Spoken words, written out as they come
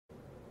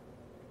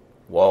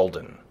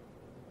Walden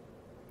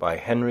by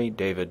Henry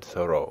David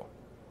Thoreau.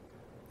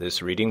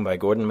 This reading by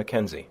Gordon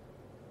Mackenzie.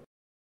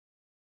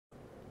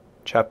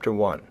 Chapter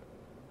 1.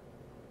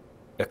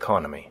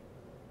 Economy.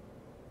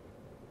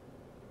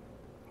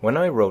 When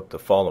I wrote the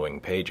following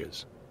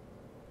pages,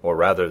 or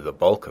rather the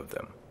bulk of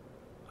them,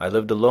 I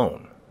lived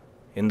alone,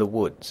 in the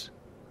woods,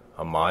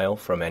 a mile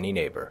from any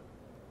neighbor,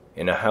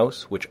 in a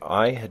house which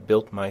I had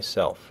built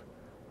myself,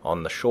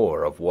 on the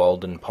shore of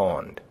Walden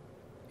Pond,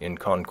 in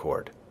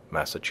Concord,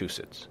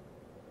 Massachusetts,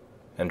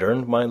 and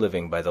earned my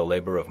living by the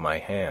labor of my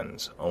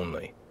hands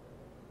only.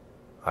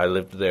 I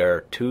lived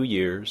there 2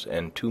 years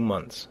and 2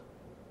 months.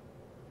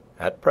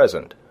 At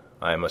present,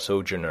 I am a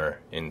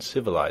sojourner in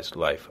civilized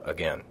life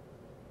again.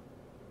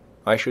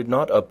 I should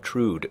not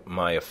obtrude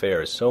my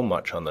affairs so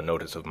much on the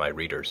notice of my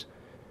readers,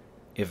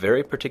 if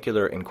very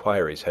particular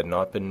inquiries had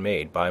not been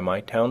made by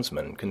my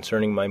townsmen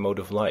concerning my mode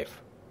of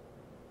life,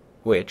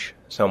 which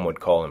some would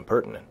call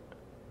impertinent,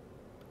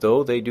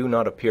 though they do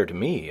not appear to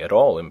me at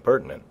all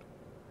impertinent,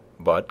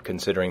 but,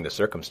 considering the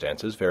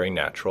circumstances, very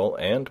natural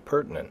and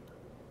pertinent.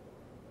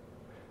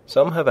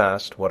 Some have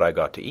asked what I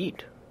got to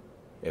eat,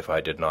 if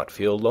I did not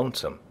feel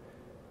lonesome,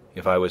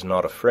 if I was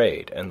not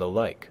afraid, and the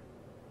like.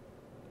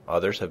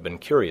 Others have been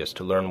curious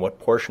to learn what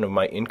portion of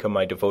my income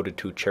I devoted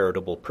to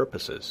charitable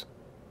purposes,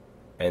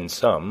 and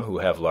some, who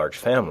have large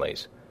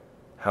families,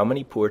 how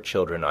many poor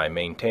children I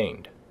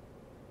maintained.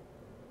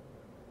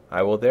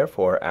 I will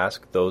therefore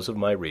ask those of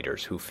my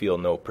readers who feel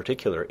no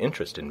particular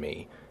interest in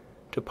me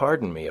to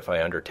pardon me if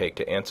I undertake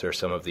to answer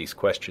some of these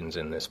questions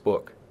in this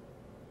book.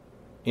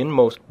 In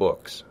most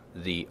books,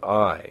 the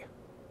I,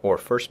 or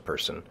first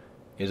person,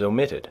 is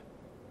omitted.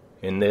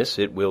 In this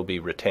it will be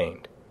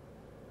retained.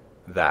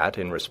 That,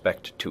 in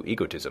respect to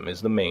egotism,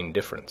 is the main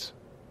difference.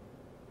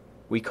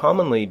 We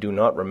commonly do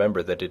not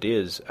remember that it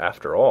is,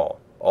 after all,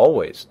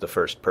 always the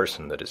first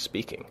person that is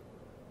speaking.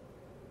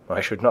 I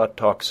should not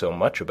talk so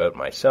much about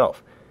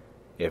myself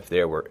if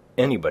there were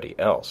anybody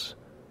else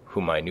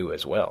whom I knew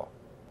as well.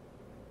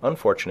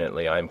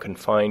 Unfortunately, I am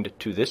confined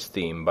to this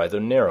theme by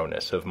the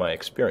narrowness of my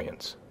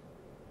experience.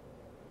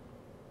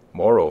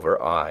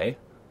 Moreover, I,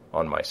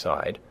 on my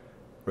side,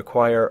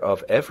 require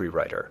of every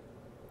writer,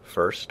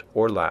 first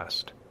or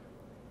last,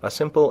 a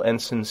simple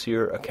and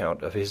sincere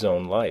account of his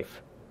own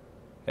life,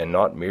 and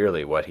not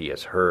merely what he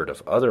has heard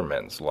of other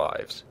men's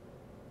lives.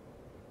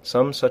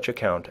 Some such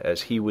account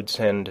as he would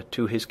send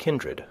to his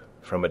kindred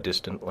from a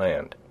distant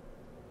land.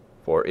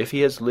 For if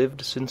he has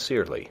lived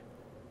sincerely,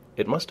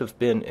 it must have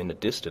been in a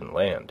distant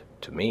land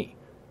to me.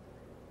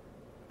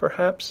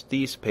 Perhaps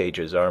these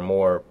pages are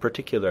more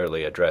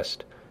particularly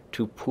addressed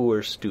to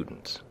poor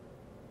students.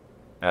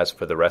 As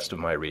for the rest of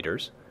my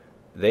readers,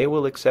 they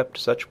will accept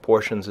such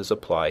portions as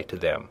apply to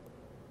them.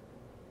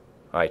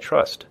 I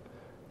trust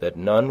that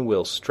none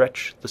will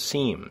stretch the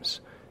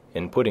seams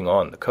in putting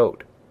on the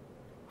coat,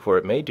 for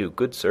it may do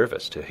good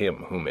service to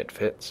him whom it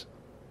fits.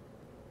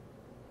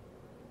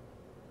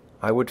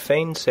 I would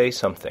fain say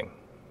something,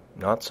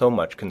 not so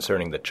much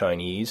concerning the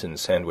Chinese and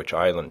Sandwich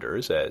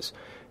Islanders as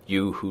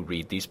you who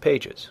read these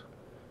pages,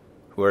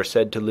 who are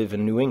said to live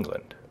in New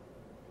England,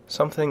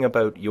 something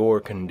about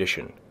your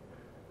condition,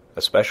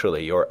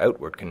 especially your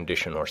outward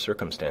condition or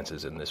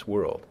circumstances in this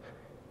world,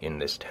 in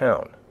this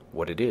town,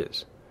 what it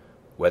is,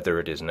 whether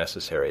it is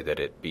necessary that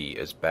it be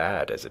as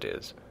bad as it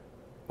is,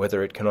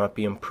 whether it cannot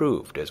be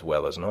improved as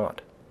well as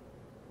not.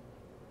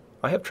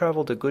 I have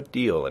traveled a good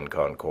deal in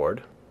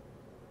Concord,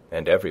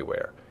 and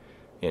everywhere,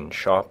 in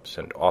shops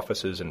and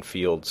offices and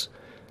fields,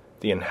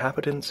 the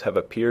inhabitants have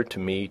appeared to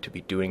me to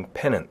be doing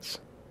penance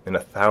in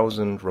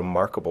 1,000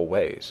 remarkable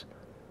ways.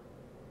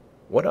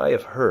 What I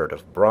have heard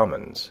of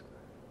Brahmins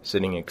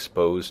sitting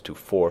exposed to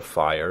 4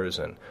 fires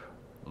and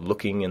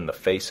looking in the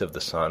face of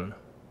the sun,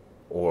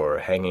 or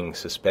hanging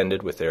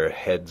suspended with their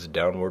heads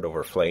downward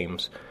over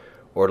flames,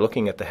 or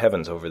looking at the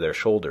heavens over their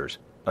shoulders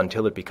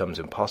until it becomes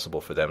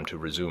impossible for them to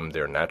resume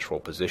their natural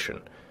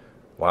position,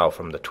 while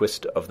from the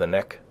twist of the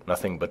neck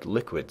nothing but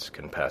liquids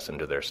can pass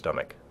into their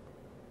stomach,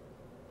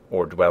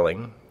 or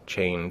dwelling,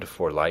 chained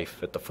for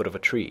life, at the foot of a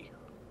tree,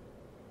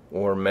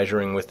 or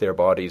measuring with their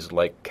bodies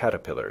like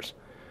caterpillars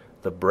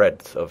the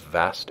breadth of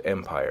vast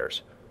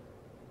empires,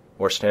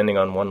 or standing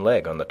on one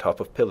leg on the top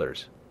of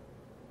pillars.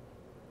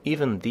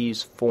 Even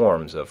these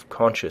forms of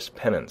conscious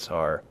penance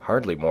are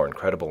hardly more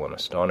incredible and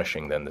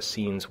astonishing than the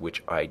scenes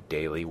which I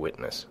daily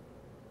witness.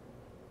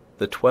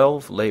 The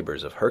 12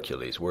 labors of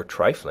Hercules were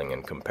trifling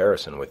in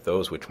comparison with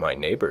those which my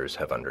neighbors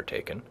have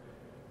undertaken,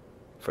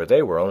 for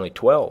they were only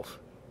 12,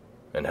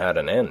 and had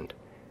an end.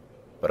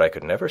 But I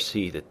could never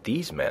see that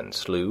these men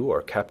slew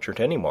or captured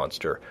any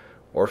monster,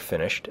 or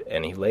finished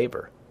any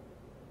labor.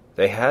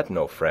 They had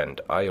no friend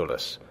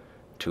Iolaus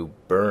to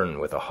burn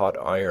with a hot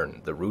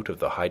iron the root of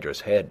the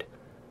Hydra's head,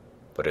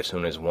 but as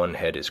soon as one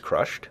head is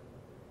crushed,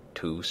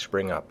 2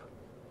 spring up.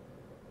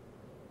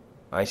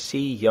 I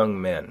see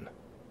young men,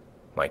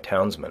 my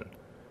townsmen,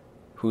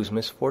 whose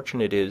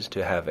misfortune it is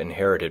to have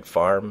inherited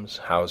farms,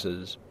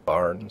 houses,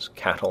 barns,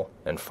 cattle,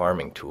 and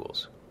farming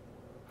tools,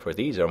 for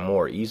these are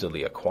more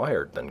easily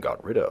acquired than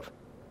got rid of,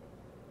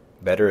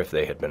 Better if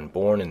they had been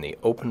born in the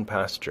open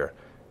pasture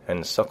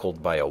and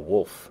suckled by a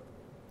wolf,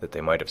 that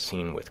they might have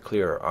seen with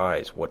clearer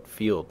eyes what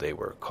field they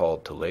were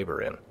called to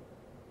labor in.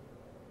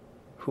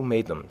 Who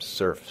made them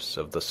serfs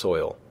of the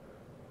soil?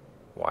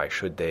 Why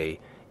should they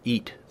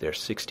eat their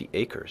 60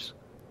 acres,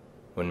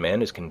 when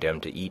man is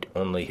condemned to eat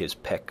only his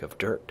peck of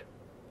dirt?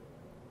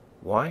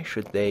 Why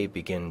should they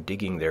begin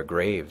digging their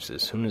graves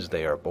as soon as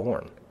they are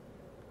born?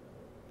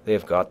 They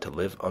have got to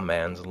live a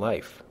man's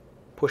life,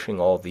 pushing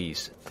all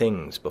these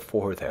things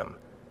before them,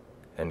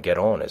 and get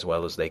on as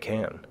well as they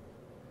can.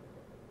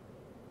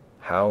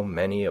 How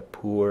many a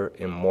poor,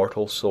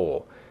 immortal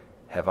soul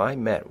have I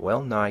met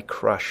well nigh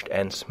crushed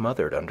and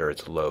smothered under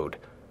its load,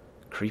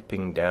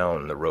 creeping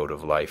down the road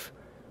of life,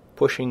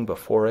 pushing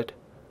before it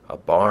a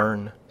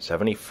barn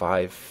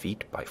 75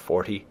 feet by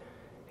 40,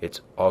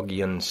 its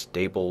Augean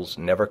stables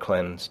never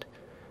cleansed,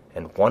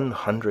 and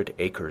 100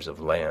 acres of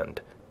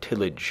land,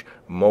 tillage,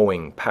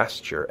 mowing,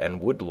 pasture,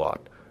 and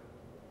woodlot.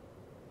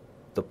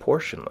 The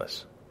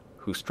portionless,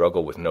 who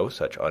struggle with no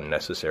such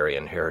unnecessary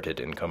inherited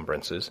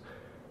encumbrances,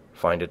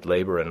 find it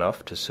labor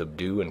enough to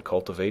subdue and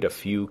cultivate a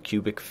few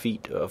cubic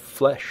feet of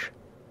flesh.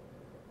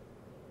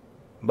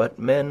 But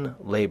men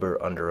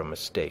labor under a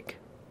mistake.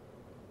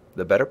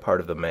 The better part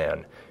of the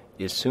man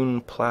is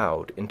soon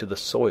plowed into the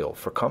soil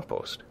for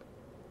compost.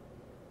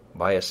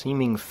 By a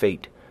seeming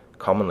fate,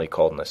 commonly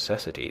called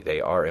necessity, they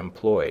are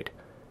employed,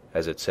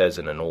 as it says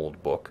in an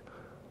old book,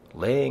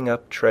 laying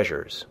up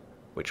treasures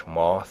which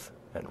moth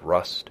and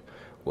rust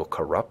will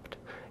corrupt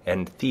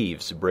and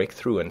thieves break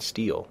through and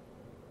steal.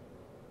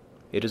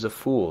 It is a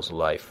fool's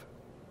life,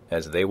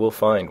 as they will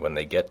find when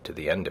they get to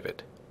the end of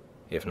it,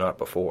 if not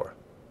before.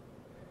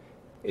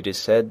 It is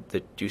said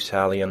that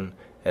Deucalion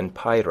and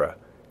Pyrrha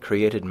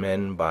created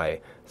men by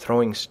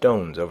throwing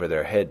stones over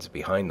their heads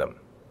behind them.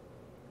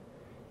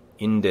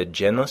 Inde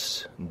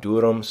genus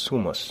durum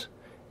sumus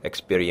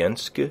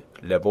experiensque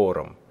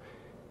laborum,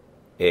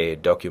 e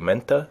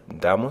documenta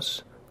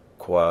damus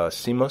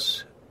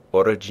quasimus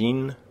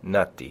origine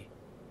nati.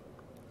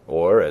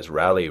 Or, as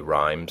Raleigh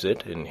rhymes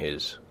it in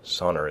his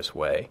sonorous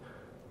way,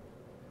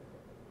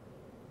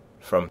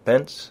 from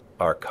thence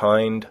our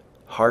kind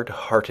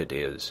hard-hearted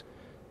is,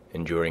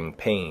 enduring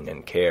pain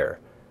and care,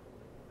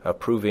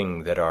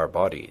 approving that our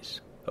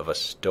bodies of a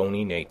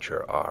stony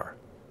nature are.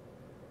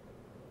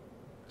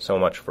 So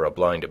much for a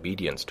blind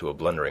obedience to a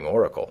blundering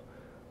oracle,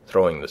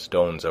 throwing the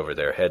stones over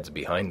their heads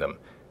behind them,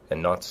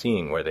 and not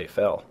seeing where they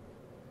fell.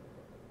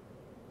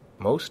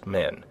 Most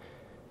men,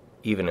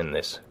 even in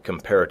this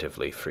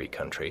comparatively free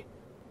country,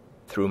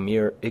 through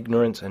mere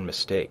ignorance and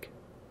mistake,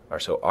 are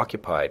so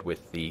occupied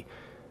with the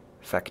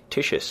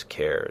factitious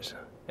cares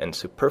and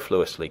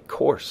superfluously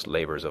coarse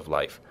labors of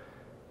life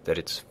that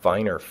its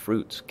finer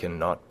fruits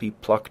cannot be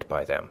plucked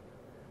by them.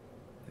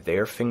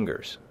 Their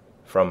fingers,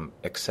 from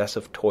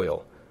excessive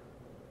toil,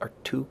 are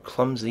too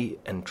clumsy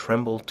and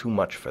tremble too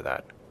much for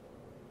that.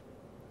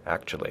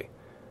 Actually,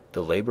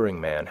 the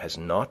laboring man has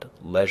not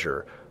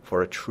leisure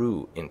for a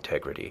true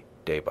integrity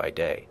day by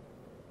day.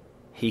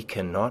 He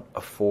cannot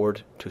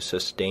afford to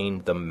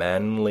sustain the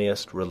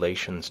manliest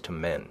relations to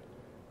men.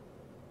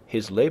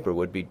 His labor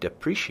would be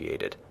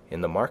depreciated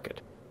in the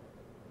market.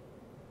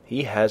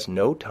 He has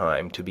no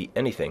time to be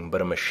anything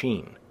but a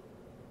machine.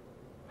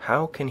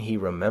 How can he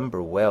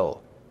remember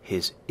well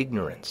his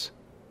ignorance,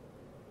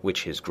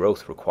 which his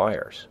growth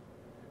requires,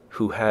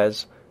 who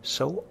has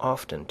so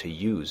often to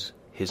use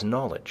his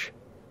knowledge?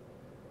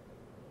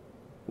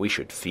 We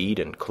should feed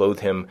and clothe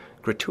him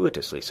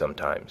gratuitously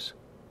sometimes,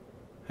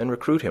 and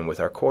recruit him with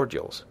our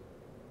cordials,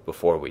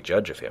 before we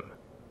judge of him.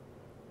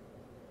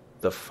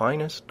 The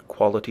finest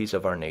qualities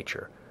of our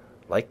nature,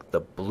 like the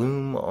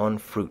bloom on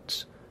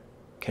fruits,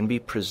 can be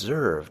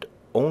preserved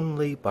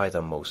only by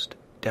the most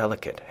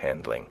delicate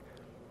handling.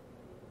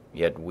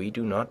 Yet we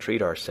do not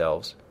treat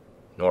ourselves,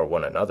 nor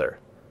one another,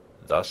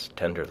 thus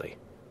tenderly.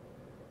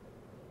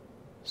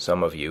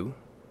 Some of you,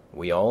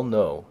 we all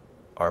know,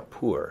 are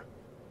poor,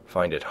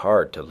 find it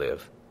hard to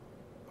live,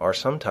 are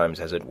sometimes,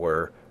 as it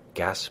were,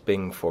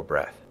 gasping for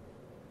breath.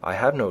 I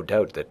have no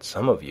doubt that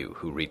some of you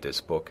who read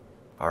this book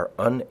are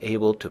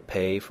unable to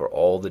pay for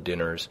all the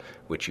dinners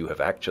which you have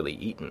actually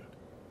eaten,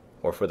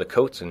 or for the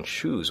coats and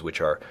shoes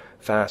which are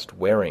fast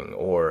wearing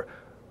or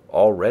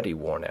already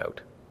worn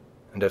out,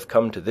 and have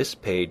come to this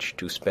page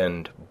to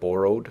spend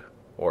borrowed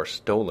or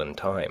stolen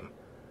time,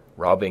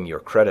 robbing your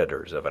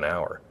creditors of an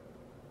hour.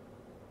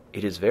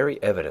 It is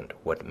very evident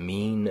what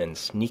mean and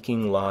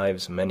sneaking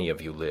lives many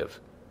of you live,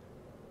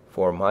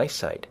 for my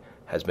sight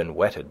has been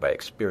whetted by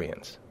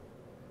experience.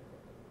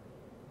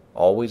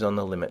 Always on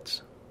the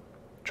limits,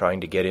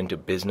 trying to get into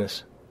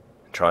business,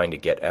 trying to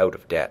get out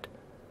of debt,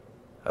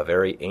 a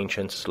very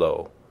ancient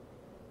slough,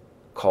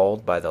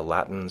 called by the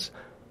Latins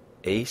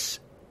aes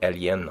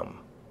alienum,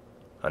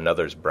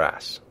 another's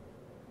brass,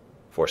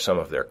 for some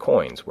of their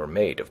coins were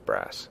made of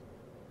brass,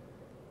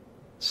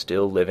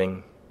 still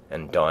living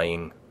and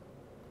dying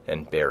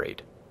and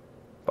buried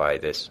by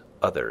this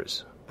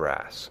other's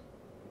brass,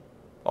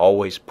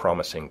 always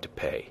promising to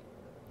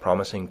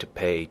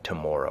pay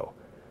tomorrow,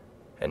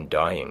 and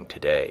dying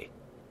today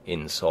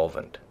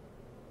insolvent,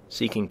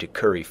 seeking to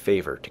curry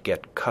favor, to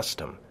get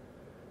custom.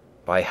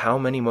 By how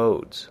many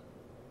modes?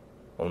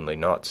 Only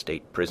not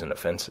state prison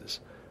offenses.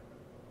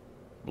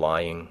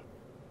 Lying,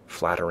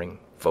 flattering,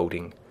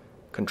 voting,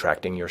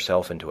 contracting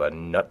yourself into a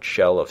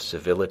nutshell of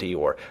civility,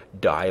 or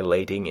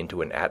dilating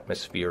into an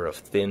atmosphere of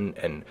thin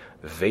and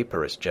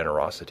vaporous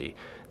generosity,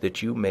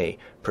 that you may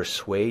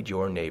persuade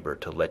your neighbor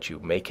to let you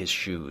make his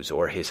shoes,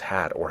 or his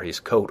hat, or his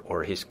coat,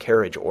 or his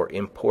carriage, or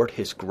import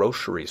his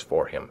groceries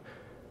for him,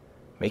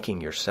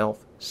 making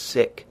yourself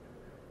sick,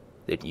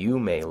 that you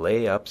may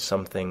lay up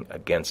something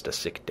against a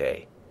sick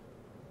day,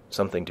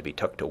 something to be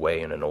tucked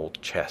away in an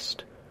old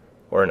chest,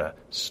 or in a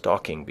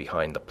stocking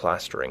behind the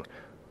plastering,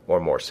 or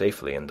more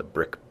safely in the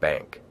brick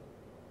bank.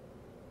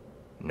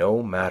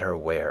 No matter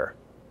where,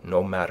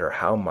 no matter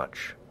how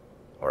much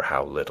or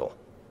how little.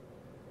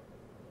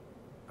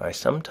 I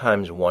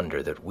sometimes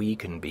wonder that we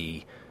can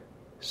be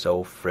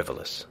so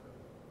frivolous,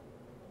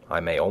 I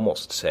may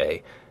almost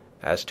say,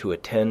 as to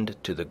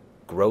attend to the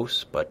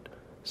gross but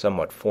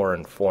somewhat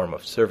foreign form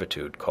of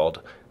servitude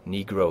called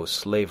Negro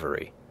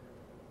slavery.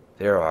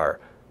 There are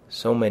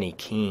so many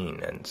keen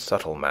and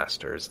subtle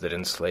masters that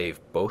enslave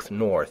both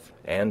North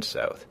and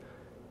South.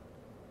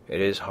 It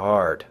is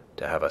hard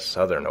to have a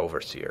Southern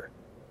overseer.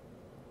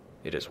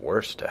 It is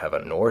worse to have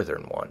a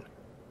Northern one.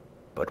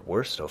 But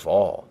worst of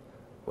all,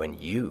 when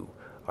you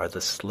are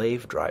the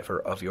slave driver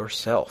of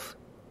yourself.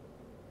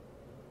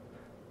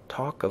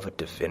 Talk of a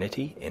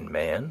divinity in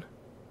man?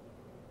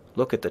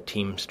 Look at the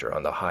teamster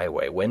on the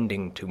highway,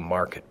 wending to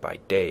market by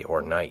day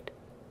or night.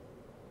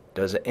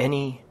 Does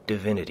any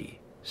divinity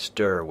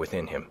stir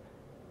within him?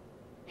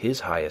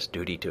 His highest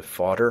duty to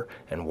fodder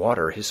and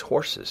water his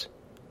horses.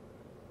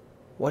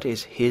 What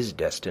is his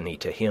destiny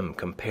to him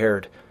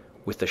compared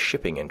with the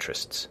shipping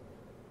interests?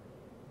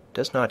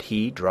 Does not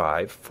he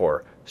drive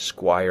for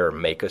Squire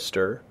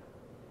Make-a-Stir?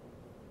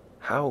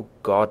 How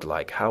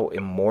godlike, how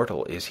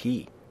immortal is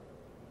he?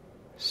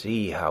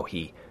 See how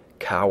he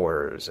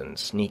cowers and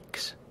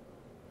sneaks,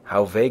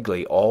 how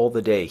vaguely all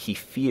the day he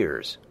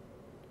fears,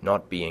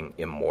 not being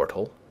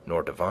immortal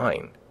nor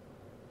divine,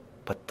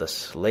 but the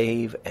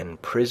slave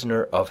and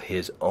prisoner of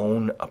his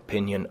own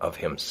opinion of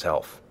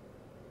himself,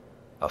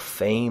 a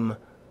fame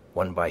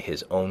won by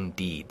his own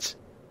deeds.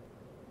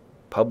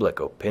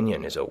 Public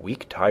opinion is a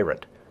weak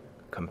tyrant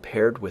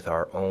compared with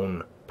our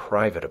own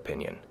private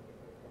opinion.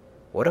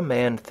 What a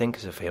man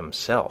thinks of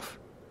himself,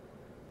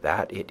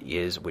 that it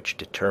is which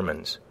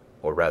determines,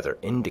 or rather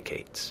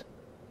indicates,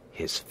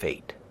 his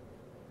fate.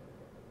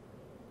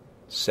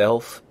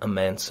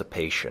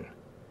 Self-emancipation,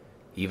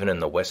 even in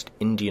the West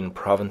Indian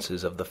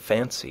provinces of the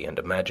fancy and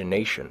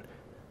imagination.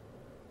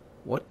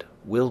 What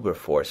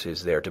Wilberforce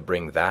is there to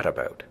bring that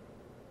about?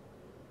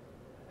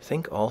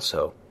 Think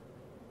also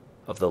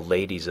of the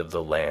ladies of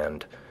the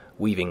land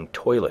weaving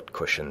toilet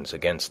cushions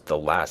against the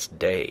last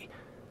day,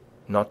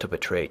 not to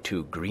betray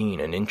too green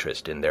an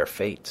interest in their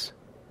fates,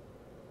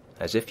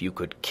 as if you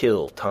could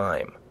kill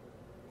time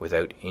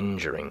without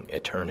injuring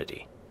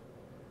eternity.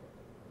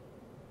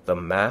 The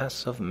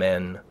mass of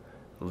men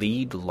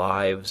lead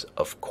lives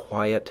of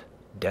quiet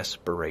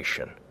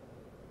desperation.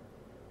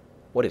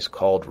 What is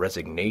called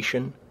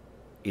resignation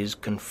is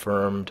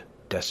confirmed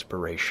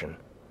desperation.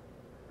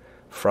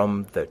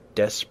 From the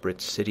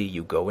desperate city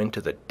you go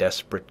into the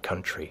desperate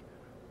country,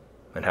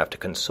 and have to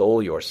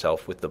console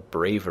yourself with the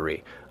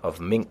bravery of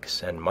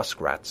minks and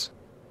muskrats.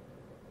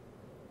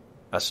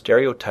 A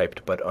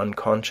stereotyped but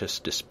unconscious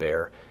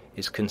despair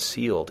is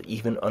concealed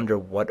even under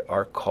what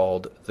are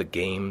called the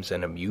games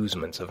and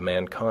amusements of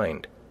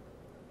mankind.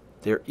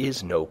 There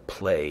is no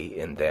play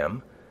in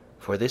them,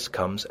 for this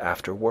comes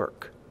after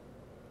work.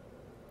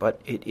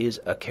 But it is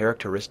a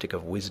characteristic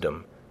of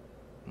wisdom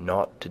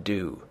not to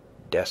do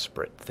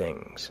desperate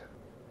things.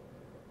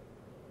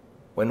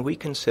 When we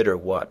consider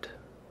what,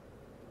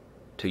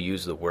 to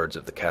use the words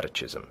of the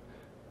Catechism,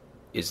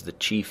 is the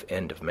chief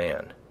end of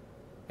man,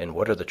 and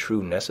what are the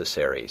true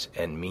necessaries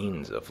and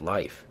means of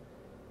life,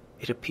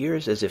 it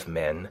appears as if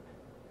men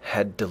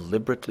had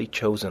deliberately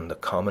chosen the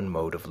common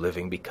mode of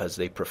living because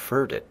they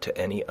preferred it to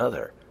any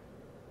other.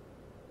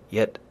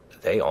 Yet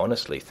they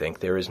honestly think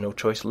there is no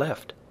choice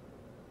left.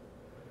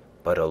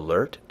 But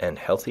alert and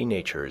healthy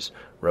natures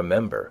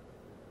remember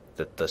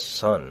that the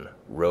sun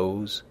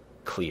rose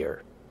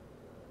clear.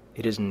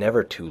 It is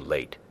never too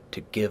late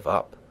to give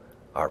up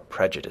our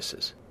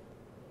prejudices.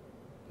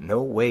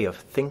 No way of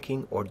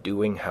thinking or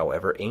doing,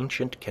 however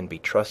ancient, can be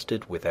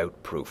trusted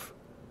without proof.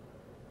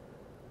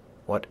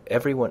 What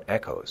everyone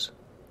echoes,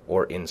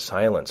 or in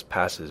silence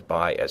passes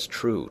by as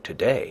true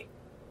today,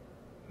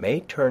 may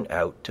turn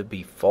out to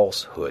be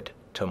falsehood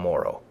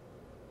tomorrow,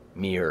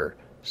 mere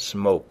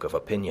smoke of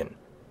opinion,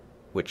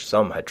 which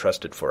some had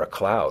trusted for a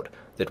cloud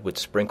that would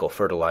sprinkle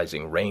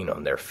fertilizing rain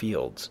on their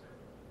fields.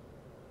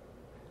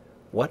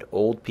 What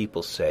old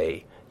people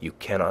say you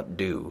cannot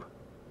do,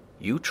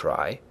 you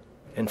try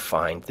and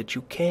find that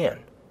you can.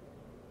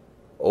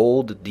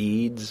 Old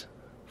deeds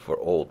for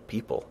old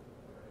people,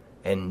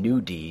 and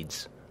new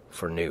deeds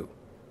for new.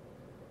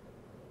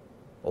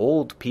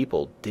 Old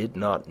people did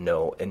not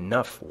know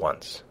enough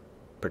once.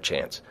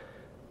 perchance,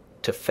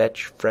 to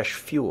fetch fresh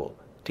fuel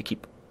to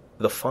keep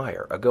the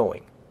fire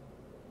a-going.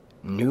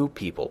 New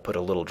people put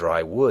a little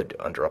dry wood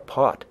under a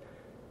pot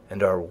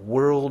and are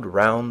whirled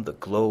round the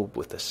globe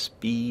with the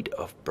speed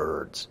of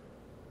birds.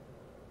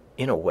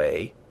 In a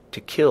way,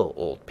 to kill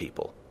old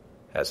people,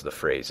 as the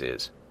phrase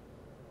is.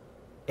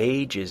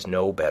 Age is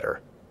no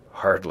better,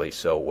 hardly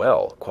so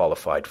well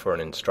qualified for an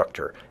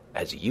instructor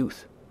as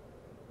youth,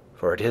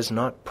 for it has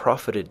not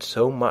profited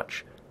so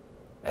much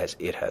as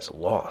it has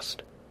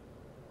lost.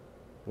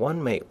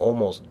 One may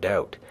almost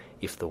doubt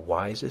if the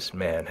wisest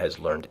man has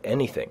learned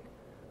anything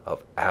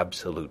of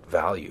absolute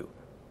value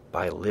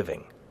by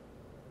living.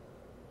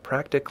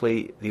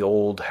 Practically, the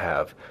old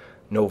have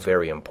no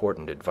very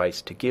important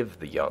advice to give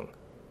the young.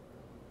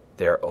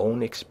 Their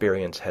own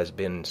experience has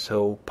been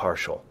so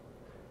partial,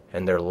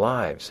 and their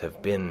lives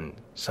have been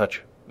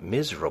such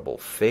miserable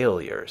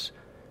failures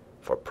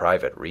for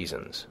private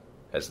reasons,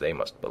 as they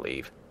must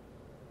believe.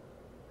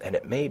 And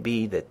it may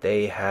be that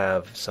they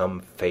have some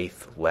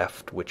faith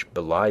left which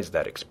belies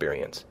that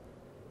experience,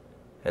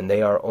 and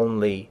they are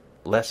only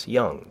less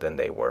young than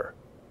they were.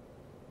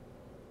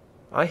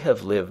 I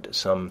have lived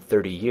some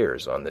 30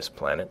 years on this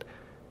planet,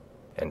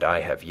 and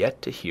I have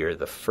yet to hear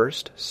the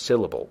first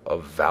syllable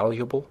of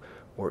valuable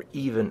or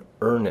even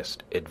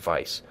earnest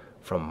advice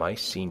from my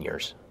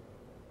seniors.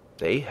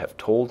 They have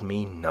told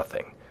me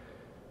nothing,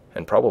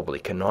 and probably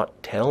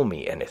cannot tell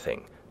me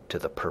anything to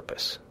the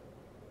purpose.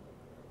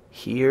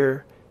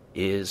 Here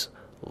is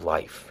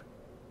life,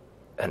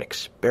 an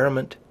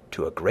experiment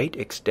to a great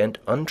extent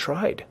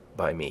untried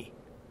by me,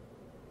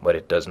 but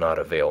it does not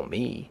avail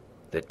me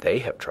that they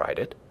have tried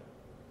it.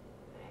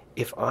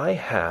 If I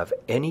have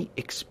any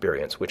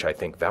experience which I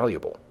think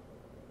valuable,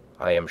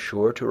 I am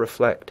sure to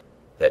reflect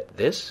that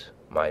this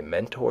my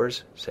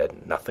mentors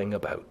said nothing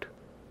about.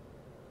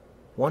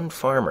 One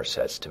farmer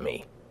says to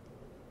me,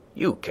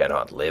 "You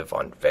cannot live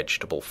on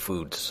vegetable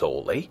food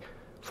solely,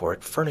 for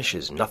it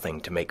furnishes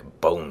nothing to make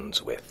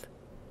bones with."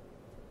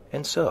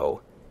 And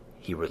so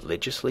he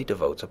religiously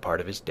devotes a part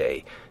of his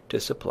day to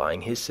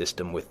supplying his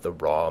system with the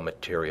raw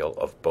material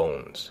of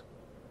bones,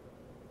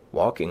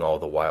 walking all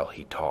the while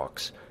he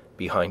talks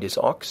behind his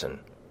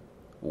oxen,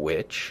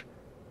 which,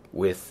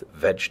 with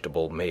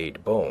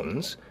vegetable-made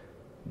bones,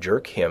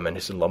 jerk him and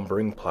his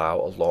lumbering plough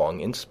along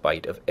in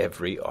spite of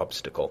every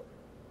obstacle.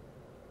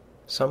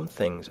 Some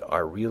things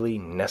are really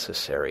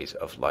necessaries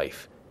of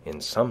life in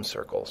some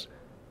circles.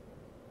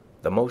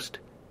 The most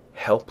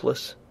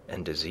helpless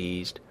and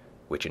diseased,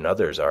 which in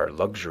others are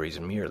luxuries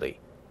merely,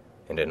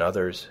 and in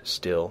others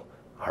still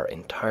are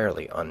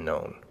entirely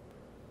unknown.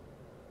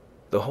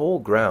 The whole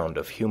ground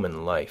of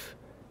human life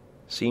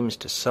seems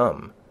to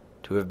some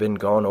to have been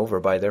gone over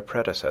by their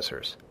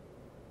predecessors,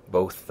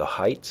 both the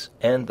heights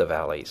and the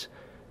valleys,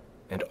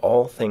 and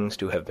all things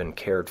to have been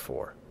cared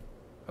for.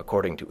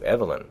 According to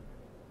Evelyn,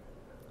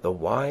 the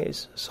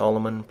wise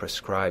Solomon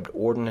prescribed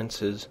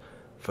ordinances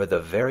for the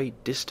very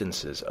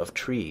distances of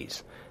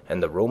trees,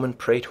 and the Roman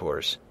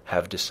praetors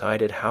have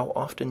decided how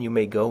often you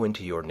may go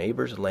into your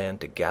neighbor's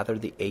land to gather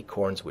the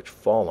acorns which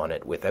fall on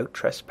it without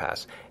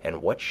trespass,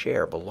 and what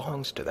share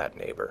belongs to that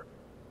neighbor.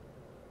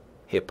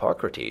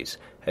 Hippocrates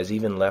has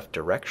even left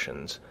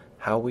directions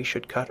how we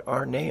should cut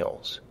our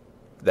nails,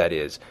 that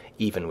is,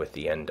 even with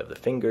the end of the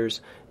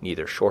fingers,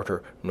 neither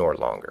shorter nor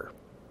longer.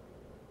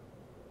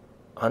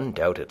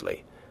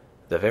 Undoubtedly,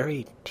 the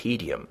very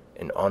tedium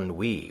and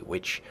ennui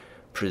which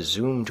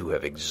presume to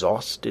have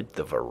exhausted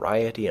the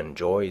variety and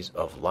joys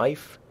of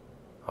life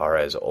are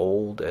as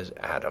old as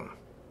Adam.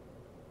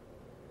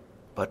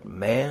 But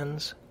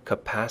man's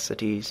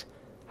capacities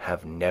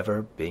have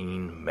never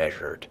been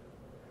measured,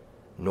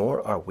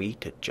 nor are we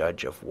to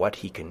judge of what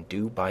he can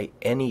do by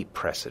any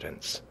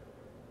precedents.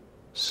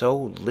 So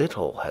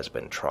little has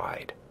been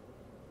tried.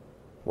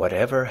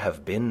 Whatever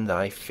have been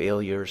thy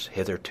failures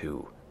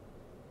hitherto,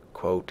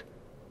 quote,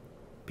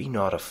 "Be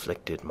not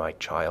afflicted, my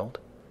child,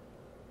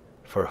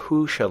 for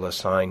who shall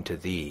assign to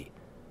thee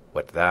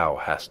what thou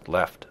hast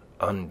left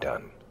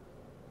undone?"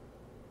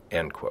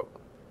 End quote.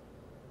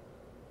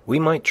 We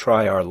might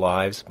try our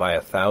lives by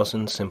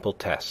 1,000 simple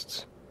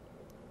tests,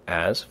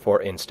 as, for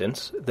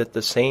instance, that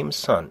the same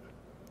sun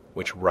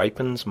which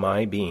ripens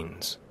my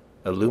beans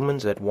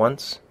illumines at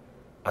once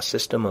a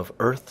system of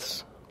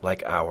earths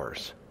like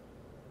ours.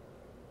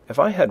 If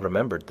I had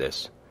remembered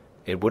this,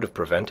 it would have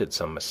prevented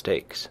some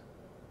mistakes.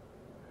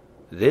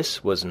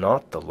 This was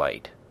not the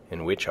light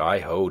in which I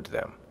hoed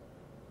them.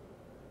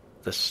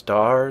 The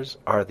stars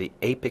are the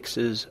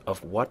apexes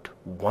of what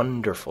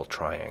wonderful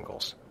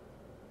triangles!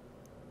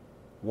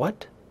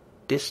 What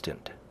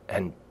distant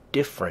and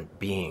different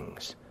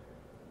beings,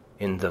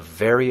 in the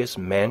various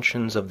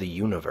mansions of the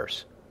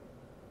universe,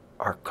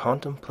 are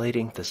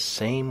contemplating the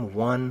same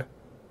one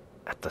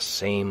at the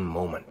same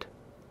moment.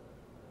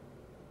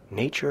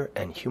 Nature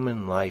and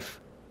human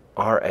life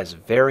are as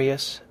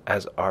various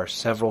as our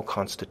several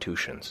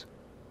constitutions.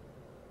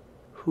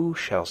 Who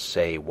shall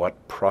say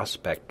what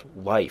prospect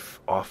life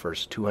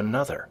offers to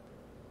another?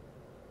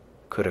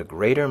 Could a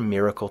greater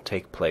miracle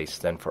take place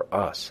than for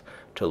us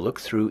to look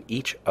through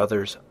each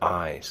other's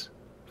eyes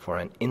for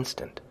an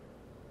instant.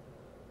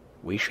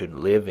 We should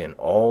live in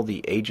all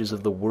the ages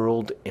of the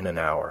world in an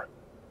hour,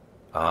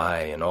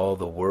 aye, in all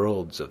the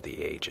worlds of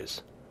the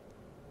ages.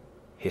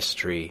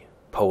 History,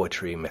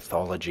 poetry,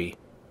 mythology.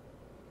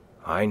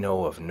 I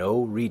know of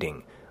no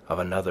reading of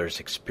another's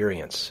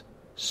experience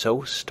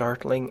so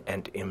startling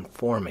and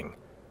informing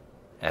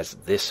as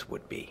this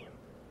would be.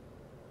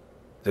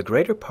 The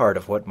greater part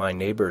of what my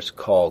neighbors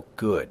call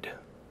good,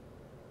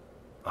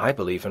 I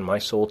believe in my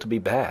soul to be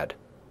bad,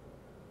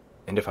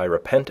 and if I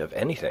repent of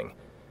anything,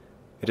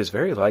 it is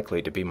very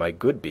likely to be my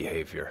good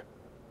behavior.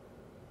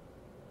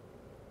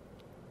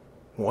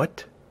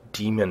 What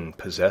demon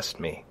possessed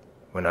me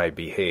when I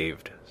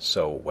behaved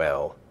so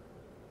well?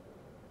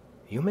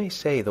 You may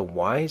say the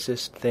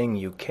wisest thing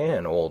you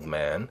can, old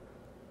man,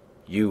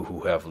 you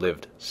who have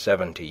lived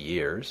 70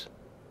 years,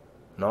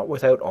 not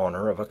without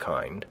honor of a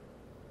kind.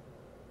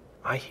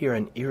 I hear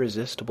an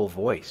irresistible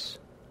voice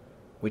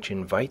which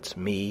invites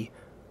me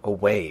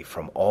away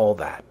from all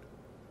that.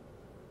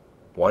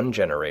 One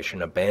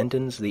generation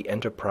abandons the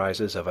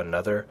enterprises of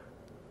another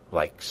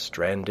like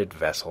stranded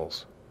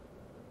vessels.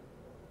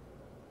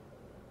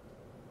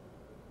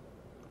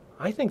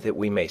 I think that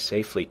we may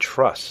safely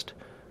trust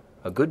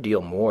a good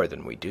deal more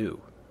than we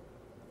do.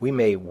 We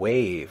may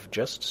waive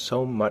just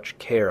so much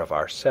care of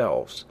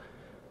ourselves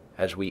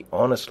as we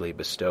honestly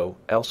bestow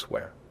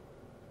elsewhere.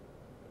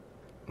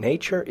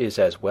 Nature is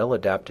as well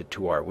adapted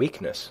to our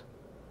weakness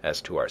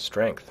as to our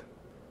strength.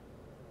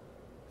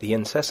 The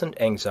incessant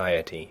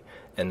anxiety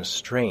and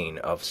strain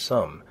of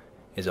some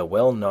is a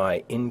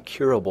well-nigh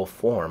incurable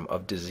form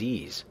of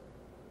disease.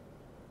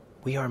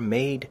 We are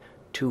made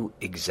to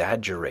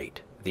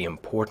exaggerate the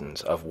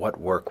importance of what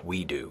work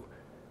we do,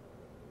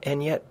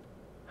 and yet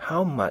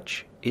how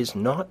much is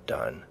not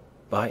done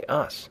by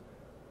us?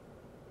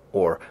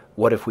 Or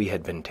what if we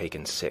had been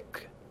taken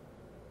sick?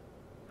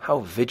 How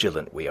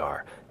vigilant we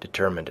are,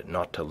 determined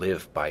not to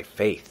live by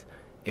faith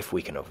if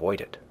we can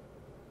avoid it.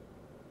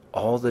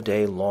 All the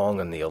day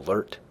long on the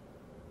alert,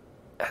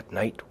 at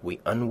night we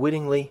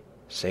unwittingly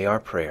say our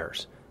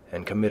prayers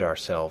and commit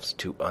ourselves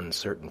to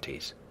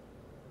uncertainties.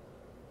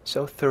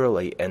 So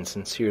thoroughly and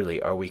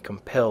sincerely are we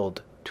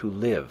compelled to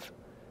live,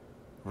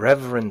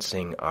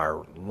 reverencing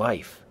our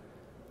life,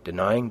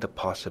 denying the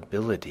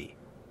possibility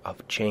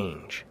of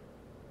change.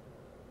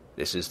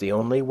 This is the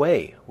only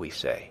way, we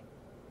say,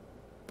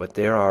 but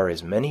there are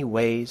as many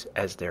ways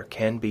as there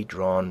can be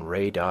drawn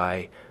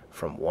radii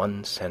from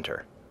one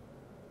center.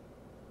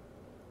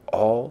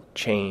 All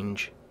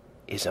change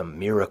is a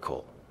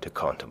miracle to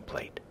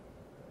contemplate,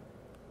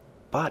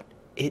 but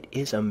it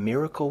is a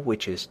miracle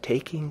which is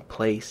taking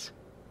place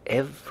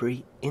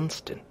every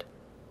instant.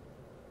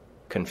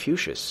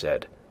 Confucius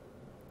said,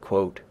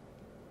 quote,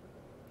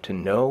 "To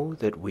know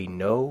that we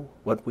know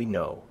what we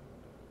know,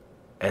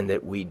 and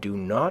that we do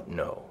not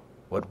know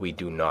what we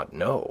do not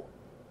know,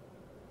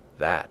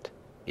 that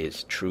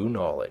is true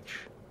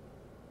knowledge."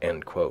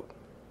 End quote.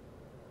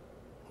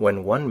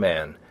 When one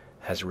man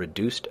has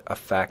reduced a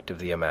fact of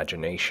the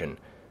imagination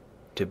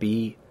to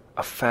be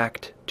a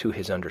fact to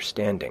his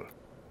understanding,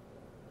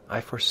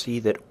 I foresee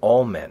that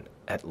all men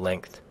at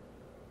length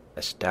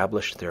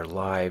establish their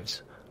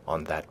lives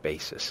on that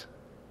basis.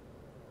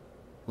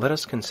 Let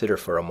us consider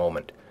for a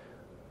moment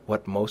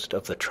what most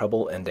of the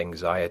trouble and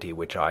anxiety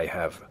which I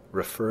have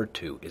referred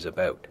to is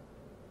about,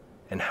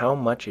 and how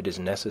much it is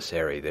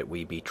necessary that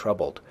we be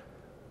troubled,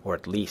 or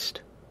at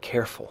least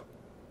careful.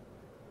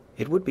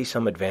 It would be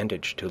some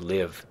advantage to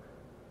live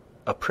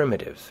a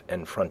primitive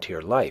and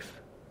frontier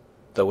life,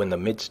 though in the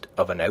midst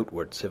of an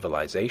outward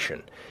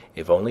civilization,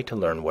 if only to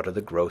learn what are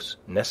the gross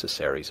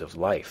necessaries of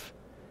life,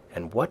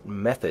 and what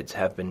methods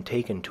have been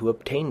taken to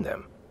obtain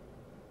them,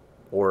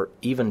 or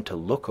even to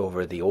look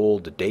over the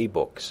old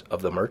day-books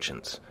of the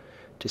merchants,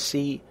 to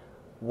see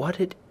what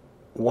it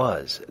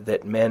was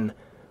that men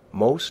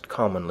most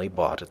commonly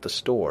bought at the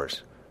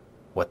stores,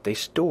 what they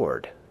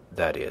stored,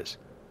 that is,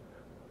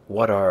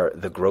 what are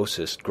the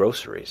grossest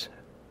groceries.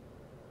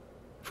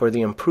 For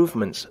the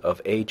improvements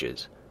of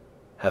ages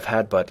have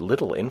had but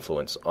little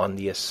influence on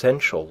the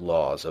essential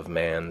laws of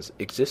man's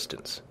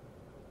existence,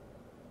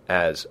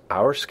 as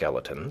our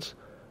skeletons,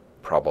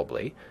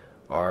 probably,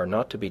 are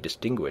not to be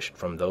distinguished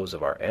from those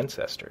of our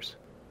ancestors.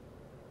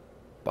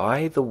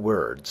 By the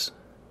words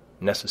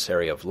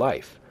necessary of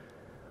life,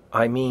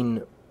 I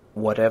mean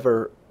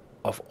whatever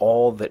of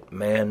all that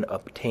man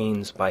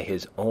obtains by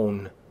his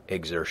own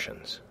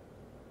exertions,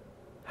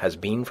 has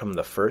been from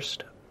the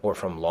first or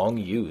from long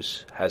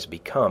use has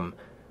become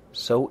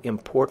so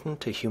important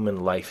to human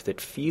life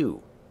that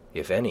few,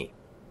 if any,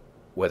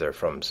 whether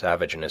from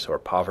savageness or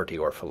poverty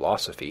or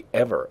philosophy,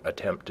 ever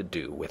attempt to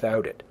do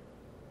without it.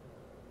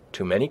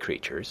 To many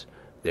creatures,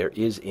 there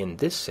is in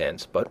this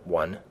sense but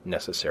one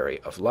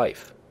necessary of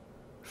life,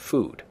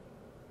 food.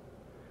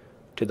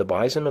 To the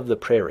bison of the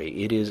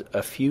prairie it is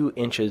a few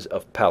inches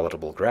of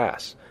palatable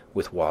grass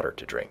with water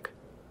to drink,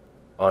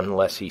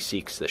 unless he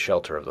seeks the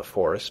shelter of the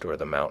forest or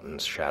the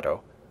mountain's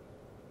shadow.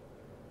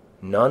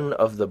 None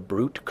of the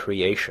brute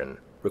creation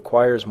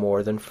requires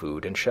more than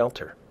food and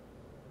shelter.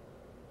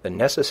 The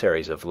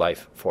necessaries of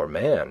life for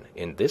man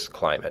in this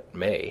climate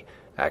may,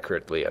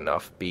 accurately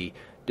enough, be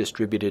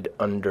distributed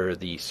under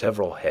the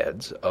several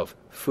heads of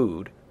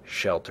food,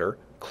 shelter,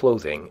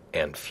 clothing,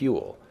 and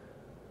fuel.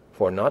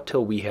 For not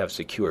till we have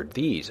secured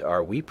these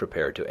are we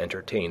prepared to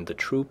entertain the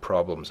true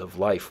problems of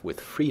life with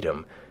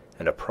freedom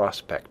and a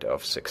prospect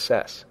of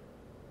success.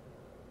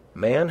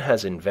 Man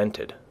has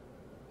invented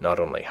not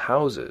only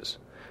houses,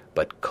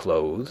 but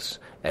clothes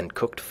and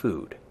cooked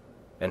food,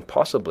 and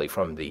possibly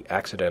from the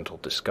accidental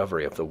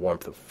discovery of the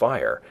warmth of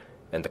fire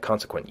and the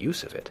consequent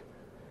use of it,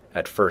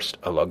 at first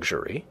a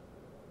luxury,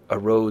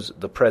 arose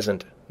the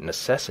present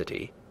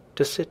necessity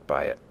to sit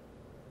by it.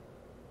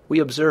 We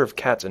observe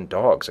cats and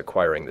dogs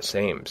acquiring the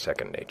same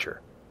second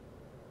nature.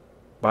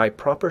 By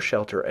proper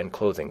shelter and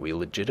clothing we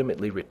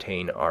legitimately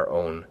retain our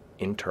own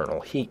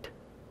internal heat.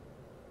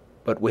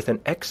 But with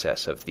an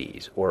excess of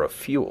these, or of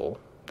fuel,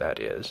 that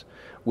is,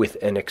 with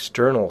an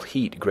external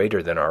heat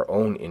greater than our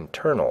own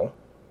internal,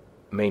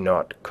 may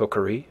not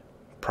cookery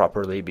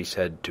properly be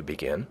said to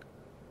begin?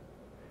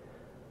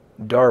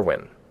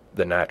 Darwin,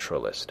 the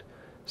naturalist,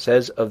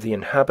 says of the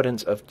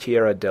inhabitants of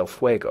Tierra del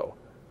Fuego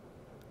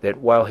that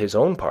while his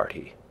own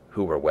party,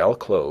 who were well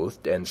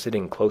clothed and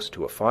sitting close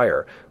to a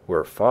fire,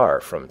 were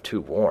far from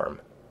too warm,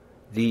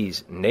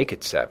 these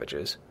naked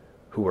savages,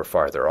 who were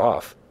farther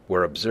off,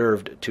 were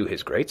observed, to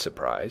his great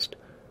surprise,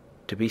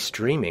 to be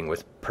streaming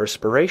with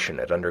perspiration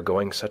at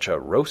undergoing such a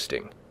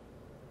roasting.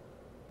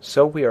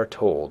 So we are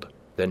told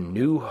the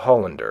New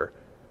Hollander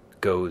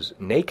goes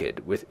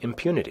naked with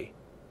impunity,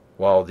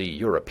 while the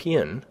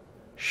European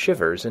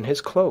shivers in his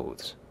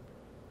clothes.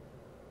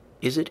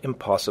 Is it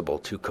impossible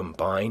to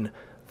combine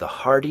the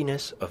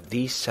hardiness of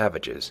these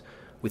savages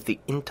with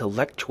the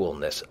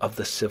intellectualness of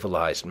the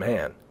civilized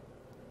man?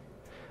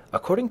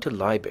 According to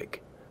Liebig,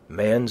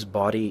 man's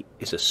body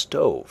is a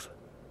stove,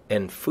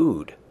 and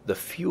food the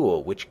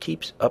fuel which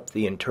keeps up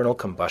the internal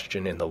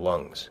combustion in the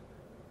lungs.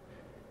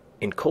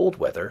 In cold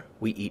weather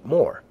we eat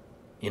more,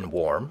 in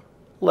warm,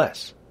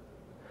 less.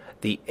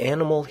 The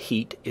animal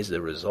heat is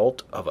the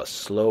result of a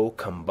slow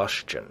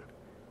combustion,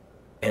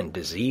 and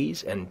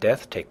disease and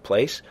death take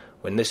place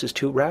when this is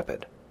too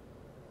rapid,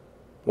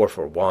 or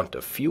for want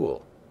of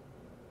fuel,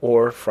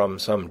 or from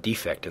some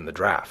defect in the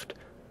draught,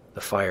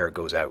 the fire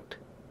goes out.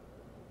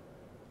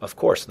 Of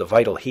course, the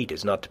vital heat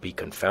is not to be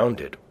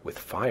confounded with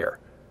fire,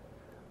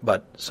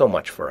 but so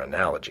much for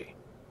analogy.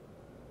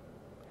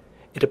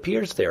 It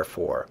appears,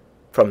 therefore,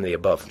 from the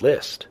above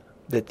list,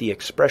 that the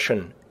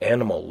expression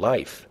animal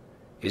life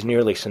is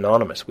nearly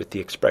synonymous with the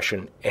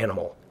expression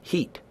animal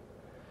heat,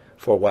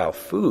 for while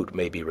food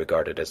may be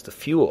regarded as the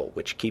fuel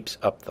which keeps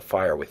up the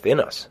fire within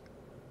us,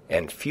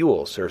 and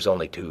fuel serves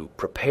only to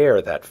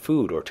prepare that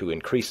food or to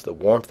increase the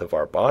warmth of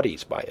our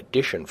bodies by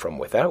addition from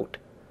without,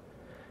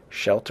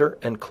 shelter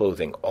and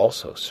clothing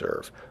also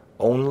serve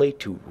only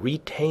to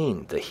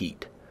retain the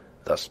heat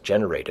thus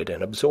generated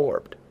and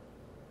absorbed.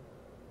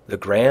 The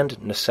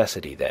grand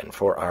necessity, then,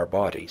 for our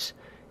bodies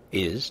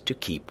is to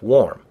keep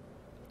warm,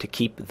 to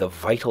keep the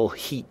vital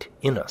heat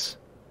in us.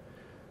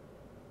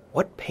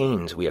 What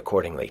pains we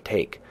accordingly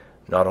take,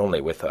 not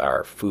only with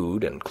our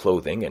food and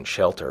clothing and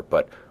shelter,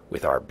 but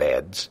with our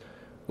beds,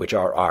 which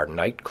are our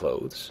night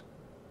clothes,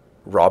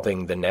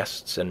 robbing the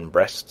nests and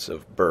breasts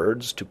of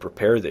birds to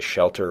prepare the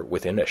shelter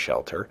within a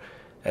shelter,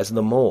 as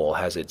the mole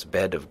has its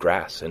bed of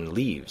grass and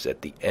leaves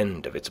at the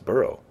end of its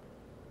burrow.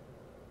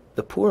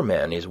 The poor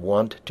man is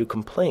wont to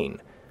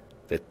complain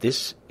that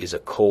this is a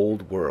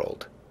cold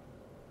world,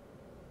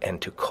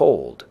 and to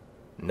cold,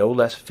 no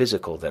less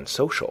physical than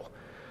social,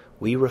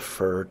 we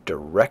refer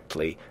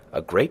directly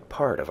a great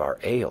part of our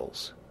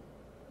ails.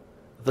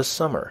 The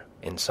summer,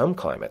 in some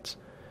climates,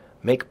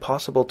 make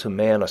possible to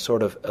man a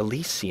sort of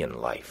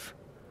Elysian life.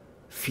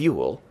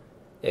 Fuel,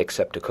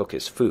 except to cook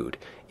his food,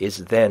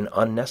 is then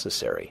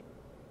unnecessary.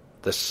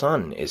 The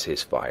sun is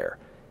his fire,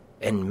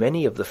 and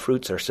many of the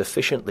fruits are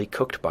sufficiently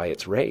cooked by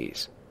its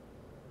rays.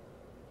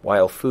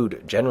 While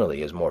food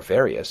generally is more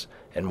various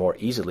and more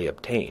easily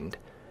obtained,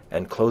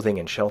 and clothing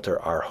and shelter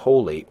are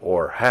wholly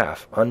or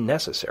half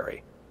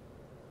unnecessary.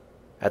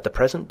 At the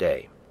present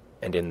day,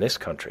 and in this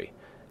country,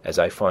 as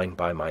I find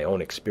by my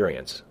own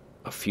experience,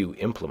 a few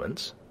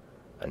implements,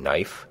 a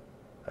knife,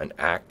 an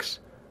axe,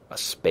 a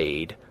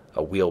spade,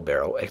 a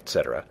wheelbarrow,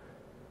 etc.,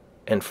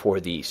 and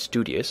for the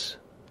studious,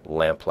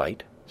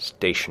 lamplight,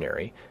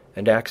 stationery,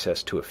 and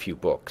access to a few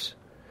books,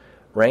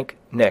 rank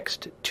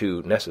next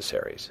to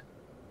necessaries,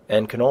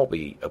 and can all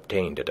be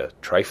obtained at a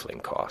trifling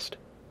cost.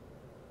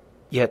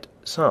 Yet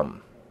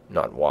some,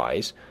 not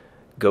wise,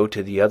 go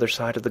to the other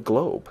side of the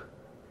globe,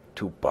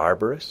 to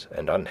barbarous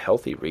and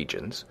unhealthy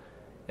regions,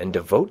 and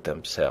devote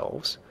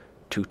themselves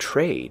to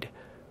trade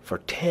for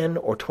 10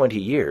 or 20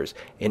 years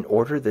in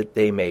order that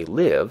they may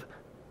live,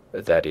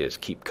 that is,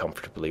 keep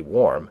comfortably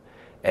warm,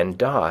 and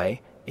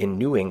die in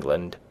New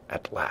England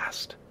at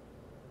last.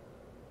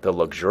 The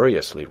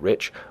luxuriously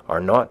rich are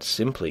not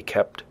simply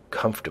kept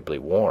comfortably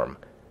warm,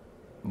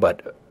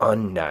 but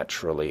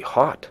unnaturally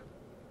hot.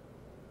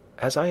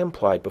 As I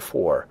implied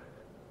before,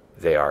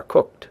 they are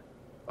cooked,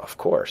 of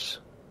course,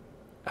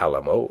 à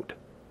la mode.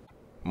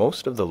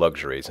 Most of the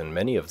luxuries and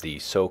many of the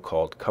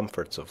so-called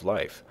comforts of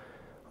life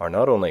are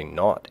not only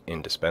not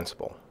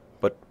indispensable,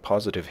 but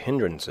positive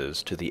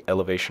hindrances to the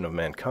elevation of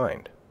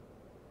mankind.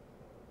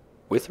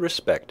 With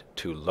respect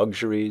to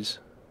luxuries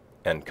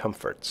and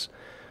comforts,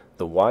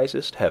 the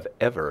wisest have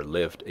ever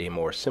lived a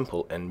more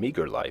simple and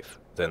meager life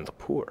than the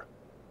poor.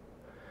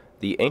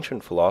 The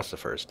ancient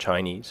philosophers,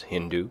 Chinese,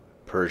 Hindu,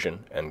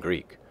 Persian, and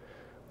Greek,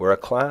 were a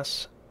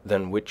class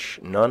than which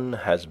none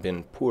has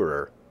been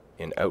poorer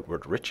in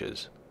outward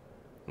riches,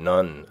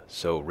 none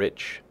so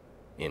rich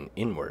in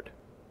inward.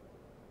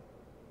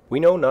 We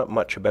know not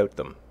much about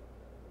them.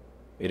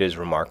 It is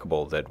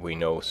remarkable that we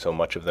know so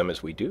much of them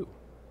as we do.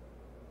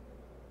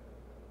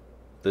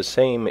 The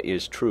same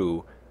is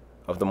true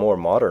of the more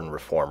modern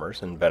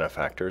reformers and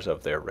benefactors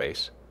of their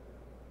race.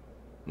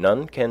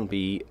 None can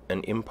be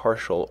an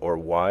impartial or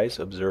wise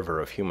observer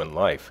of human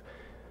life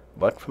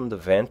but from the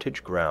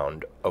vantage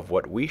ground of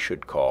what we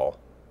should call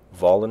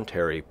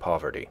voluntary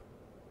poverty.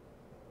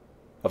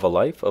 Of a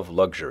life of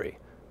luxury,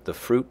 the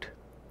fruit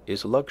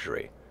is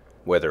luxury,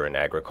 whether in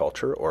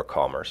agriculture or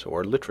commerce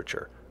or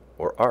literature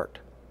or art.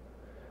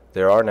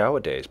 There are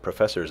nowadays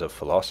professors of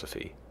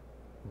philosophy,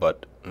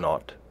 but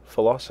not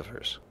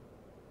philosophers.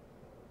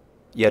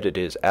 Yet it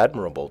is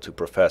admirable to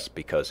profess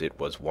because it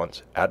was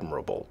once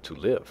admirable to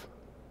live.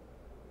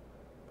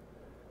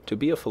 To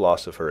be a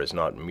philosopher is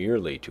not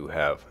merely to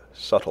have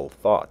subtle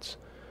thoughts,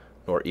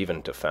 nor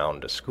even to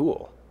found a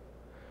school,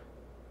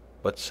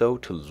 but so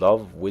to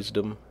love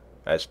wisdom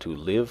as to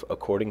live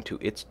according to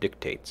its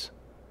dictates,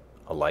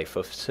 a life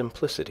of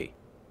simplicity,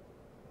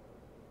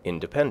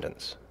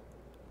 independence,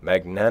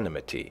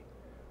 magnanimity,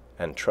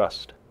 and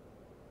trust.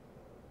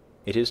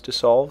 It is to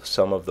solve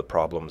some of the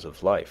problems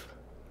of life,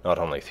 not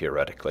only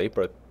theoretically,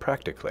 but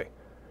practically.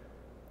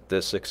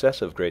 The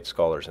success of great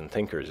scholars and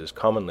thinkers is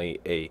commonly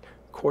a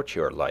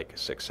courtier-like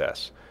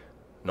success,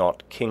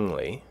 not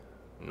kingly,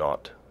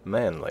 not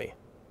manly.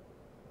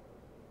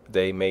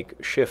 They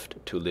make shift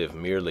to live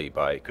merely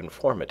by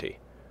conformity,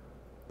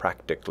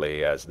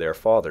 practically as their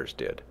fathers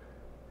did,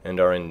 and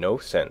are in no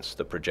sense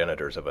the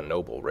progenitors of a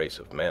noble race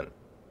of men.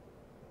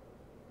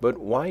 But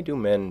why do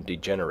men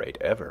degenerate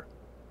ever?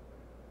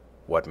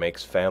 What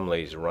makes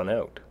families run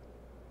out?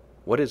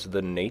 What is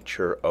the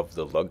nature of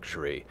the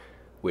luxury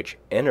which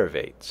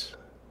enervates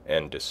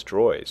and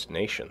destroys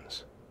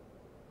nations?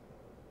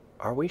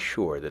 Are we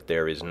sure that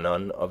there is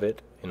none of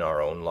it in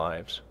our own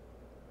lives?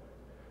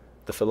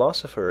 The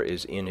philosopher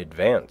is in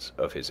advance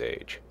of his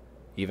age,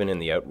 even in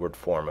the outward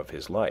form of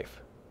his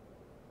life.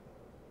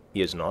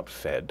 He is not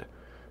fed,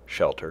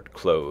 sheltered,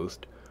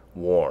 clothed,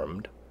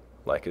 warmed,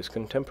 like his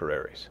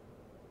contemporaries.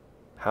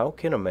 How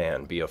can a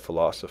man be a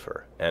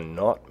philosopher and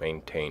not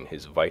maintain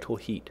his vital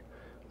heat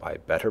by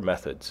better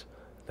methods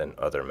than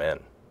other men?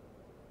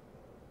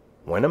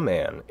 When a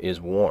man is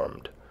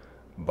warmed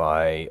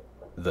by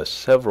the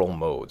several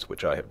modes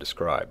which I have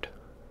described,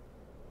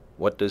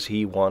 what does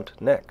he want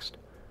next?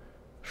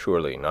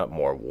 Surely not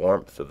more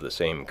warmth of the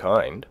same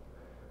kind,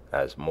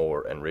 as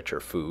more and richer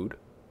food,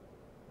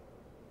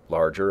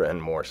 larger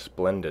and more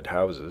splendid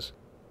houses,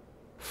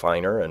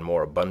 finer and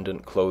more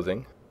abundant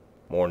clothing,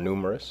 more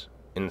numerous,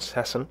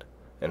 incessant,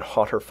 and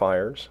hotter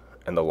fires,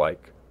 and the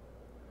like.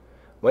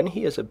 When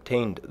he has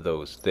obtained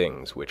those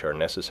things which are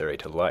necessary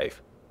to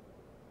life,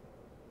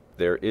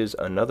 there is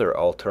another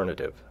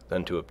alternative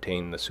than to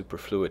obtain the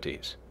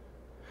superfluities,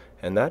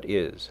 and that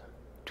is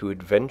to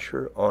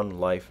adventure on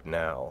life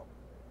now,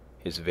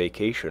 his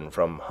vacation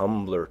from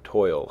humbler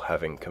toil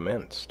having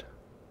commenced.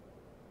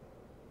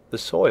 The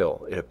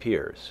soil, it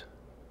appears,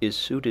 is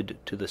suited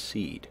to the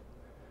seed,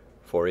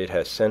 for it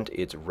has sent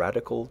its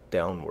radicle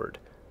downward,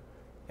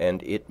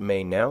 and it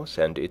may now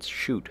send its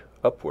shoot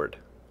upward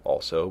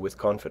also with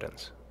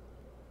confidence.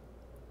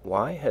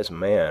 Why has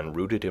man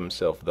rooted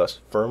himself thus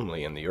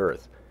firmly in the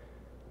earth,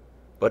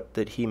 but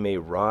that he may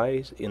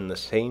rise in the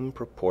same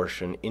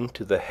proportion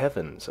into the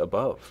heavens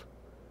above?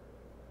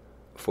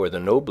 For the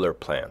nobler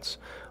plants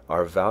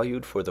are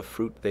valued for the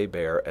fruit they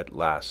bear at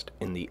last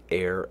in the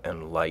air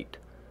and light,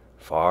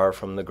 far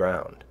from the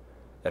ground,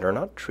 and are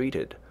not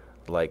treated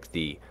like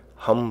the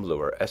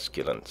humbler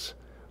esculents,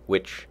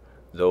 which,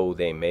 though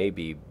they may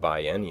be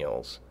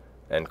biennials,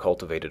 and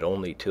cultivated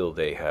only till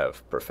they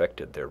have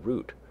perfected their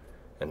root,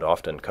 and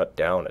often cut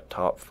down at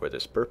top for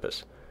this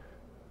purpose,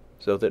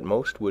 so that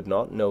most would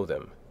not know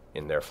them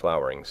in their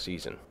flowering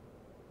season.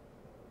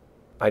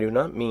 I do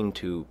not mean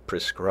to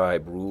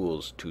prescribe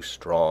rules to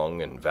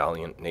strong and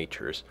valiant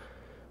natures,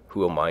 who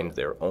will mind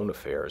their own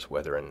affairs,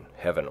 whether in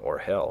heaven or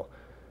hell,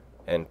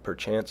 and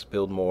perchance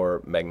build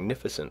more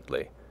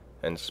magnificently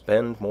and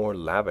spend more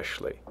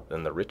lavishly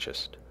than the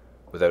richest,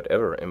 without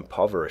ever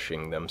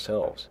impoverishing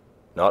themselves,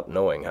 not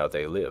knowing how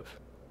they live,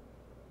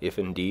 if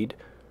indeed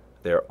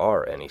there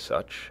are any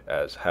such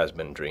as has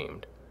been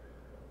dreamed,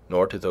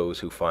 nor to those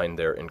who find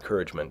their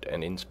encouragement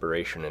and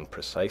inspiration in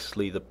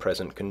precisely the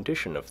present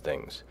condition of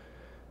things,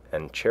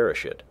 and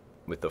cherish it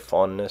with the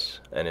fondness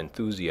and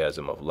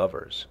enthusiasm of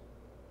lovers.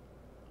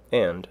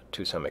 And,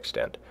 to some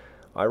extent,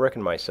 I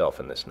reckon myself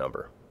in this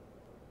number.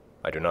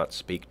 I do not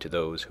speak to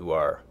those who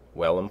are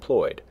well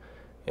employed,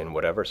 in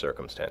whatever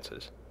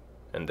circumstances,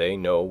 and they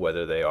know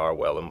whether they are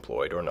well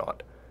employed or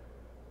not.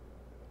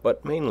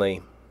 But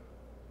mainly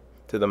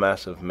to the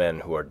mass of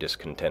men who are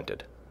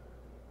discontented,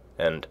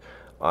 and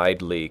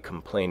idly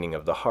complaining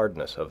of the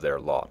hardness of their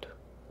lot,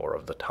 or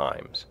of the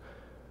times,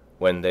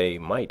 when they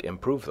might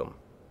improve them.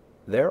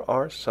 There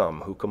are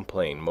some who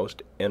complain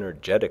most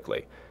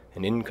energetically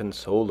and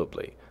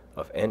inconsolably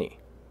of any,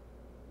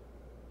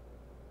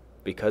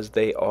 because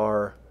they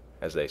are,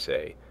 as they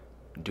say,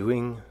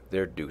 doing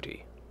their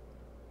duty.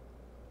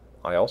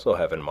 I also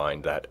have in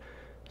mind that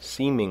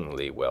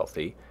seemingly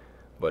wealthy,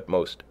 but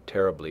most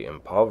terribly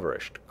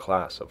impoverished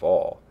class of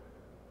all,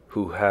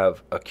 who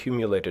have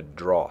accumulated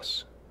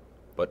dross,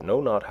 but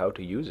know not how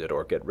to use it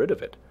or get rid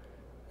of it,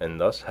 and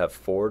thus have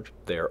forged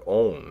their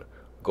own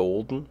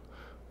golden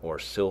or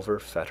silver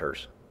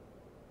fetters.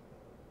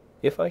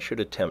 If I should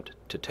attempt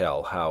to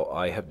tell how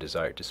I have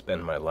desired to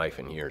spend my life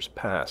in years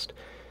past,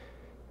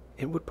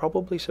 it would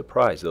probably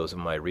surprise those of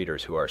my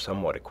readers who are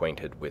somewhat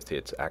acquainted with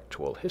its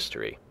actual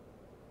history.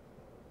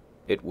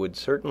 It would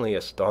certainly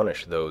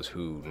astonish those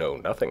who know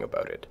nothing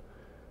about it.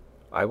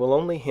 I will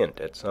only hint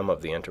at some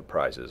of the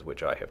enterprises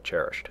which I have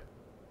cherished.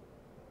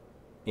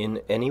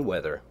 In any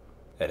weather,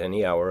 at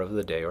any hour of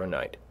the day or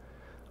night,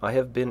 I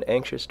have been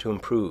anxious to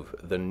improve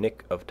the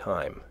nick of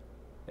time,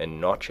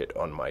 and notch it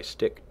on my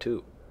stick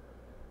too,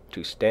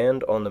 to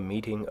stand on the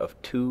meeting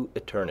of two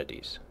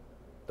eternities,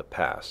 the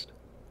past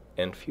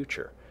and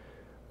future,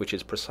 which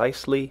is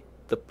precisely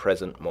the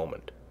present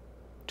moment,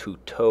 to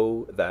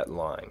toe that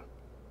line.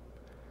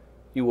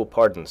 You will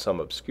pardon some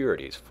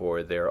obscurities,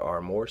 for there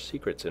are more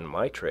secrets in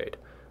my trade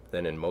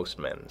than in most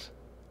men's,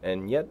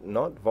 and yet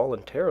not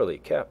voluntarily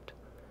kept,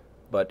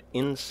 but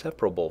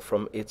inseparable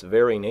from its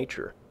very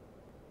nature.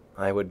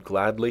 I would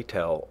gladly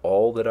tell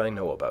all that I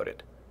know about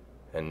it,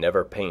 and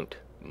never paint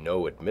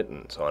no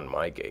admittance on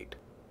my gate.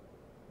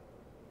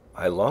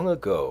 I long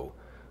ago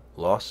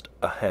lost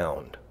a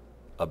hound,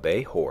 a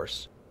bay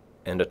horse,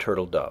 and a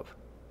turtle dove,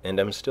 and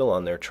am still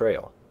on their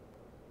trail.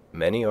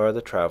 Many are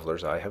the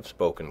travelers I have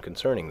spoken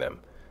concerning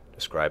them,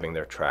 describing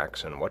their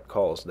tracks and what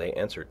calls they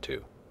answered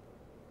to.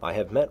 I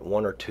have met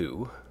one or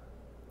two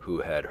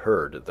who had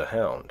heard the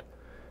hound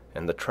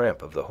and the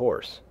tramp of the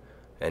horse,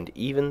 and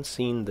even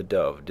seen the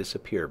dove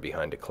disappear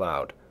behind a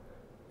cloud,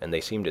 and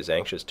they seemed as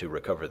anxious to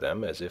recover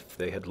them as if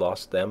they had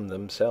lost them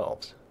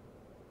themselves.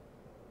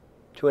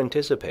 To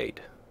anticipate,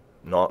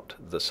 not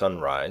the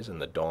sunrise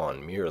and the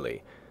dawn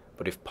merely,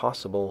 but if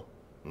possible,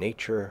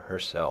 nature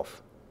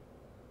herself.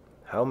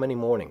 How many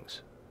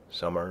mornings,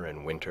 summer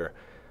and winter,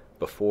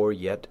 before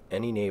yet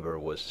any neighbor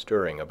was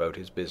stirring about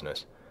his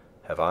business,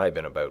 have I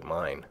been about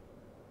mine?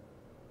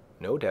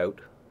 No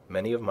doubt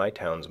many of my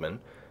townsmen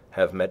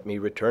have met me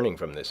returning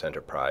from this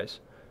enterprise,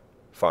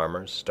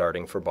 farmers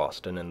starting for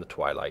Boston in the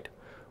twilight,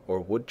 or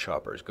wood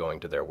choppers going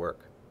to their work.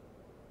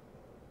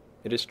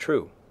 It is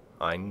true,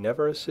 I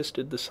never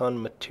assisted the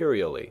sun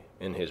materially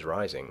in his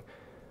rising,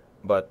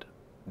 but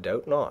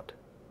doubt not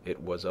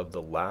it was of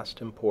the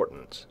last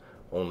importance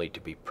only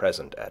to be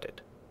present at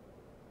it.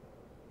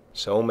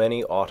 So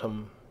many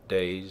autumn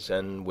days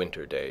and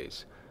winter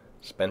days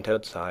spent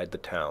outside the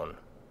town,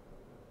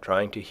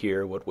 trying to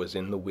hear what was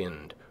in the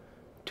wind,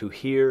 to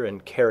hear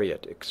and carry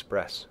it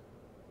express.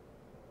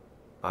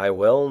 I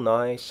well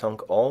nigh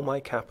sunk all my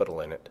capital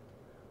in it,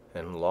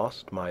 and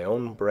lost my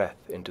own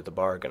breath into the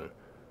bargain,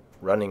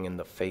 running in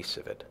the face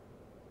of it.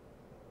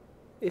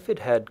 If it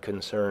had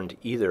concerned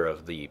either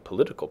of the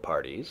political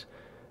parties,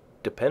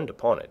 depend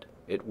upon it,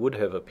 it would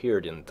have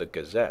appeared in the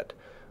Gazette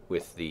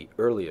with the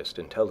earliest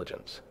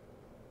intelligence.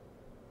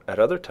 At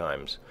other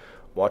times,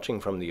 watching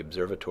from the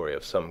observatory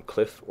of some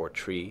cliff or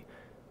tree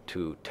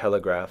to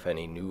telegraph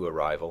any new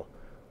arrival,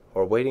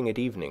 or waiting at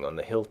evening on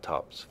the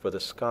hilltops for the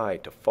sky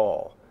to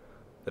fall,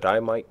 that I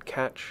might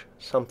catch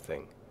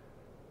something,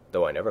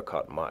 though I never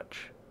caught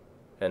much,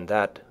 and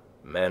that,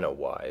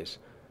 manna-wise,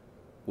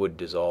 would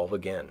dissolve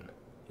again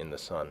in the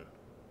sun.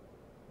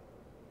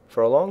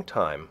 For a long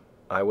time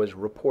I was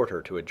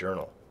reporter to a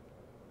journal,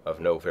 of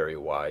no very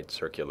wide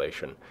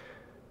circulation,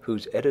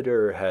 whose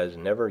editor has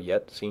never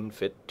yet seen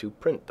fit to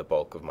print the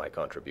bulk of my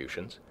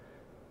contributions,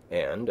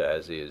 and,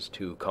 as is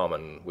too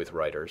common with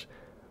writers,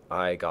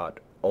 I got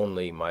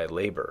only my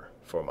labor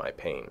for my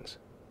pains.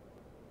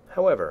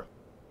 However,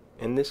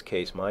 in this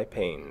case my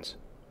pains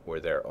were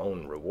their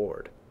own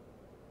reward.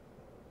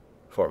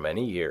 For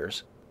many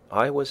years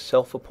I was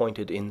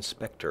self-appointed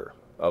inspector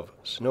of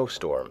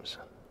snowstorms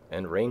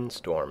and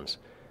rainstorms,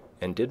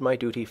 and did my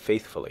duty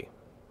faithfully,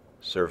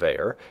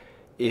 surveyor,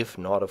 if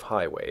not of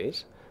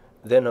highways,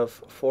 then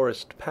of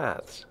forest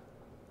paths,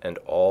 and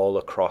all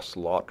across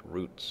lot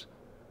routes,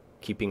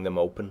 keeping them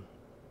open,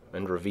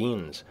 and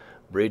ravines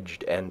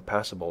bridged and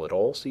passable at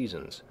all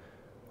seasons,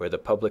 where the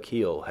public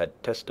heel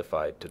had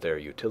testified to their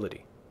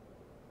utility.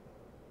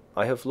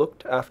 I have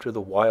looked after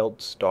the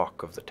wild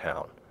stock of the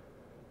town,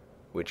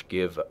 which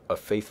give a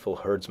faithful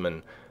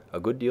herdsman a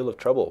good deal of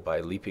trouble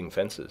by leaping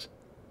fences,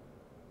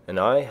 and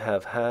I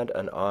have had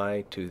an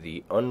eye to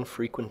the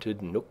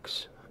unfrequented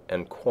nooks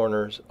and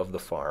corners of the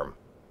farm.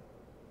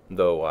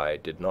 though I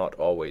did not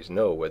always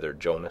know whether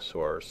Jonas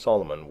or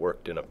Solomon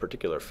worked in a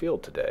particular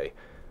field today.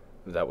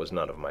 That was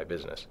none of my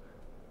business.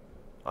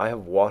 I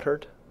have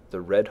watered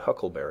the red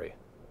huckleberry,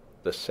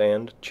 the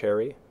sand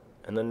cherry,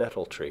 and the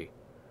nettle tree,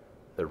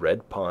 the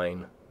red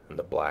pine and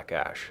the black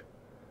ash,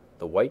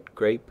 the white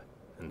grape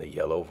and the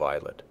yellow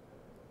violet,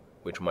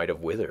 which might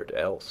have withered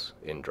else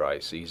in dry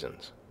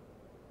seasons.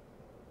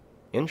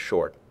 In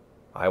short,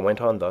 I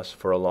went on thus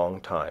for a long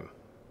time,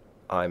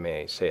 I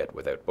may say it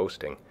without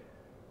boasting,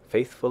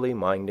 faithfully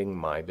minding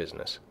my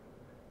business,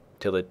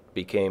 till it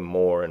became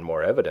more and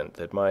more evident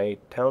that my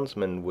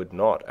townsmen would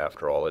not,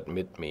 after all,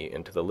 admit me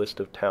into the list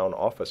of town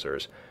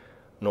officers,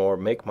 nor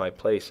make my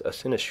place a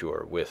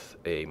sinecure with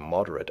a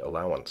moderate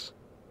allowance.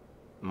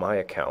 My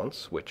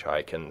accounts, which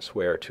I can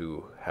swear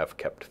to have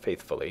kept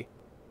faithfully,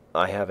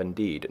 I have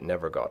indeed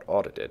never got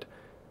audited,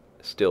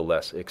 still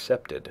less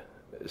accepted,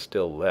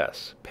 still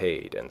less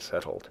paid and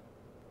settled.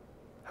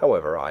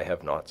 However, I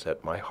have not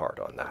set my heart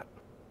on that.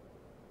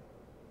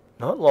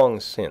 Not long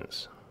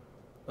since,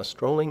 a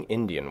strolling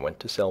Indian went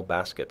to sell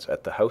baskets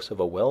at the house of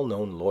a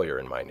well-known lawyer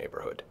in my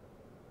neighborhood.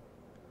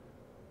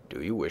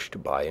 "Do you wish to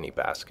buy any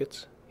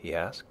baskets?" he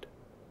asked.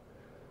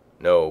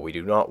 "No, we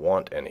do not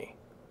want any,"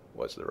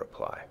 was the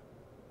reply.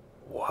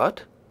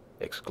 "What?"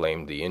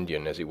 exclaimed the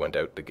Indian as he went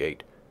out the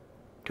gate.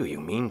 "Do you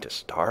mean to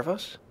starve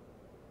us?"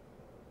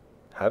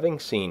 Having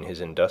seen his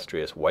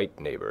industrious white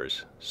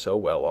neighbors so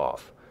well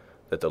off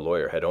that the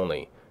lawyer had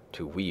only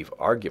to weave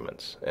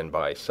arguments, and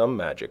by some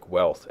magic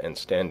wealth and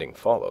standing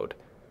followed,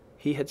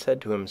 he had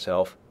said to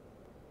himself,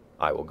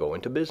 "I will go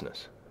into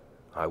business.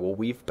 I will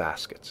weave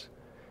baskets.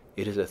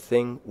 It is a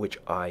thing which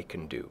I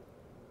can do,"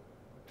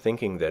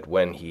 thinking that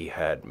when he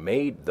had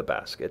made the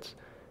baskets,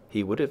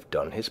 he would have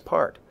done his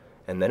part,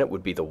 and then it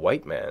would be the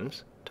white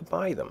man's to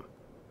buy them.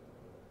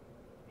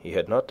 He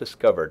had not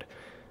discovered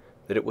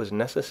that it was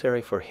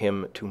necessary for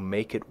him to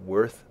make it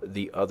worth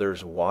the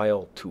other's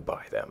while to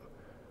buy them,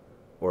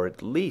 or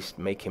at least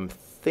make him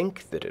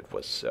think that it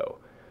was so,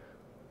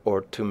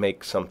 or to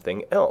make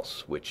something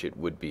else which it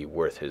would be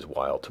worth his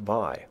while to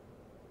buy.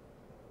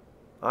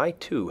 I,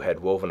 too, had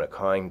woven a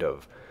kind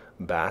of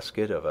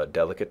basket of a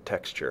delicate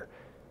texture,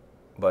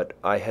 but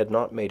I had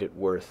not made it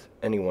worth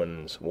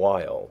anyone's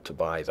while to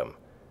buy them.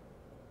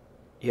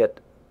 Yet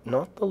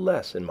not the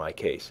less in my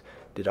case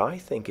did I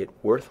think it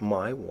worth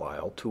my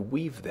while to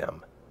weave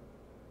them.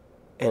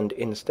 And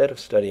instead of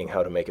studying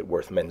how to make it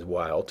worth men's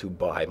while to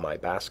buy my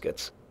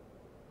baskets,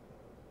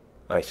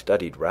 I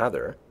studied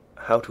rather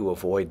how to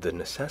avoid the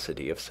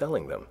necessity of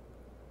selling them.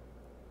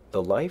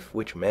 The life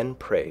which men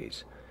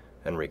praise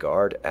and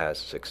regard as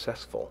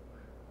successful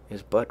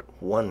is but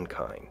one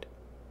kind.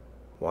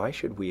 Why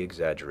should we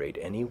exaggerate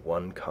any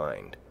one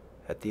kind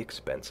at the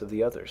expense of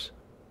the others?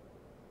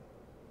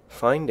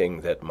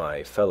 Finding that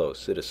my fellow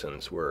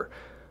citizens were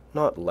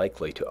not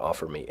likely to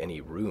offer me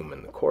any room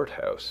in the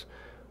courthouse,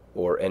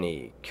 or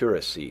any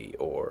curacy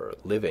or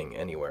living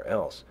anywhere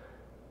else,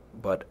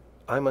 but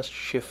I must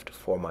shift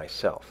for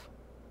myself,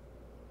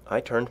 I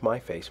turned my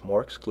face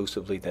more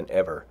exclusively than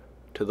ever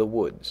to the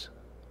woods,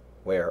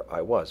 where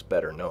I was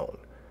better known.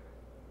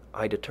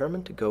 I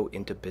determined to go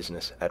into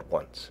business at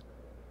once,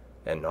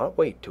 and not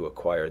wait to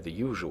acquire the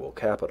usual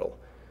capital,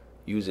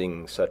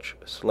 using such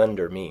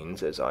slender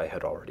means as I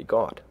had already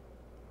got.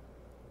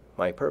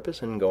 My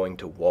purpose in going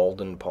to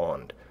Walden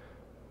Pond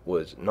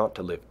was not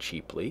to live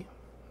cheaply,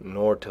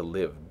 nor to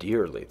live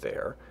dearly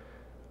there,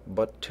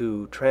 but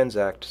to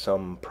transact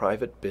some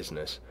private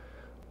business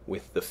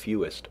with the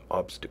fewest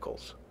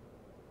obstacles.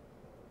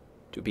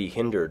 To be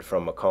hindered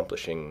from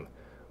accomplishing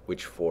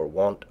which for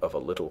want of a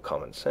little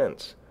common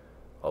sense,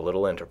 a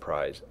little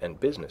enterprise and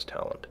business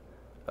talent,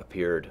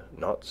 appeared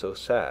not so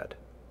sad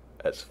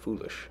as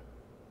foolish.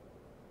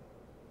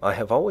 I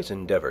have always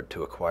endeavored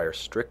to acquire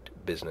strict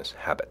business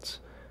habits.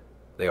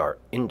 They are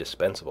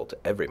indispensable to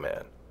every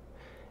man.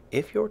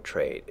 If your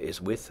trade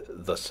is with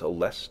the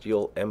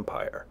celestial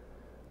empire,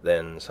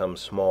 then some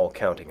small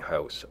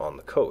counting-house on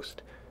the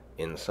coast,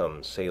 in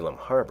some Salem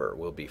harbor,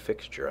 will be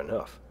fixture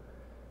enough.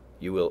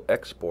 You will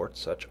export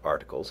such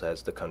articles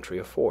as the country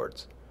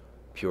affords,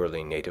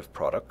 purely native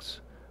products,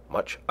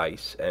 much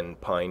ice and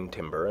pine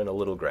timber and a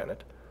little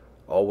granite,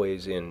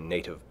 always in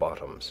native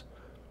bottoms.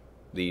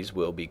 These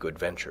will be good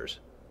ventures.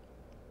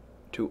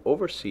 To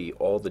oversee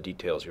all the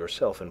details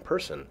yourself in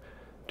person,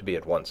 to be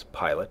at once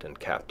pilot and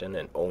captain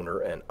and owner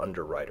and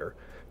underwriter,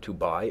 to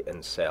buy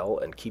and sell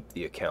and keep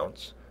the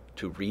accounts,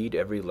 to read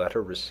every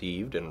letter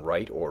received and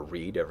write or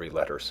read every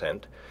letter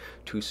sent,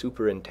 to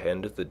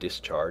superintend the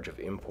discharge of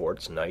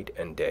imports night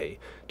and day,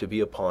 to be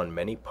upon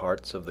many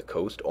parts of the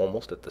coast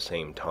almost at the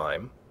same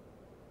time.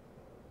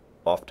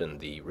 Often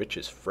the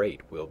richest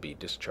freight will be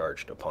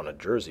discharged upon a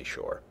Jersey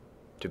shore,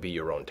 to be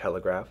your own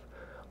telegraph,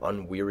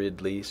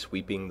 unweariedly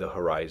sweeping the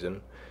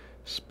horizon,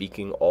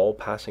 speaking all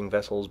passing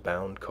vessels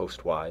bound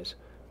coastwise,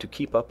 to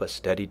keep up a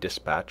steady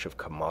dispatch of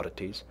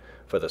commodities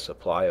for the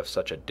supply of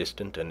such a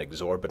distant and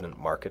exorbitant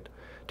market,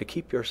 to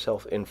keep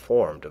yourself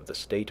informed of the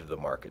state of the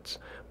markets,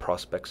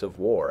 prospects of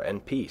war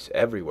and peace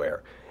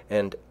everywhere,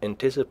 and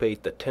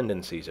anticipate the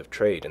tendencies of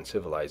trade and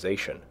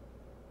civilization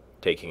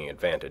taking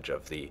advantage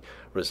of the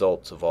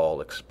results of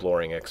all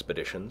exploring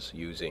expeditions,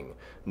 using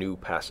new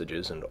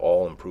passages and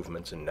all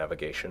improvements in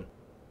navigation,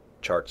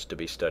 charts to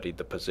be studied,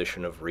 the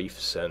position of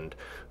reefs, and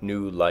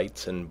new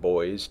lights and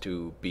buoys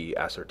to be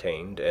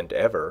ascertained, and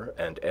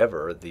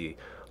ever the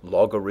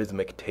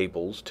logarithmic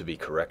tables to be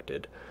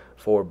corrected,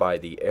 for by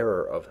the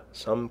error of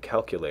some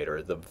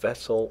calculator the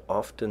vessel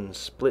often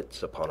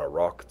splits upon a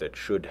rock that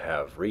should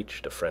have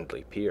reached a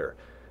friendly pier.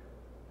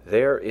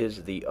 There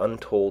is the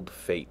untold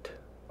fate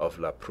of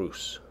La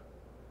Prousse,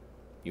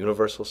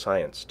 universal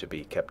science to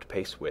be kept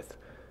pace with,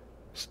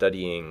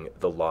 studying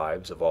the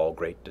lives of all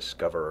great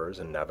discoverers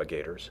and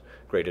navigators,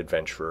 great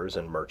adventurers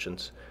and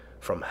merchants,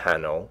 from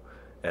Hanno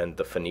and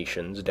the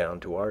Phoenicians down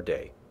to our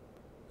day.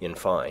 In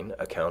fine,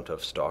 account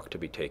of stock to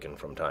be taken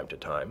from time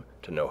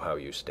to know how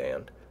you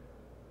stand.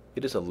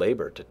 It is a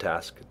labor to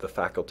task the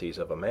faculties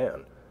of a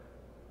man,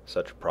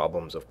 such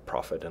problems of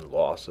profit and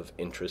loss, of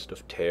interest,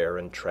 of tare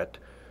and tret,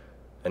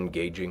 and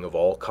gauging of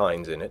all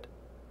kinds in it,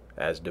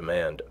 as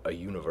demand a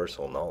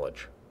universal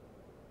knowledge.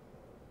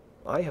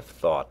 I have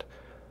thought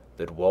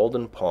that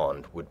Walden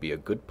Pond would be a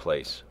good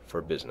place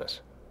for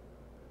business.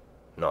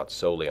 Not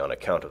solely on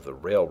account of the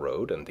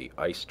railroad and the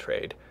ice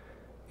trade.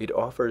 It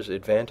offers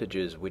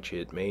advantages which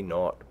it may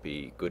not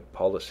be good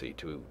policy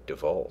to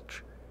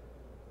divulge.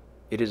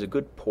 It is a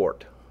good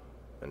port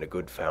and a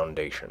good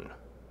foundation.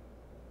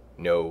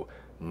 No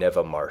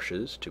Neva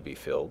marshes to be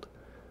filled,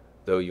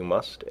 though you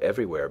must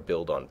everywhere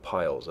build on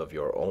piles of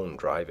your own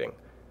driving.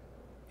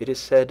 It is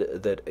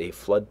said that a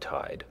flood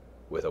tide,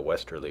 with a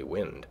westerly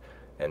wind,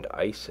 and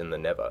ice in the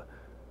Neva,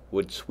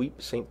 would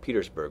sweep St.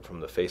 Petersburg from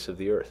the face of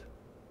the earth.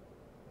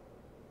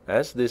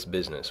 As this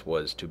business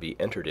was to be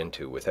entered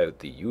into without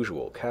the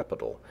usual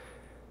capital,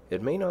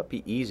 it may not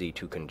be easy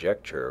to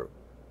conjecture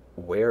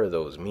where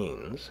those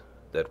means,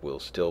 that will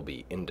still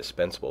be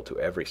indispensable to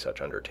every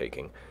such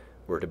undertaking,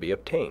 were to be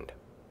obtained.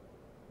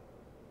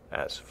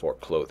 As for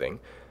clothing,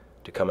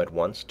 to come at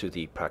once to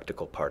the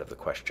practical part of the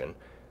question,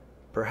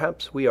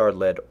 perhaps we are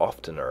led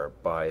oftener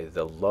by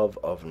the love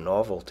of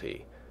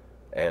novelty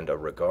and a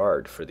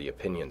regard for the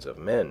opinions of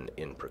men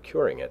in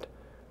procuring it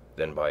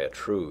than by a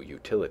true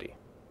utility.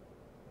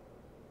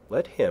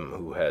 Let him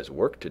who has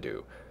work to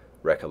do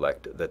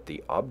recollect that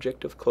the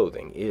object of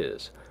clothing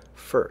is,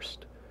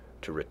 first,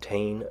 to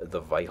retain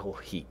the vital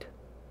heat,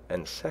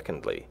 and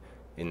secondly,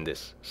 in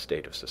this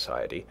state of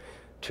society,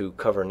 to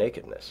cover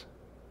nakedness,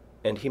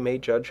 and he may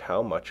judge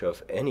how much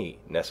of any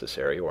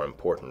necessary or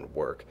important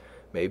work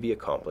may be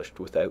accomplished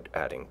without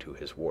adding to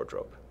his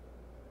wardrobe.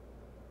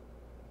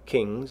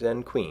 Kings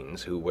and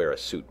queens who wear a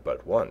suit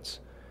but once,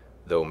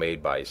 though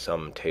made by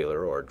some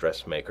tailor or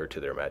dressmaker to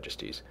their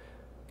majesties,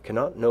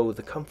 cannot know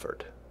the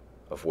comfort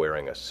of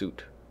wearing a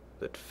suit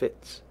that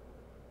fits.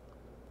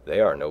 They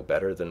are no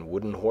better than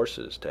wooden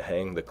horses to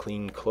hang the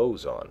clean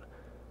clothes on.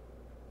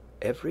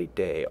 Every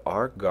day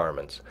our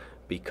garments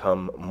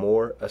become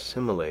more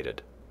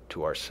assimilated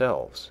to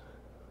ourselves,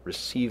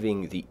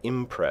 receiving the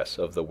impress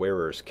of the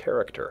wearer's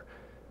character,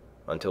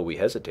 until we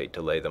hesitate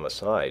to lay them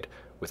aside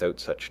without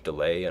such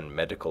delay and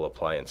medical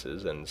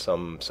appliances and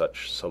some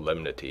such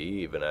solemnity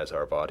even as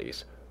our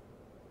bodies.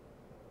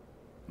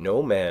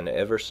 No man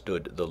ever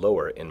stood the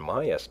lower in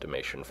my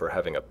estimation for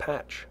having a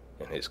patch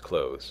in his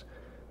clothes,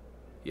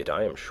 yet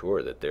I am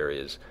sure that there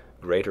is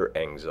greater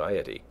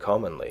anxiety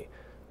commonly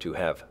to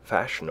have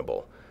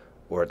fashionable,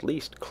 or at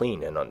least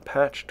clean and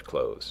unpatched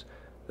clothes,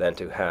 than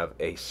to have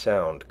a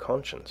sound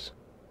conscience.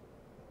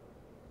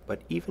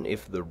 But even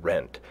if the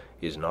rent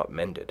is not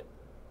mended,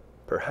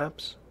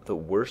 perhaps the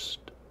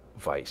worst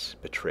vice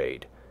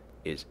betrayed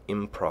is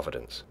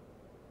improvidence.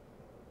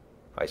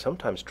 I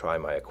sometimes try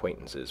my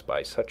acquaintances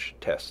by such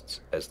tests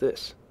as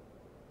this.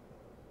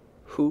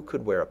 Who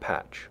could wear a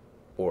patch,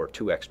 or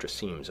 2 extra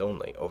seams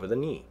only, over the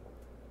knee?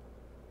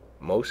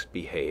 Most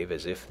behave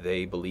as if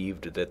they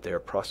believed that their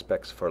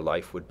prospects for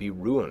life would be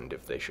ruined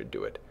if they should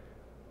do it.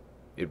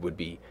 It would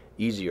be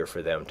easier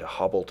for them to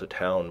hobble to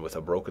town with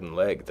a broken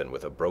leg than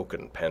with a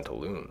broken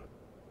pantaloon.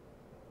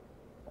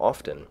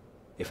 Often,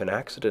 if an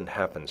accident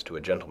happens to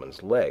a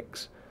gentleman's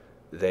legs,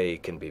 they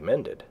can be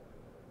mended.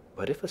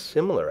 But if a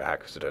similar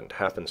accident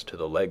happens to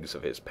the legs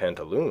of his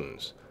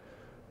pantaloons,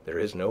 there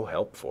is no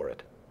help for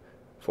it,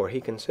 for he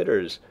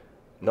considers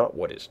not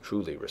what is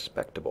truly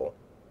respectable,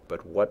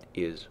 but what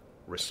is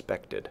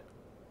respected.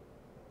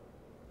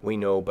 We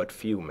know but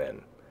few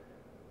men,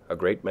 a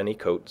great many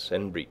coats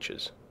and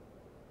breeches.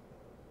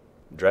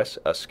 Dress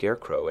a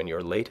scarecrow in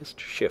your latest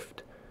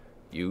shift,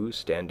 you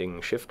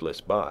standing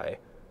shiftless by,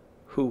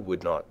 who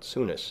would not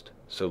soonest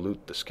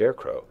salute the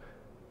scarecrow?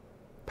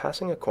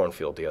 Passing a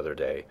cornfield the other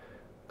day,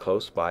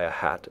 close by a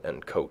hat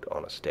and coat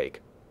on a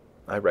stake,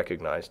 I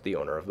recognized the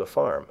owner of the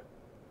farm.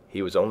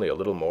 He was only a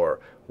little more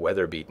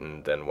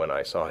weather-beaten than when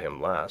I saw him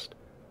last.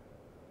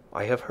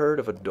 I have heard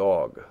of a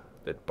dog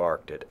that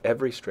barked at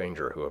every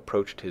stranger who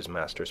approached his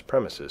master's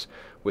premises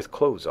with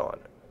clothes on,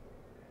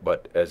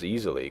 but as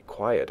easily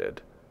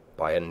quieted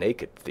by a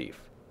naked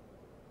thief.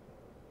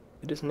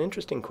 It is an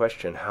interesting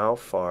question how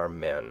far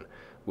men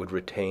would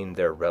retain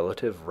their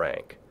relative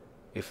rank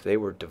if they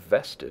were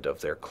divested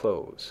of their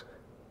clothes.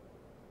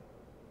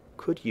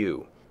 Could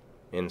you,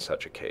 in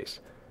such a case,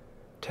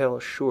 tell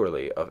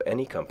surely of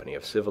any company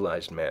of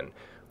civilized men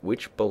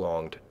which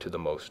belonged to the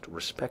most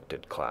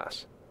respected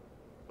class?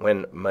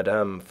 When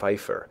Madame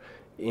Pfeiffer,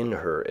 in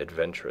her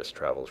adventurous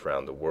travels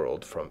round the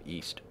world from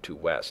east to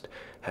west,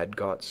 had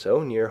got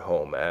so near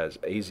home as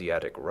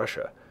Asiatic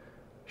Russia,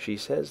 she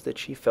says that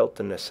she felt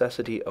the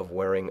necessity of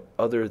wearing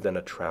other than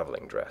a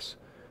traveling dress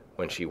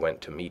when she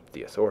went to meet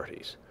the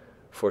authorities,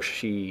 for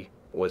she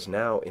was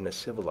now in a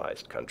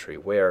civilized country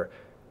where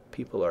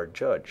people are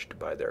judged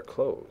by their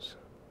clothes.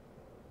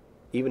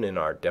 Even in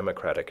our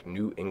democratic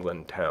New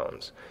England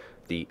towns,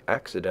 the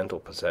accidental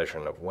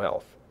possession of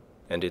wealth,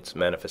 and its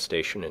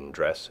manifestation in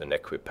dress and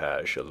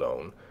equipage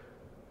alone,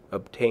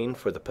 obtain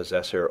for the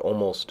possessor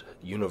almost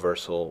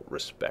universal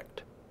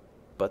respect.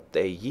 But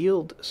they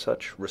yield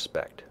such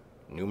respect,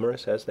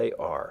 numerous as they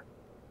are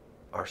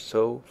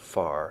so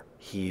far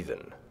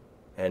heathen,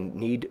 and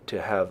need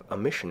to have a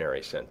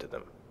missionary sent to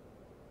them.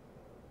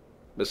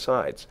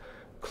 Besides,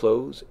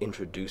 clothes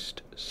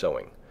introduced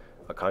sewing,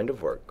 a kind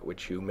of work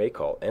which you may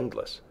call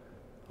endless.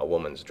 A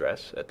woman's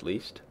dress, at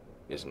least,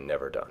 is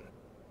never done.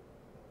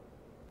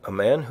 A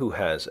man who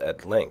has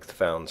at length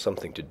found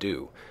something to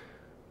do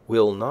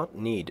will not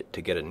need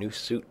to get a new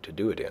suit to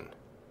do it in.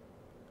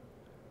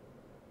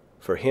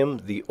 For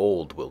him the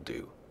old will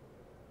do,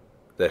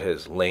 that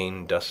has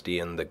lain dusty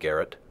in the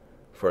garret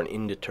for an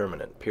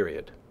indeterminate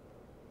period.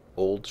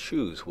 Old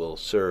shoes will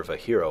serve a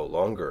hero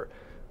longer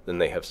than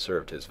they have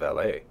served his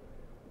valet,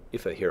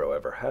 if a hero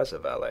ever has a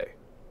valet.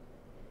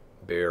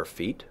 Bare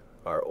feet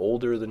are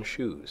older than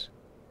shoes,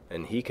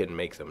 and he can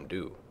make them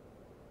do.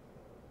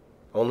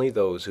 Only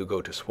those who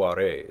go to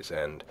soirees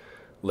and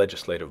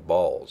legislative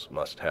balls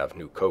must have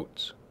new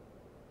coats.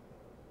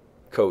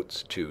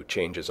 Coats, too,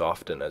 change as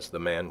often as the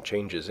man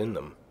changes in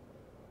them.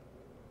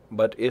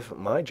 But if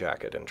my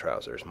jacket and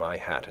trousers, my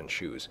hat and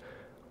shoes,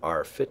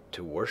 are fit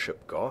to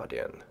worship God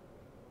in,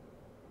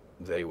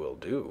 they will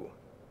do,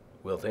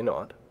 will they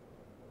not?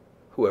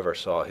 Whoever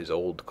saw his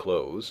old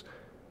clothes,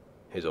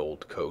 his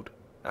old coat,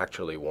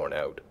 actually worn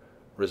out,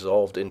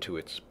 resolved into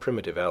its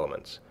primitive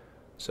elements,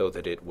 so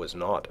that it was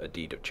not a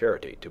deed of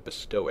charity to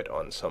bestow it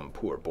on some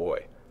poor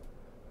boy,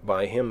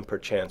 by him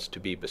perchance to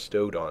be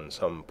bestowed on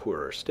some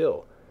poorer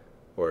still,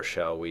 or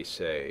shall we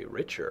say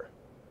richer,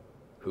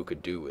 who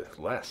could do with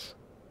less?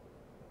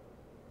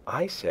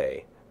 I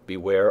say,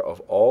 beware of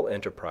all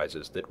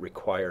enterprises that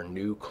require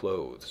new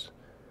clothes,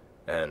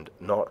 and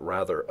not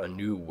rather a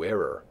new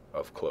wearer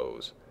of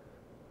clothes.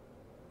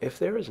 If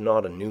there is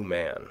not a new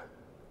man,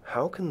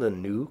 how can the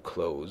new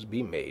clothes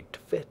be made to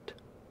fit?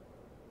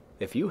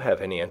 If you have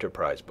any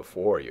enterprise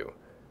before you,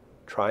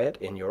 try it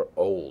in your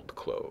old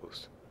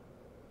clothes.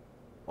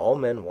 All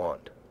men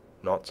want,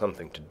 not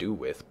something to do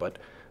with, but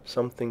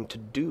something to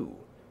do,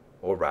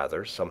 or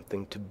rather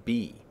something to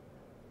be.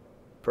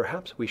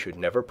 Perhaps we should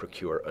never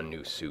procure a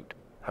new suit,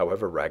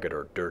 however ragged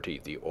or dirty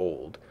the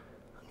old,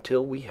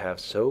 until we have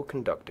so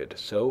conducted,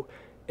 so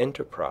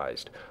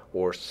enterprised,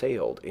 or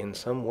sailed in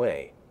some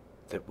way,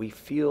 that we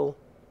feel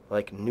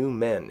like new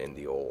men in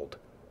the old,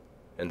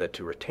 and that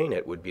to retain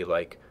it would be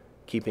like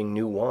keeping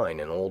new wine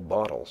in old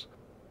bottles.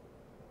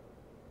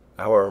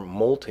 Our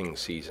molting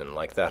season,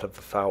 like that of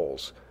the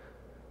fowls,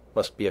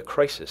 must be a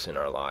crisis in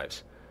our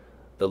lives.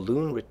 The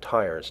loon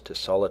retires to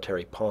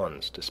solitary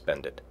ponds to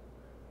spend it.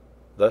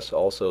 Thus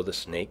also the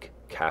snake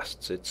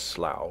casts its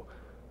slough,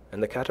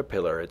 and the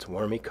caterpillar its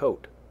wormy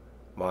coat,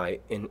 by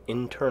an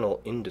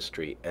internal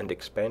industry and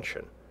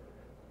expansion.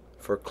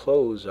 For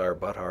clothes are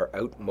but our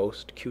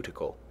outmost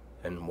cuticle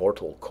and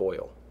mortal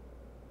coil.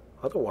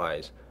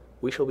 Otherwise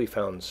we shall be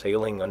found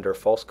sailing under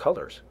false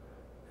colors,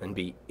 and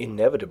be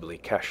inevitably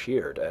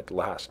cashiered at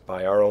last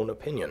by our own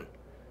opinion,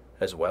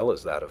 as well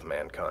as that of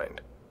mankind.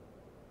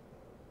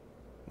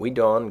 We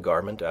don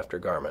garment after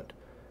garment,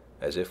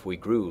 as if we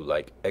grew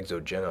like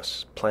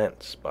exogenous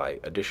plants by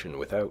addition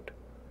without.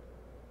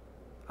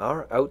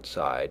 Our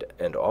outside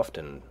and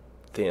often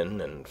thin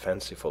and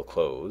fanciful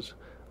clothes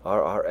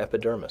are our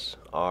epidermis,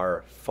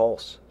 our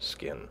false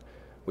skin,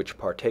 which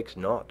partakes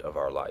not of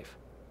our life,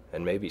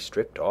 and may be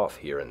stripped off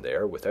here and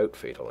there without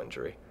fatal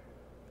injury.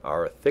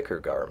 Our thicker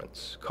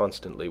garments,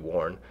 constantly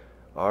worn,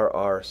 are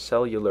our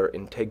cellular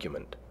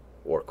integument,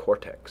 or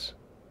cortex.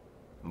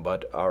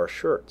 But our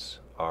shirts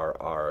are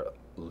our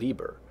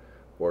liber,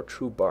 or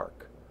true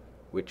bark,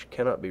 which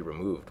cannot be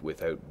removed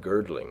without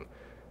girdling,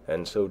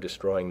 and so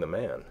destroying the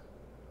man.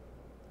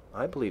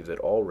 I believe that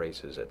all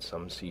races at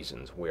some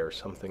seasons wear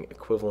something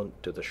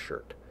equivalent to the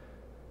shirt.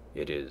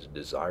 It is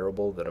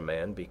desirable that a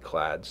man be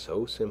clad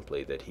so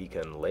simply that he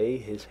can lay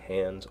his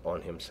hands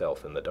on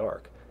himself in the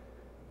dark,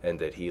 and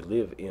that he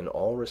live in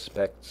all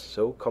respects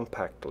so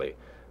compactly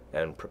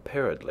and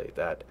preparedly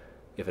that,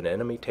 if an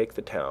enemy take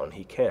the town,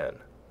 he can,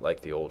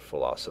 like the old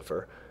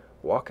philosopher,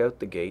 walk out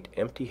the gate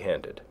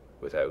empty-handed,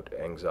 without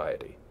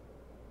anxiety.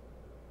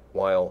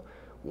 While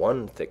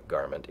one thick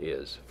garment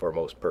is, for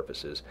most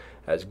purposes,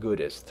 as good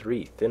as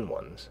 3 thin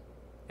ones,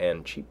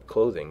 and cheap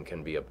clothing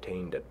can be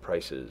obtained at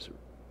prices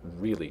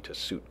really to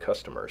suit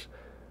customers,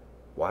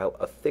 while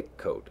a thick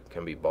coat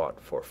can be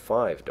bought for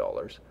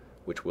 $5,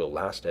 which will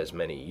last as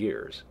many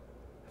years,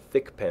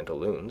 thick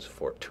pantaloons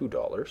for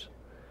 $2,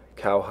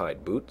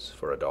 cowhide boots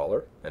for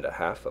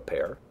 $1.50 a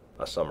pair,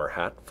 a summer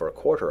hat for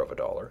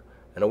 $0.25,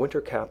 and a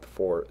winter cap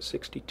for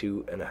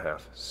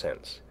 62.5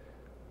 cents,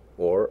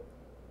 or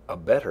a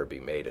better be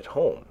made at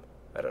home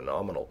at a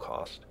nominal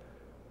cost,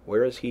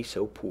 where is he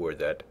so poor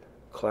that,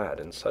 clad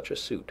in such a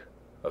suit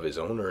of his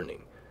own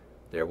earning,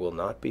 there will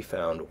not be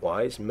found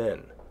wise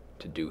men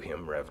to do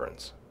him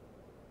reverence.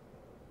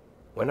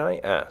 When I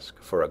ask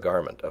for a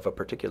garment of a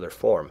particular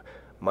form,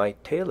 my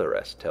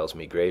tailoress tells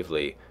me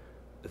gravely,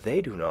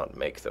 "They do not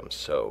make them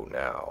so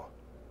now,"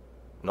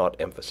 not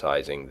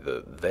emphasizing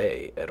the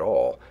 "they" at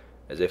all,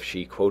 as if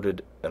she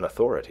quoted an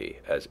authority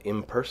as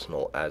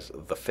impersonal as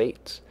the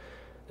Fates,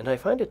 and I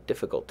find it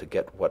difficult to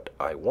get what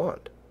I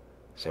want,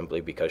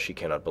 simply because she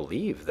cannot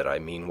believe that I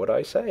mean what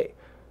I say,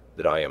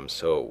 that I am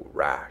so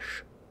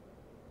rash.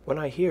 When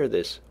I hear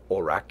this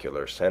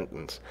oracular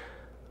sentence,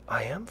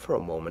 I am for a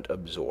moment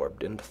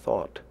absorbed in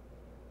thought,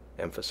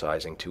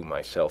 emphasizing to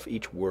myself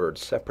each word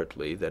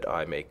separately that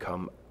I may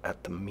come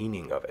at the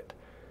meaning of it,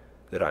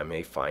 that I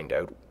may find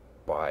out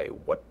by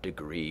what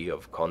degree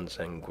of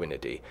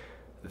consanguinity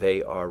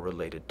they are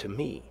related to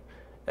me,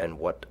 and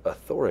what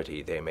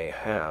authority they may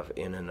have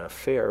in an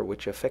affair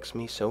which affects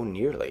me so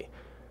nearly.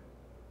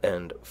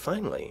 And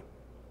finally,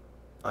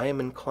 I am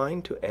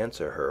inclined to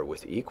answer her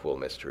with equal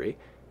mystery,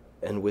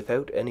 and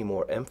without any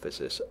more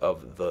emphasis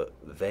of the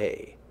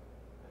 "they."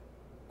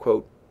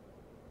 Quote,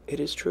 "It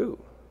is true,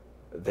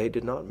 they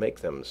did not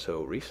make them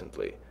so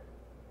recently,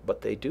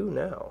 but they do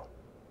now."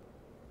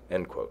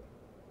 End quote.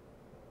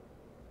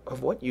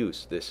 Of what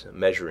use this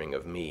measuring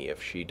of me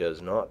if she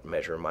does not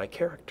measure my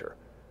character,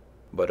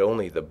 but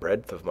only the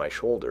breadth of my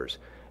shoulders,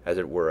 as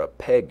it were a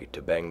peg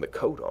to bang the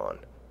coat on?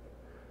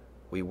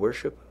 We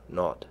worship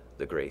not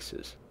the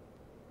graces,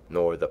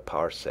 nor the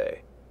parse,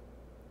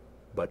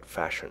 but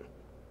fashion.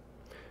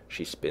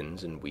 She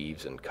spins and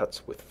weaves and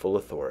cuts with full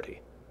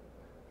authority.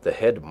 The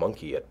head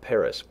monkey at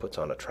Paris puts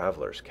on a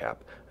traveller's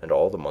cap, and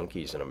all the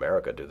monkeys in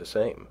America do the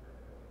same.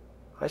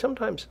 I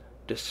sometimes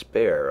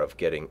despair of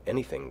getting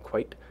anything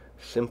quite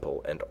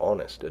simple and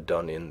honest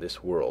done in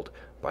this world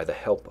by the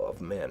help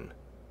of men.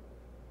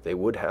 They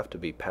would have to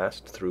be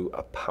passed through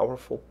a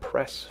powerful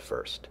press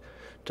first,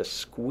 to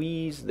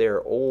squeeze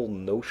their old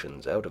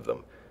notions out of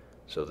them,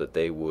 so that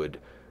they would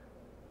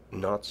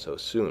not so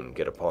soon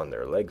get upon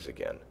their legs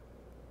again.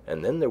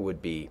 And then there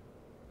would be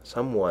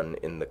some one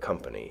in the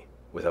company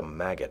with a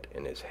maggot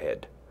in his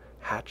head,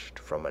 hatched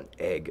from an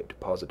egg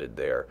deposited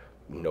there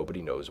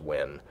nobody knows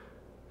when,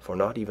 for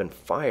not even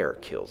fire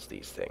kills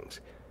these things,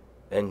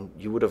 and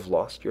you would have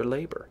lost your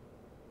labor.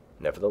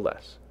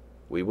 Nevertheless,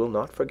 we will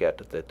not forget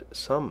that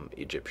some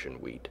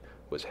Egyptian wheat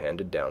was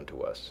handed down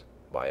to us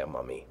by a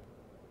mummy.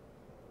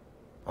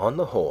 On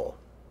the whole,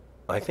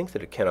 I think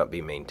that it cannot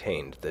be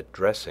maintained that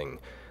dressing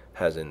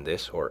has in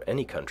this or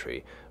any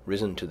country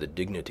risen to the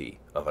dignity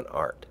of an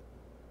art.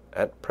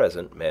 At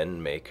present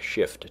men make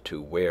shift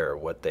to wear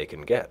what they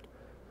can get.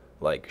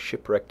 Like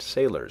shipwrecked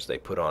sailors, they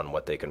put on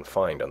what they can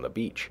find on the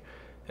beach,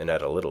 and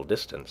at a little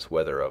distance,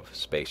 whether of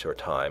space or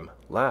time,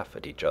 laugh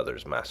at each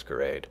other's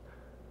masquerade.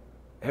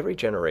 Every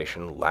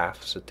generation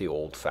laughs at the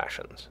old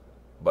fashions,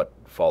 but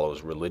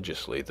follows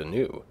religiously the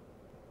new.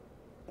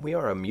 We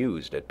are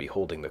amused at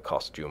beholding the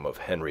costume of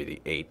Henry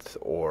VIII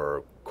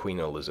or Queen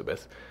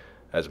Elizabeth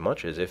as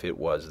much as if it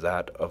was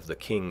that of the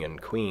king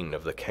and queen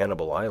of the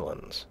Cannibal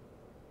Islands.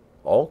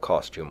 All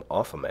costume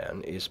off a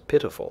man is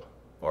pitiful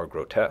or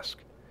grotesque.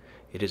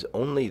 It is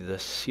only the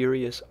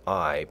serious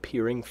eye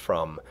peering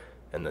from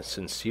and the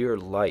sincere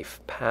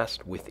life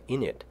passed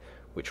within it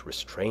which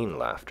restrain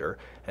laughter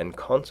and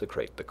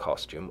consecrate the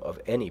costume of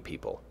any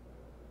people.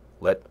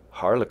 Let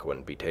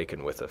Harlequin be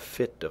taken with a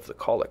fit of the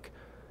colic,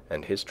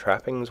 and his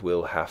trappings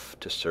will have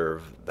to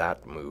serve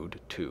that mood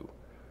too.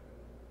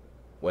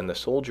 When the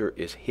soldier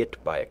is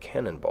hit by a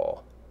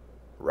cannonball,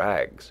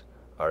 rags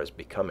are as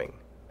becoming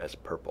as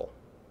purple.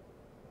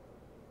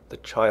 The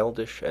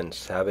childish and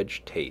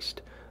savage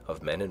taste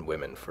of men and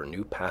women for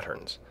new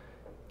patterns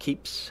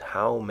keeps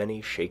how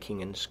many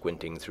shaking and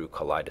squinting through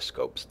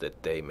kaleidoscopes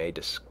that they may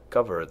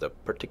discover the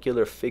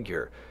particular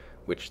figure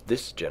which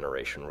this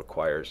generation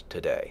requires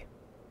today.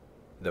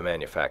 The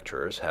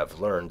manufacturers have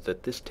learned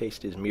that this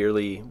taste is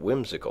merely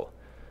whimsical.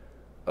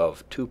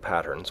 Of two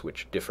patterns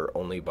which differ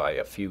only by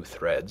a few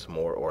threads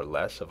more or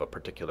less of a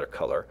particular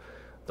color,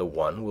 the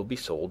one will be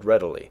sold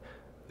readily,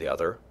 the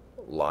other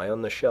lie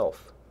on the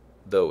shelf,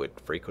 though it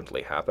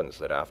frequently happens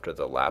that after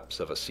the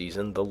lapse of a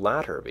season the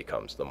latter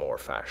becomes the more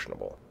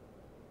fashionable.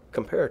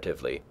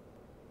 Comparatively,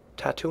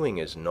 tattooing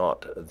is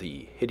not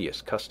the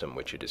hideous custom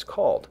which it is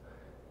called.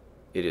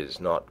 It is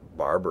not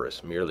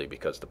barbarous merely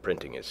because the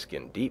printing is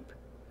skin-deep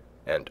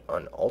and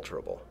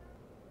unalterable.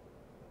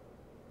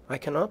 I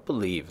cannot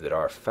believe that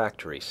our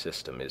factory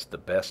system is the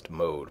best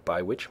mode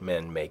by which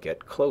men may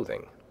get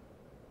clothing.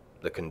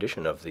 The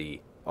condition of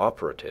the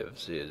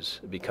operatives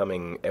is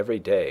becoming every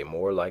day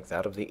more like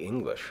that of the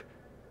English,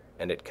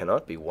 and it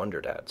cannot be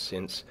wondered at,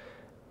 since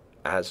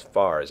as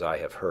far as I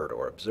have heard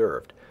or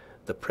observed,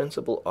 the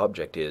principal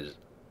object is,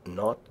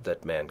 not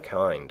that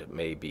mankind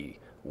may be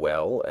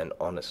well and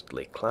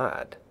honestly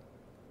clad,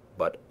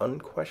 but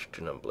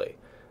unquestionably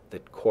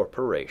that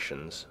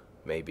corporations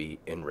may be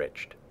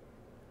enriched.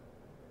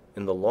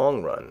 In the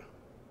long run,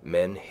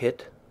 men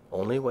hit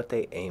only what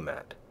they aim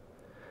at.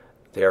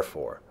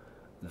 Therefore,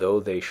 though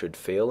they should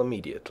fail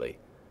immediately,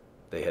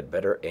 they had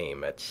better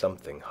aim at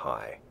something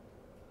high.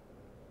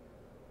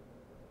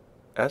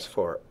 As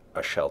for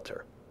a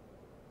shelter,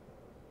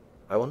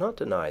 I will not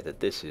deny that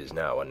this is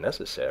now a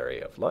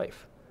necessary of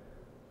life,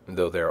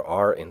 though there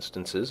are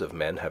instances of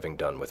men having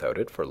done without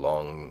it for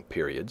long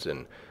periods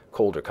in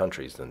colder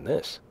countries than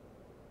this.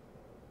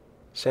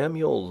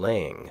 Samuel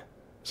Lang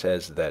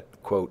says that,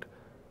 quote,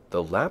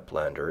 "the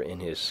Laplander in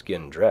his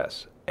skin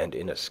dress and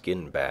in a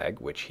skin bag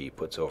which he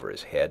puts over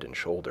his head and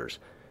shoulders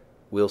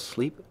will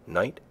sleep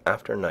night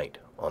after night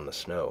on the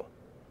snow,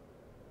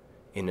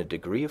 in a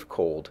degree of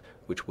cold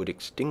which would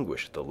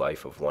extinguish the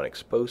life of one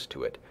exposed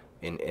to it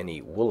in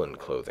any woolen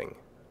clothing,"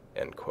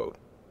 end quote.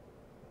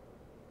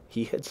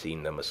 He had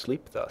seen them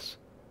asleep thus,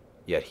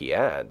 yet he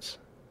adds,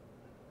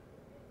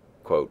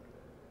 quote,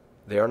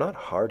 "they are not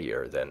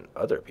hardier than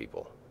other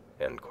people,"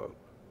 end quote.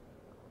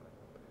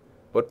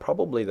 But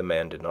probably the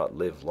man did not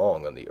live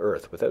long on the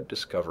earth without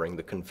discovering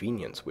the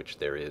convenience which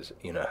there is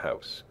in a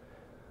house,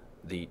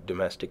 the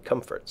domestic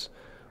comforts,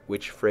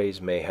 which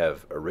phrase may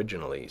have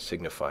originally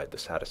signified the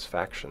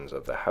satisfactions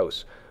of the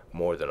house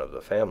more than of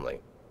the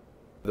family,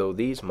 though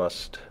these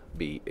must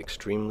be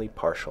extremely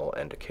partial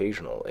and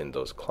occasional in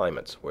those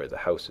climates where the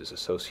house is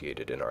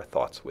associated in our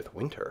thoughts with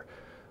winter,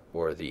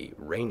 or the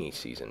rainy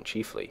season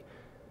chiefly,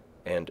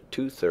 and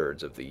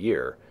 2/3 of the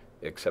year,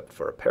 except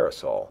for a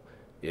parasol,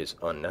 is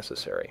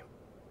unnecessary.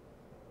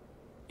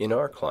 In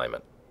our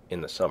climate,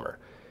 in the summer,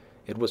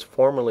 it was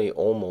formerly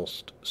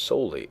almost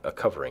solely a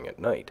covering at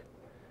night.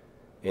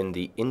 In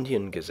the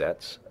Indian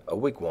gazettes, a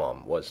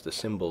wigwam was the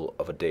symbol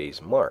of a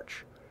day's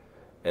march,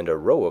 and a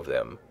row of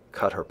them,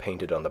 cut or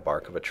painted on the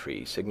bark of a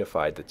tree,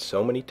 signified that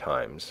so many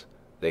times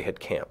they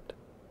had camped.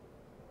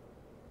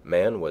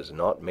 Man was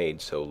not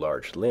made so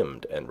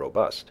large-limbed and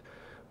robust,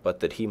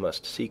 but that he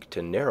must seek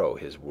to narrow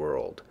his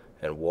world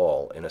and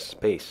wall in a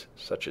space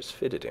such as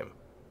fitted him.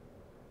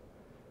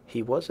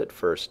 He was at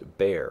first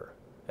bare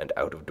and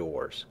out of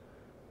doors,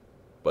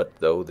 but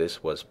though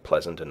this was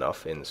pleasant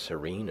enough in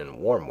serene and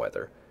warm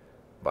weather,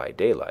 by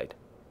daylight,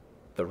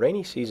 the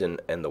rainy season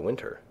and the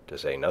winter, to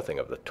say nothing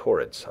of the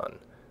torrid sun,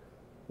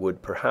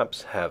 would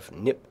perhaps have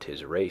nipped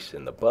his race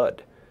in the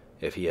bud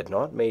if he had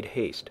not made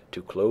haste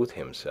to clothe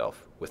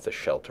himself with the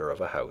shelter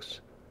of a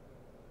house.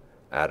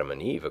 Adam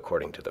and Eve,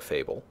 according to the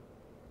fable,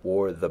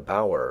 wore the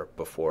bower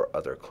before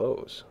other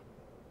clothes.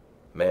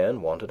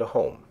 Man wanted a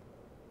home,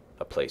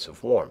 a place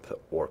of warmth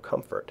or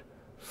comfort,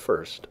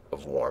 first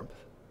of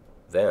warmth,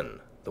 then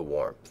the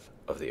warmth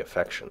of the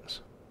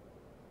affections.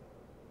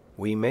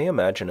 We may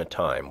imagine a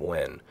time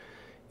when,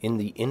 in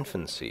the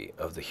infancy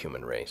of the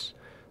human race,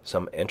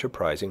 some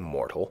enterprising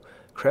mortal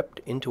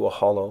crept into a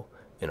hollow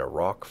in a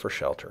rock for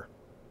shelter.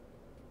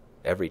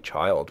 Every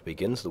child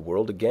begins the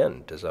world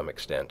again to some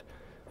extent,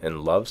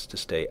 and loves to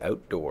stay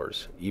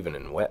outdoors even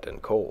in wet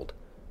and cold.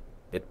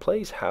 It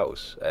plays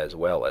house as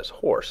well as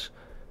horse,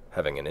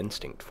 having an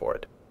instinct for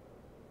it.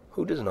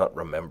 Who does not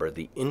remember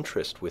the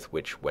interest with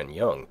which, when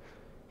young,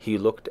 he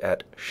looked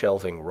at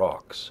shelving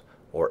rocks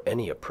or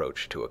any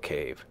approach to a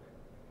cave?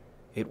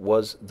 It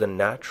was the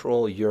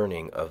natural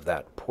yearning of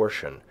that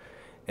portion,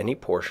 any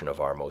portion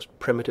of our most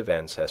primitive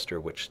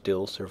ancestor which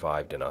still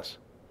survived in us.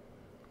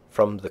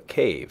 From the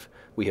cave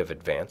we have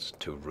advanced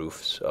to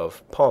roofs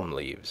of palm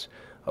leaves,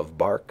 of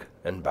bark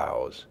and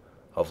boughs,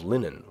 of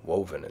linen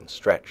woven and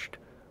stretched,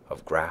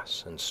 of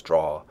grass and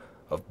straw,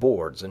 of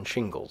boards and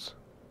shingles,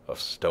 of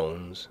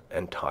stones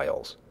and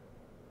tiles.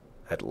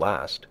 At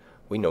last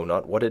we know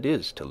not what it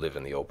is to live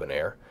in the open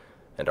air,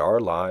 and our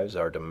lives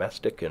are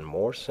domestic in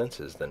more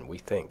senses than we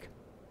think.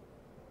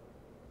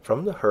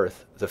 From the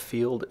hearth the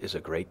field is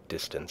a great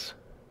distance.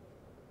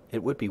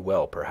 It would be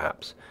well,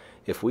 perhaps,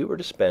 if we were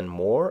to spend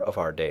more of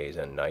our days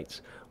and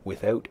nights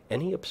without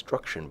any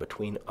obstruction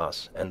between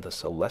us and the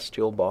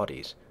celestial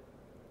bodies,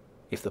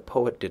 if the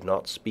poet did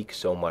not speak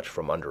so much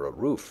from under a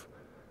roof,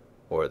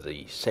 or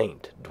the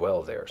saint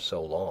dwell there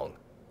so long.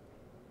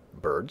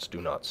 Birds do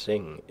not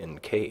sing in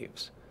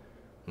caves,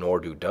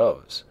 nor do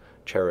doves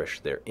cherish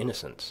their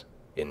innocence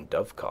in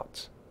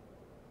dovecots.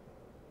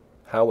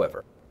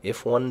 However,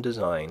 if one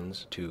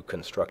designs to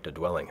construct a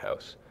dwelling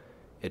house,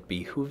 it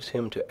behooves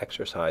him to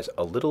exercise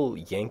a little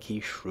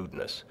Yankee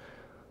shrewdness,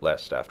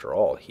 lest, after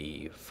all,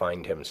 he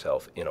find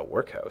himself in a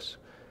workhouse,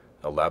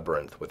 a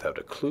labyrinth without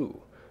a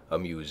clue, a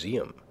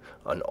museum,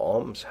 an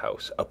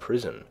almshouse, a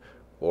prison,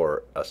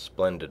 or a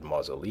splendid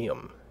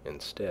mausoleum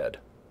instead.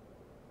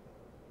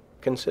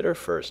 Consider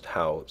first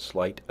how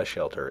slight a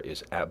shelter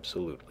is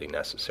absolutely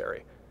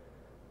necessary.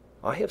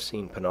 I have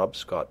seen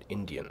Penobscot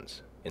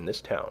Indians in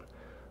this town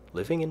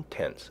living in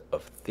tents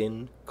of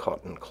thin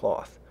cotton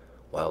cloth,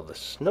 while the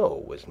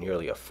snow was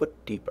nearly a foot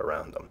deep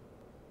around them,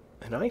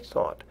 and I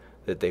thought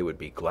that they would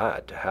be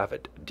glad to have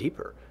it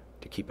deeper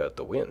to keep out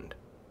the wind.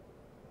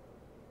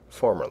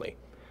 Formerly,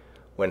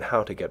 when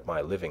how to get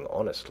my living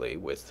honestly,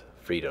 with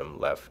freedom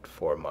left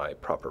for my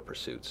proper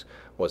pursuits,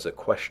 was a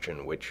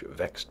question which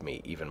vexed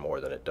me even more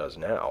than it does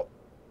now,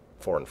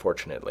 for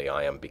unfortunately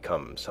I am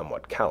become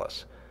somewhat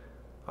callous,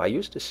 I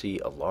used to see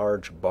a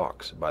large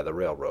box by the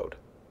railroad,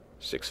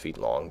 6 feet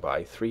long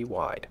by 3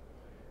 wide,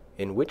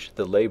 in which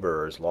the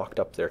laborers locked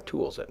up their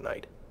tools at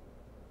night,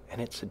 and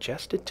it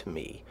suggested to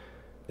me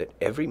that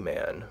every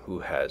man who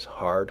has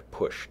hard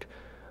pushed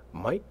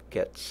might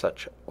get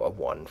such a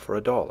one for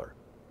 $1,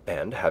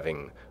 and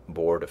having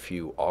bored a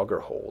few auger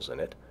holes in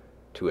it,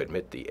 to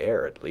admit the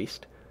air at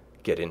least,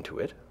 get into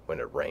it when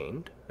it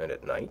rained and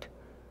at night,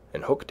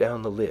 and hook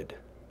down the lid,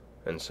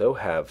 and so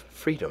have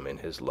freedom in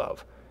his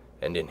love,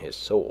 and in his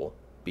soul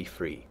be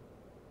free.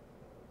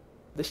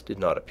 This did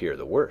not appear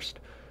the worst,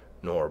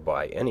 nor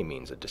by any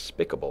means a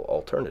despicable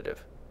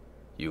alternative.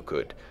 You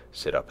could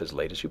sit up as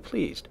late as you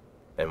pleased,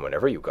 and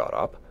whenever you got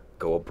up,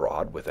 go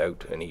abroad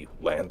without any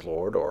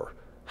landlord or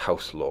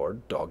house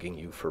lord dogging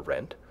you for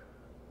rent.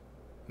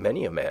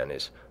 Many a man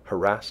is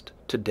harassed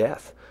to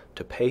death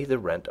to pay the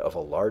rent of a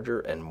larger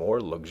and more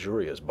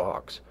luxurious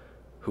box,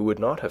 who would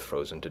not have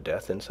frozen to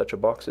death in such a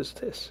box as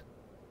this.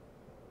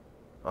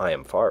 I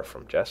am far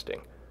from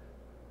jesting.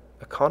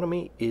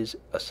 Economy is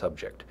a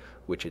subject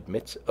which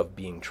admits of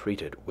being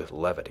treated with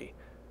levity,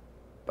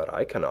 but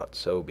I cannot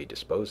so be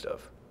disposed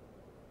of.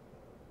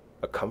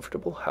 A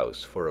comfortable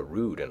house for a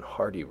rude and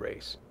hardy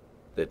race,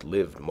 that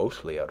lived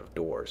mostly out of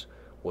doors,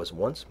 was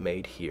once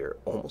made here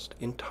almost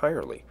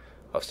entirely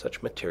of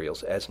such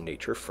materials as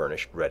nature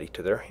furnished ready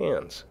to their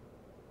hands.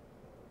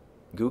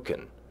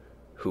 Gookin,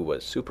 who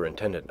was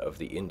superintendent of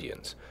the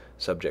Indians,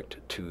 subject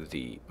to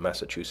the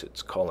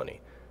Massachusetts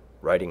colony,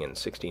 writing in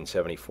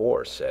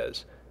 1674,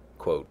 says,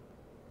 quote,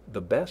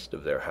 "The best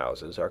of their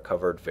houses are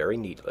covered very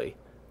neatly,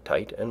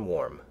 tight and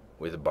warm,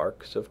 with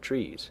barks of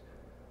trees,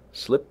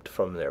 slipped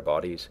from their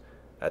bodies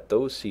at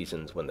those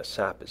seasons when the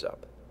sap is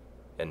up,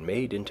 and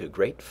made into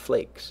great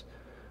flakes,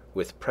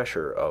 with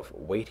pressure of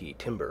weighty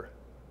timber,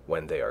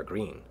 when they are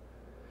green.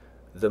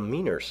 The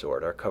meaner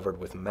sort are covered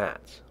with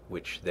mats,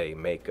 which they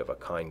make of a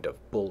kind of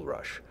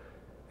bulrush,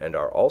 and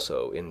are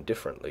also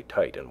indifferently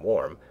tight and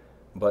warm,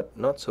 but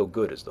not so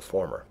good as the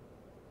former.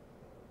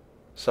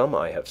 Some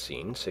I have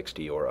seen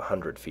 60 or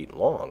 100 feet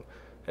long,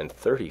 and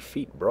 30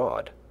 feet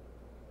broad.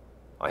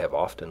 I have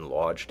often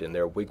lodged in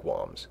their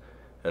wigwams,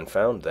 and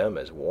found them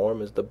as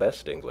warm as the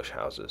best English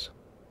houses."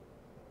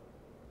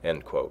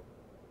 End quote.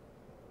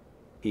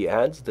 He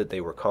adds that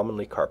they were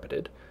commonly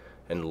carpeted,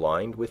 and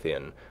lined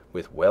within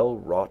with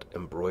well-wrought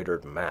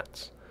embroidered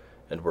mats,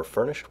 and were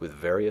furnished with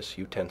various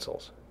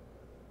utensils.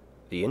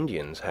 The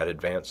Indians had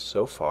advanced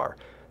so far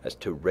as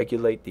to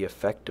regulate the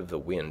effect of the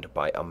wind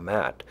by a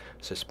mat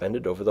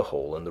suspended over the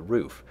hole in the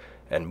roof,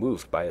 and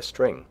moved by a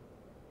string.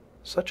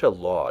 Such a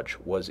lodge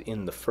was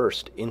in the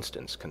first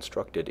instance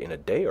constructed in a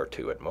day or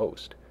two at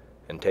most,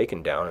 and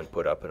taken down and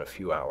put up in a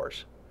few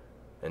hours,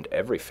 and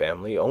every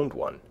family owned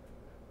one,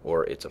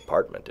 or its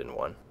apartment in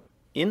one.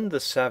 In the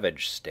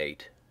savage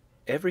state,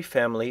 every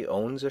family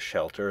owns a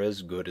shelter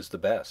as good as the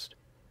best,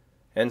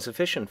 and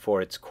sufficient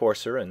for its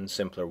coarser and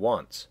simpler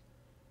wants.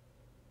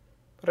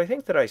 But I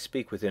think that I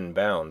speak within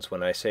bounds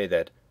when I say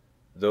that,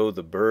 though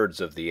the birds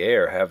of the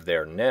air have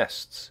their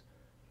nests,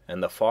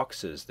 and the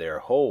foxes their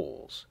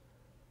holes,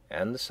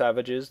 and the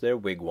savages their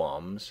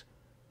wigwams,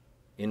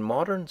 in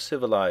modern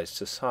civilized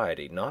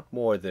society not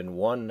more than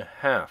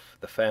 1/2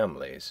 the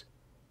families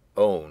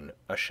own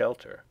a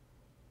shelter.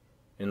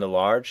 In the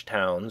large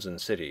towns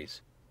and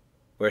cities,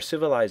 where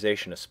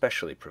civilization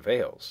especially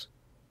prevails,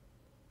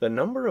 the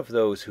number of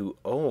those who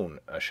own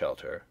a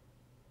shelter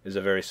is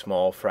a very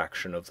small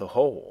fraction of the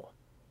whole.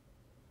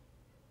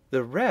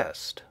 The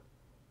rest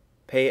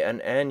pay an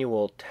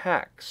annual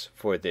tax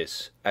for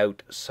this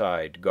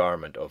outside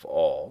garment of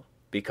all,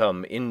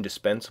 become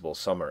indispensable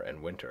summer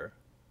and winter,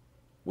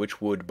 which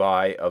would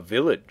buy a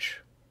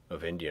village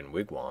of Indian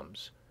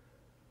wigwams,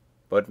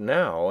 but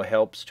now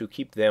helps to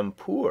keep them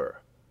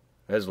poor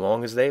as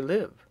long as they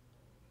live.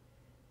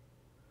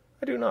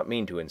 I do not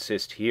mean to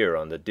insist here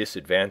on the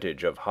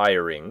disadvantage of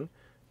hiring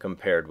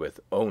compared with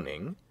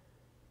owning,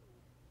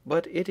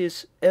 but it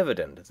is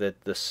evident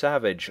that the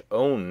savage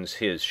owns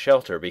his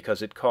shelter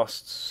because it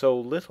costs so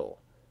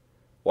little,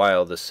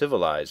 while the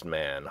civilized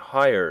man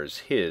hires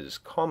his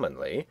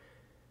commonly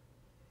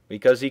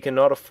because he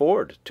cannot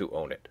afford to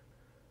own it,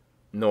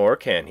 nor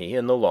can he,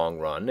 in the long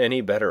run, any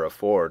better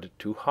afford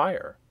to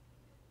hire.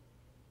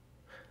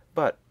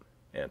 But,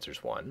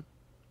 answers one,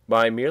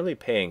 by merely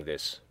paying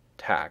this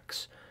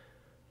tax,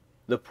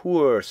 the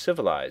poor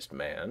civilized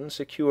man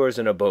secures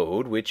an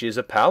abode which is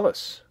a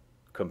palace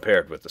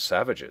compared with the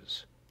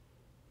savages.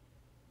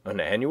 An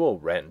annual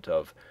rent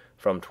of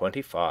from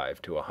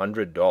 $25 to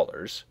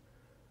 $100,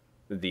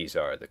 these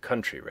are the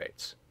country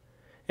rates,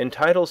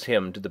 entitles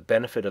him to the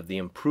benefit of the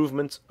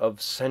improvements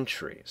of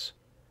centuries,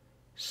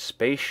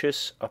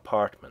 spacious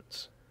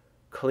apartments,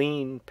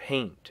 clean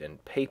paint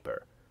and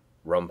paper,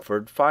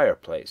 Rumford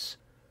fireplace,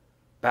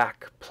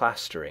 back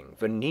plastering,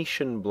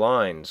 Venetian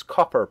blinds,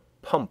 copper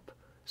pump,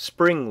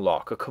 spring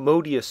lock, a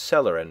commodious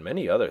cellar, and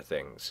many other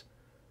things.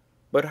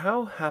 But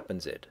how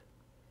happens it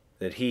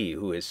that he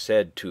who is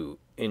said to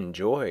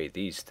enjoy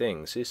these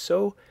things is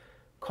so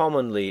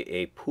commonly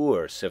a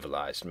poor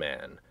civilized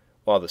man,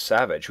 while the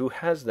savage who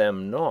has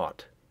them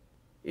not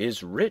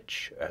is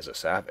rich as a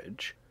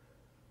savage?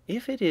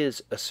 If it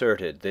is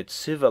asserted that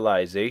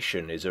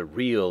civilization is a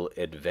real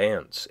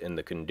advance in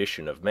the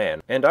condition of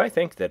man, and I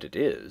think that it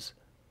is,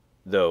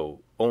 though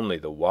only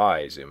the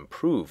wise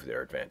improve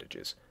their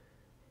advantages,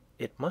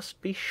 it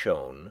must be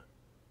shown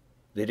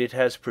that it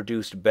has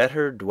produced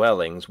better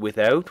dwellings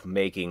without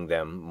making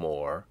them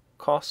more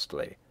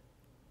costly.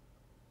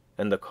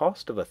 And the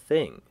cost of a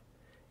thing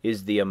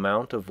is the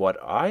amount of what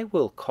I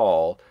will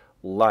call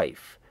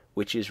life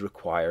which is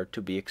required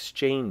to be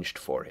exchanged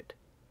for it,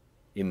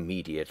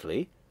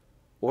 immediately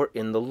or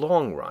in the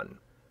long run.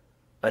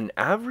 An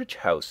average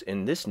house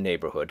in this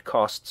neighborhood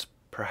costs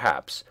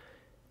perhaps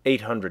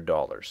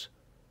 $800,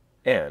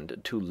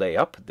 and to lay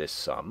up this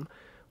sum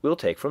will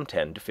take from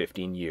 10 to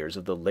 15 years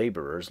of the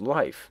laborer's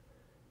life,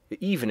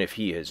 even if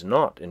he is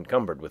not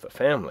encumbered with a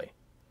family,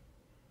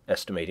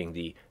 estimating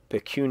the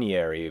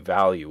pecuniary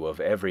value of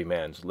every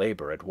man's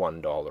labor at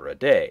 $1 a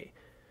day.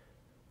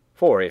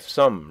 For if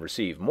some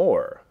receive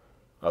more,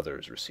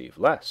 others receive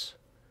less,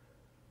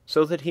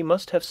 so that he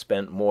must have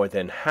spent more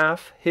than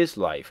half his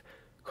life,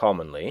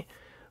 commonly,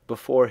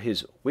 before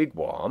his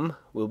wigwam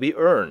will be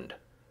earned.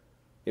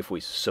 If we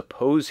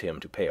suppose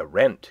him to pay a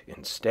rent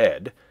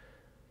instead,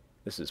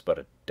 this is but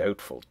a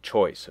doubtful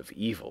choice of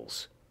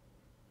evils.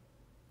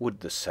 Would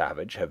the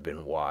savage have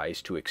been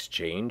wise to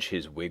exchange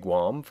his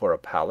wigwam for a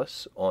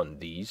palace on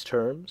these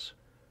terms?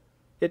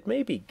 It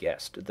may be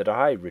guessed that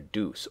I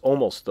reduce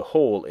almost the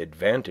whole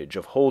advantage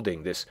of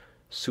holding this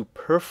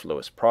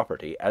superfluous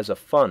property as a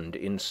fund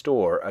in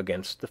store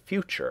against the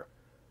future,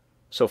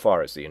 so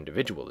far as the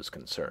individual is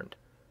concerned,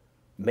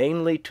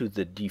 mainly to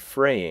the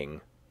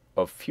defraying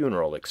of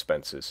funeral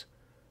expenses.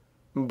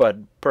 But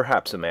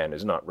perhaps a man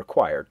is not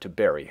required to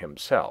bury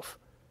himself.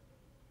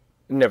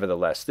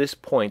 Nevertheless, this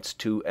points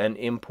to an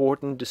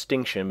important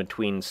distinction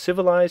between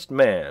civilized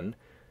man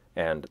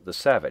and the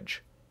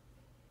savage,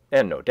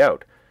 and no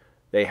doubt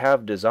they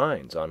have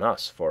designs on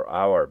us for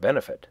our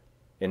benefit,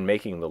 in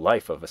making the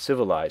life of a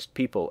civilized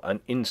people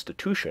an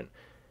institution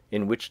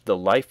in which the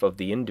life of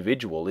the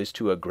individual is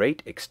to a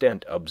great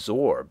extent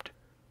absorbed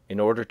in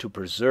order to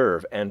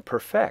preserve and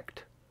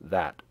perfect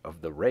that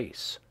of the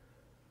race.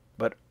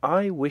 But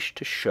I wish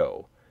to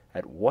show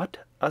at what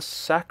a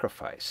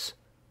sacrifice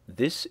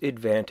this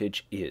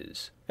advantage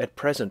is at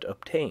present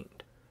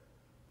obtained,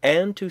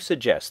 and to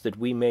suggest that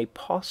we may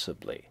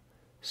possibly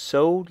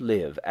so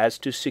live as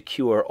to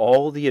secure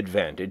all the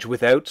advantage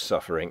without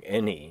suffering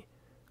any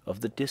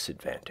of the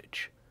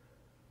disadvantage.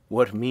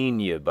 What mean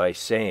ye by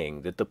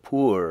saying that the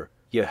poor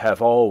ye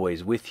have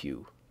always with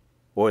you,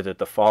 or that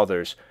the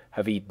fathers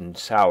have eaten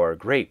sour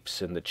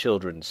grapes and the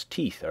children's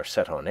teeth are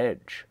set on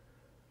edge?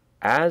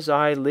 As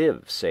I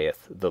live,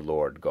 saith the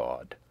Lord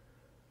God,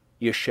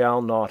 ye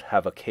shall not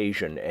have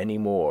occasion any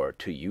more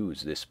to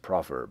use this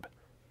proverb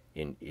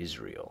in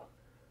Israel.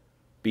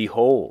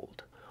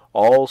 Behold,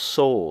 all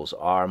souls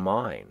are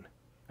mine.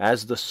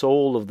 As the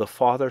soul of the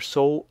Father,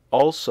 so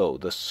also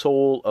the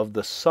soul of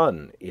the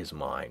Son is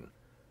mine.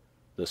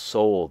 The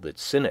soul that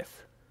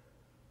sinneth,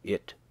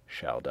 it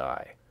shall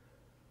die.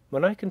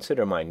 When I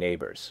consider my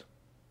neighbors,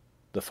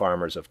 the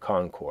farmers of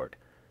Concord,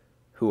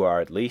 who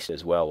are at least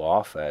as well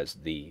off as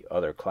the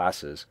other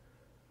classes,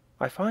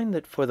 I find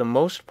that for the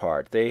most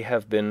part they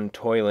have been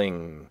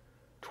toiling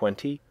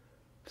 20,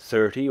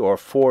 30, or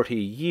 40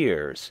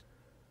 years,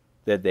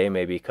 that they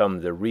may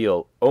become the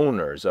real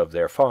owners of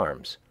their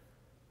farms,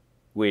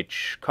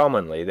 which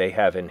commonly they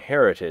have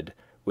inherited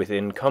with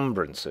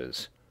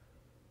encumbrances,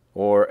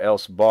 or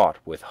else bought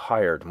with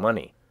hired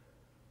money,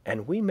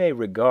 and we may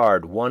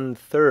regard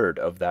 1/3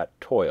 of that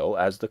toil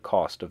as the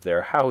cost of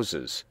their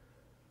houses,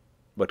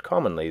 but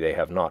commonly they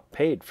have not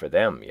paid for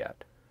them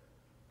yet.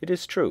 It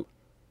is true,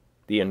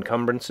 the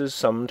encumbrances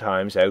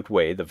sometimes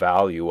outweigh the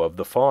value of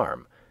the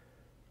farm,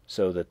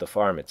 so that the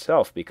farm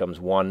itself becomes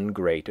one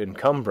great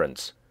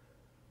encumbrance,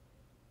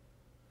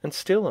 and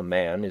still a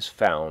man is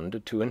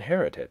found to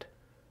inherit it,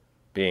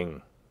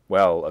 being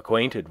well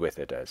acquainted with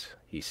it, as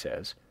he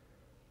says.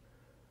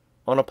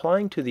 On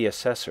applying to the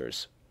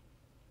assessors,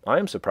 I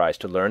am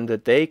surprised to learn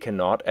that they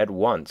cannot at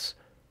once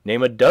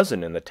name a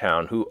dozen in the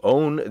town who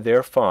own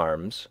their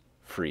farms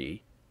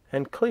free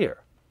and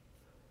clear.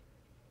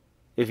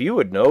 If you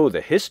would know the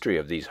history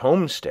of these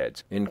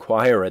homesteads,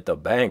 inquire at the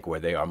bank where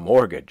they are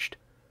mortgaged.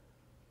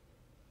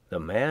 The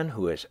man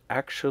who has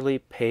actually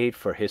paid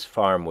for his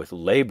farm with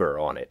labor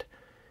on it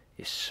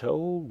is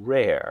so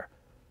rare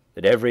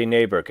that every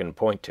neighbor can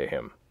point to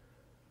him.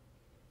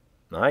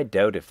 I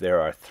doubt if there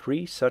are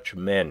 3 such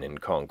men in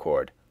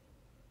Concord.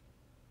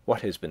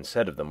 What has been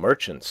said of the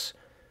merchants,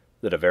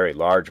 that a very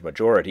large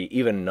majority,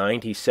 even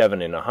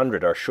 97 in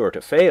 100, are sure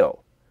to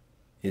fail,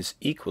 is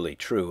equally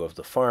true of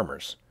the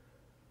farmers.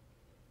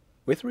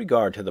 With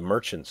regard to the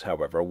merchants,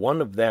 however,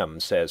 one of them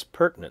says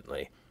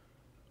pertinently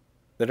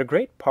that a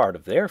great part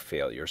of their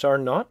failures are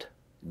not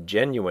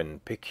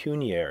genuine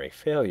pecuniary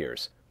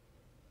failures,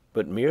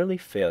 but merely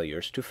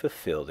failures to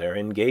fulfill their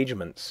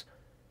engagements,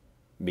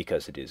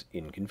 because it is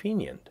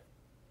inconvenient.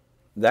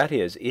 That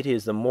is, it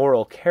is the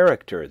moral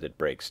character that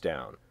breaks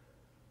down.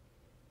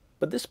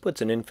 But this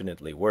puts an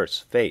infinitely worse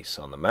face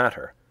on the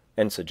matter,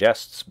 and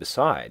suggests,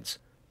 besides,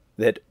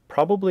 that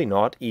probably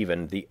not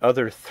even the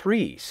other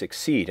three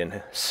succeed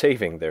in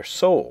saving their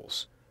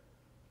souls,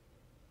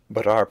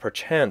 but are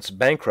perchance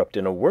bankrupt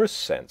in a worse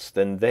sense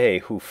than they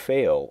who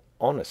fail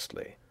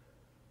honestly.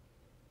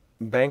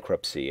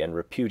 Bankruptcy and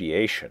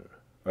repudiation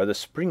are the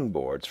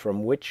springboards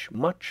from which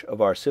much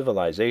of our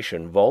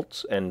civilization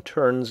vaults and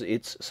turns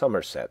its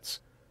somersets.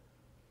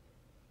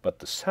 But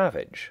the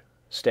savage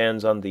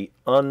stands on the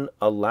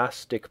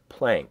unelastic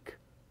plank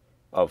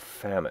of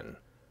famine.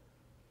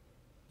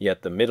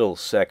 Yet the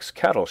Middlesex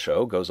cattle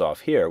show goes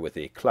off here with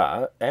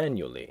éclat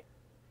annually,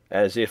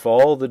 as if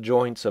all the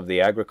joints of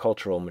the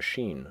agricultural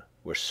machine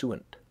were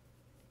suent.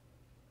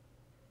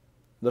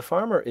 The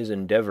farmer is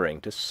endeavoring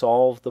to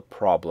solve the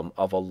problem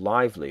of a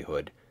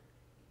livelihood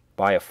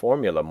by a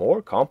formula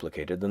more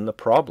complicated than the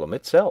problem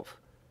itself.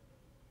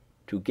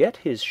 To get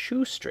his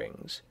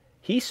shoestrings,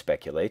 he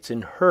speculates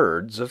in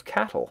herds of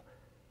cattle.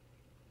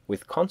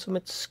 With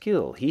consummate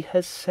skill he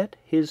has set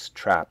his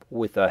trap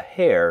with a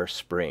hair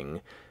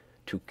spring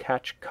to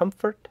catch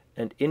comfort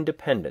and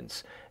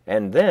independence,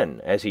 and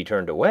then, as he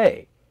turned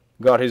away,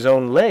 got his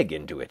own leg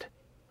into it.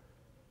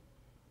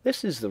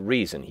 This is the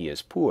reason he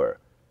is poor,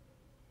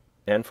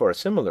 and for a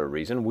similar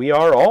reason we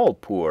are all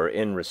poor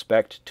in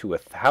respect to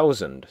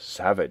 1,000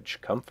 savage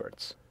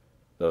comforts,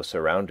 though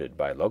surrounded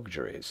by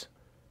luxuries.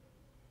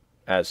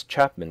 As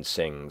Chapman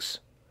sings,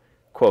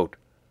 quote,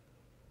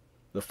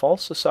 "The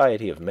false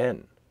society of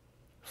men,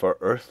 for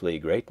earthly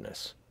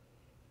greatness,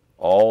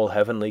 all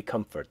heavenly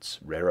comforts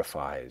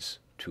rarefies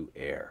to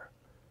air."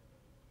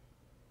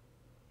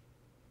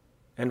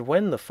 And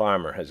when the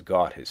farmer has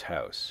got his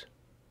house,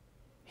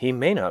 he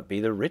may not be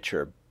the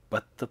richer,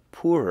 but the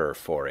poorer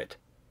for it,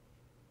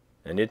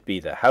 and it be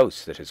the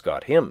house that has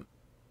got him.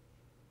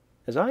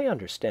 As I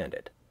understand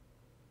it,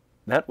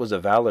 that was a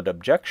valid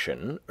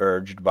objection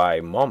urged by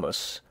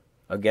Momus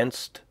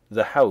against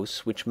the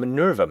house which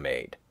Minerva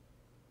made,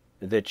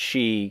 that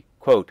she,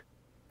 quote,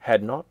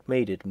 "had not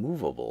made it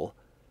movable,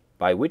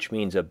 by which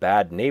means a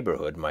bad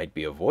neighborhood might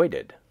be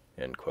avoided,"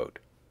 end quote.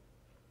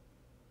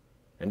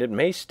 And it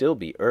may still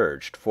be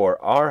urged, for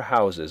our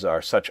houses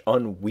are such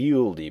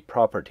unwieldy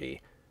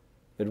property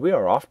that we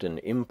are often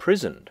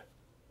imprisoned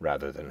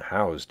rather than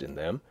housed in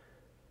them,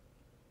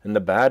 and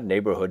the bad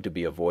neighborhood to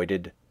be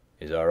avoided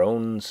is our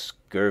own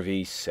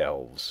scurvy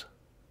selves.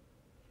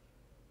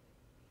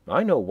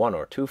 I know one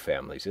or two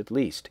families, at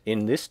least,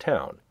 in this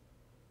town,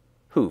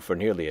 who for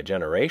nearly a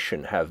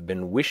generation have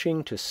been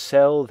wishing to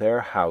sell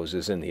their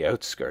houses in the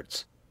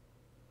outskirts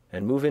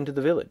and move into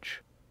the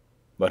village,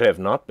 but have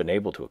not been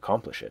able to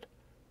accomplish it,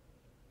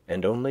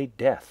 and only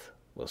death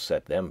will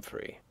set them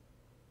free.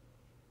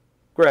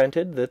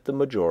 Granted that the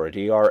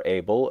majority are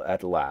able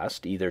at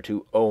last either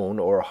to own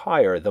or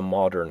hire the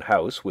modern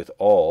house with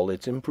all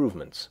its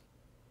improvements.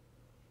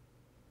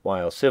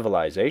 While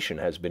civilization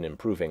has been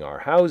improving our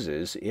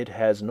houses, it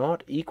has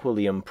not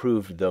equally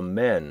improved the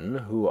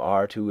men who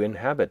are to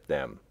inhabit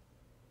them.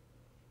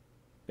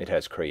 It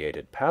has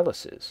created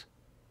palaces,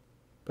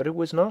 but it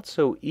was not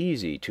so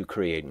easy to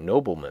create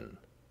noblemen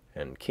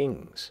and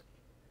kings.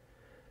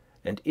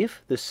 And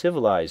if the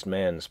civilized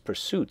man's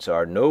pursuits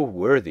are no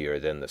worthier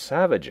than the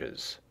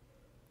savage's,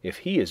 if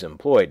he is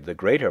employed the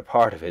greater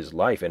part of his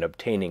life in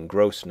obtaining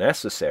gross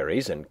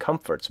necessaries and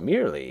comforts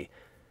merely,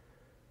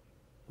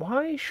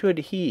 why should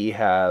he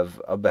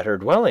have a better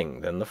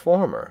dwelling than the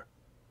former?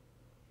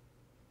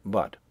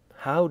 But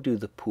how do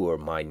the poor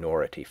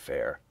minority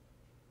fare?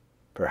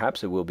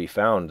 Perhaps it will be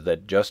found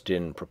that just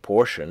in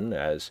proportion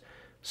as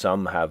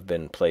some have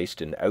been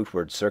placed in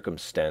outward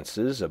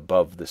circumstances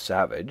above the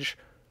savage,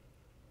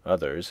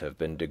 others have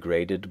been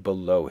degraded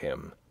below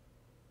him.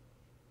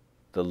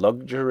 The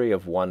luxury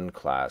of one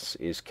class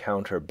is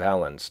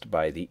counterbalanced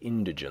by the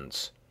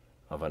indigence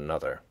of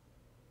another.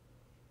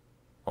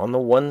 On the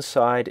one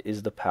side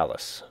is the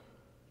palace,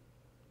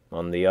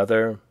 on the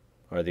other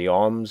are the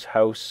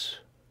almshouse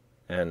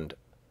and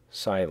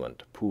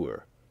silent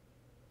poor.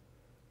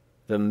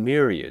 The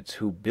myriads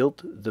who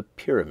built the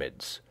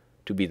pyramids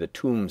to be the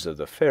tombs of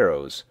the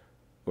pharaohs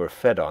were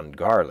fed on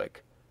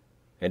garlic,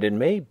 and it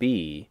may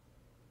be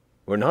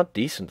were not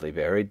decently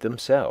buried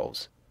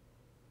themselves.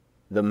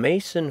 The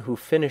mason who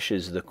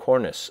finishes the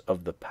cornice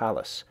of the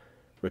palace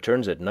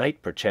returns at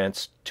night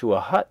perchance to a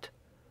hut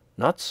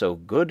not so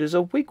good as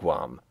a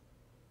wigwam.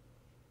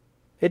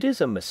 It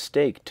is a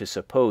mistake to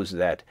suppose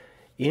that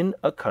in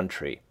a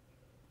country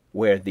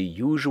where the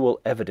usual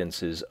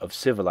evidences of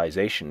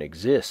civilization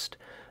exist,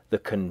 the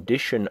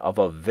condition of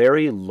a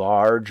very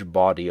large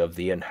body of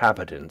the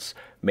inhabitants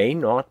may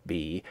not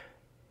be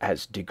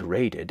as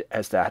degraded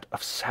as that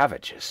of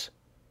savages.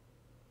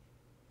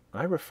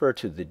 I refer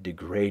to the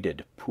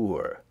degraded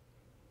poor,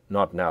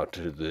 not now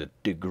to the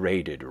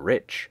degraded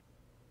rich.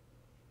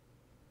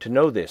 To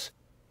know this,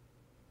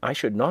 I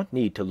should not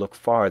need to look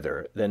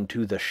farther than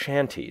to the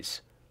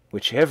shanties,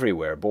 which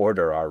everywhere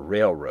border our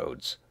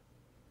railroads,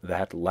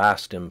 that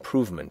last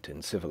improvement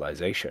in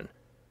civilization,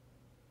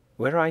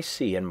 where I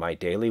see in my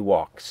daily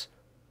walks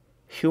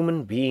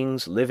human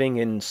beings living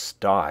in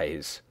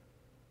sties,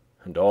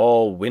 and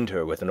all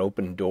winter with an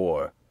open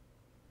door,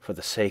 for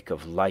the sake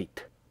of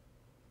light,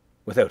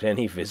 without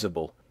any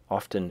visible,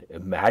 often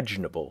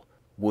imaginable,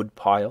 wood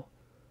pile,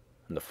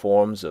 and the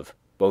forms of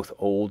both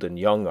old and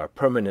young are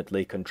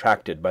permanently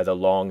contracted by the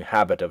long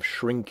habit of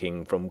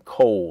shrinking from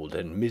cold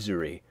and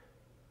misery,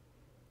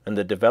 and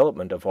the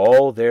development of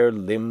all their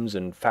limbs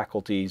and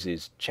faculties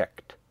is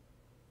checked.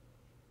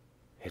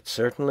 It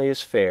certainly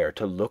is fair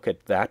to look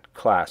at that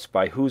class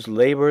by whose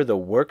labor the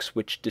works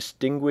which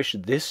distinguish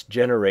this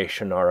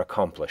generation are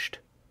accomplished.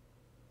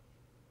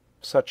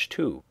 Such,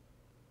 too,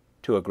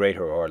 to a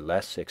greater or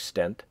less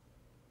extent,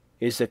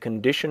 is the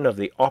condition of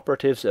the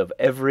operatives of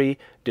every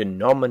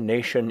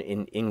denomination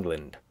in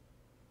England,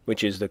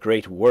 which is the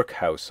great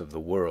workhouse of the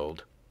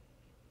world.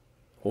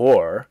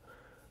 Or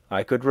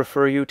I could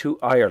refer you to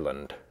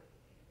Ireland,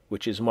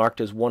 which is marked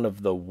as one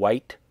of the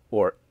white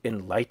or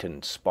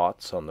enlightened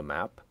spots on the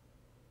map.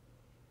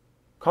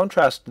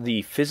 Contrast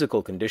the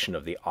physical condition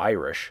of the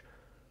Irish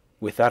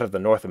with that of the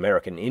North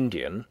American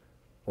Indian,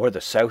 or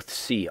the South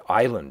Sea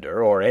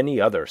Islander, or any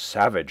other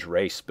savage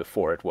race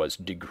before it was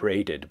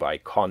degraded by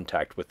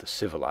contact with the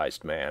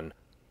civilized man.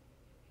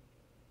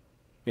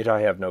 Yet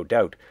I have no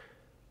doubt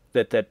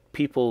that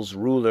people's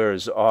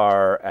rulers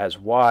are as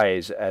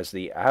wise as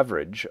the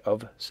average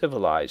of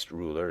civilized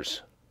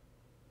rulers.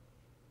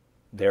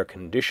 Their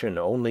condition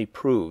only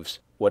proves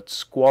what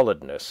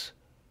squalidness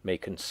may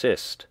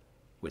consist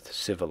with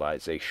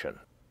civilization.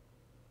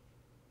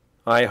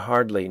 I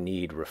hardly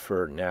need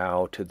refer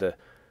now to the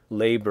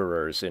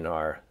laborers in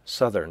our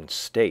southern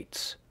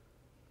states,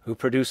 who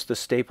produce the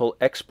staple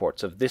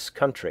exports of this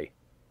country,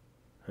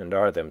 and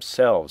are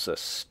themselves a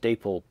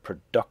staple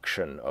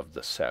production of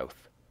the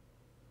South,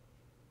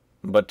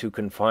 but to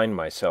confine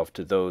myself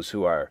to those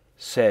who are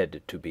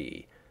said to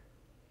be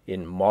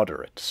in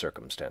moderate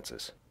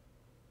circumstances.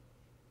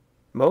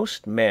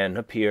 Most men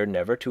appear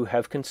never to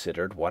have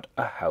considered what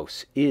a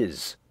house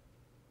is,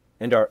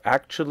 and are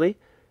actually,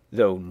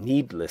 though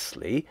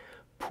needlessly,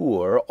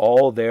 poor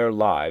all their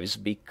lives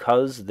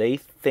because they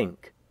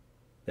think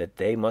that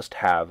they must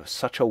have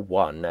such a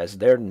one as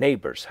their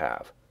neighbors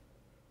have,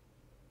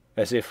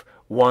 as if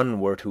one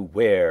were to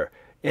wear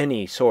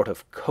any sort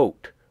of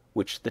coat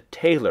which the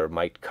tailor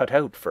might cut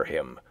out for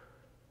him,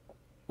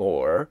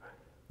 or,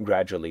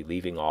 gradually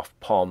leaving off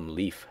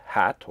palm-leaf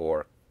hat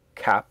or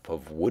cap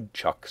of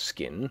woodchuck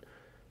skin,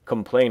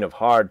 complain of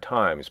hard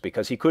times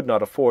because he could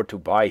not afford to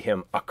buy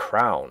him a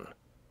crown.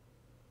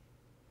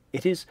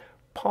 It is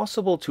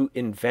possible to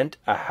invent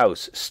a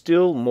house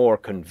still more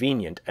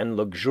convenient and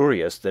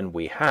luxurious than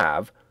we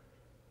have,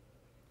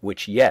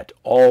 which yet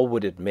all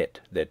would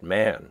admit that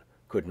man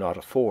could not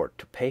afford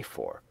to pay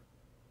for.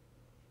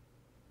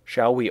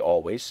 Shall we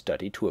always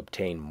study to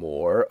obtain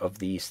more of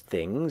these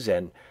things,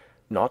 and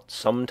not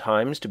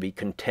sometimes to be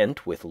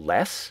content with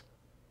less?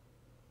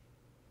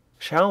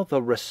 Shall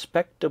the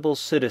respectable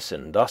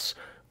citizen thus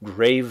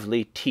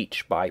gravely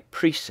teach by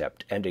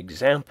precept and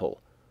example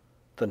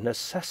the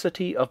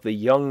necessity of the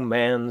young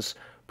man's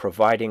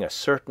providing a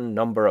certain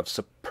number of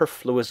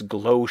superfluous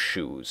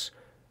glow-shoes,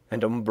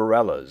 and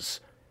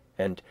umbrellas,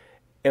 and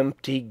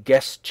empty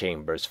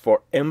guest-chambers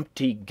for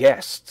empty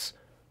guests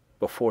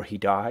before he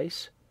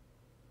dies?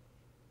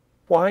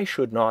 Why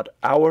should not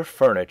our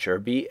furniture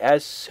be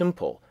as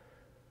simple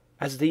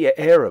as the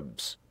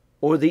Arabs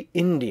or the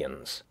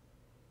Indians?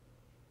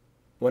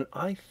 When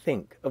I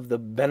think of the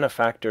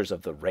benefactors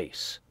of the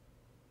race,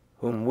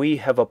 whom we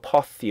have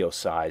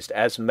apotheosized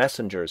as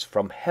messengers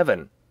from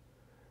heaven,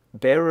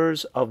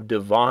 bearers of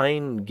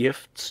divine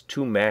gifts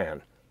to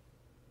man,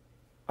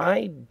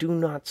 I do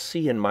not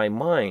see in my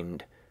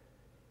mind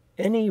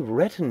any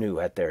retinue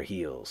at their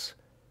heels,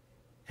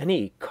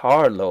 any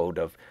carload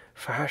of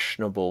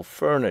fashionable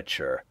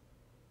furniture.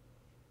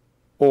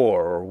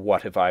 Or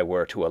what if I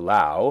were to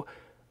allow,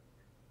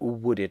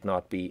 would it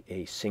not be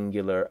a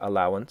singular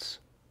allowance,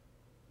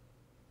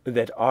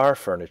 that our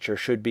furniture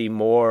should be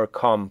more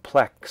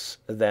complex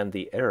than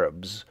the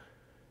Arabs,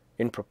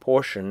 in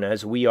proportion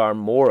as we are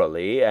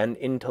morally and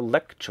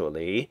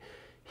intellectually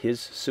his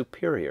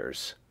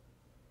superiors?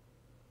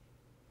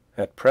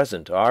 At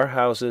present our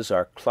houses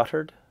are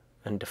cluttered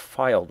and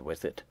defiled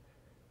with it,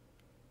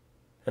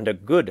 and a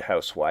good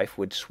housewife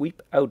would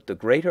sweep out the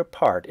greater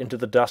part into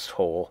the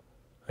dust-hole,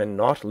 and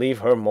not leave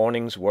her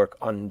morning's work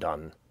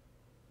undone.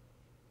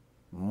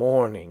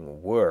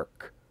 Morning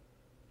work!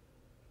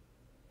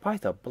 By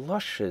the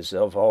blushes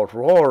of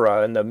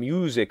Aurora and the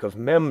music of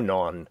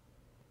Memnon,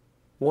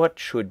 what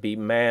should be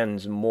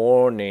man's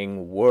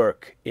morning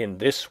work in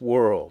this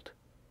world?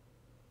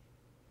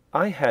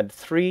 I had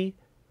 3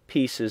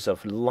 pieces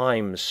of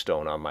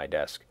limestone on my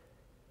desk,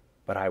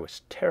 but I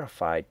was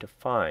terrified to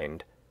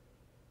find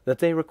that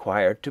they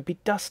required to be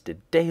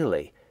dusted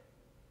daily,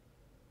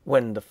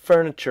 when the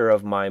furniture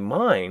of my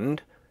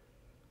mind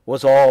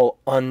was all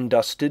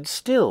undusted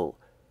still,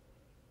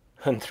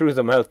 and threw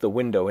them out the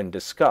window in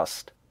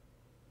disgust.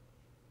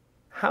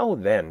 How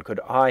then could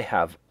I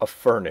have a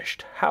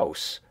furnished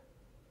house?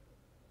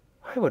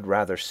 I would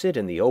rather sit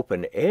in the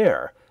open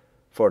air,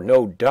 for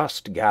no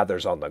dust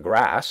gathers on the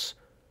grass,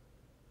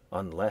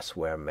 unless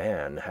where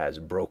man has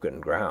broken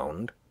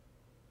ground.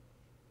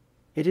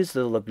 It is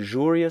the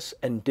luxurious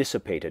and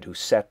dissipated who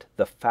set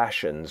the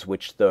fashions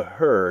which the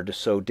herd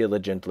so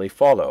diligently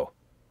follow.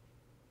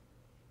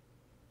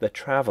 The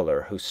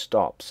traveller who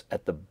stops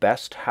at the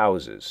best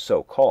houses,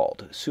 so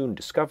called, soon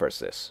discovers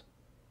this.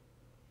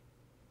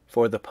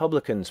 For the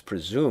publicans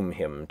presume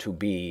him to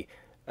be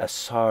a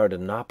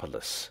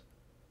Sardanapalus,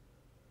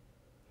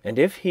 and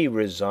if he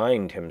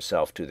resigned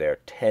himself to their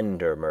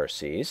tender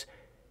mercies,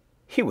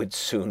 he would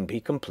soon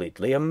be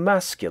completely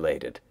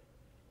emasculated.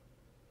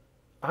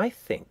 I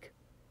think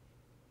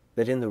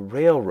that in the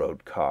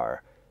railroad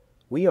car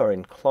we are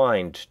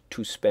inclined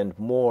to spend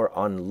more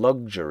on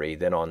luxury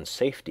than on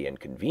safety and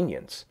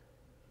convenience,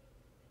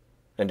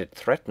 and it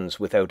threatens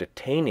without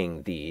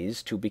attaining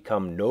these to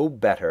become no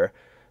better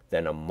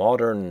than a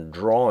modern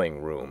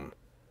drawing-room,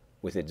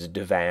 with its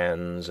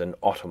divans and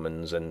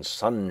ottomans and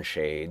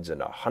sunshades and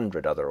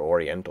 100 other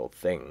oriental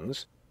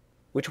things,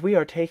 which we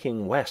are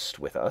taking west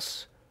with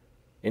us,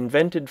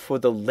 invented for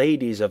the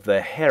ladies of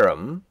the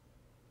harem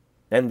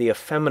and the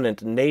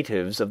effeminate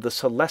natives of the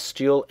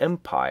celestial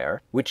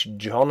empire, which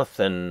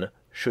Jonathan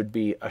should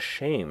be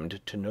ashamed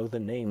to know the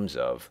names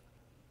of.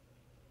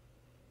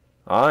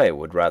 I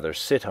would rather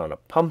sit on a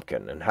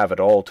pumpkin and have it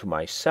all to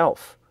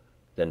myself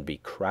than be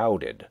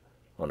crowded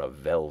on a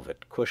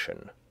velvet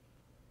cushion.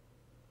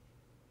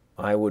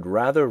 I would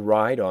rather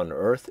ride on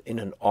earth in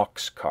an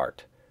ox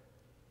cart,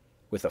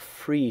 with a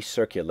free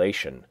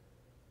circulation,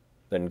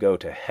 than go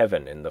to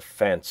heaven in the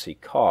fancy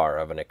car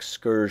of an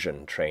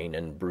excursion train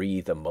and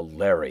breathe a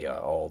malaria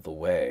all the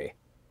way.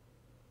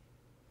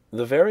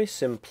 The very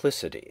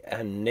simplicity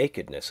and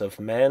nakedness of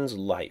man's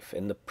life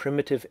in the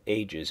primitive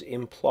ages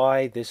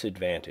imply this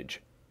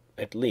advantage,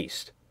 at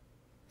least,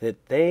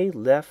 that they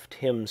left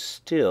him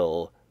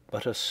still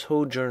but a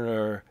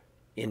sojourner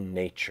in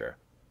nature.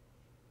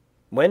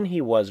 When he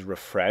was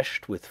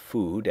refreshed with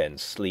food and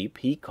sleep,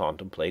 he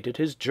contemplated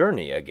his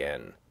journey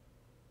again.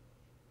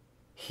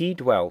 He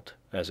dwelt,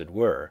 as it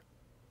were,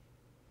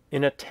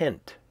 in a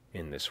tent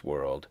in this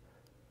world,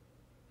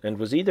 and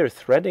was either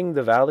threading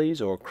the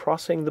valleys or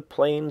crossing the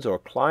plains or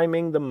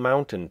climbing the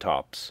mountain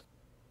tops.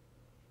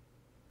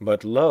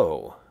 But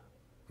lo,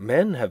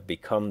 men have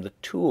become the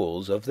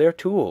tools of their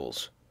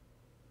tools.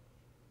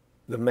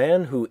 The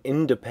man who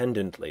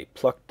independently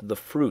plucked the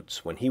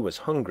fruits when he was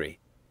hungry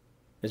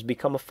has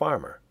become a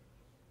farmer,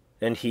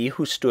 and he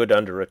who stood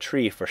under a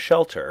tree for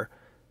shelter,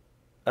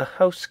 a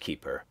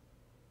housekeeper.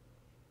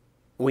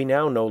 We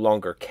now no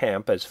longer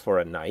camp as for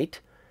a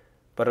night,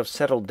 but have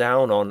settled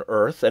down on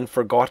earth and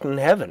forgotten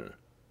heaven.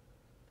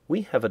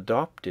 We have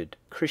adopted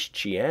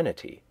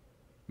Christianity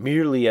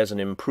merely as an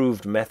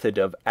improved method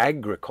of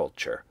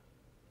agriculture.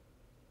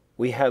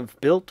 We have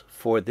built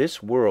for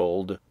this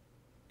world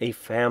a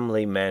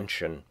family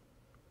mansion,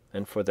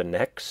 and for the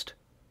next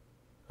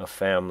a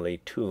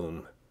family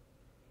tomb.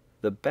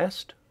 The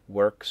best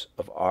works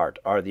of art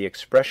are the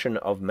expression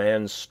of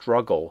man's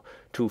struggle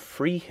to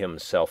free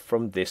himself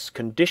from this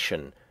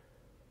condition.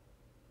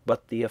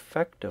 But the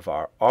effect of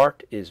our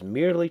art is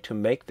merely to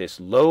make this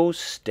low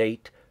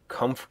state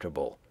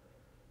comfortable,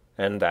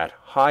 and that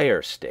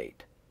higher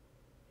state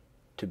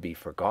to be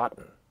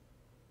forgotten.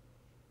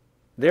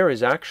 There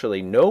is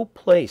actually no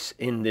place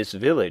in this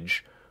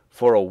village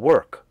for a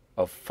work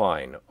of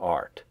fine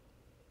art,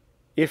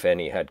 if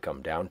any had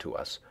come down to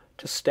us,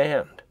 to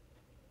stand.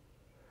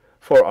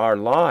 For our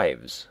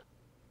lives,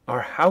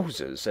 our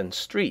houses and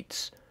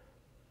streets,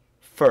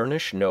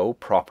 furnish no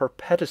proper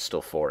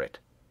pedestal for it.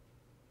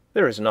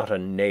 There is not a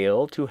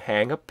nail to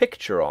hang a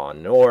picture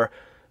on, or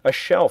a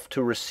shelf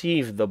to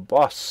receive the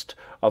bust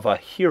of a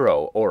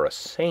hero or a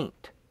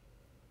saint.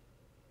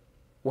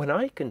 When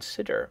I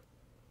consider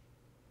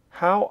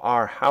how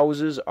our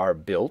houses are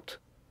built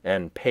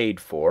and paid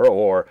for,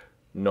 or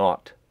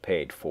not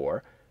paid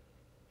for,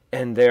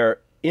 and their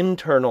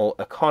internal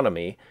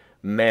economy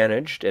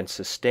managed and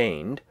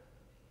sustained,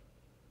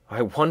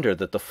 I wonder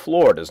that the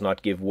floor does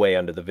not give way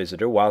under the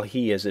visitor while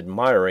he is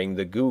admiring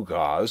the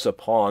gewgaws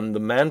upon the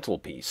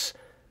mantelpiece,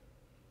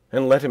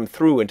 and let him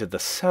through into the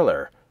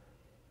cellar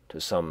to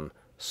some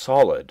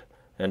solid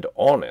and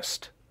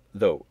honest,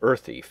 though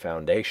earthy,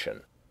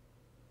 foundation.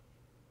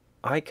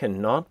 I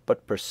cannot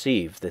but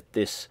perceive that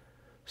this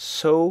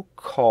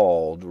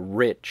so-called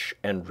rich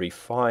and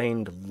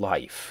refined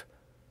life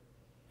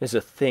is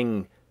a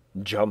thing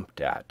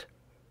jumped at,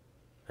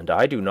 and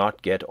I do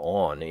not get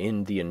on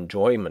in the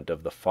enjoyment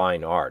of the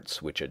fine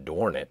arts which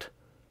adorn it,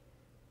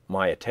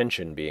 my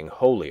attention being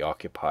wholly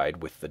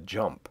occupied with the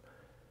jump.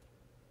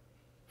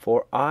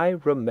 For I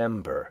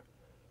remember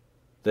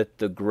that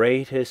the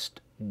greatest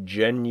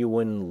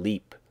genuine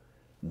leap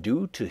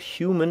due to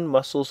human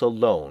muscles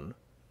alone,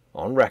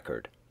 on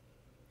record,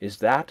 is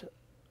that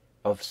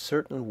of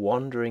certain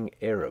wandering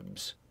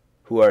Arabs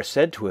who are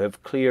said to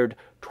have cleared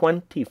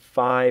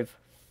 25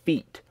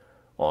 feet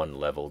on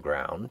level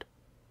ground.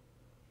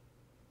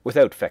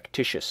 Without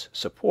factitious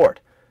support,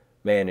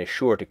 man is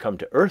sure to come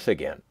to earth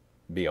again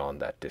beyond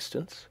that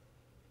distance.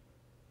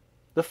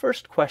 The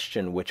first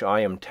question which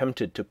I am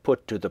tempted to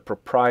put to the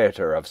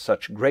proprietor of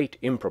such great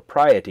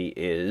impropriety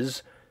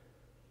is,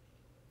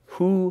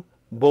 who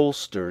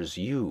bolsters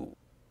you?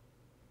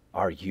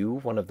 Are you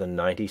one of the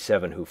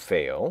 97 who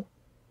fail,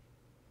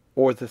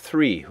 or the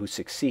 3 who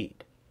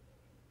succeed?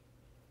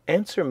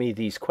 Answer me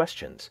these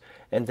questions,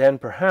 and then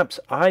perhaps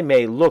I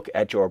may look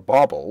at your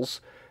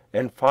baubles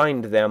and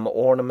find them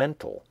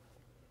ornamental.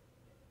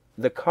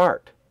 The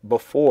cart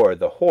before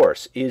the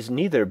horse is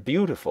neither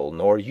beautiful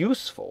nor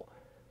useful.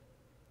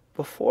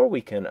 Before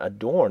we can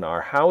adorn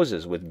our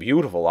houses with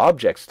beautiful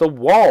objects, the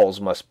walls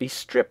must be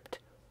stripped,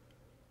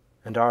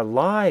 and our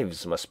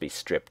lives must be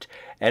stripped,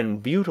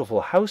 and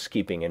beautiful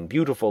housekeeping and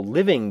beautiful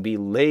living be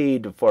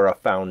laid for a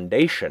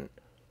foundation.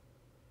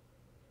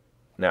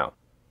 Now,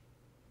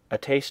 a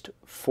taste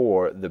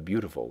for the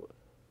beautiful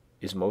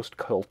is most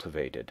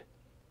cultivated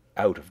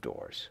out of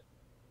doors,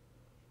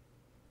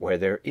 where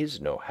there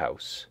is no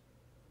house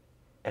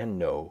and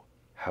no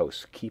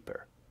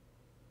housekeeper.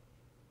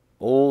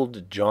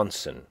 Old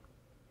Johnson,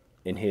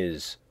 in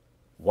his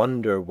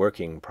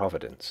Wonder-working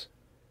Providence,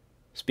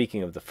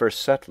 speaking of the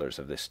first settlers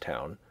of this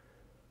town,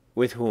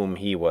 with whom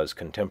he was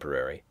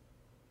contemporary,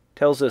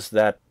 tells us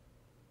that,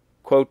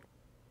 quote,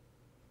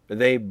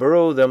 "They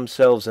burrow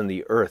themselves in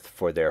the earth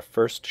for their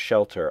first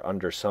shelter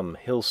under some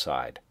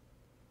hillside,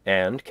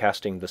 and,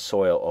 casting the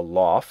soil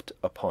aloft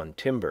upon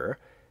timber,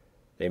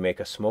 they make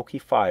a smoky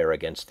fire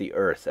against the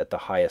earth at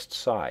the highest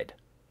side."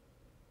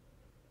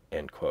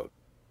 End quote.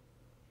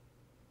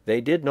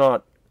 They did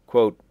not,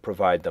 quote,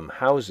 "provide them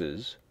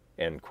houses,"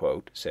 end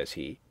quote, says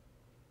he,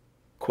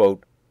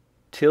 quote,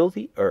 "till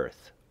the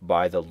earth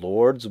by the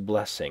Lord's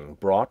blessing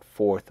brought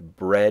forth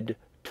bread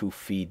to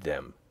feed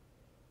them,"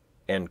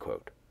 end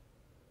quote.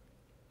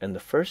 And the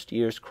first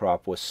year's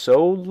crop was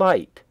so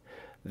light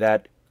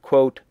that,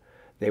 quote,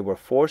 "they were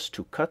forced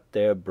to cut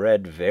their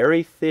bread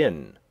very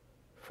thin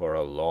for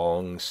a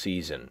long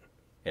season,"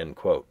 end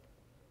quote.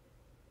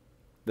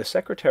 The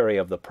secretary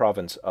of the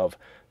province of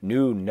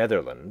New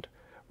Netherland,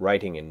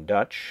 writing in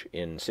Dutch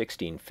in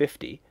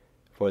 1650,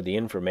 for the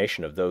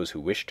information of those who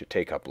wish to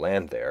take up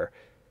land there,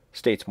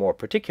 states more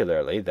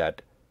particularly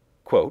that,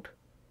 quote,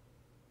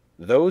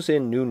 "Those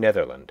in New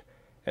Netherland,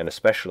 and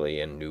especially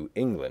in New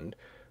England,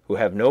 who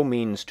have no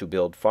means to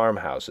build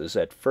farmhouses,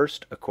 at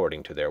first,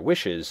 according to their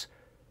wishes,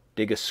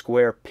 dig a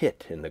square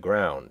pit in the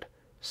ground,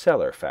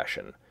 cellar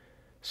fashion,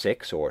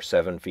 6 or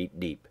 7 feet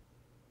deep,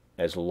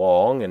 as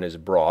long and as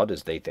broad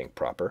as they think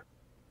proper,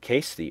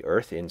 case the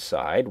earth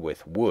inside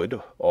with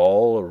wood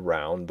all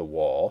around the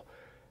wall,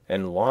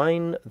 and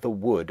line the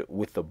wood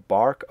with the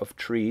bark of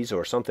trees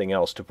or something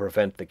else to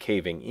prevent the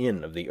caving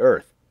in of the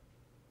earth,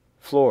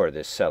 floor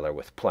this cellar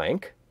with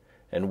plank,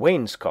 and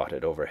wainscot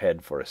it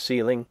overhead for a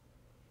ceiling,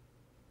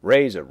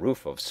 raise a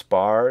roof of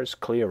spars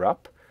clear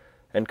up,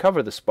 and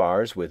cover the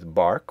spars with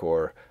bark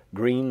or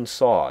green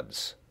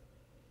sods,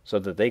 so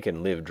that they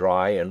can live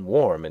dry and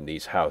warm in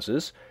these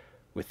houses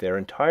with their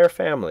entire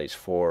families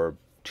for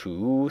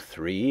 2,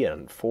 3,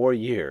 and 4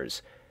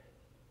 years,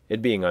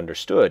 it being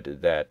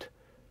understood that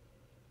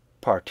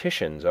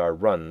partitions are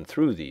run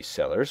through these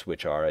cellars,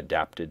 which are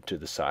adapted to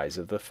the size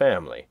of the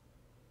family."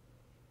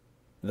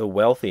 The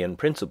wealthy and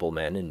principal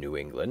men in New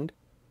England,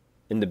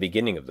 in the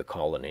beginning of the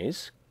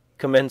colonies,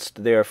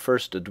 commenced their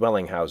first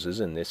dwelling-houses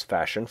in this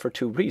fashion for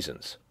 2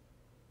 reasons.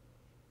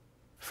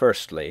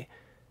 Firstly,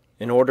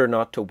 in order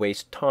not to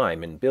waste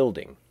time in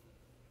building,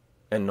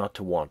 and not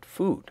to want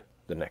food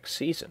the next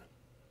season.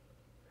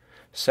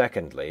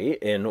 Secondly,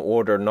 in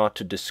order not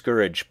to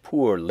discourage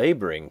poor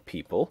laboring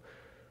people,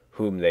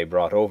 whom they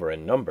brought over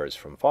in numbers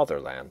from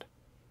fatherland.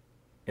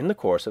 In the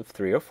course of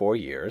 3 or 4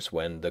 years,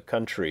 when the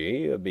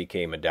country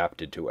became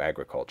adapted to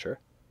agriculture,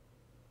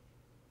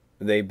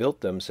 they built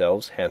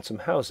themselves handsome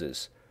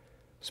houses,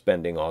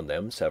 spending on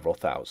them several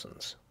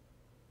thousands.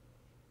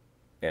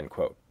 End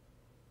quote.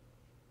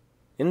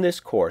 In this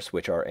course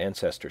which our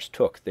ancestors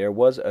took, there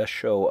was a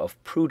show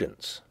of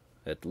prudence,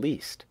 at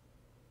least,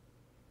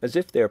 as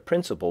if their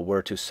principle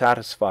were to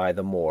satisfy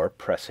the more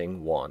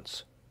pressing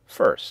wants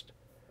first.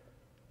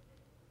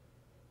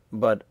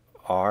 But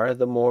are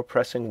the more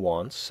pressing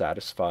wants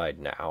satisfied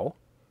now?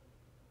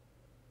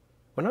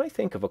 When I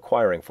think of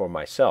acquiring for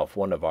myself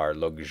one of our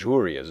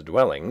luxurious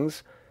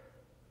dwellings,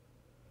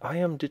 I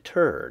am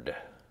deterred,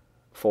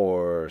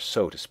 for,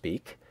 so to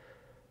speak,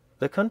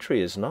 the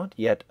country is not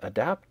yet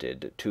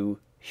adapted to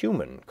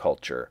human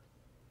culture,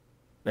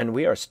 and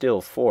we are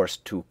still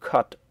forced to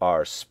cut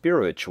our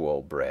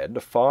spiritual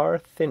bread far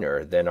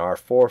thinner than our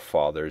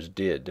forefathers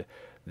did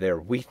their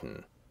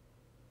wheaten.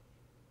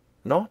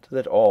 Not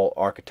that all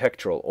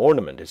architectural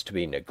ornament is to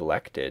be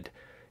neglected,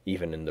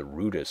 even in the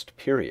rudest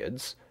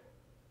periods,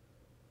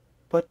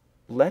 but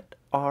let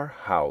our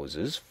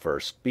houses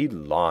first be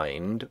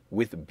lined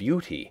with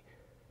beauty,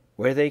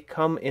 where they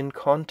come in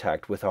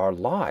contact with our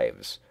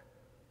lives,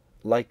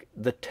 like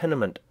the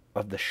tenement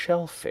of the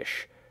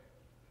shellfish,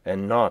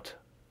 and not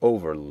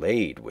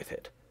overlaid with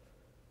it.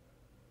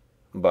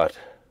 But,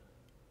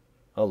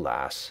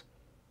 alas,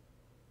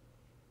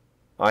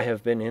 I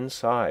have been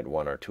inside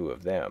one or two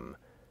of them,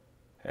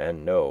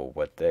 and know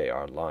what they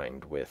are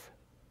lined with.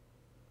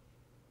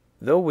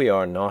 Though we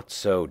are not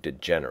so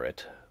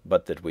degenerate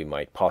but that we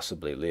might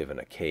possibly live in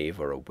a cave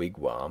or a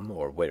wigwam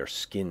or wear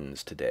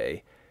skins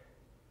today,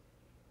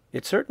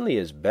 it certainly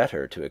is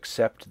better to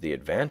accept the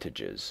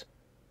advantages,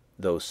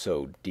 though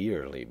so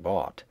dearly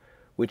bought,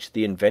 which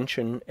the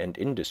invention and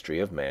industry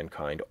of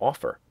mankind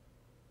offer.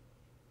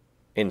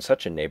 In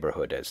such a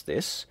neighborhood as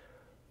this,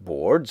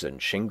 boards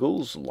and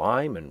shingles,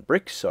 lime and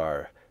bricks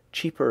are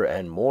cheaper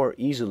and more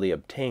easily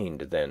obtained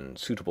than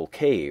suitable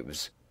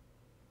caves,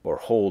 or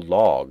whole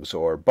logs,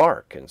 or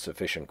bark in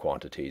sufficient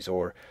quantities,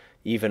 or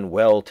even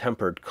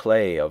well-tempered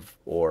clay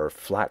or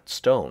flat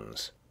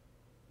stones.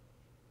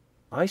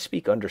 I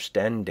speak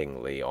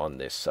understandingly on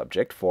this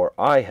subject, for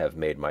I have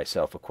made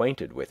myself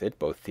acquainted with it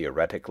both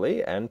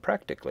theoretically and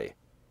practically.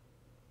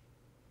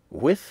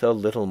 With a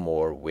little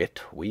more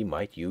wit we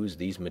might use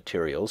these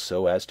materials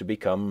so as to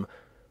become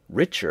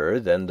richer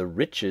than the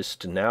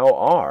richest now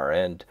are,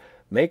 and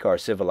make our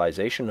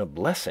civilization a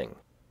blessing.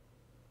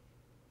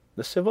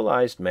 The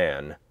civilized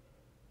man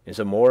is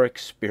a more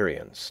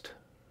experienced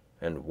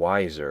and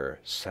wiser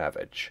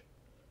savage.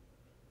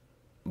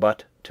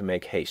 But to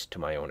make haste to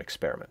my own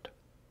experiment.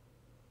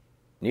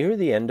 Near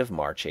the end of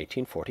March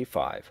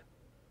 1845,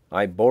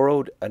 I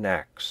borrowed an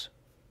axe,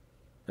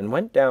 and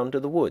went down to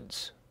the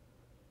woods,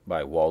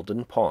 by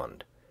Walden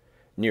Pond,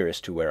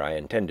 nearest to where I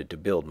intended to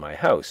build my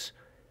house,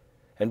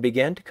 and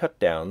began to cut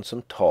down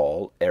some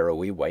tall,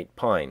 arrowy white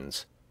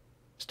pines,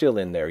 still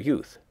in their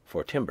youth,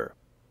 for timber.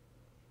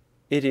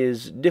 It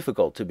is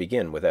difficult to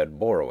begin without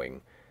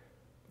borrowing,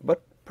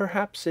 but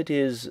perhaps it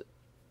is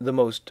the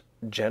most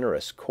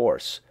generous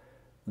course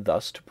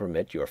thus to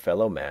permit your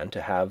fellow man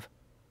to have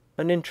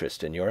an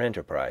interest in your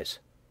enterprise.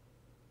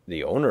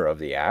 The owner of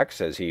the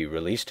axe, as he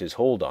released his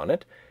hold on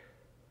it,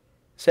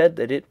 said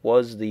that it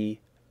was the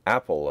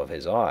apple of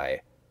his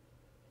eye,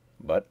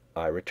 but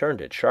I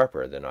returned it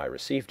sharper than I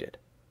received it.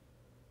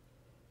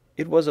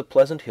 It was a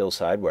pleasant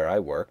hillside where I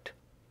worked,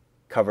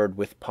 covered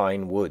with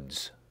pine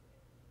woods,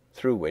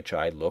 through which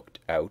I looked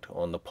out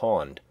on the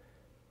pond,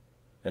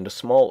 and a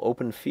small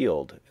open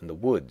field in the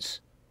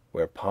woods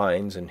where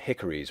pines and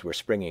hickories were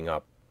springing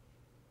up.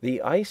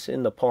 The ice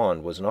in the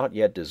pond was not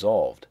yet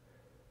dissolved,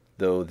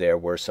 though there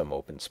were some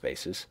open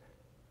spaces,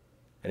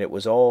 and it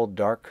was all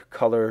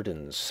dark-colored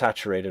and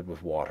saturated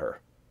with water.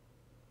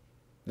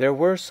 There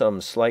were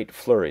some slight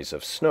flurries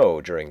of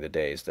snow during the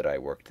days that I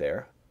worked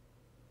there,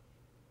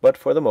 but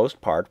for the most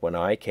part when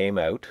I came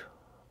out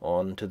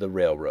on to the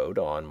railroad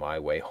on my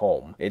way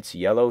home, its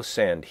yellow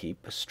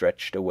sand-heap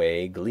stretched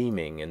away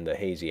gleaming in the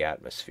hazy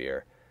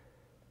atmosphere,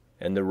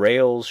 and the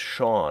rails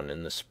shone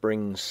in the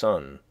spring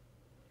sun,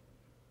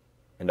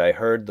 and I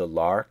heard the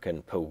lark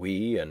and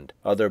pewee and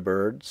other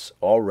birds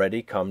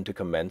already come to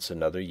commence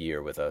another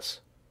year with us.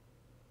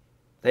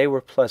 They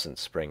were pleasant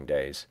spring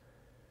days,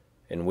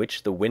 in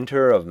which the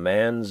winter of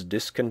man's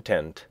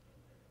discontent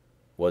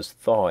was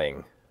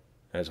thawing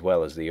as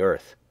well as the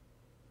earth,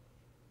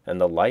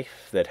 and the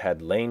life that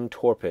had lain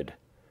torpid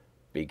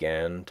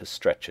began to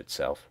stretch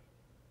itself.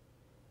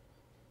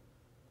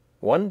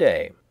 One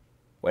day,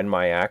 when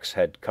my axe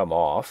had come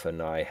off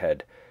and I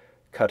had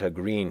cut a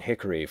green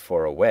hickory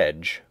for a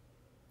wedge,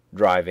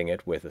 driving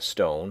it with a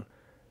stone,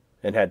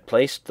 and had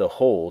placed the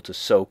whole to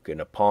soak in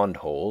a pond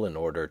hole in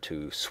order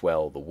to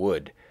swell the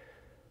wood,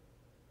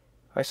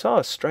 I saw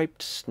a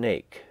striped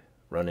snake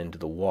run into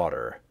the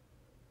water,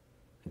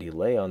 and he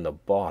lay on the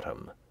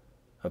bottom,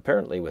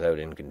 apparently without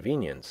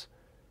inconvenience,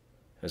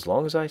 as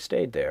long as I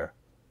stayed there,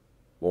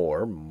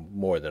 or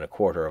more than a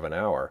quarter of an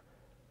hour,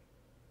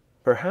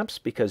 perhaps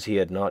because he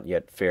had not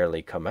yet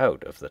fairly come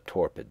out of the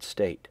torpid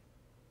state.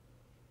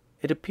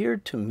 It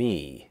appeared to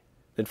me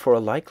that for a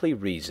likely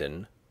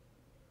reason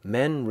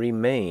men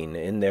remain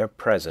in their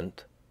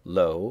present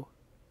low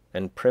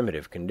and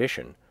primitive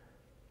condition.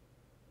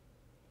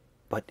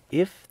 But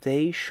if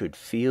they should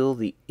feel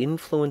the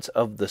influence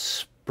of the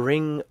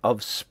spring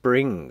of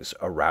springs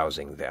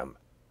arousing them,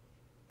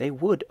 they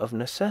would of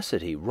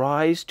necessity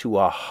rise to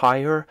a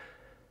higher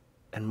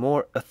and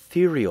more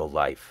ethereal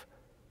life.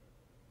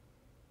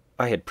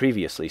 I had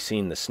previously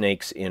seen the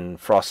snakes in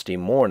frosty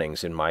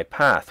mornings in my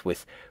path,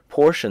 with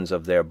portions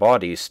of their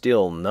bodies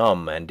still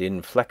numb and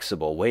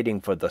inflexible,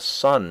 waiting for the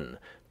sun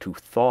to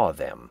thaw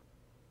them.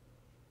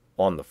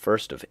 On the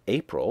 1st of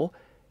April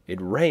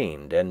it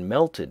rained and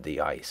melted the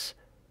ice,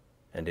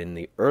 and in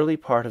the early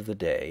part of the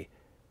day,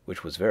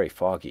 which was very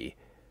foggy,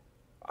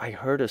 I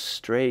heard a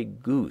stray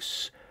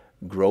goose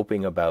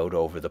groping about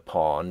over the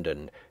pond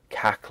and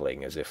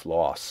cackling as if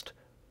lost,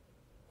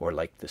 or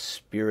like the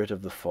spirit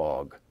of the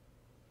fog.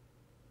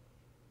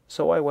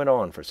 So I went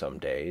on for some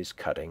days,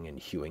 cutting and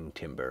hewing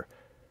timber,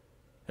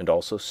 and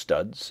also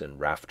studs and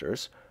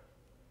rafters,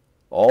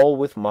 all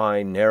with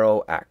my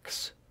narrow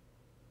axe,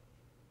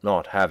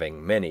 not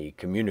having many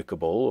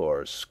communicable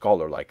or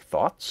scholar-like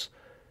thoughts,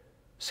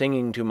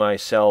 singing to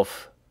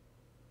myself,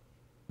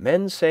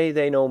 "Men say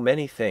they know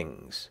many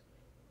things,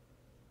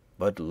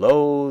 but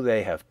lo,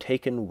 they have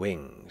taken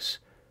wings,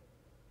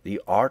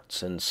 the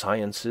arts and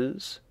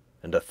sciences,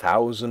 and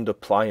 1,000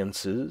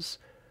 appliances,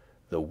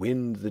 the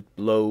wind that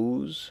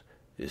blows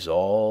is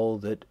all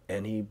that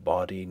any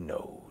body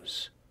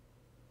knows."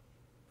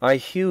 I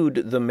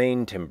hewed the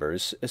main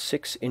timbers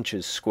 6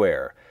 inches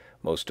square,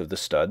 most of the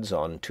studs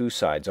on 2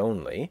 sides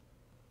only,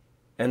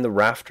 and the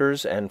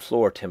rafters and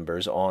floor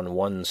timbers on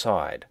 1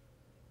 side,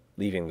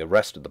 leaving the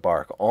rest of the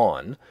bark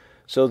on,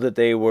 so that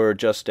they were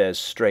just as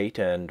straight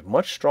and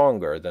much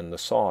stronger than the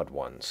sawed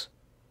ones.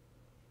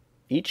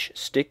 Each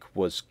stick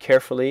was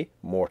carefully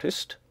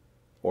mortised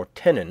or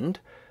tenoned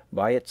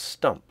by its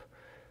stump,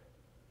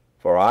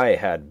 for I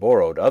had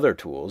borrowed other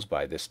tools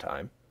by this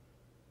time.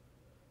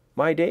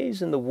 My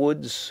days in the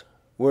woods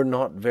were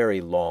not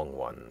very long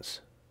ones,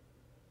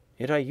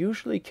 yet I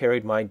usually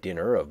carried my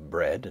dinner of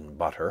bread and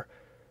butter,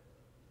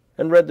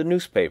 and read the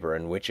newspaper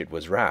in which it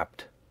was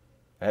wrapped,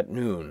 at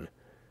noon,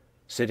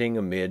 sitting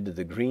amid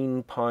the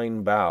green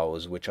pine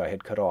boughs which I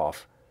had cut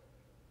off,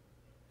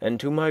 and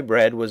to my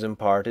bread was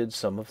imparted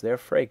some of their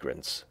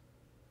fragrance,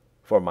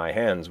 for my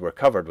hands were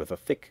covered with a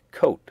thick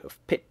coat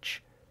of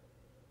pitch.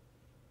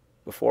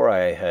 Before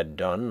I had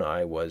done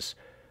I was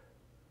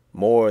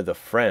more the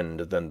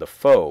friend than the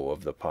foe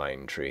of the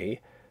pine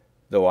tree,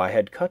 though I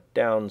had cut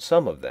down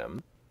some of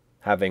them,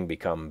 having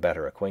become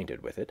better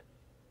acquainted with it.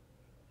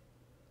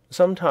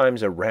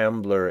 Sometimes a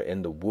rambler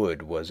in the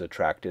wood was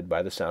attracted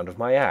by the sound of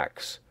my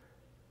axe,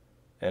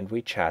 and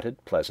we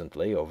chatted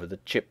pleasantly over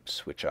the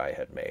chips which I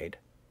had made.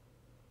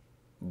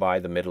 By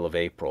the middle of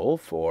April,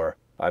 for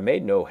I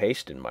made no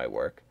haste in my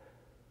work,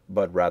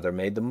 but rather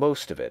made the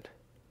most of it,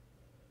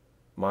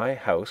 my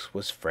house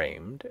was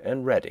framed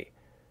and ready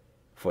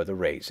for the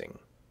raising.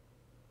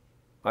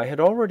 I had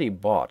already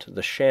bought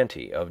the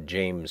shanty of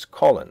James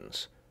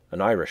Collins,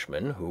 an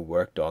Irishman who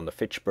worked on the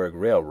Fitchburg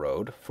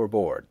Railroad, for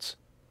boards.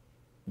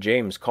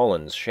 James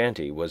Collins'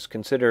 shanty was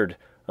considered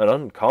an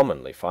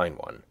uncommonly fine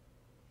one.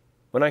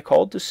 When I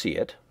called to see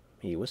it,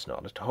 he was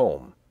not at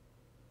home.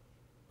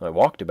 I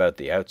walked about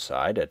the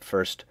outside, at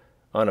first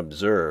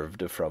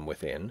unobserved from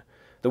within.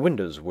 The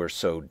windows were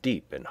so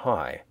deep and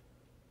high.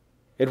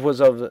 It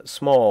was of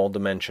small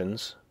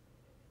dimensions,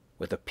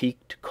 with a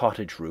peaked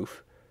cottage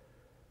roof,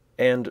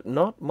 and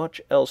not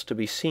much else to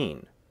be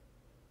seen,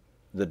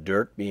 the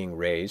dirt being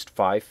raised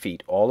 5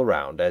 feet all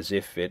around as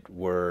if it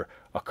were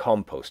a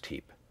compost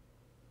heap.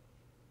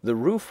 The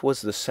roof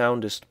was the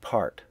soundest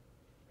part,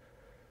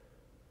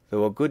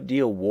 though a good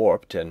deal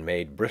warped and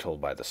made brittle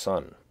by the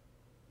sun.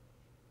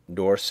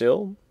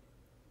 Door-sill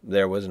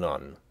there was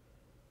none,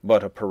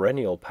 but a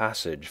perennial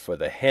passage for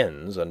the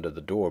hens under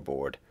the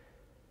door-board.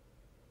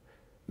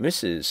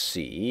 Mrs.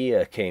 C.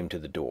 came to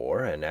the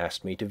door and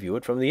asked me to view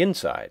it from the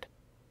inside.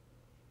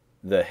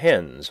 The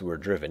hens were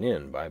driven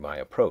in by my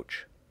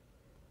approach.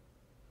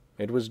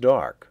 It was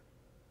dark,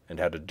 and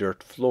had a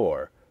dirt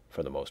floor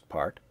for the most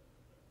part,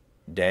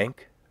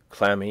 dank,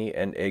 clammy,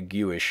 and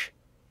aguish,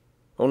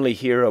 only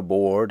here a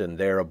board and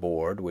there a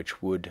board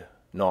which would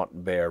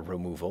not bear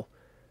removal.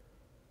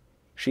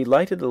 She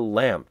lighted a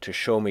lamp to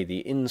show me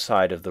the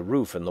inside of the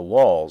roof and the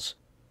walls,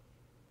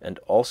 and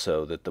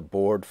also that the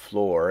board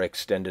floor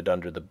extended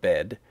under the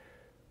bed,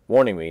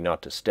 warning me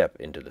not to step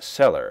into the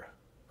cellar,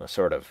 a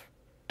sort of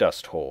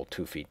dust-hole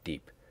 2 feet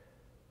deep.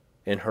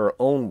 In her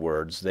own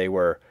words, they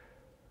were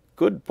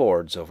good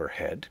boards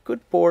overhead,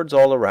 good boards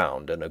all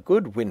around, and a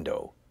good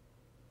window,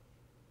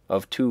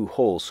 of 2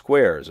 whole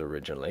squares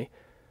originally,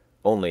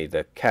 only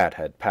the cat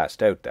had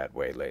passed out that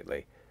way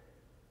lately.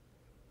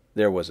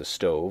 There was a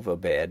stove, a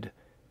bed,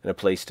 and a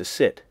place to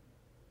sit.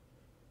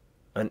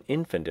 An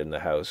infant in the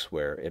house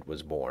where it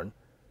was born,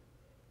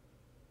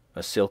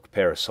 a silk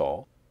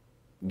parasol,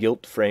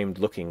 gilt-framed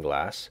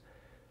looking-glass,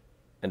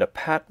 and a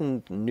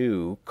patent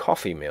new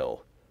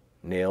coffee-mill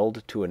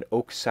nailed to an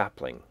oak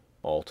sapling,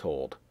 all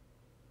told.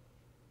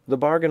 The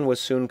bargain was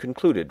soon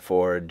concluded,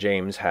 for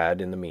James had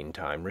in the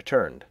meantime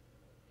returned.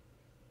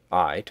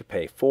 I to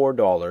pay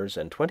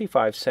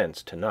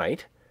 $4.25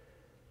 tonight,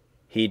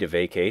 he to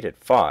vacate at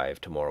 5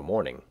 tomorrow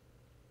morning,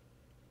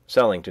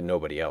 selling to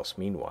nobody else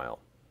meanwhile.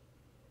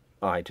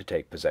 I to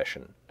take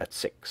possession at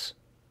 6.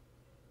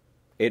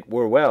 It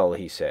were well,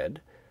 he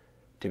said,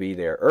 to be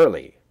there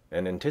early,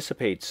 and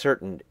anticipate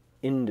certain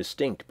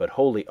indistinct but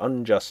wholly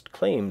unjust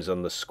claims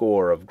on the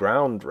score of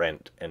ground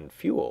rent and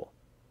fuel.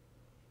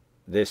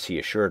 This, he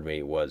assured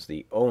me, was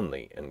the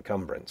only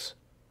encumbrance.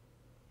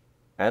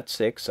 At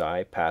 6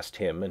 I passed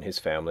him and his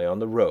family on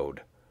the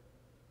road.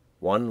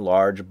 1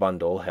 large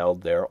bundle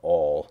held their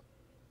all: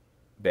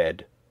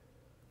 bed,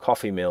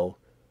 coffee-mill,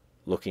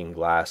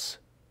 looking-glass,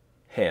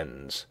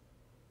 hens.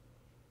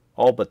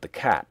 All but the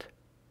cat.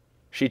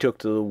 She took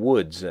to the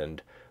woods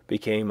and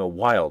became a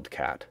wild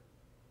cat,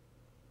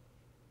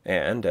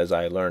 and, as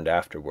I learned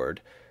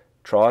afterward,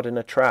 trod in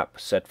a trap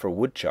set for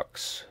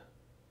woodchucks,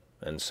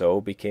 and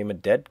so became a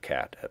dead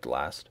cat at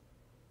last.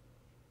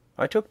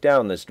 I took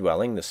down this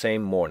dwelling the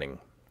same morning,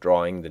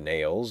 drawing the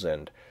nails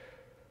and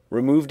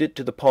removed it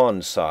to the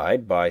pond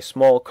side by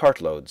small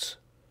cartloads,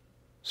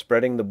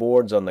 spreading the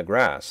boards on the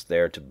grass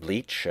there to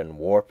bleach and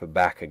warp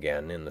back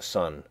again in the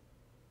sun.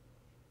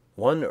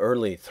 One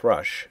early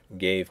thrush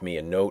gave me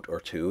a note or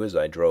two as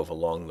I drove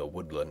along the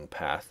woodland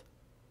path.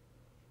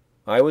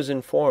 I was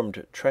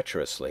informed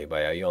treacherously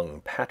by a young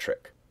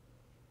Patrick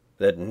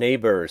that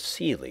neighbour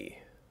Seeley,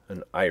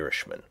 an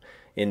Irishman,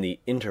 in the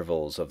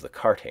intervals of the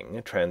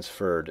carting,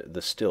 transferred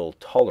the still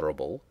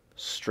tolerable,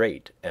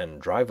 straight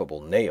and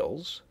drivable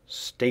nails,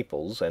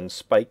 staples, and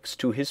spikes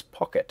to his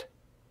pocket,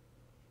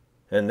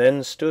 and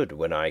then stood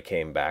when I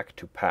came back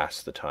to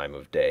pass the time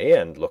of day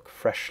and look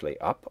freshly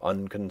up,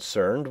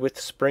 unconcerned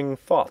with spring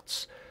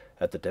thoughts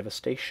at the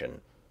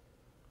devastation,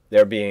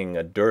 there being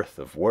a dearth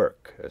of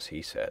work, as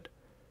he said.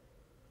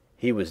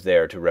 He was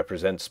there to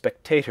represent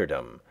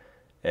spectatordom,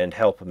 and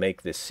help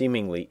make this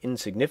seemingly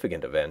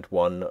insignificant event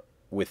one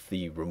with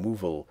the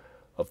removal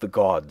of the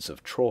gods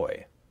of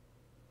Troy.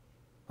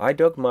 I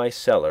dug my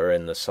cellar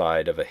in the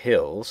side of a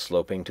hill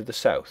sloping to the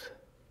south,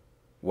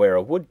 where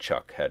a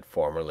woodchuck had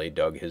formerly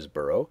dug his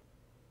burrow,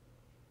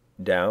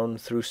 down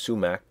through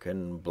sumac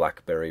and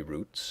blackberry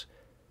roots,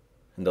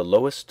 and the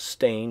lowest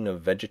stain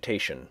of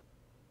vegetation,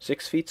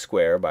 6 feet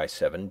square by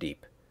 7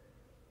 deep,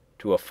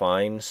 to a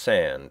fine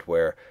sand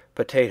where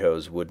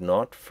potatoes would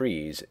not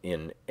freeze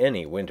in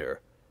any winter.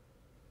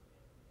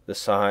 The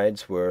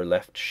sides were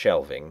left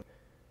shelving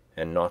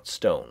and not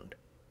stoned,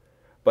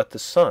 but the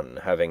sun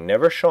having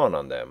never shone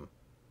on them,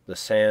 the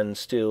sand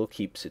still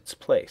keeps its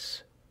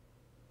place.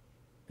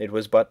 It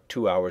was but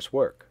 2 hours'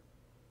 work.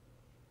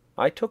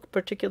 I took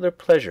particular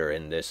pleasure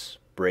in this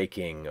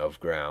breaking of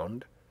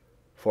ground,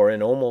 for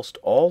in almost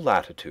all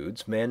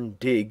latitudes men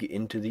dig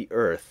into the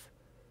earth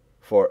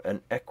for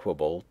an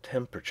equable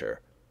temperature.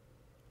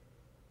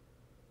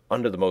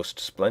 Under the most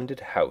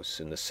splendid house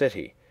in the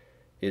city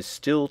is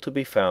still to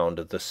be found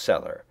the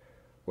cellar,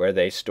 where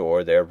they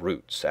store their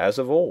roots as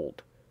of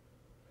old,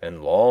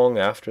 and long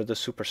after the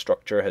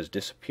superstructure has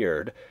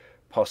disappeared,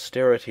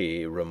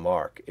 posterity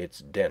remark its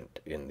dent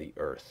in the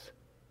earth.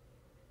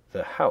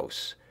 The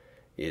house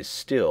is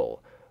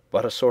still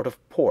but a sort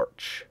of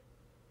porch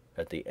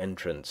at the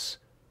entrance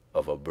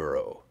of a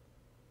burrow.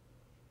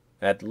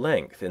 At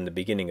length, in the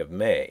beginning of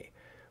May,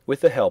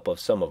 with the help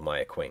of some of my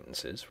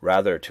acquaintances,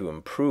 rather to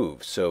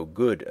improve so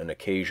good an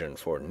occasion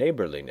for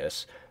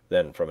neighbourliness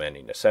than from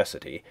any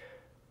necessity,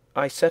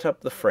 I set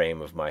up the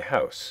frame of my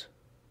house.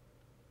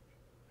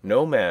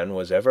 No man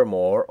was ever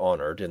more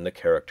honoured in the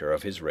character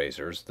of his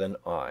raisers than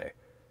I.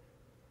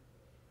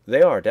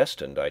 They are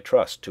destined, I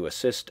trust, to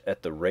assist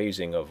at the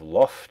raising of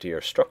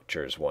loftier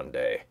structures one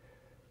day.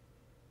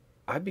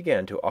 I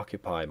began to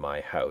occupy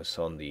my house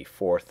on the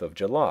 4th of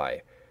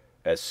July,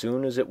 as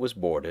soon as it was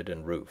boarded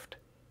and roofed,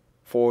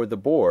 for the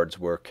boards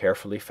were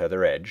carefully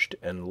feather-edged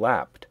and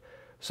lapped,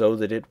 so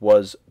that it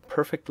was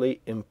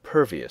perfectly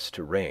impervious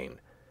to rain.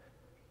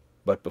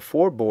 But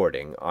before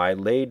boarding I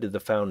laid the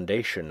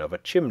foundation of a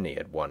chimney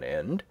at one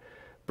end,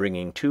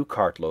 bringing 2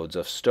 cartloads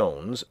of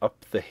stones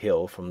up the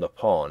hill from the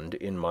pond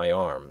in my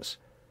arms.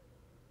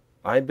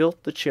 I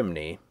built the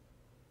chimney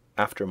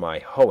after my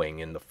hoeing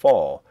in the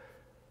fall,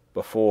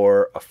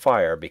 before a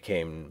fire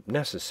became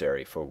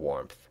necessary for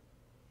warmth,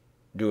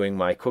 doing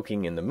my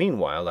cooking in the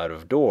meanwhile out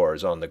of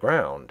doors on the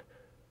ground,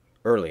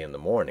 early in the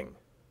morning,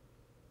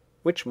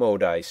 which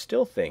mode I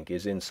still think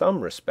is in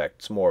some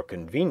respects more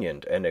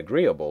convenient and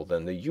agreeable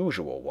than the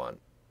usual one.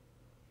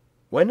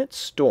 When it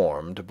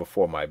stormed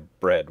before my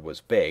bread was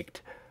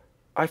baked,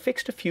 I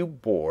fixed a few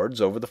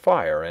boards over the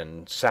fire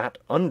and sat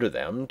under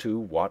them to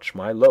watch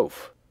my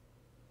loaf,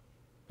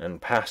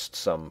 and passed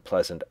some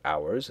pleasant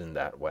hours in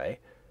that way.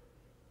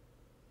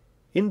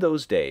 In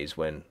those days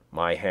when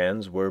my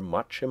hands were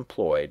much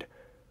employed,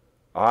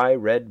 I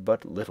read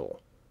but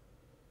little,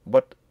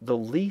 but the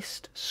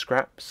least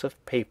scraps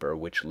of paper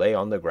which lay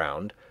on the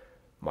ground,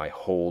 my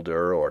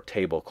holder or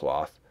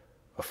tablecloth,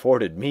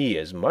 afforded me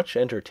as much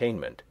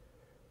entertainment,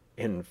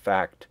 in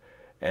fact,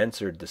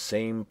 answered the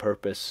same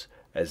purpose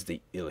as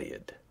the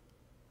Iliad.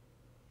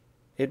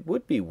 It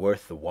would be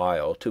worth the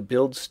while to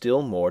build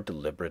still more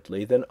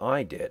deliberately than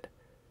I did,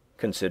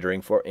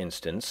 considering, for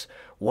instance,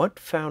 what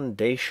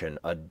foundation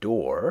a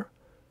door,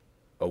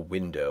 a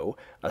window,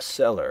 a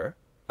cellar,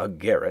 a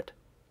garret,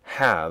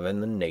 have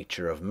in the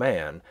nature of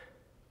man,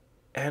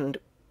 and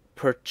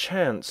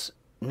perchance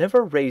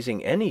never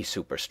raising any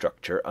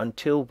superstructure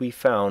until we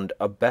found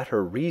a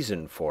better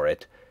reason for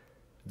it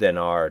than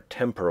our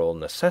temporal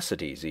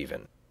necessities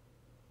even.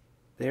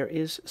 There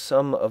is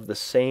some of the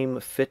same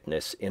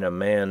fitness in a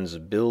man's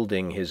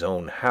building his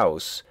own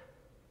house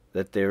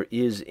that there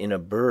is in a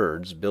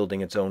bird's building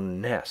its own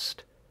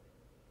nest.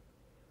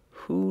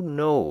 Who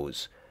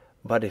knows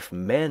but if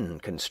men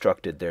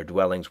constructed their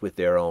dwellings with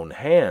their own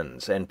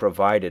hands and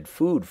provided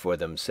food for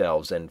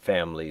themselves and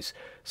families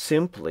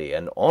simply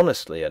and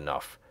honestly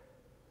enough,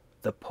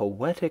 the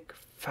poetic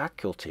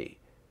faculty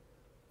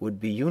would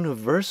be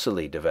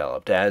universally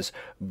developed, as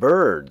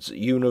birds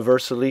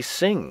universally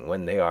sing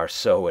when they are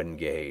so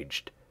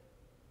engaged.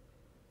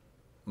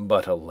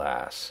 But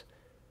alas,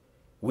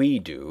 We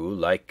do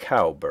like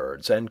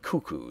cowbirds and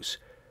cuckoos,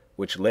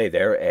 which lay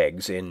their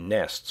eggs in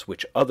nests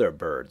which other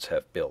birds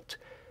have built,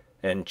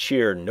 and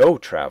cheer no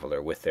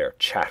traveller with their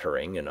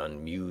chattering and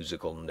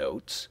unmusical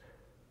notes.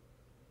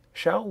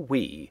 Shall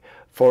we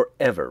for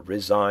ever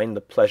resign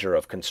the pleasure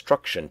of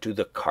construction to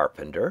the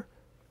carpenter?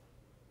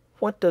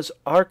 What does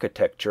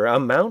architecture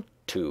amount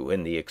to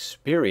in the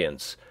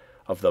experience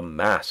of the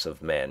mass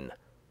of men?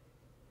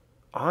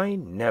 I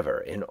never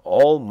in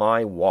all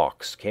my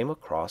walks came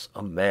across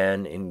a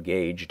man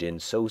engaged in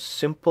so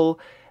simple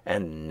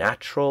and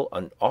natural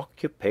an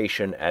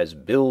occupation as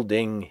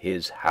building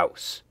his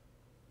house.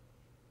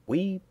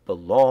 We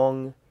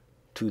belong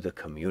to the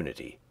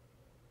community.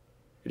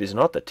 It is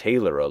not the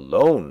tailor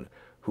alone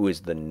who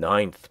is the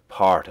 9th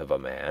part of a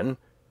man.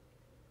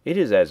 It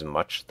is as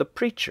much the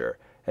preacher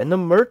and the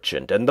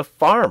merchant and the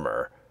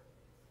farmer.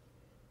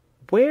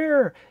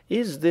 Where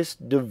is this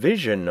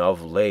division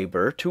of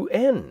labor to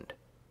end?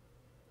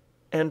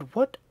 And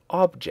what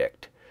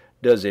object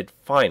does it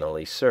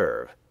finally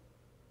serve?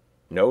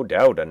 No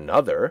doubt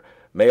another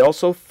may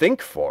also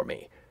think for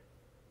me,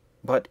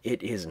 but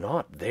it is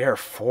not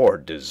therefore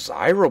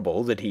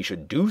desirable that he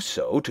should do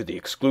so to the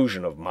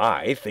exclusion of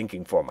my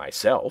thinking for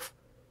myself.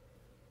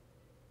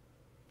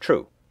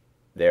 True,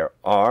 there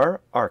are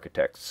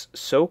architects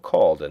so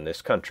called in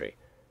this country,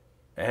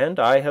 and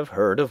I have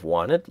heard of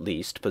one at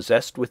least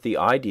possessed with the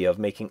idea of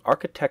making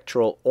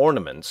architectural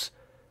ornaments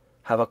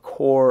have a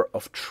core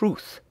of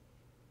truth,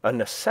 a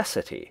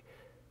necessity,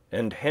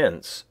 and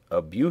hence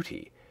a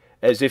beauty,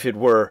 as if it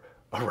were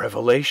a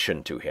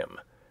revelation to him.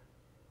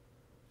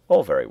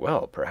 All very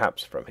well,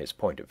 perhaps, from his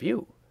point of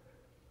view,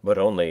 but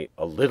only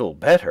a little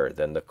better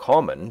than the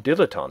common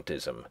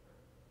dilettantism.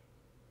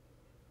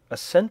 A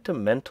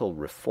sentimental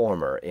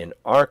reformer in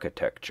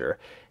architecture,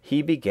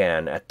 he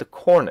began at the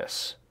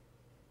cornice,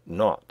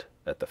 not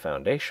at the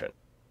foundation.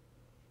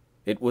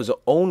 It was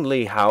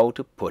only how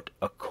to put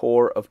a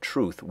core of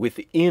truth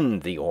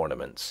within the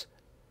ornaments,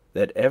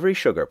 that every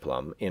sugar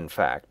plum, in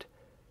fact,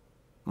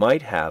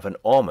 might have an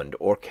almond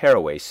or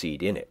caraway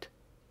seed in it,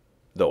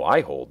 though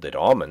I hold that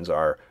almonds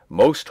are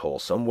most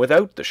wholesome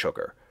without the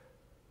sugar,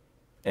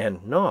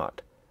 and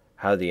not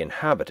how the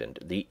inhabitant,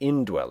 the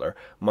indweller,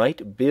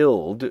 might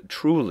build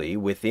truly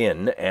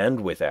within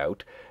and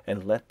without,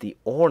 and let the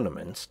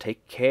ornaments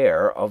take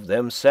care of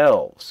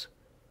themselves.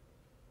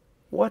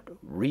 What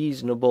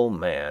reasonable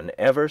man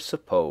ever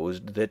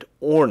supposed that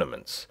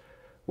ornaments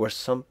were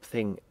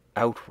something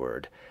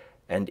outward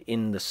and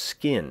in the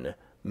skin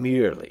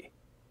merely?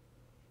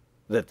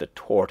 That the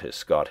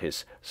tortoise got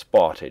his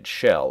spotted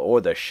shell,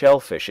 or the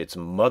shellfish its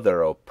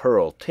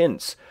mother-o'-pearl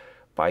tints,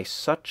 by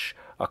such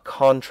a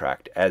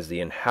contract as the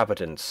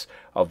inhabitants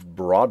of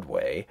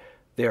Broadway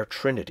their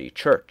Trinity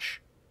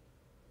Church.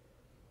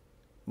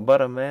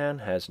 But a man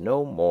has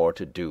no more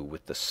to do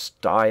with the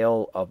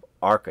style of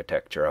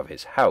architecture of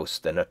his house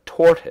than a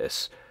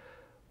tortoise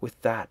with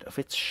that of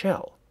its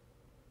shell.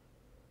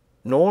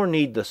 Nor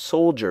need the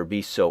soldier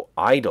be so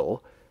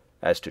idle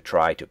as to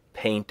try to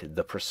paint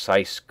the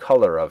precise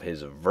color of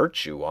his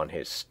virtue on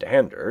his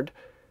standard.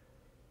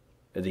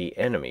 The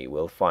enemy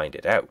will find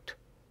it out.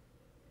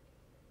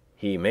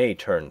 He may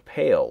turn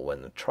pale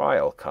when the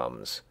trial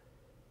comes.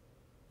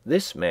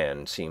 This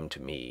man seemed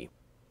to me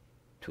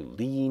to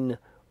lean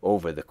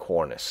over the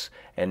cornice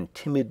and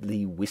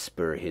timidly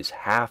whisper his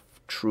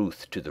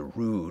half-truth to the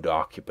rude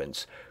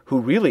occupants, who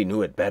really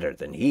knew it better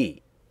than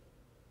he.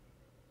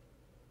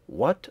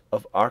 What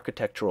of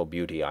architectural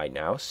beauty I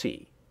now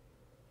see,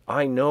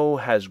 I know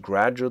has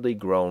gradually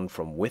grown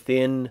from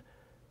within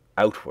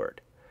outward,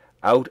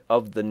 out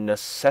of the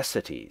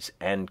necessities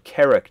and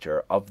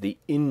character of the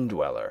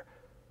indweller,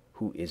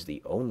 who is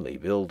the only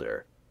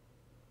builder,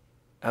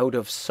 out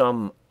of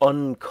some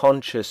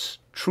unconscious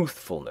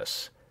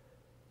truthfulness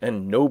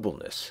and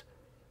nobleness,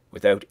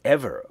 without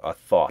ever a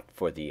thought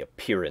for the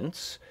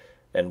appearance,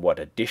 and what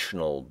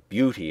additional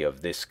beauty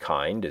of this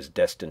kind is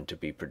destined to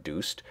be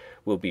produced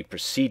will be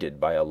preceded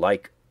by a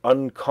like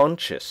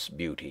unconscious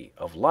beauty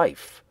of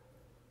life.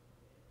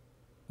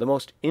 The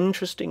most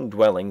interesting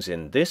dwellings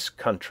in this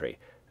country,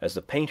 as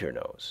the painter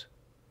knows,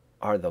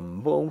 are the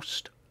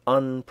most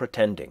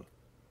unpretending,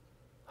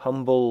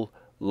 humble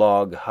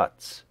log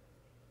huts,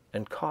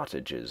 and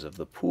cottages of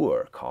the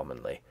poor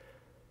commonly.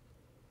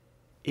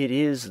 It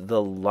is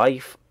the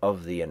life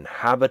of the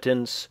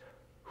inhabitants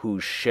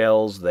whose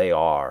shells they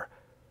are,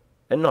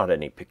 and not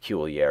any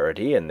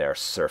peculiarity in their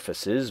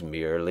surfaces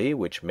merely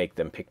which make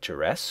them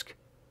picturesque.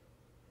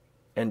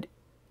 And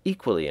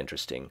equally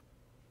interesting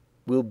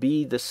will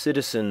be the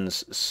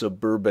citizen's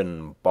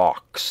suburban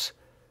box,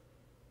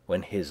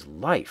 when his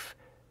life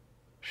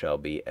shall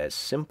be as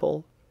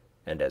simple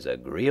and as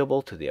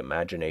agreeable to the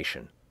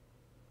imagination,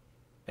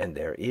 and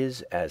there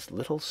is as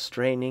little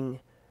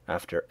straining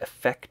after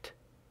effect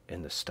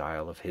in the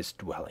style of his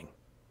dwelling.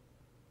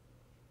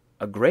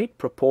 A great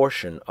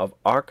proportion of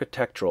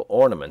architectural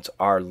ornaments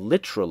are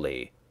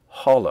literally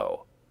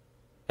hollow,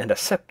 and a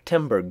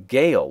September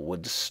gale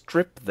would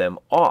strip them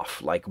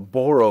off like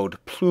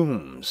borrowed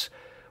plumes,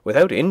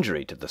 without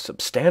injury to the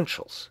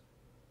substantials.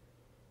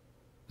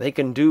 They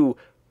can do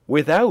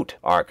without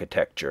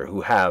architecture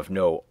who have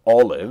no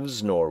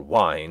olives nor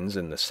wines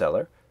in the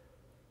cellar.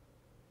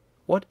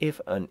 What if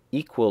an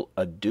equal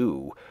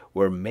ado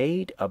were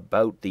made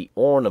about the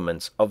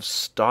ornaments of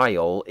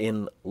style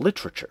in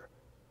literature,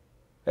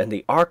 and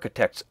the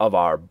architects of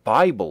our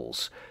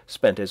Bibles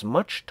spent as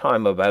much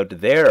time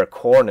about their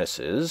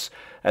cornices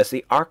as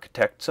the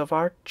architects of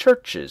our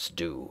churches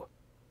do?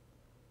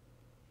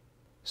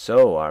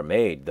 So are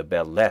made the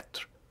belles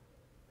lettres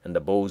and the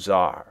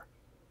beaux-arts,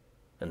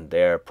 and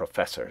their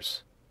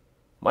professors.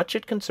 Much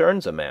it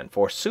concerns a man,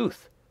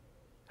 forsooth,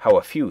 how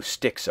a few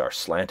sticks are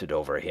slanted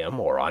over him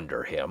or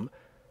under him,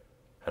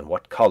 and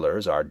what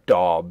colours are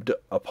daubed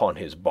upon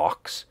his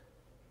box.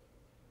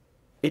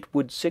 It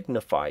would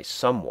signify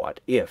somewhat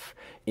if,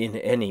 in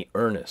any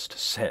earnest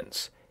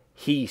sense,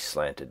 he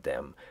slanted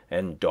them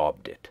and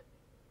daubed it.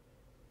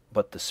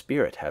 But the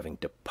spirit having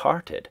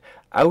departed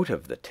out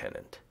of the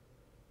tenant,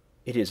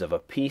 it is of a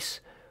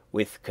piece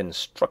with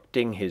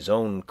constructing his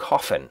own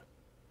coffin,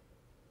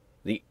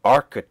 the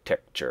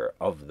architecture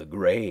of the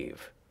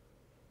grave.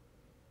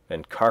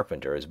 And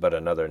carpenter is but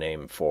another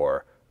name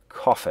for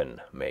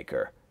coffin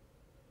maker.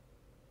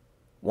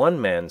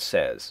 One man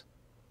says,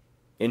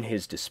 in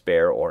his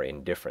despair or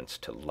indifference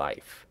to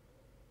life,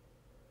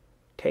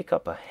 take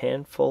up a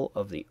handful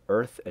of the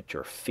earth at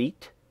your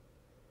feet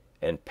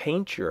and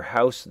paint your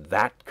house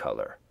that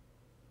color.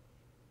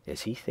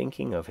 Is he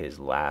thinking of his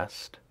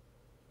last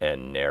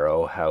and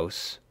narrow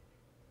house?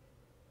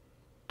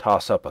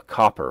 Toss up a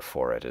copper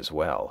for it as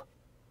well.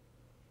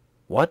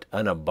 What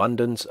an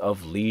abundance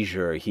of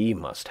leisure he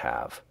must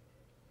have!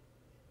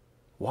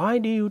 Why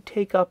do you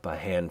take up a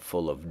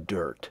handful of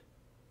dirt?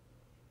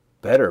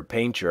 Better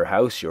paint your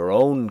house your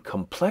own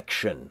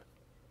complexion.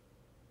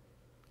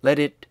 Let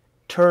it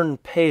turn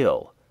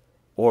pale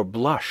or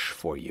blush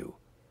for you.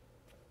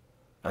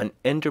 An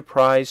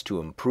enterprise to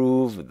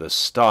improve the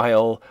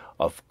style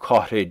of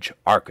cottage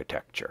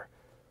architecture.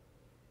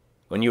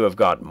 When you have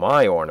got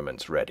my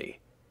ornaments ready,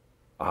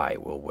 I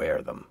will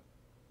wear them.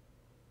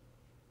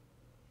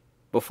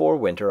 Before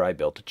winter I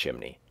built a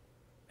chimney,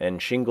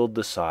 and shingled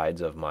the sides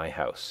of my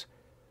house,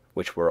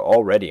 which were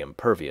already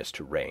impervious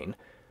to rain,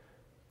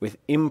 with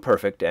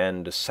imperfect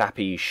and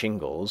sappy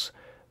shingles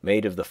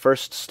made of the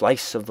first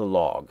slice of the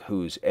log,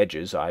 whose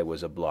edges I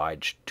was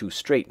obliged to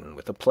straighten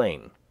with a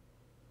plane.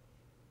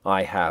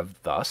 I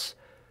have thus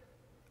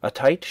a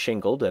tight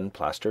shingled and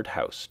plastered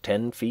house,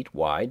 10 feet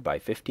wide by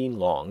 15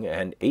 long,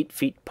 and 8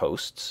 feet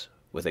posts,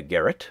 with a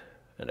garret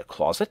and a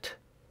closet,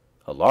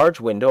 a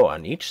large window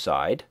on each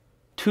side,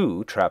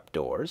 2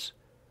 trap-doors,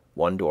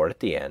 1 door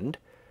at the end,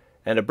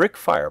 and a brick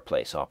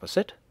fireplace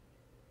opposite.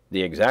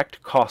 The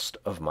exact cost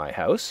of my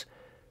house,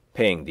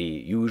 paying the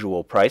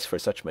usual price for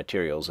such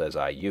materials as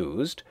I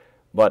used,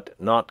 but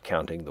not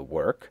counting the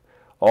work,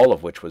 all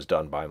of which was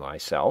done by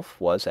myself,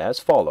 was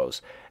as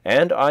follows,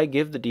 and I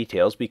give the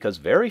details because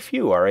very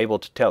few are able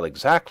to tell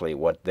exactly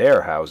what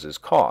their houses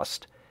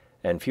cost,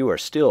 and fewer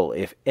still,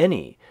 if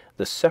any,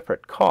 the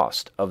separate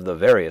cost of the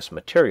various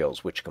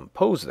materials which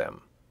compose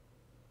them.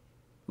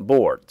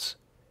 Boards,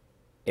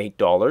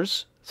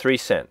 $8, 3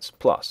 cents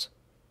plus,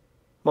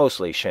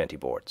 mostly shanty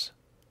boards.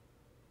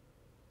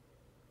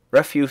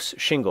 Refuse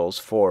shingles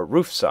for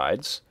roof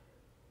sides,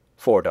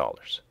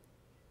 $4.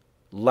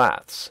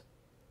 Laths,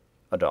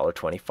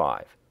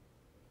 $1.25.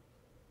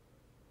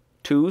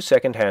 2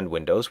 second-hand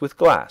windows with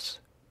glass,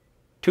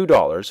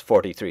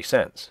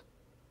 $2.43.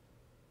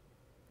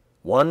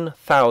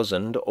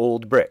 1,000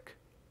 old brick,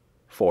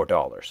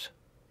 $4.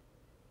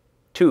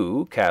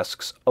 2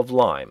 casks of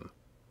lime,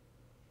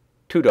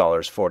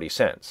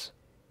 $2.40.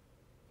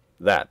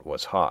 That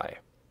was high.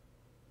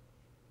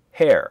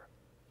 Hair,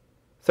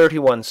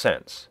 31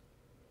 cents,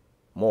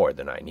 more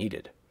than I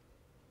needed.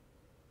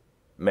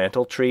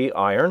 Mantle tree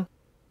iron,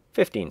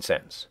 15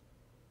 cents.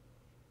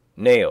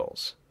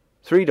 Nails,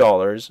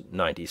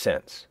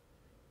 $3.90.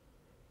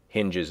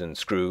 Hinges and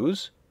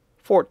screws,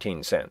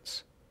 14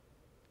 cents.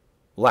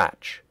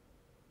 Latch,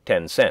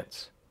 10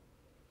 cents.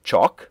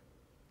 Chalk,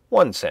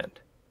 1 cent.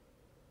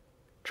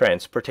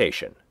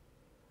 Transportation,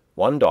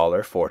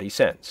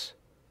 $1.40.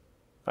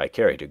 I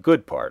carried a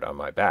good part on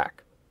my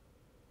back.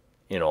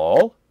 In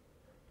all,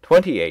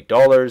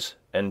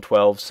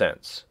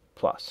 $28.12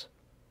 plus.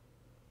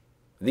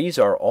 These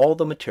are all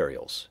the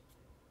materials,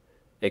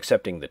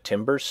 excepting the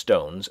timber,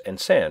 stones, and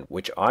sand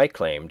which I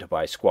claimed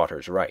by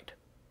squatter's right.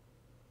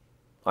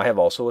 I have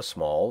also a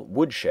small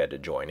woodshed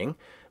adjoining,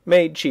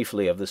 made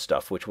chiefly of the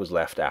stuff which was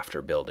left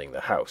after building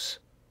the house.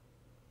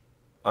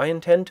 I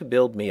intend to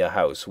build me a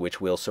house which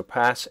will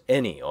surpass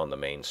any on the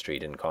main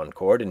street in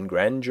Concord in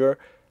grandeur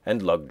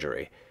and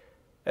luxury,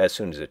 as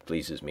soon as it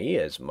pleases me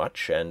as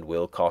much, and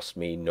will cost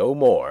me no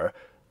more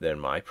than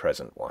my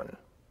present one.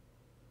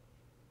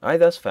 I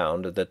thus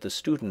found that the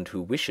student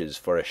who wishes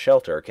for a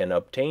shelter can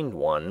obtain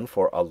one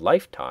for a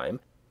lifetime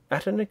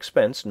at an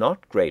expense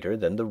not greater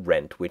than the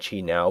rent which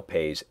he now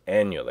pays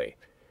annually.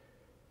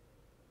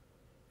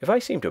 If I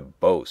seem to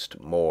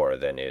boast more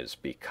than is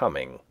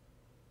becoming,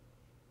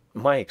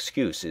 my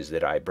excuse is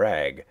that I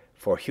brag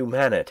for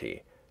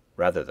humanity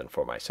rather than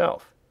for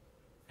myself,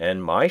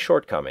 and my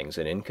shortcomings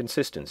and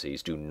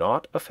inconsistencies do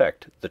not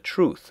affect the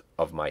truth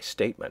of my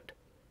statement.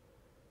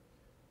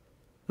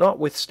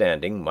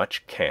 Notwithstanding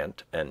much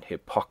cant and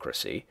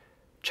hypocrisy,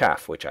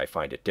 chaff which I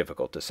find it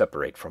difficult to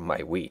separate from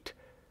my wheat,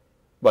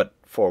 but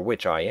for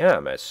which I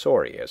am as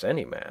sorry as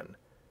any man,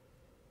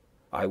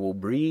 I will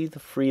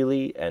breathe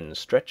freely and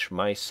stretch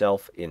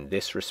myself in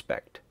this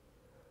respect.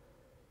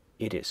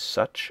 It is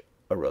such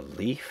a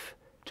relief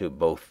to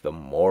both the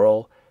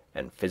moral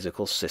and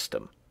physical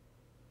system,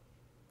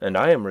 and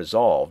I am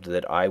resolved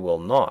that I will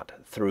not,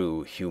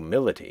 through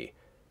humility,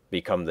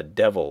 become the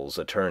devil's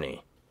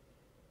attorney.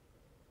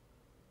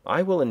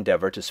 I will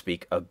endeavour to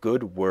speak a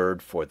good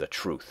word for the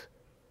truth.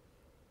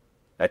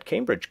 At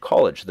Cambridge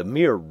College, the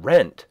mere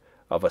rent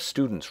of a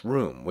student's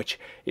room, which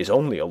is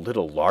only a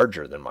little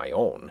larger than my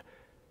own,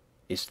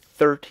 is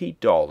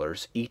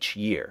 $30 each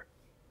year,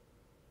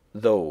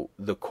 though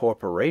the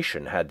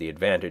corporation had the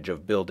advantage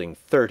of building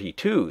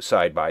 32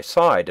 side by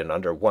side and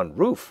under one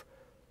roof,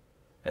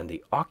 and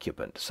the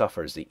occupant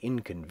suffers the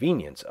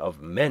inconvenience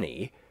of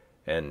many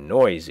and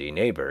noisy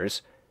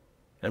neighbours,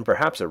 and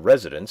perhaps a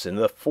residence in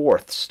the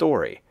 4th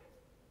story.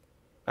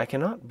 I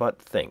cannot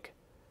but think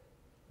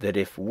that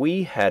if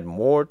we had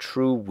more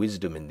true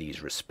wisdom in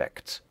these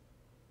respects,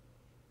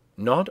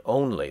 not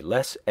only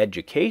less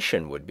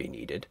education would be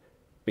needed,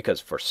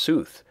 because,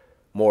 forsooth,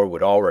 more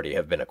would already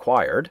have been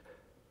acquired,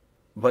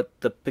 but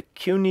the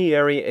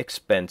pecuniary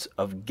expense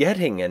of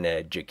getting an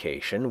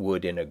education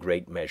would in a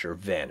great measure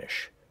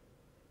vanish.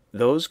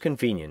 Those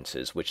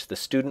conveniences which the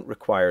student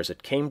requires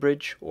at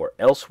Cambridge or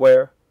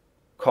elsewhere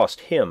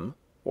cost him,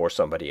 or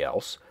somebody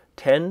else,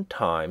 10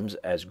 times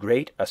as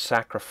great a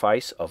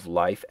sacrifice of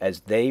life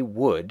as they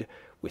would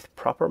with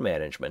proper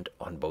management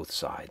on both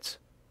sides.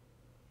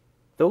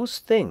 Those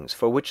things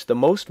for which the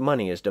most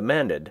money is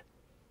demanded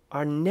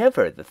are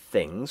never the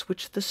things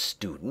which the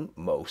student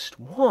most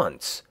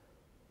wants.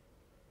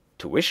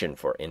 Tuition,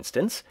 for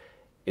instance,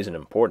 is an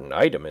important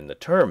item in the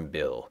term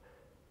bill,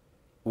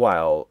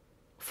 while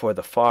for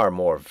the far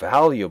more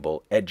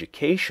valuable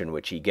education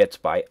which he gets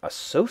by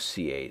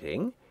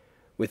associating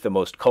with the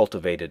most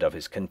cultivated of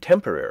his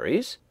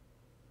contemporaries,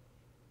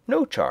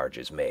 no charge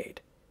is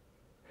made.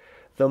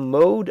 The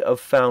mode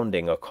of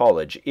founding a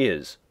college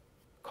is,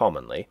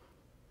 commonly,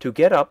 to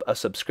get up a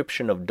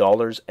subscription of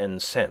dollars and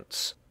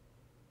cents,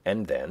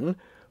 and then,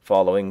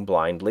 following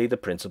blindly the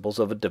principles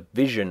of a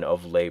division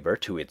of labor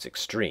to its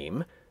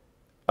extreme,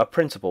 a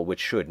principle which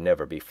should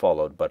never be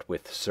followed but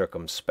with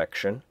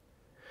circumspection,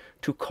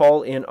 to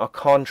call in a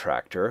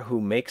contractor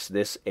who makes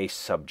this a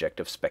subject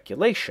of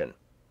speculation,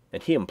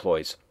 and he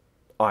employs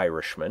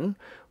Irishmen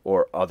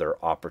or other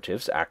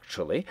operatives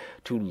actually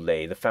to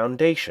lay the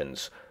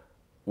foundations,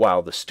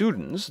 while the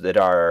students that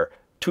are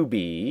to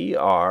be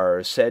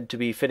are said to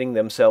be fitting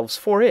themselves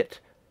for it,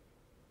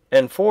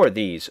 and for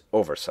these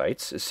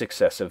oversights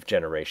successive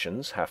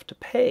generations have to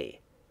pay.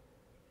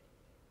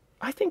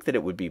 I think that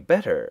it would be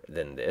better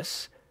than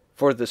this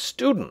for the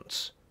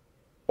students,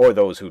 or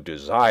those who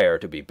desire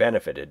to be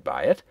benefited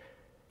by it,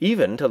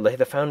 even to lay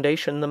the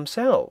foundation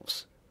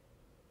themselves.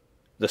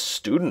 The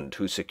student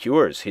who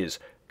secures his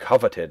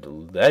coveted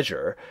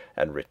leisure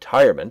and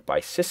retirement by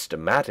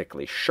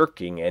systematically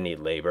shirking any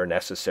labor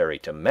necessary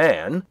to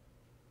man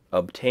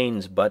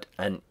obtains but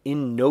an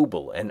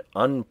ignoble and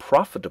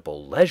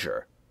unprofitable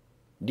leisure,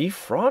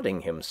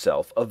 defrauding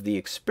himself of the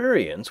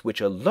experience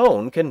which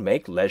alone can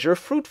make leisure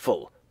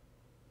fruitful.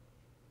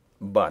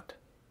 But,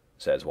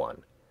 says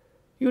one,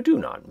 you do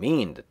not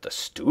mean that the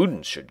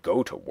students should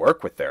go to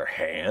work with their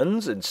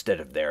hands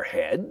instead of their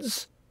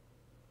heads?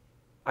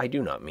 I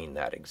do not mean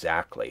that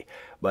exactly,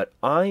 but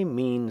I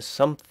mean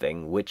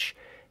something which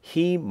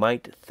he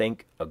might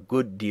think a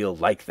good deal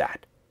like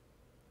that.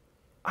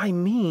 I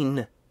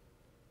mean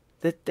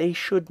that they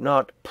should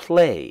not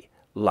play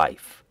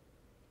life,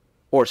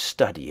 or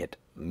study it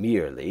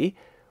merely,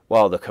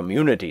 while the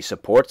community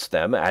supports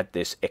them at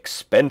this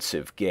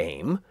expensive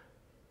game,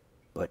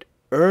 but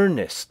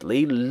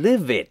earnestly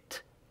live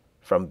it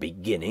from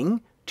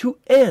beginning to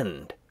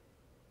end.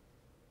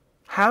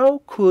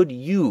 How could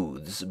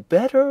youths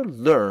better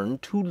learn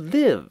to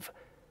live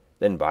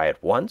than by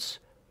at once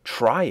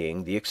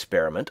trying the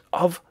experiment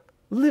of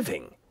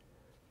living?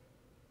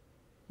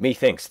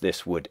 Methinks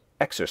this would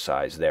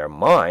exercise their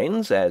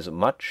minds as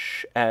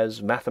much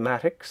as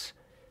mathematics.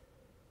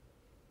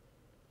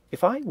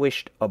 If I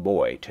wished a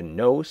boy to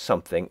know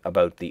something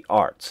about the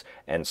arts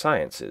and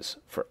sciences,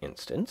 for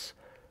instance,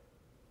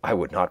 I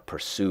would not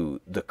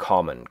pursue the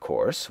common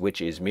course,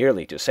 which is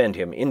merely to send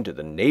him into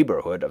the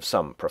neighbourhood of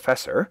some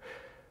professor,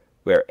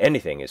 where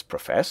anything is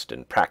professed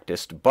and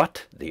practised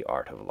but the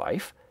art of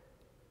life,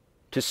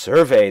 to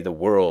survey the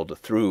world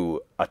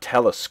through a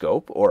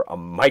telescope or a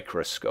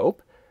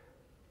microscope,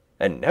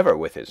 and never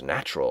with his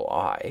natural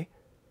eye,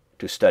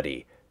 to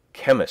study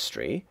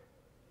chemistry,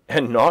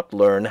 and not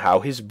learn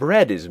how his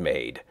bread is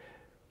made,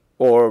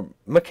 or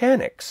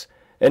mechanics,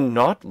 and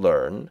not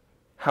learn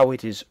how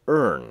it is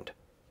earned,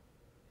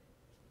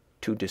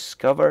 to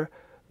discover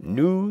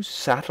new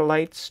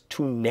satellites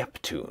to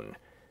Neptune,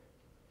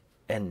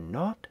 and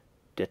not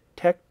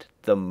detect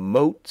the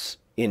motes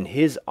in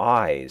his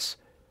eyes,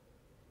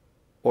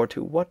 or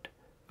to what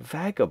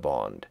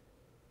vagabond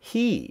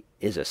he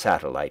is a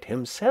satellite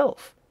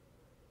himself,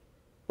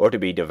 or to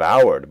be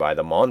devoured by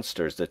the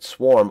monsters that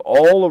swarm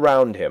all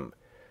around him,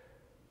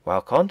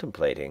 while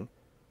contemplating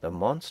the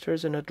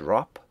monsters in a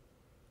drop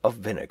of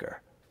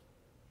vinegar.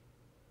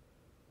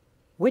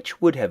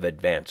 Which would have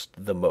advanced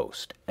the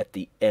most at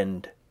the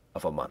end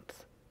of a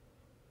month?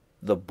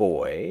 The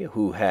boy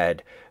who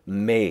had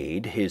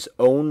made his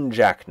own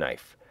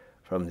jackknife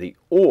from the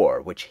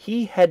ore which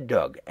he had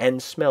dug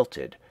and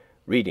smelted,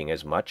 reading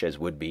as much as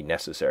would be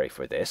necessary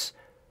for this,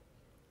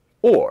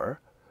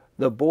 or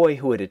the boy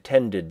who had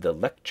attended the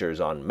lectures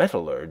on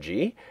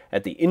metallurgy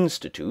at the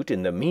Institute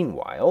in the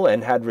meanwhile,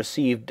 and had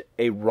received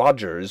a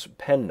Rogers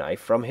penknife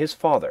from his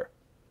father?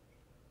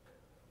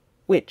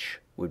 Which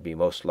would be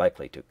most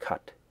likely to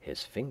cut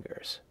his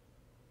fingers?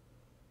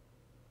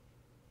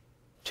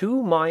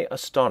 To my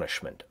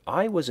astonishment,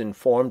 I was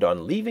informed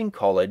on leaving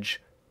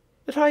college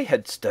that I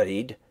had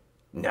studied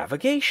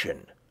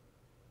navigation.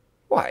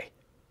 Why,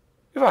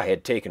 if I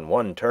had taken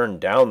one turn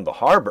down the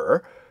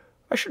harbor,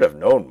 I should have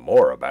known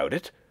more about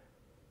it.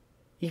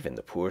 Even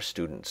the poor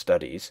student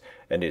studies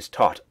and is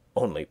taught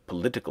only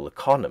political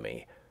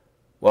economy,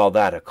 while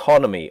that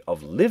economy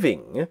of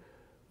living,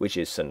 which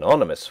is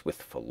synonymous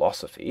with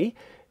philosophy,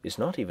 is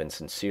not even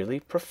sincerely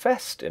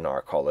professed in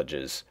our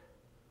colleges.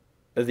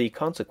 The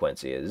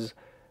consequence is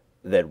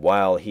that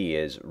while he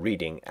is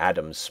reading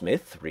Adam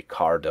Smith,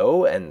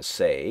 Ricardo, and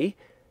Say,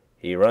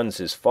 he runs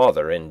his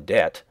father in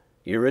debt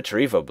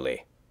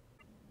irretrievably.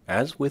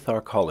 As with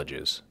our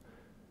colleges,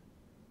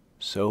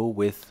 so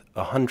with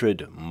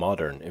 100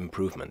 modern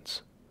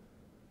improvements.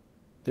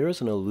 There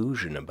is an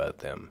illusion about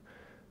them.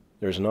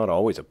 There is not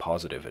always a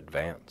positive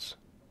advance.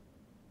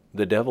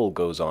 The devil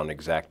goes on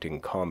exacting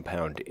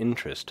compound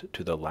interest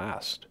to the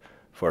last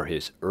for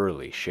his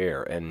early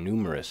share and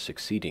numerous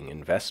succeeding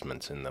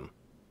investments in them.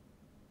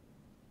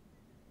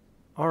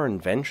 Our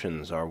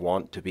inventions are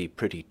wont to be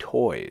pretty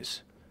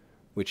toys,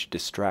 which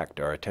distract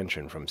our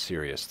attention from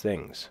serious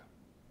things.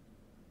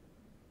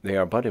 They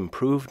are but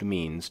improved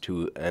means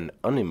to an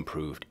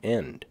unimproved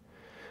end,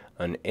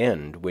 an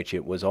end which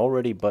it was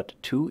already but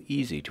too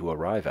easy to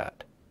arrive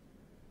at,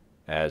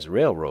 as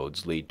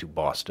railroads lead to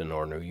Boston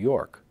or New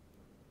York.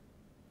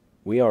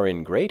 We are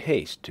in great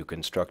haste to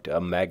construct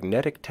a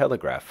magnetic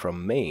telegraph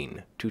from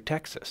Maine to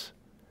Texas.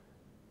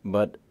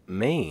 But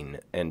Maine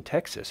and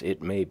Texas,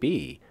 it may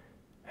be,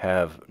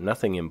 have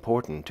nothing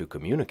important to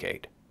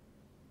communicate.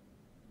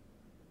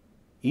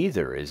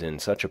 Either is in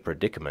such a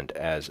predicament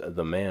as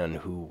the man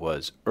who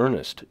was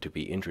earnest to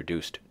be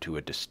introduced to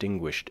a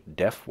distinguished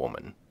deaf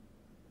woman,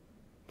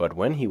 but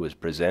when he was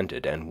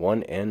presented and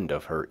one end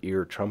of her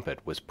ear trumpet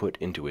was put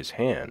into his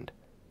hand,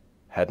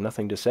 had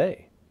nothing to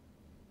say,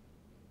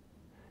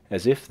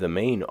 as if the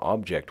main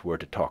object were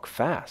to talk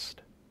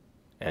fast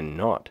and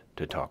not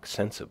to talk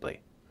sensibly.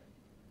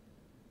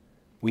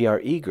 We are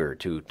eager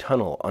to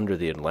tunnel under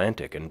the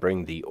Atlantic and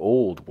bring the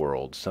old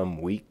world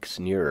some weeks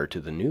nearer to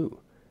the new,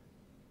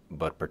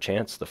 but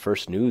perchance the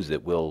first news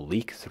that will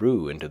leak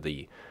through into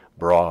the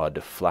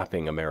broad,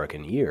 flapping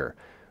American ear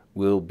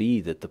will be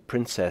that the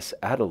Princess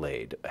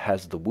Adelaide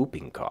has the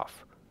whooping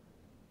cough.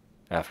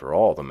 After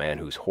all, the man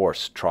whose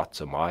horse trots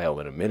a mile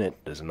in a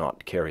minute does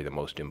not carry the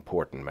most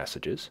important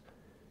messages.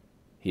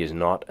 He is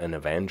not an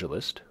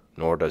evangelist,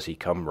 nor does he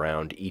come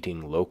round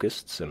eating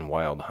locusts and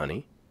wild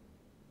honey.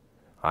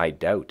 I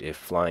doubt if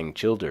Flying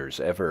Childers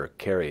ever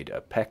carried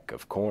a peck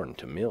of corn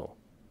to mill.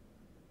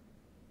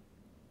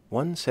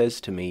 One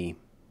says to me,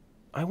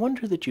 "I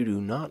wonder that you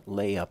do not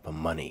lay up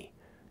money.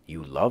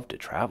 You love to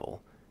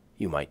travel.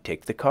 You might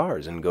take the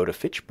cars and go to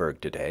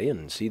Fitchburg today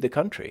and see the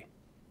country."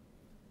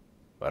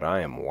 But I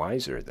am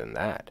wiser than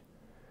that.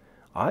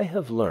 I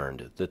have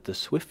learned that the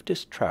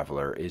swiftest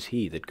traveler is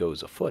he that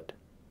goes afoot.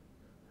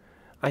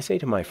 I say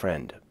to my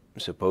friend,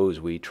 suppose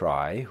we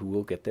try who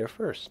will get there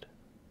first.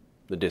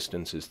 The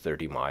distance is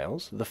 30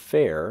 miles, the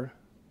fare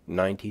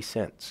 90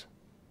 cents.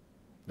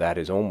 That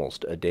is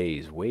almost a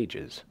day's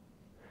wages.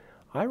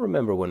 I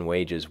remember when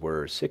wages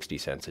were 60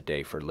 cents a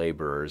day for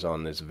laborers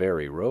on this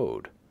very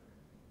road.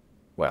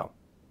 Well,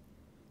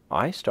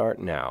 I start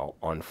now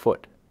on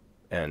foot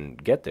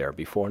and get there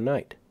before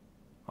night.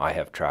 I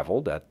have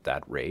traveled at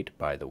that rate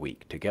by the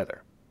week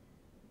together.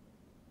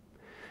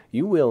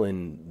 You will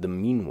in the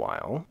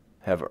meanwhile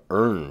have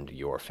earned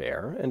your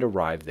fare and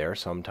arrive there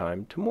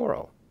sometime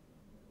tomorrow,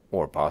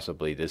 or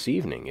possibly this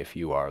evening if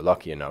you are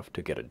lucky enough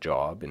to get a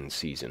job in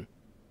season.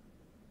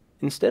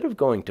 Instead of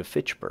going to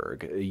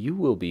Fitchburg, you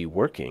will be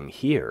working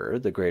here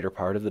the greater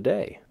part of the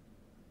day.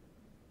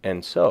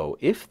 And so,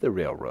 if the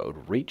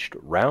railroad reached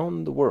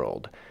round the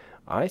world,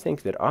 I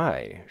think that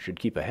I should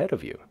keep ahead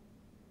of you.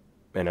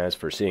 And as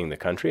for seeing the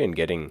country and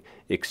getting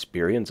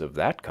experience of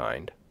that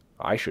kind,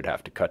 I should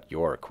have to cut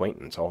your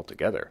acquaintance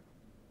altogether.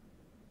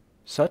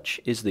 Such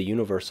is the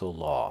universal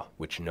law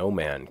which no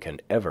man can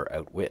ever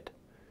outwit.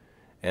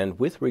 And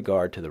with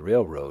regard to the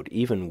railroad,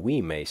 even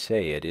we may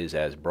say it is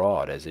as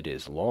broad as it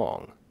is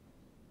long.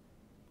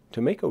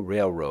 To make a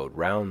railroad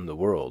round the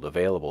world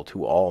available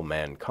to all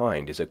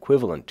mankind is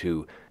equivalent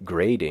to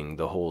grading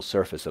the whole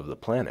surface of the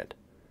planet.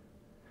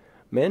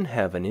 Men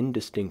have an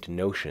indistinct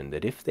notion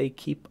that if they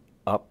keep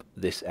up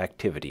this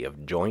activity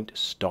of joint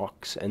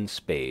stocks and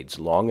spades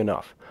long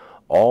enough,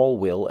 all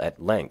will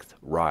at length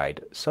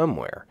ride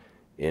somewhere,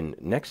 in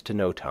next to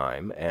no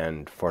time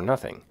and for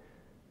nothing.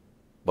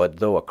 But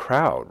though a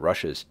crowd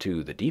rushes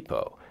to the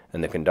depot,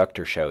 and the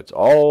conductor shouts,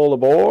 "All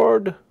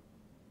aboard!"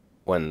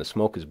 when the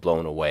smoke is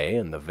blown away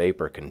and the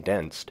vapor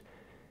condensed,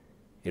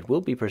 it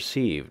will be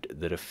perceived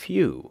that a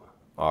few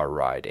are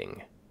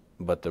riding,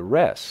 but the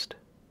rest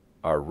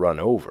are run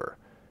over,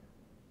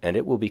 and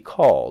it will be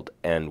called,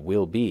 and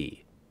will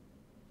be,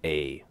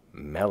 a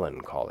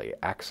melancholy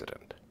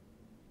accident.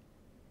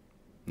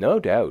 No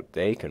doubt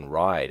they can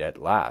ride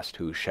at last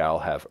who shall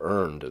have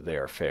earned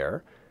their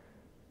fare,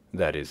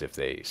 that is, if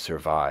they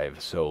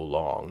survive so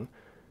long,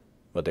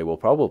 but they will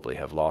probably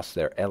have lost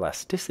their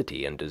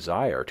elasticity and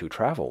desire to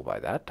travel by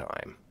that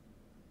time.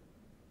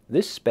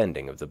 This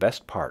spending of the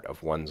best part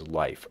of one's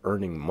life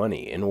earning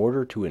money in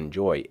order to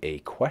enjoy a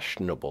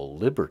questionable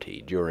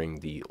liberty during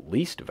the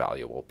least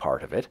valuable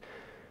part of it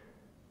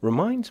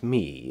reminds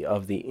me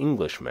of the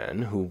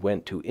Englishman who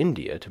went to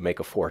India to make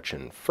a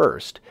fortune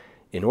first,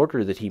 in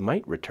order that he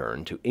might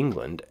return to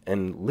England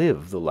and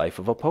live the life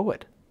of a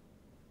poet.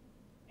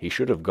 He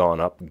should have gone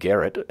up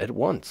garret at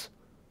once.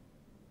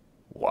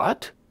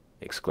 "What?"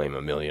 exclaim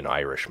a million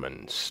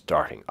Irishmen,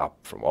 starting up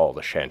from all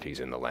the shanties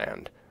in the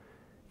land.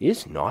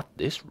 "Is not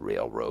this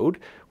railroad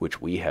which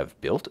we have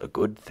built a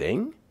good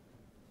thing?"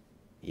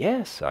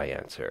 "Yes," I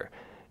answer,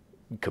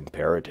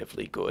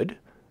 "comparatively good.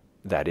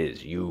 That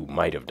is, you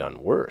might have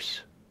done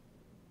worse.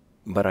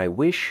 But I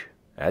wish,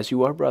 as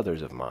you are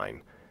brothers of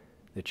mine,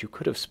 that you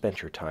could have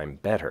spent your time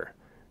better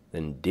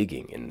than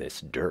digging in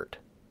this dirt."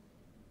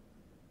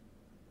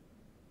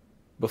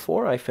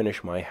 Before I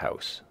finish my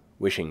house,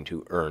 wishing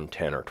to earn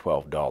 $10 or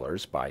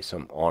 $12 by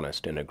some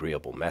honest and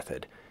agreeable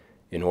method,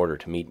 in order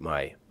to meet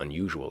my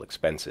unusual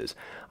expenses,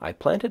 I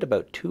planted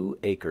about 2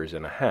 acres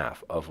and a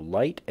half of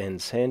light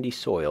and sandy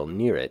soil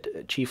near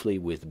it, chiefly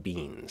with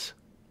beans,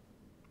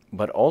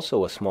 but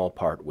also a small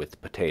part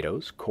with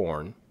potatoes,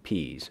 corn,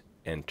 peas,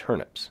 and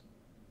turnips.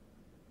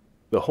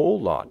 The whole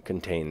lot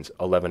contains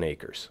 11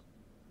 acres,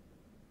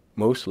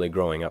 mostly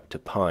growing up to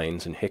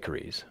pines and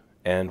hickories,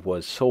 and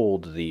was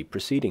sold the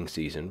preceding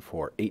season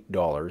for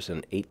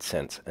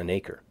 $8.08 an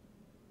acre.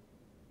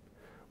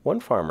 One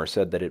farmer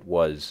said that it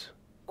was,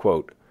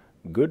 quote,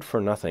 "good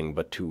for nothing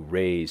but to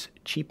raise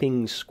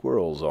cheeping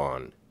squirrels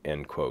on,"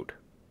 end quote.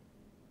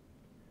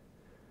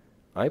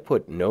 I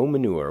put no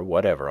manure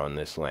whatever on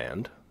this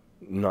land,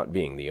 not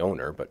being the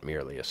owner but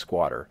merely a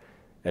squatter,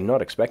 and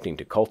not expecting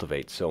to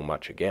cultivate so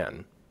much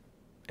again,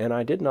 and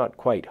I did not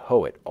quite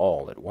hoe it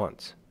all at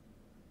once.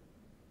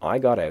 I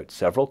got out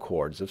several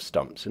cords of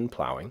stumps in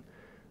plowing,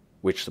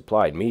 which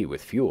supplied me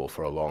with fuel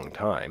for a long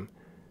time,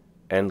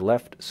 and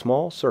left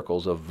small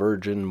circles of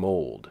virgin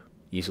mold,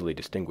 easily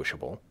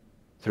distinguishable,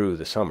 through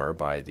the summer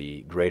by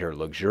the greater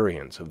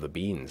luxuriance of the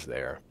beans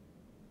there.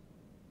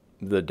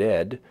 The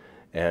dead,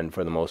 and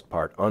for the most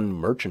part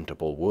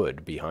unmerchantable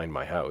wood behind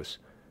my house,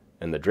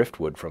 and the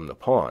driftwood from the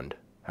pond,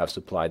 have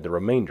supplied the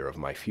remainder of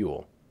my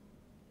fuel.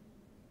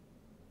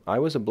 I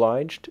was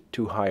obliged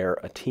to hire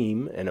a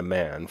team and a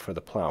man for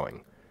the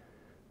plowing,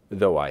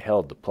 though I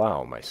held the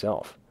plow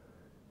myself.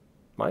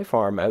 My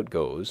farm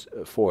outgoes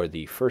for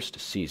the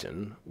first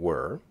season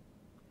were,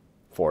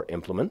 for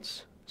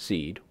implements,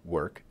 seed,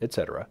 work,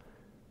 etc.,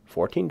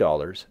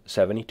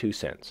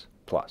 $14.72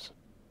 plus.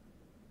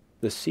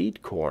 The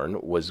seed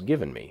corn was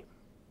given me.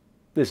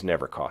 This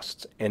never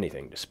costs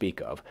anything to speak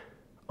of,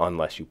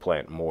 unless you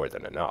plant more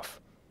than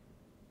enough.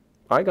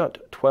 I got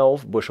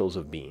 12 bushels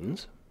of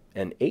beans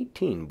and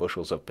 18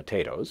 bushels of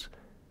potatoes,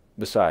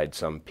 besides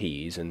some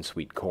peas and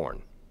sweet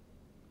corn.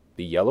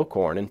 The yellow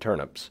corn and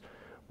turnips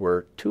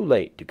were too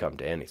late to come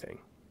to anything.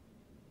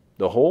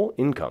 The whole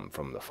income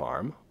from the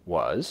farm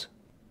was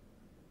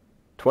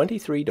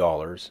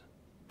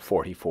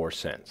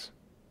 $23.44.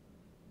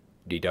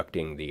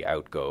 Deducting the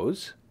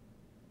outgoes,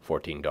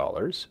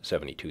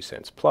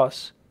 $14.72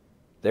 plus,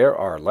 there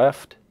are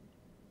left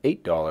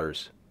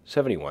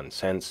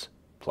 $8.71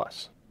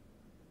 plus.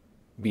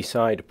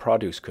 Beside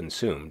produce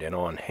consumed and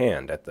on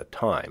hand at the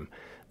time,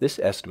 this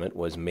estimate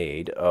was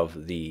made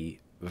of the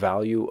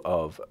value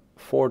of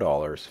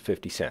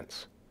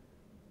 $4.50,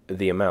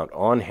 the amount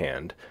on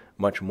hand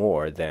much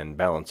more than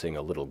balancing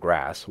a little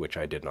grass which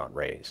I did not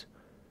raise.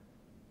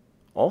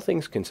 All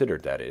things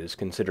considered, that is,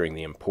 considering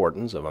the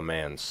importance of a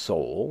man's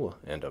soul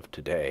and of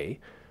today,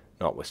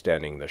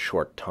 notwithstanding the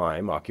short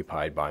time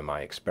occupied by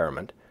my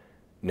experiment,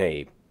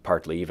 nay,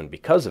 partly even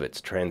because of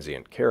its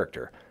transient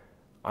character,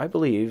 I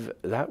believe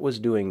that was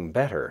doing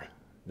better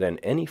than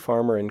any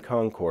farmer in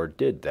Concord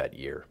did that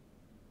year.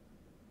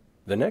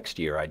 The next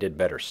year I did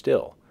better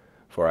still,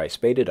 for I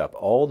spaded up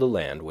all the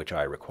land which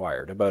I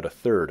required, about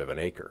 1/3 of an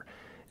acre,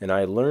 and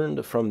I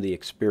learned from the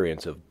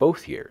experience of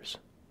both years,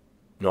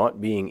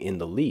 not being in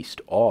the least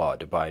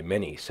awed by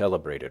many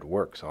celebrated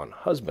works on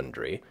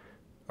husbandry,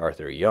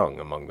 Arthur Young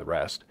among the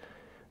rest,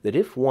 that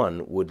if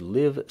one would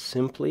live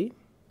simply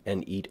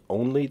and eat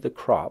only the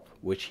crop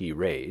which he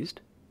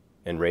raised,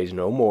 and raise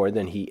no more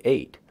than he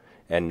ate,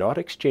 and not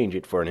exchange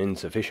it for an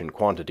insufficient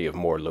quantity of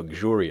more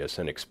luxurious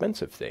and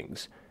expensive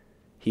things,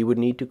 he would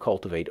need to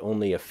cultivate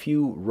only a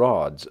few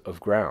rods of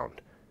ground,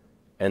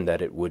 and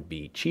that it would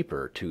be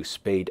cheaper to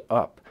spade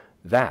up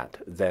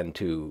that than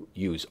to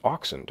use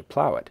oxen to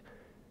plough it,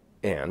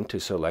 and to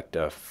select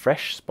a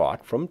fresh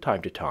spot from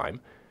time to time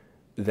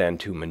than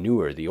to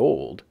manure the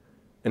old,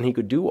 and he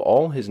could do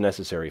all his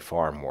necessary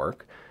farm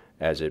work,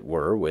 as it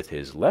were, with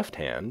his left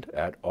hand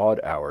at odd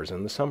hours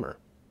in the summer.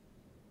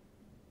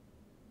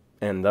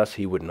 And thus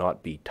he would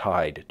not be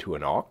tied to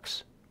an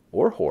ox,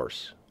 or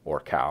horse,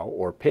 or cow,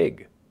 or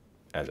pig,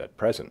 as at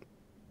present.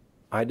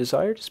 I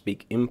desire to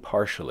speak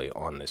impartially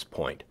on this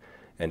point,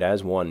 and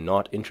as one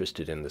not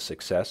interested in the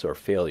success or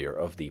failure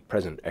of the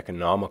present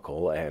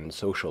economical and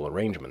social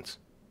arrangements.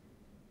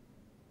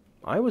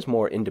 I was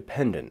more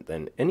independent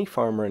than any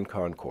farmer in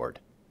Concord,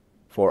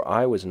 for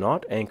I was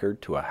not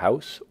anchored to a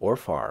house or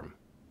farm,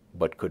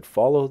 but could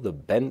follow the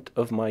bent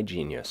of my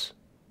genius,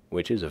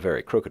 which is a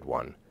very crooked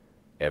one,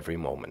 every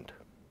moment.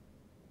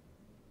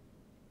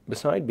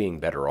 Beside being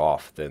better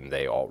off than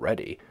they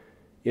already,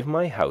 if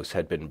my house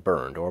had been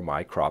burned or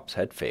my crops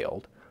had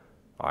failed,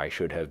 I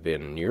should have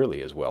been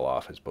nearly as well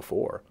off as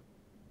before.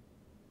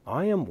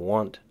 I am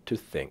wont to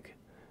think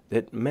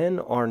that men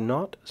are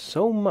not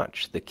so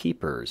much the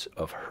keepers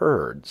of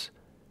herds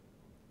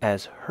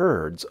as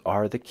herds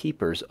are the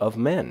keepers of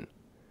men.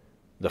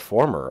 The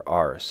former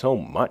are so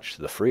much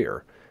the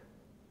freer.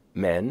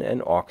 Men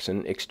and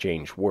oxen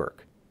exchange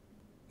work.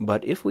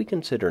 But if we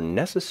consider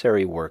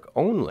necessary work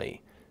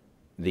only,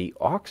 the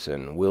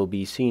oxen will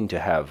be seen to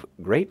have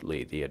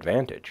greatly the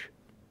advantage.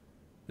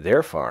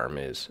 Their farm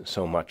is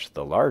so much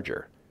the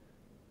larger.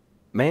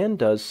 Man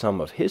does some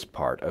of his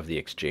part of the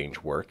exchange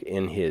work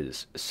in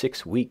his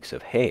 6 weeks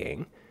of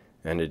haying,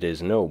 and it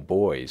is no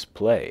boy's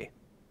play.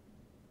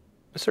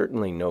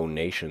 Certainly no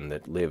nation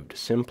that lived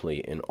simply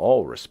in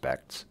all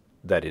respects,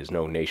 that is,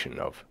 no nation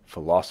of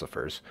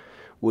philosophers,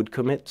 would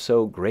commit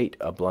so great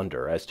a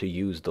blunder as to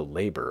use the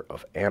labor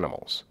of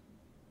animals.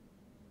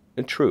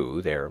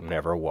 True, there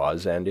never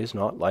was and is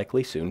not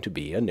likely soon to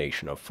be a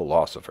nation of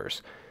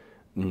philosophers,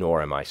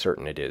 nor am I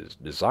certain it is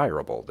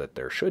desirable that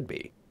there should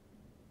be.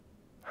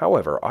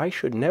 However, I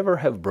should never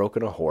have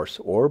broken a horse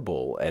or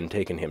bull and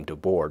taken him to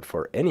board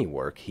for any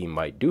work he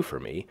might do for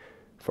me,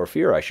 for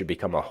fear I should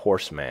become a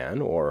horseman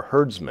or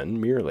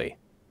herdsman merely.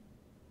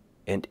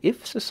 And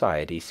if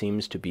society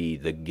seems to be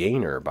the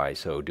gainer by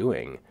so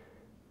doing,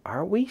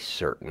 are we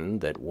certain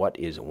that what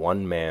is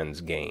one man's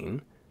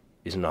gain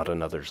is not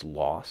another's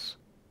loss,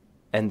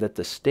 and that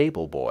the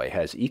stable boy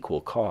has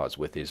equal cause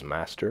with his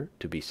master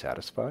to be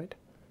satisfied?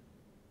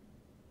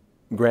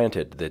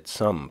 Granted that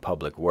some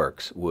public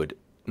works would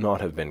not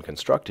have been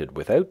constructed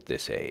without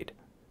this aid,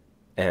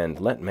 and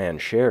let man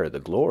share the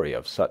glory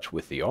of such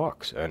with the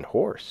ox and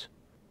horse,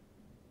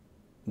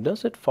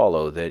 does it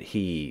follow that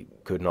he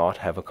could not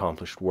have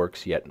accomplished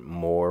works yet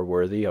more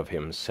worthy of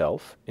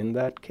himself in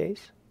that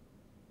case?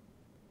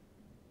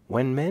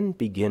 When men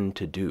begin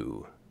to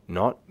do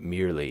not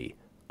merely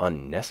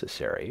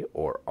unnecessary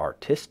or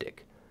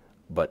artistic,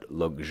 but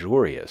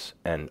luxurious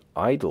and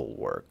idle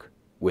work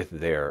with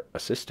their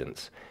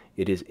assistance,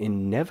 it is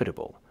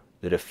inevitable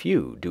that a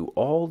few do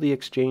all the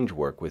exchange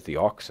work with the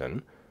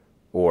oxen,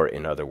 or,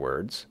 in other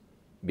words,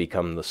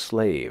 become the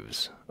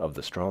slaves of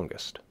the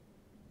strongest.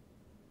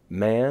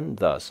 Man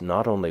thus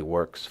not only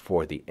works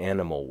for the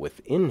animal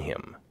within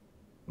him,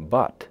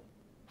 but,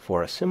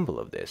 for a symbol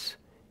of this,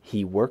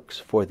 he works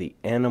for the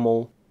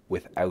animal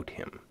without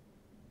him.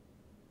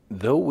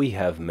 Though we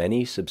have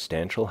many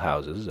substantial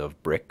houses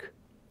of brick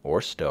or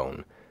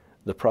stone,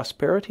 the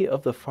prosperity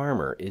of the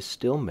farmer is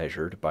still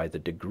measured by the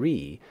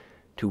degree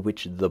to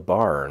which the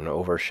barn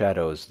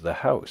overshadows the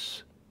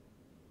house.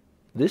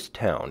 This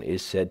town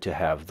is said to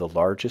have the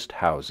largest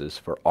houses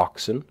for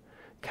oxen,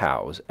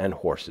 cows, and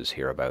horses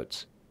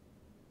hereabouts,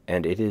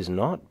 and it is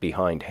not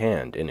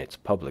behindhand in its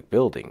public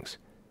buildings.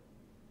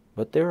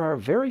 But there are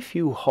very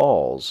few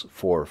halls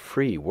for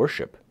free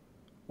worship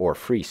or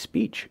free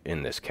speech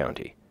in this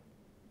county.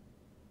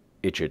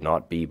 It should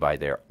not be by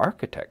their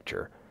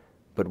architecture,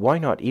 but why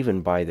not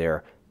even by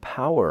their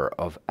power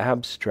of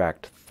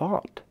abstract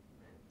thought,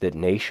 that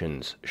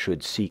nations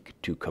should seek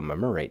to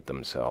commemorate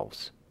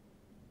themselves?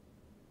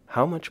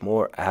 How much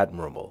more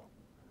admirable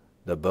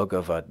the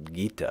Bhagavad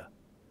Gita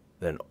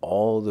than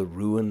all the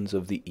ruins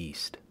of the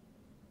East.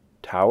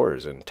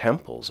 Towers and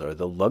temples are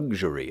the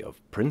luxury of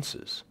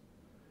princes.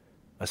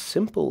 A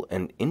simple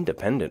and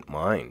independent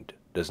mind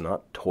does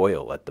not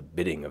toil at the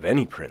bidding of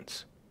any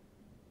prince.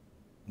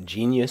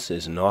 Genius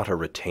is not a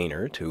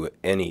retainer to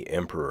any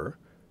emperor,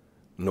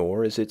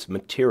 nor is its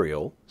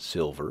material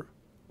silver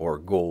or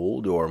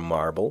gold or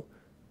marble,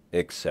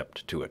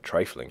 except to a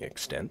trifling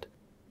extent.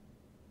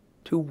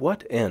 To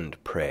what end,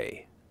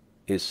 pray,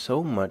 is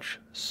so much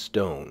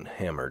stone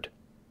hammered?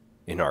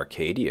 In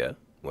Arcadia,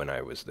 when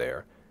I was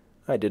there,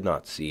 I did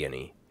not see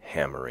any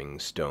hammering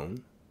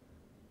stone.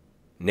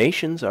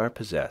 Nations are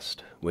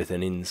possessed with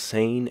an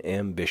insane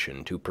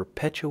ambition to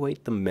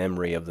perpetuate the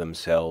memory of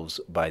themselves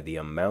by the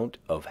amount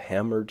of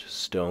hammered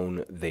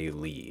stone they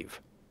leave.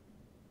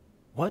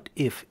 What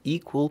if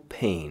equal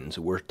pains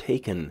were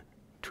taken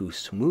to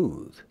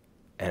smooth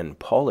and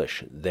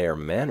polish their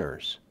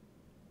manners?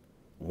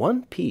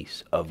 One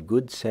piece of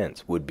good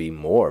sense would be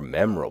more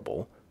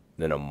memorable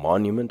than a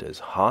monument as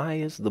high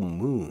as the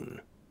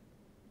moon.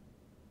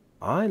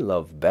 I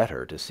love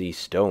better to see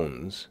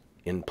stones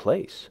in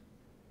place.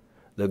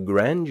 The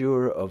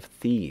grandeur of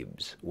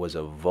Thebes was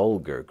a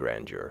vulgar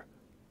grandeur.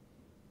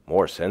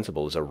 More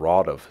sensible is a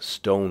rod of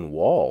stone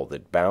wall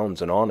that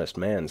bounds an honest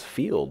man's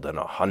field than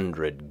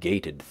 100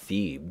 gated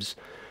Thebes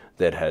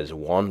that has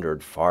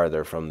wandered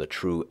farther from the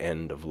true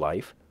end of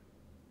life.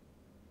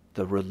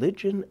 The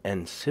religion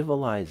and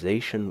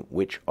civilization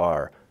which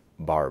are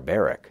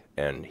barbaric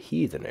and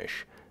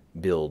heathenish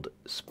build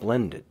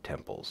splendid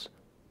temples,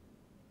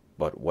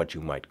 but what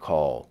you might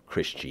call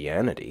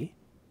Christianity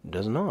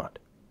does not.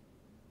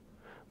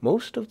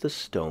 Most of the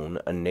stone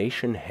a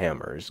nation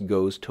hammers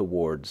goes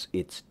towards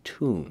its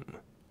tomb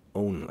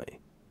only.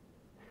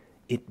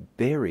 It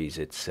buries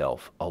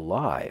itself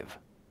alive.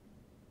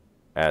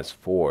 As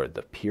for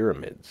the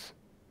pyramids,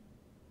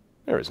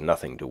 there is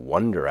nothing to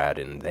wonder at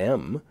in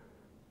them,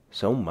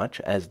 so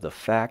much as the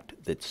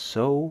fact that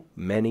so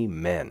many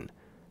men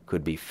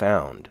could be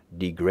found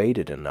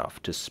degraded enough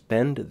to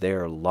spend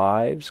their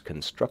lives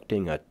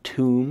constructing a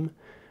tomb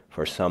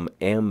for some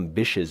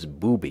ambitious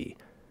booby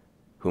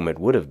whom it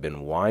would have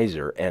been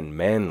wiser and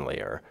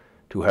manlier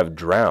to have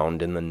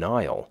drowned in the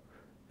Nile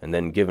and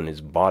then given his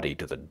body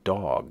to the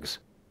dogs.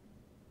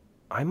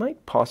 I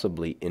might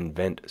possibly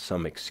invent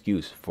some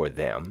excuse for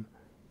them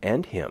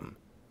and him,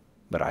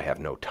 but I have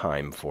no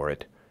time for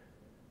it.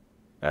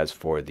 As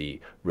for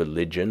the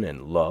religion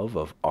and love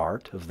of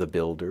art of the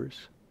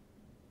builders,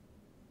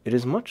 it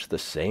is much the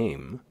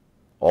same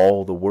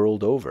all the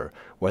world over,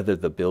 whether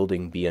the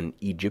building be an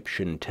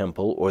Egyptian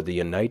temple or the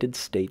United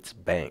States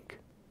Bank.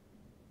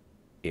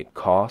 It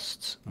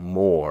costs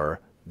more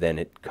than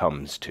it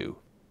comes to.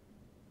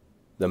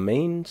 The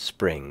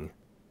mainspring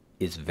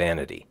is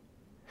vanity,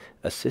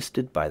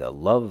 assisted by the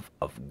love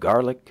of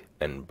garlic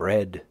and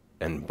bread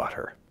and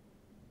butter.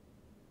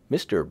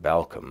 Mr.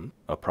 Balcom,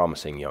 a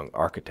promising young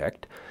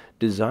architect,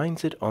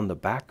 designs it on the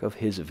back of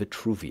his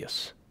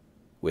Vitruvius,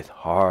 with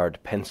hard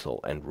pencil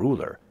and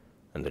ruler,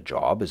 and the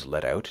job is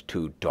let out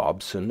to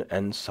Dobson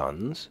and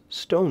Sons,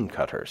 stone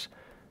cutters.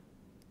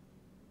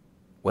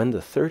 When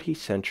the 30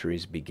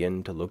 centuries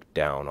begin to look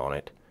down on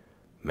it,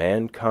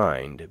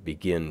 mankind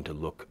begin to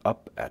look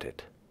up at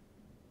it.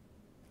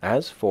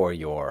 As for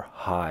your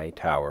high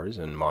towers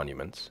and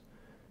monuments,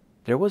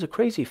 there was a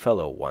crazy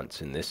fellow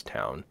once in this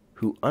town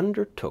who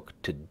undertook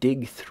to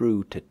dig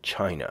through to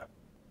China,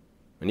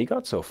 and he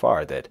got so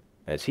far that,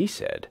 as he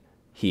said,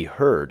 he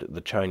heard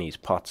the Chinese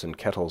pots and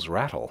kettles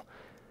rattle.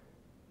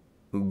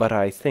 But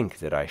I think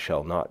that I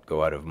shall not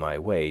go out of my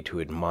way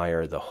to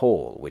admire the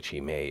hole which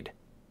he made.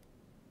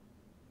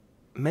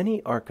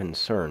 Many are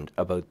concerned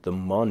about the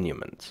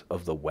monuments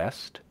of the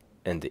West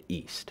and the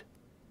East,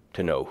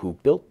 to know who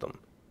built them.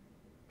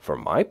 For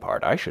my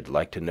part, I should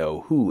like to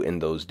know who in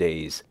those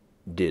days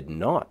did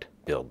not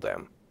build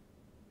them,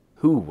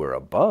 who were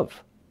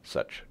above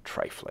such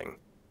trifling.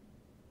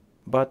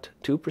 But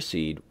to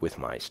proceed with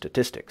my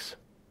statistics.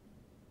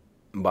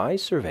 By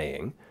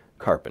surveying,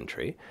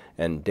 carpentry,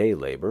 and day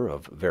labor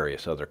of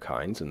various other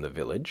kinds in the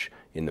village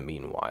in the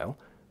meanwhile,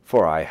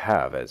 for I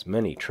have as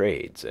many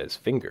trades as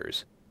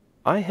fingers,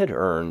 I had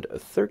earned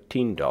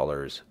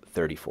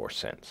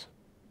 $13.34.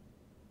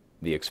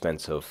 The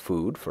expense of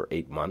food for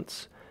 8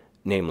 months,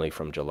 namely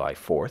from July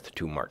 4th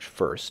to March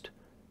 1st,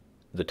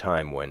 the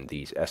time when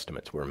these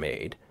estimates were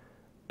made,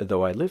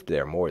 though I lived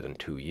there more than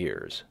 2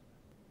 years,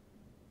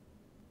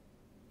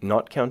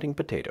 not counting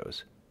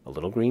potatoes, a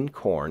little green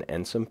corn,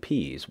 and some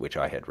peas which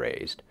I had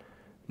raised,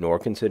 nor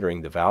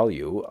considering the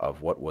value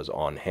of what was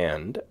on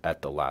hand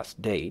at the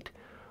last date,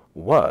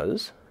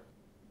 was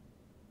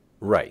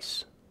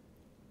rice,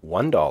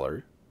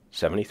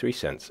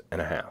 $1.73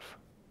 and a half.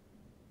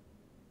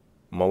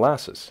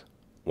 Molasses,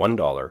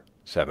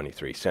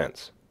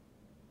 $1.73,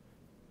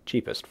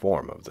 cheapest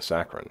form of the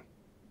saccharin.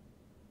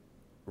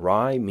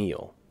 Rye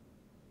meal,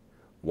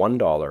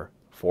 $1.04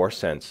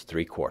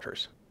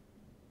 3/4.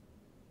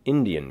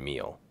 Indian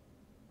meal,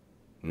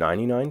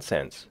 99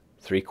 cents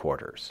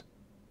 3/4,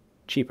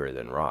 cheaper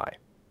than rye.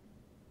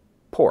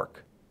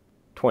 Pork,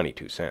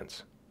 22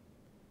 cents.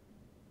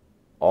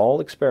 All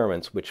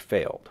experiments which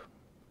failed.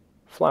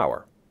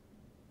 Flour,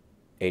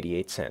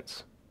 88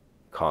 cents,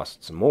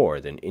 costs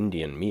more than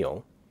Indian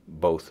meal,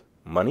 both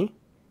money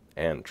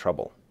and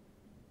trouble.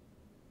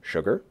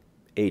 Sugar,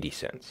 80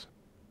 cents.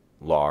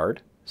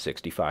 Lard,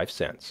 65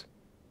 cents.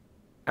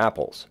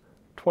 Apples,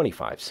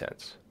 25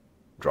 cents.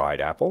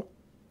 Dried apple,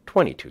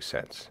 22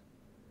 cents.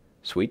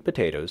 Sweet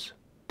potatoes,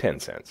 10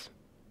 cents.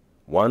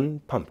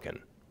 1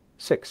 pumpkin,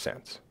 6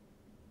 cents.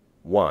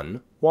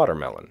 1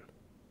 watermelon,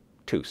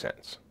 2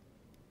 cents.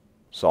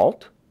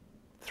 Salt,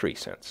 3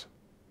 cents.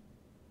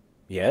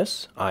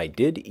 Yes, I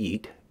did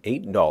eat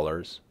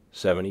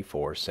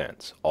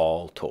 $8.74,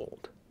 all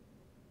told.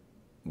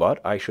 But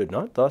I should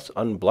not thus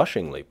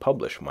unblushingly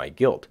publish my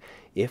guilt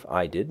if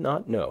I did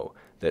not know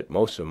that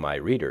most of my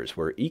readers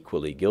were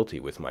equally guilty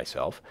with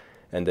myself,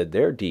 and that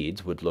their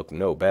deeds would look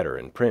no better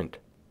in print.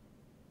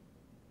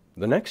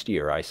 The next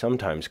year I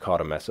sometimes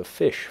caught a mess of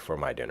fish for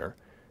my dinner,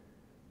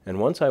 and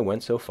once I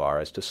went so far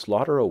as to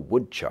slaughter a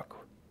woodchuck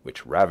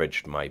which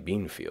ravaged my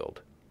bean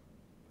field,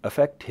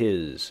 effect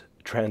his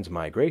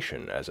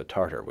transmigration, as a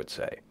Tartar would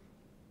say,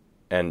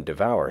 and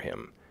devour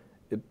him,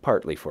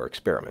 partly for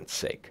experiment's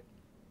sake.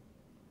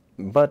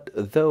 But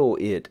though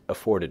it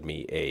afforded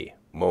me a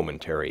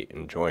momentary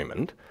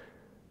enjoyment,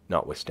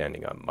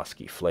 notwithstanding a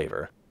musky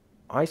flavor,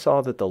 I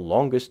saw that the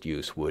longest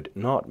use would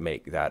not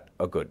make that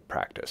a good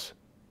practice,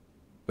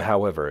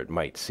 however it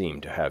might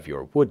seem to have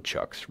your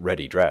woodchucks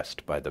ready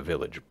dressed by the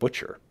village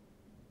butcher.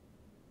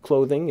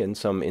 Clothing and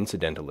some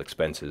incidental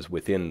expenses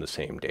within the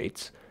same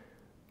dates,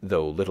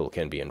 though little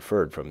can be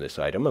inferred from this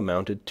item,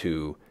 amounted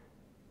to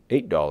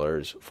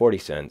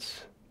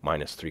 $8.40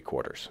 minus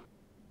 3/4.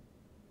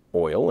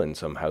 Oil and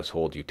some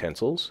household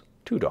utensils,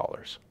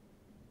 $2.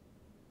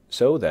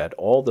 So that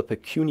all the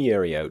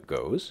pecuniary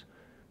outgoes,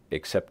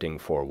 excepting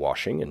for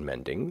washing and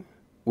mending,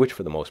 which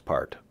for the most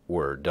part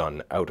were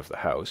done out of the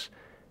house,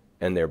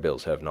 and their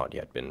bills have not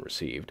yet been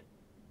received,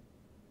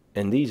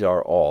 and these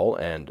are all,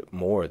 and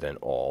more than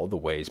all, the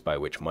ways by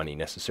which money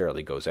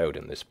necessarily goes out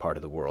in this part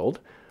of the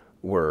world,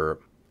 were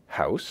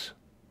house,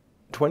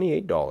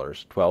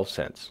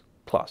 $28.12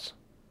 plus;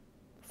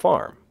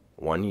 farm,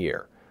 1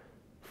 year,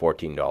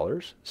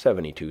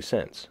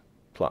 $14.72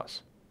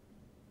 plus;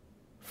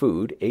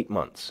 food, 8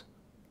 months,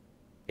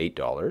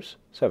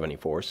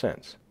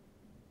 $8.74;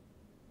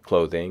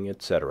 clothing,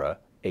 etc.,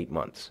 8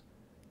 months,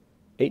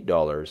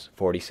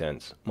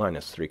 $8.40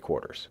 minus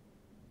 3/4;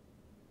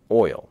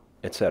 oil,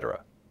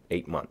 etc.,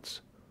 8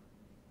 months,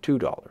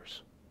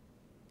 $2.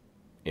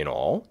 In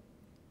all,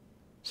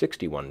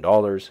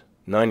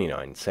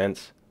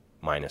 $61.99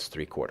 minus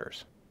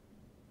 3/4.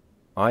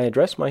 I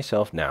address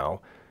myself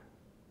now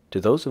to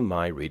those of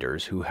my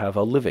readers who have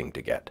a living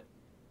to get,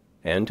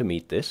 and to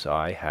meet this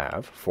I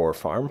have, for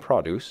farm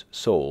produce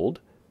sold,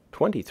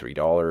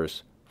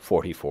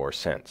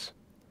 $23.44,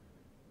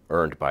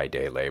 earned by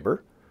day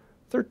labor,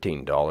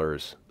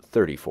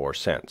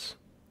 $13.34,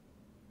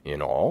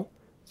 in all,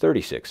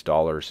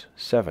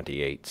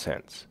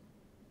 $36.78,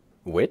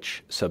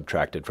 which,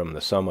 subtracted from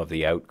the sum of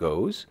the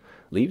outgoes,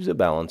 leaves a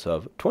balance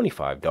of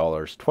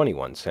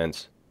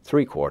 $25.21,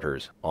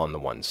 3/4 on the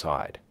one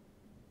side,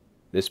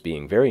 this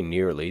being very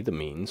nearly the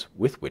means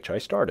with which I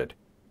started,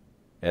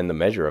 and the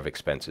measure of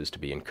expenses to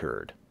be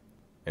incurred,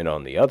 and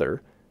on the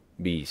other,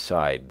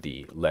 beside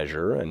the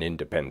leisure and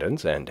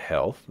independence and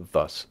health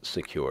thus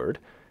secured,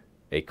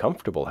 a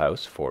comfortable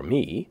house for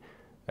me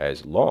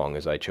as long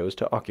as I chose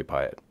to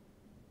occupy it.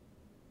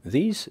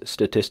 These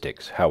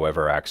statistics,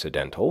 however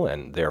accidental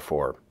and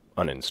therefore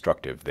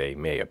uninstructive they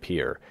may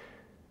appear,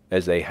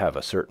 as they have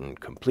a certain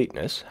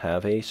completeness,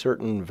 have a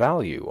certain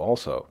value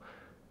also.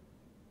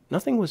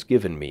 Nothing was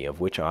given me of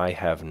which I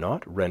have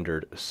not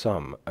rendered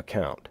some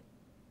account.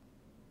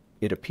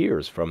 It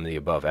appears from the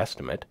above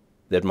estimate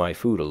that my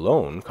food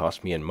alone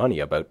cost me in money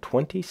about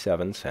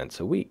 27 cents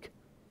a week.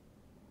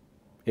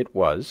 It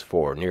was,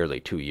 for nearly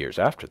 2 years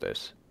after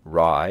this,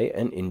 rye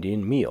and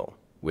Indian meal,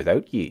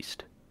 without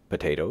yeast,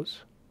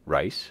 potatoes,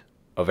 rice,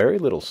 a very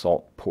little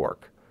salt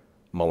pork,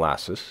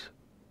 molasses,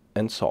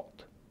 and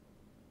salt,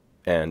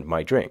 and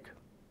my drink,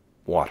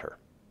 water.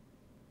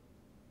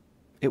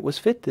 It was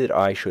fit that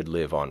I should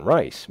live on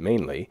rice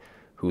mainly,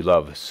 who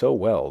love so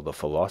well the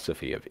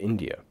philosophy of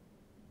India.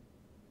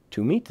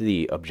 To meet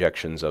the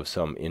objections of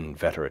some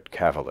inveterate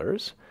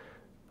cavillers,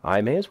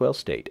 I may as well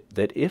state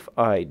that if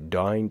I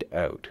dined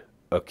out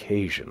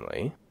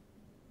occasionally,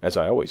 as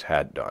I always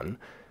had done,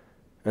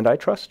 and I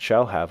trust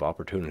shall have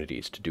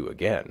opportunities to do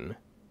again,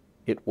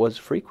 it was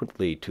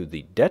frequently to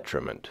the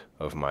detriment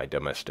of my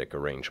domestic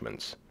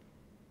arrangements.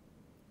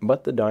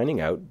 But the dining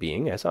out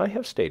being, as I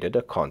have stated,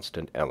 a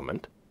constant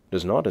element,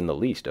 does not in the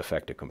least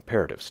affect a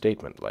comparative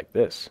statement like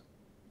this.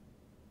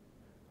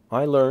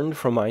 I learned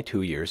from my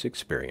 2 years'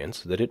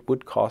 experience that it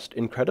would cost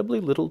incredibly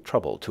little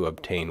trouble to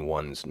obtain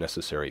one's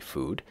necessary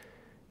food,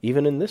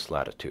 even in this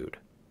latitude,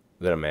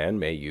 that a man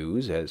may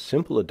use as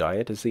simple a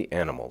diet as the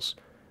animals,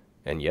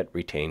 and yet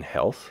retain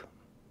health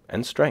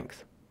and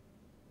strength.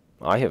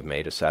 I have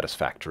made a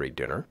satisfactory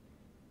dinner,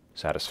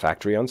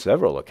 satisfactory on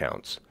several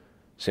accounts,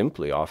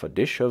 simply off a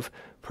dish of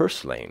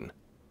purslane,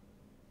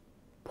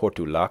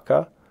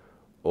 portulaca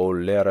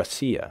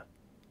oleracea,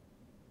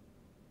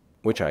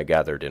 which I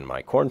gathered in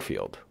my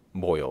cornfield,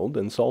 boiled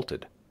and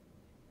salted.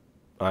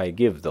 I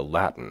give the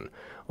Latin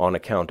on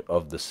account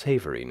of the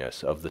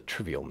savouriness of the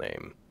trivial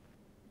name.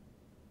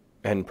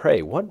 And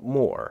pray, what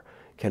more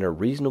can a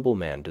reasonable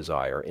man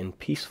desire in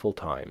peaceful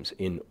times,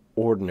 in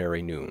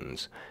ordinary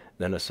noons,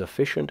 than a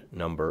sufficient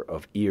number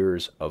of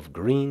ears of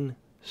green,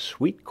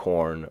 sweet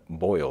corn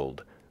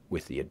boiled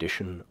with the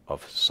addition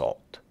of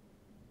salt?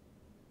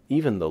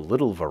 Even the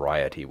little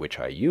variety which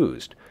I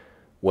used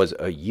was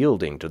a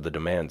yielding to the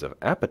demands of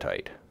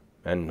appetite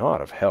and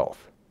not of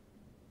health.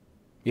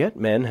 Yet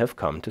men have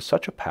come to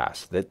such a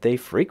pass that they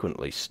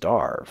frequently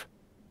starve,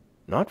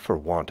 not for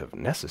want of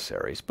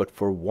necessaries, but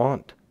for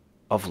want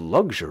of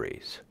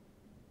luxuries.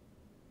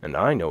 And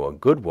I know a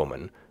good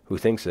woman who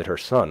thinks that her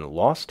son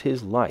lost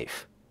his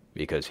life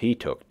because he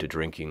took to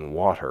drinking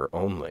water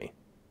only.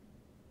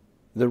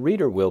 The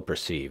reader will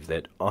perceive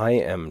that I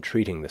am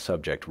treating the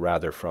subject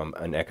rather from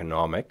an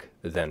economic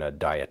than a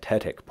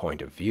dietetic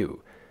point of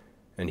view,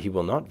 and he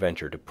will not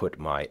venture to put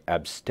my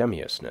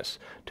abstemiousness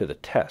to the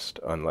test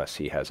unless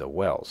he has a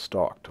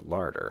well-stocked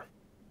larder.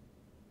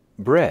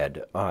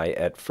 Bread I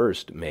at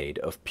first made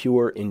of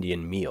pure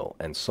Indian meal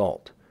and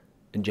salt,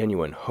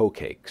 genuine hoe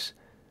cakes,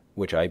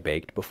 which I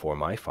baked before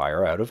my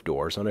fire out of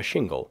doors on a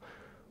shingle,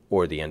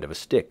 or the end of a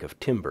stick of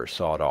timber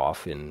sawed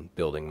off in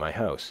building my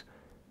house.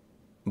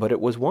 But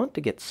it was wont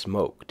to get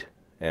smoked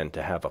and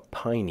to have a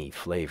piney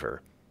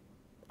flavor.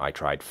 I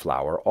tried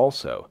flour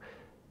also,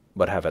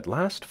 but have at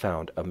last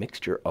found a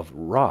mixture of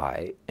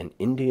rye and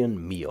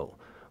Indian meal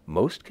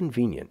most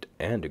convenient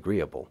and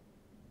agreeable.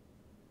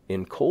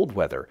 In cold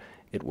weather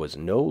it was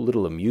no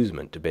little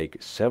amusement to bake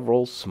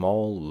several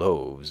small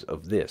loaves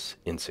of this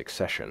in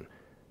succession,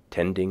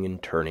 tending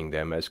and turning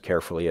them as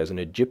carefully as an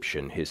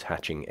Egyptian his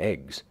hatching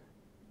eggs.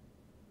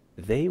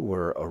 They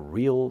were a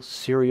real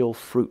cereal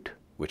fruit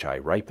which I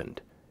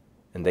ripened,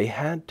 and they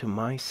had to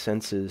my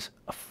senses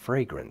a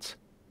fragrance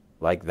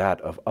like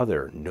that of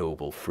other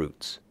noble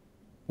fruits,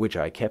 which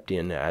I kept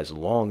in as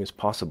long as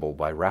possible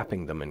by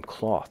wrapping them in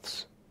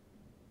cloths.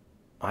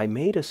 I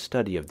made a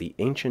study of the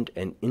ancient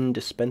and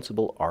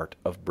indispensable art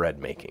of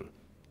bread-making,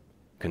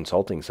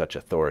 consulting such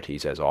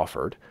authorities as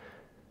offered,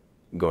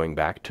 going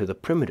back to the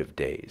primitive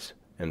days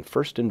and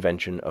first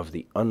invention of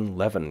the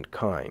unleavened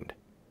kind,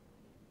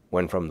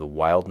 when from the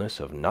wildness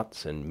of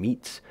nuts and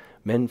meats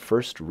men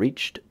first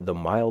reached the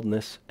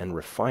mildness and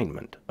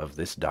refinement of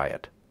this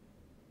diet.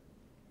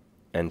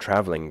 And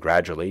traveling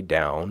gradually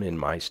down in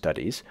my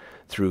studies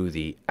through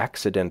the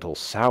accidental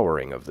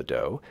souring of the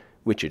dough,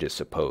 which it is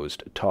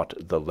supposed taught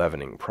the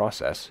leavening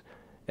process,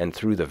 and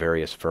through the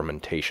various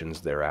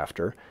fermentations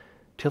thereafter,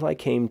 till I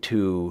came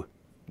to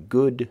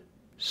good,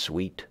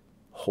 sweet,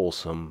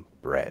 wholesome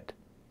bread,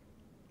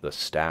 the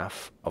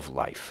staff of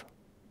life.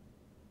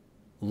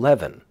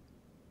 Leaven,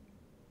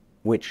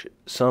 which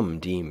some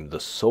deem the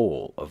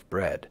soul of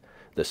bread,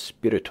 the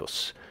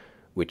spiritus,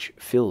 which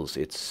fills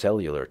its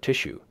cellular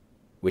tissue,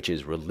 which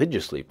is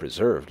religiously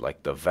preserved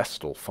like the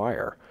vestal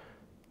fire.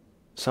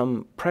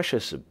 Some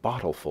precious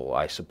bottleful,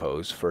 I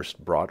suppose,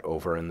 first brought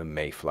over in the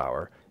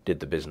Mayflower, did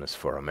the business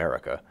for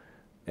America,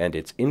 and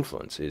its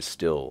influence is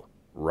still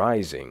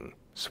rising,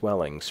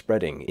 swelling,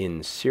 spreading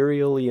in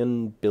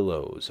cerealian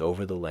billows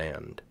over the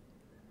land.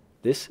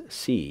 This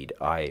seed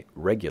I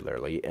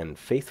regularly and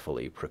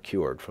faithfully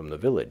procured from the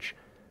village,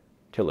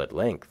 till at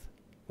length,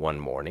 one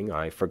morning,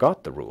 I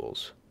forgot the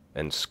rules,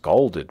 and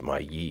scalded my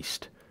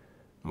yeast,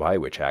 by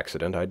which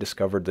accident I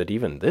discovered that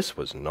even this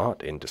was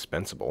not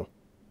indispensable.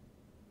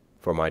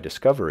 For my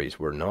discoveries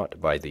were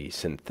not by the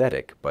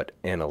synthetic but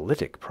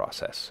analytic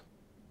process,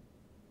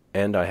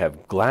 and I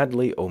have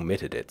gladly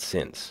omitted it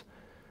since,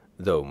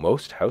 though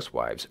most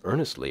housewives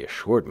earnestly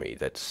assured me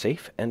that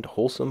safe and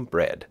wholesome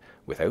bread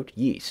without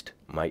yeast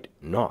might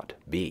not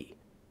be,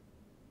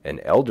 and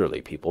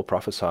elderly people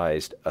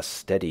prophesied a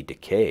steady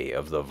decay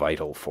of the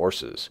vital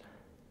forces.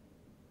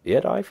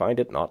 Yet I find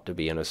it not to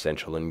be an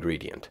essential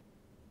ingredient,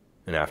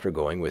 and after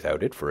going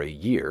without it for a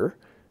year,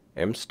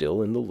 am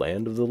still in the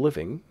land of the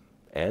living,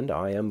 and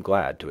I am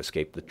glad to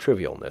escape the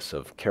trivialness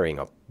of carrying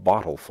a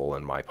bottleful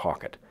in my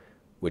pocket,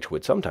 which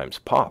would sometimes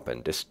pop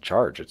and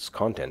discharge its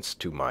contents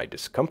to my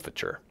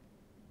discomfiture.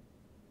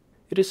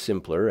 It is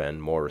simpler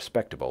and more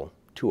respectable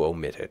to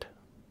omit it.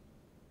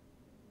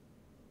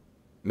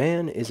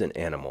 Man is an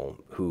animal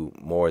who,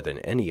 more than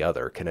any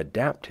other, can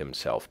adapt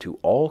himself to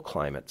all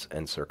climates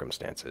and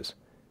circumstances.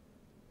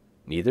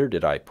 Neither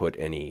did I put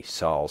any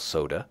sal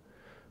soda,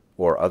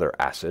 or other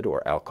acid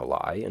or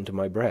alkali, into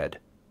my bread.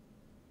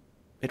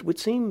 It would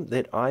seem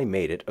that I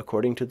made it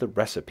according to the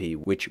recipe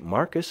which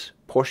Marcus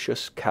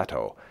Porcius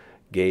Cato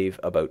gave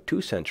about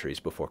 2 centuries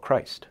before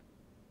Christ.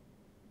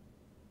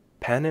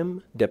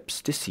 Panem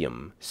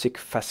depsticium sic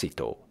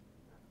facito,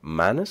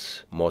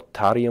 manus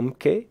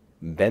mortariumque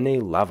bene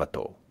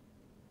lavato,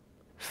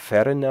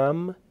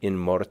 farinam in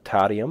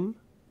mortarium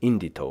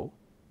indito,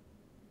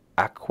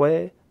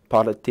 aquae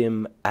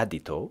palatim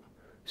addito,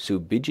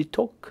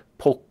 subigitoc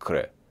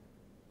pulchre,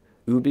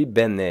 ubi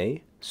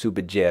bene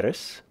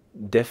subigeris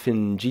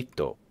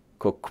defingito,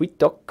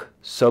 coquitoc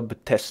sub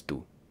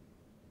testu.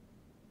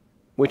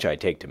 Which I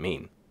take to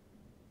mean,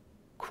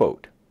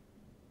 quote,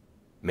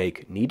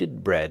 make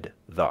kneaded bread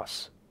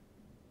thus.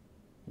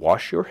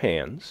 Wash your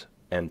hands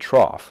and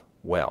trough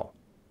well.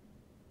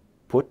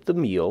 Put the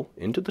meal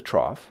into the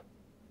trough,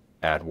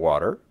 add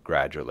water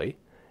gradually,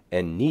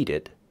 and knead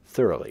it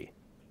thoroughly.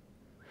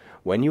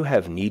 When you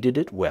have kneaded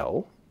it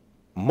well,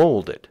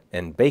 mold it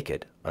and bake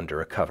it under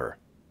a cover.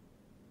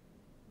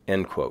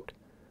 End quote.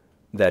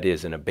 That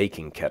is, in a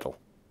baking kettle.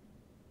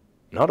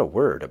 not a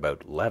word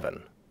about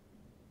leaven.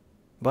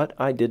 But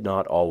I did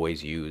not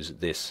always use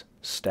this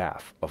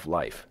staff of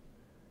life.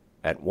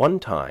 At one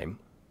time,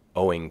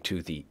 owing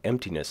to the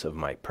emptiness of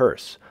my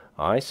purse,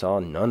 I saw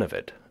none of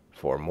it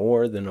for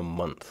more than a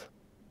month.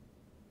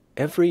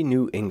 Every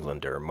New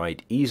Englander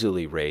might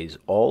easily raise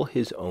all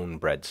his own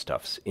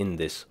breadstuffs in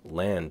this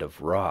land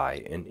of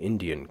rye and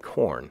Indian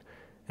corn,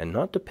 and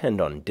not depend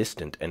on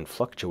distant and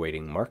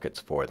fluctuating markets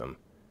for them.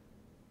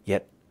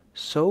 Yet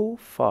so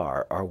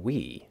far are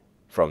we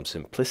from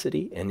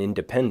simplicity and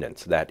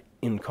independence that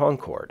in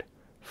Concord,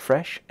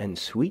 fresh and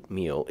sweet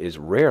meal is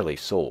rarely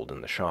sold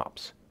in the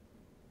shops,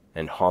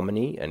 and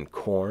hominy and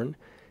corn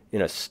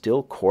in a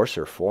still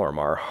coarser form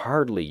are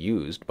hardly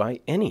used by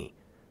any.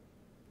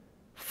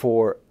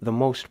 For the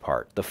most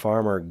part, the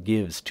farmer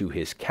gives to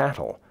his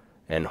cattle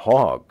and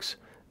hogs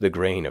the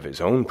grain of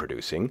his own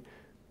producing,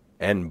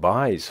 and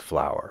buys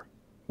flour,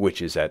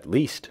 which is at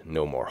least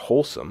no more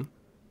wholesome,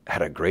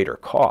 at a greater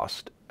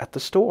cost at the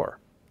store.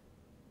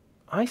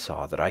 I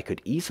saw that I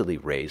could easily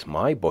raise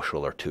my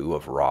bushel or two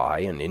of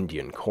rye and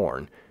Indian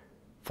corn,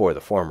 for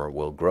the former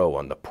will grow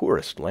on the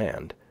poorest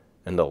land,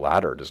 and the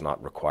latter does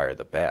not require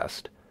the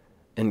best,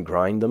 and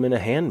grind them in a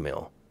hand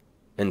mill,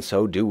 and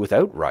so do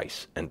without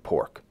rice and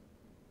pork.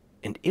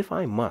 And if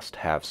I must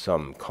have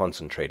some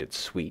concentrated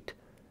sweet,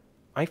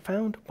 I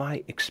found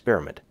by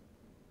experiment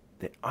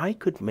that I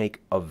could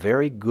make a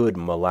very good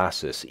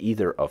molasses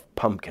either of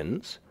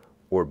pumpkins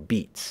or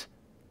beets,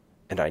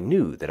 and I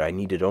knew that I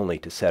needed only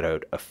to set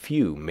out a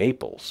few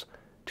maples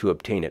to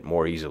obtain it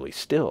more easily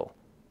still.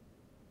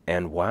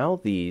 And while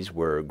these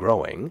were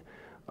growing,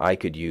 I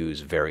could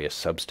use various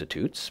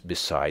substitutes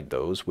beside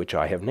those which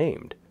I have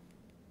named.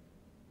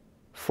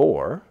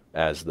 For,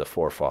 as the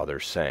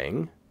forefathers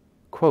sang,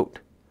 quote,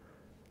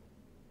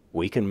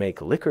 "We can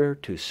make liquor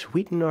to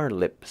sweeten our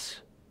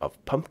lips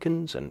of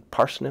pumpkins and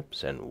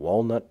parsnips and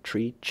walnut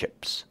tree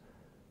chips."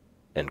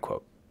 End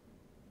quote.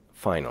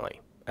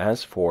 Finally,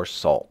 as for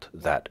salt,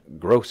 that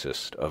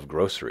grossest of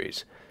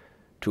groceries,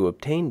 to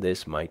obtain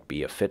this might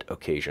be a fit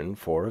occasion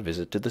for a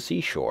visit to the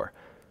seashore,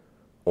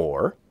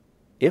 or,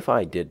 if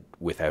I did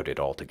without it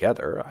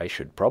altogether, I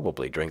should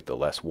probably drink the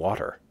less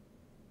water.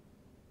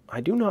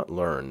 I do not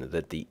learn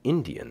that the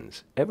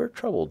Indians ever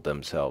troubled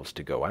themselves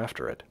to go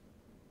after it.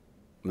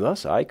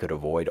 Thus I could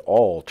avoid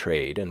all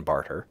trade and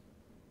barter,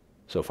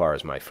 so far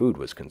as my food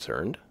was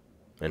concerned,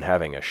 and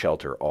having a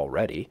shelter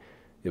already,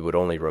 it would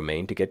only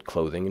remain to get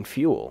clothing and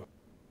fuel.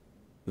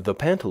 The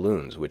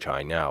pantaloons which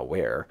I now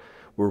wear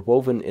were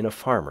woven in a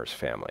farmer's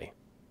family.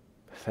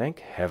 Thank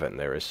heaven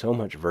there is so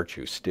much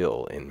virtue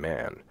still in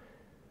man,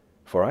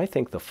 for I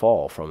think the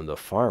fall from the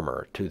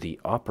farmer to the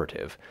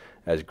operative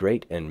as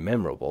great and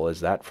memorable as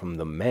that from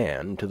the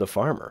man to the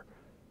farmer.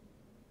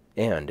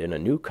 And in a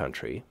new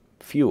country,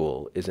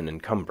 fuel is an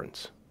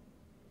encumbrance.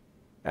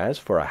 As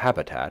for a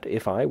habitat,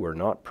 if I were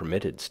not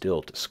permitted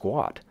still to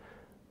squat,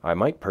 I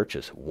might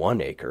purchase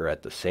 1 acre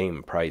at the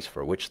same price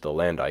for which the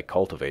land I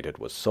cultivated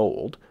was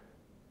sold,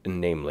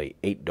 namely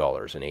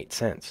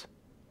 $8.08.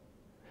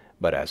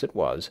 But as it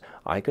was,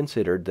 I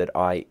considered that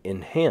I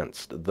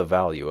enhanced the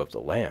value of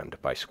the land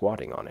by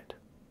squatting on it.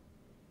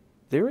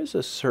 There is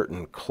a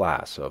certain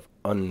class of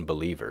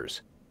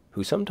unbelievers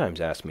who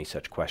sometimes ask me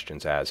such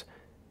questions as,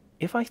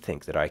 if I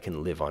think that I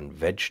can live on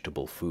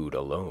vegetable food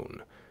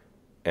alone,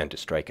 and to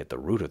strike at the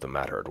root of the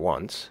matter at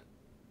once,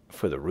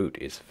 for the root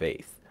is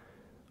faith,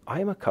 I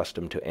am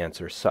accustomed to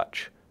answer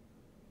such,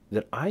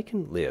 that I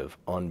can live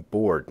on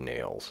board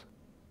nails.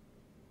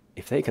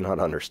 If they cannot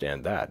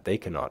understand that, they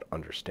cannot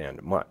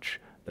understand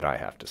much that I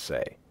have to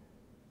say.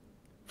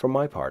 For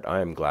my part, I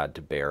am glad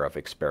to bear of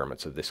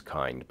experiments of this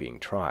kind being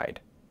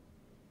tried,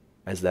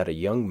 as that a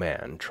young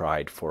man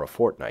tried for a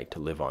fortnight to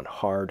live on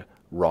hard,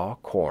 raw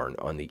corn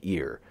on the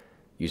ear,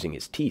 using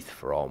his teeth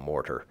for all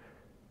mortar.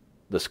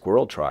 The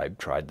squirrel tribe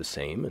tried the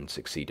same and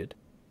succeeded.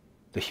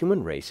 The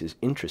human race is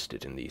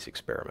interested in these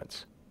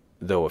experiments,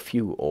 though a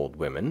few old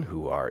women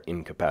who are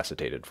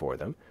incapacitated for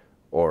them,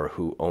 or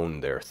who own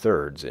their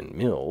thirds in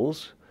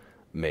mills,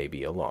 may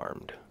be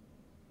alarmed.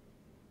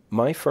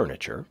 My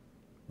furniture,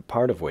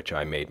 part of which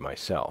I made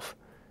myself,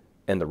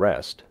 and the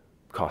rest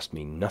cost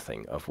me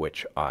nothing of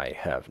which I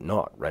have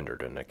not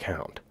rendered an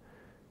account,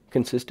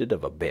 consisted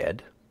of a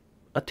bed,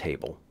 a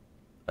table,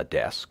 a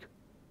desk,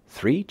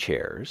 3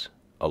 chairs,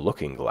 a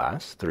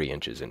looking-glass 3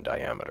 inches in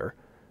diameter,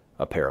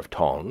 a pair of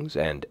tongs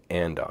and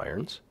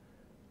andirons,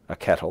 a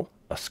kettle,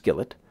 a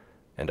skillet,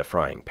 and a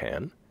frying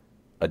pan,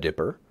 a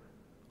dipper,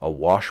 a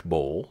wash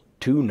bowl,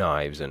 2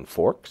 knives and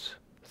forks,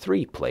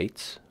 3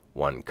 plates,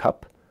 1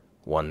 cup,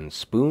 1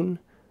 spoon,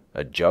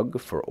 a jug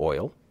for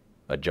oil,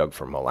 a jug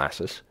for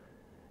molasses,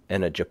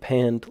 and a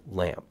japanned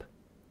lamp.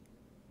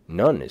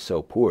 None is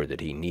so poor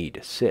that he need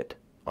sit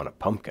on a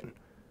pumpkin.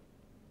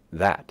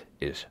 That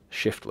is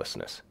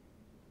shiftlessness.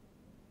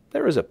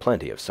 There is a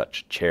plenty of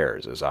such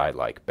chairs as I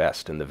like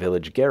best in the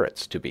village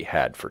garrets to be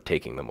had for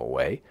taking them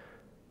away.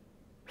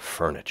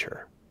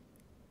 Furniture.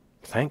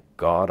 Thank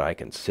God I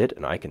can sit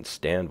and I can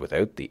stand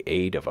without the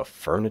aid of a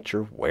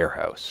furniture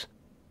warehouse.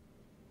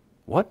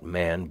 What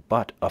man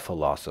but a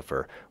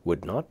philosopher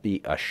would not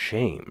be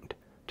ashamed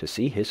to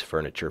see his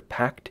furniture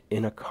packed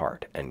in a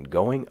cart and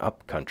going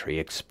up country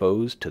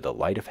exposed to the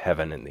light of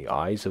heaven and the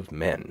eyes of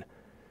men,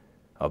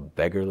 a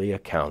beggarly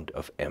account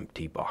of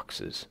empty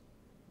boxes?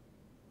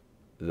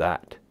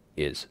 That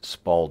is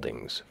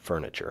Spaulding's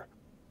furniture.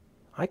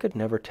 I could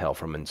never tell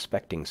from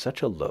inspecting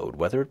such a load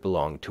whether it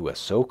belonged to a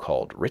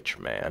so-called rich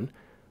man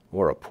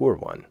or a poor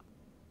one.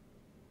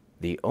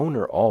 The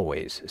owner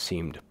always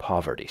seemed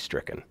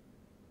poverty-stricken.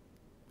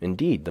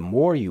 Indeed, the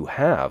more you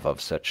have of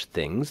such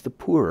things, the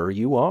poorer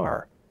you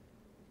are.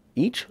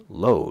 Each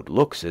load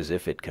looks as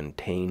if it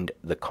contained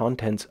the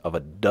contents of a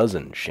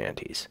dozen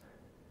shanties,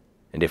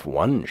 and if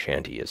one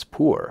shanty is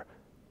poor,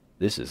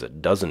 this is a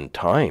dozen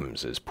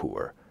times as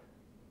poor.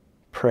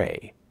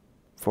 Pray,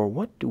 for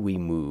what do we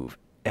move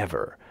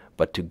ever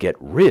but to get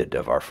rid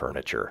of our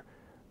furniture,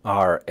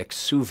 our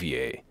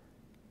exuviae,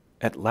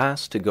 at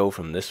last to go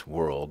from this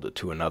world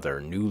to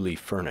another newly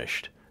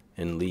furnished,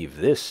 and leave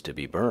this to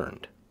be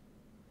burned?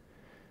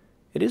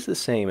 It is the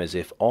same as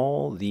if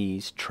all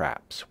these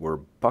traps were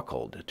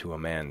buckled to a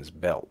man's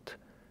belt,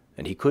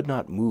 and he could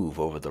not move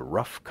over the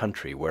rough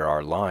country where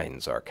our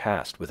lines are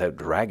cast without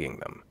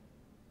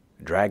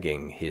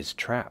dragging his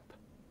trap.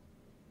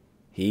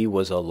 He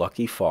was a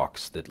lucky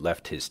fox that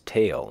left his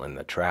tail in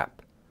the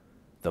trap.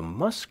 The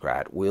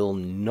muskrat will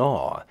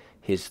gnaw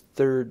his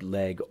third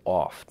leg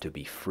off to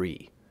be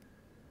free.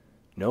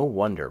 No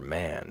wonder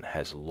man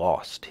has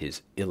lost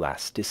his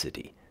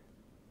elasticity.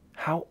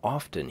 How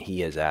often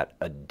he is at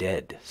a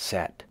dead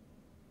set.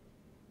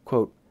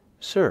 Quote,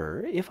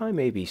 "Sir, if I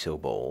may be so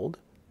bold,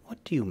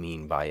 what do you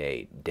mean by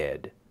a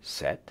dead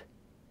set?"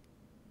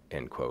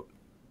 End quote.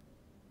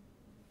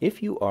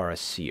 If you are a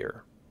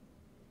seer,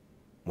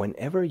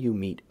 whenever you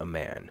meet a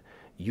man,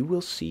 you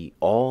will see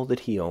all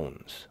that he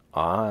owns,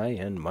 aye,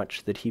 and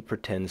much that he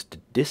pretends to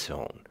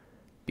disown,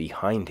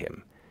 behind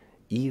him,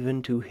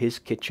 even to his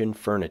kitchen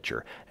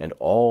furniture, and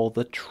all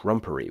the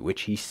trumpery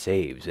which he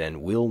saves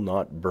and will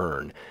not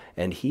burn,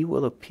 and he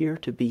will appear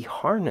to be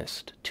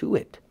harnessed to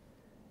it,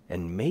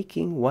 and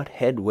making what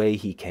headway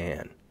he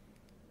can.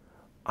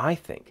 I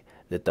think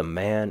that the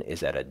man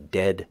is at a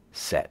dead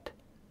set,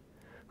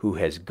 who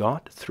has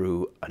got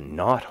through a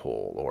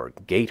knot-hole or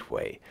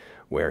gateway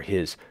where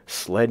his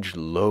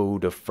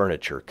sledge-load of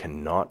furniture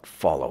cannot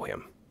follow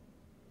him.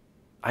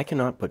 I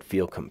cannot but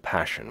feel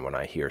compassion when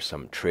I hear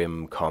some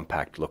trim,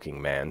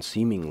 compact-looking man,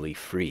 seemingly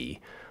free,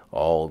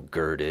 all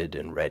girded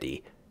and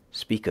ready,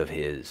 speak of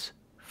his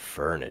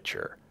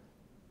furniture,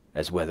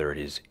 as whether it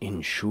is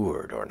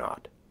insured or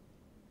not.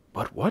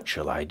 But what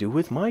shall I do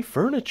with my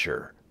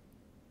furniture?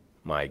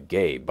 My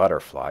gay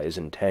butterfly is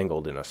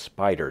entangled in a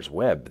spider's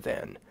web,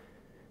 then.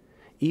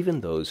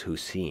 Even those who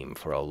seem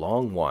for a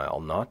long while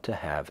not to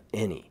have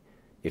any,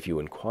 if you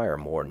inquire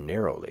more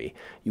narrowly,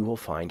 you will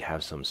find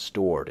have some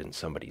stored in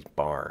somebody's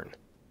barn.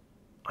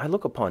 I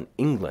look upon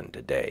England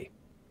today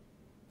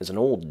as an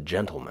old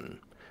gentleman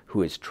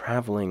who is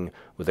traveling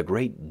with a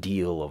great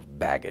deal of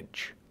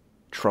baggage,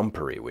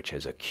 trumpery which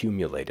has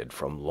accumulated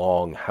from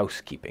long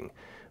housekeeping,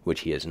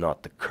 which he has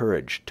not the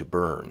courage to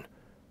burn,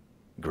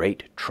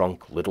 great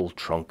trunk, little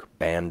trunk,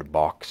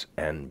 bandbox,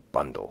 and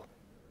bundle.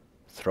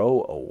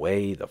 Throw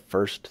away the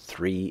first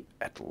three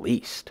at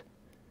least.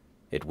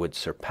 It would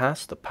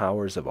surpass the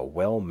powers of a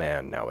well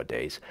man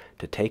nowadays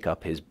to take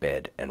up his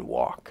bed and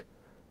walk,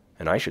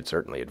 and I should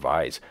certainly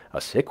advise a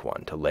sick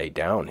one to lay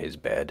down his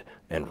bed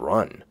and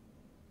run.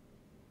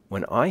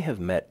 When I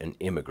have met an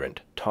immigrant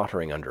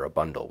tottering under a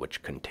bundle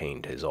which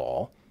contained his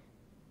all,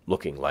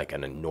 looking like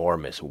an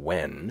enormous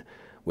wen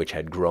which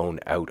had grown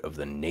out of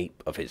the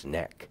nape of his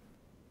neck,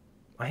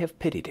 I have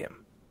pitied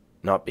him,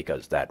 not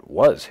because that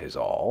was his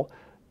all,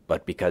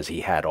 but because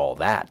he had all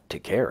that to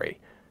carry.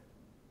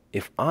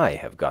 If I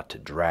have got to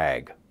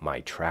drag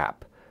my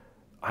trap,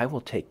 I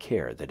will take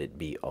care that it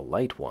be a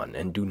light one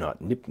and do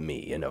not nip me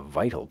in a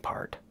vital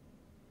part.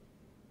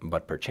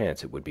 But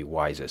perchance it would be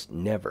wisest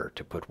never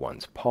to put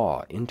one's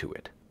paw into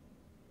it.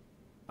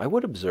 I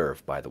would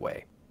observe, by the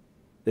way,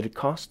 that it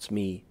costs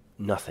me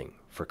nothing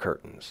for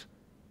curtains,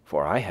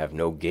 for I have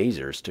no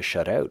gazers to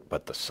shut out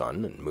but the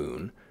sun and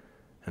moon,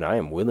 and I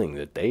am willing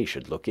that they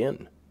should look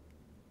in.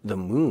 The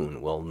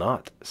moon will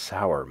not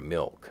sour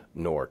milk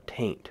nor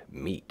taint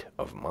meat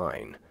of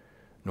mine,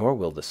 nor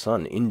will the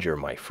sun injure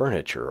my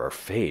furniture or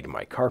fade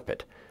my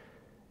carpet,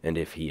 and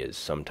if he is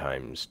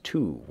sometimes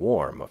too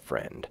warm a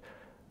friend,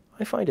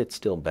 I find it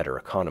still better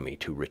economy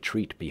to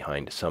retreat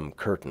behind some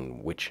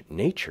curtain which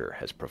nature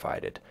has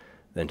provided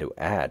than to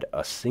add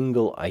a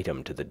single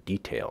item to the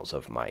details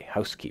of my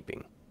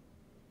housekeeping.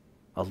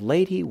 A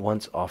lady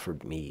once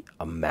offered me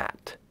a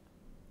mat,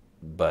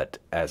 but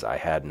as I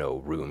had no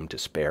room to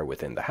spare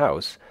within the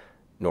house,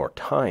 nor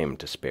time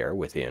to spare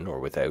within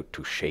or without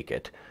to shake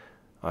it,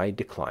 I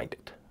declined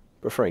it,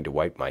 preferring to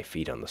wipe my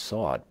feet on the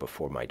sod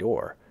before my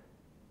door.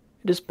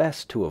 It is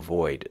best to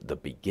avoid the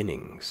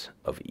beginnings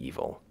of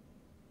evil.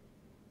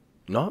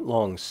 Not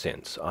long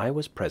since I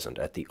was present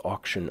at the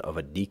auction of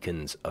a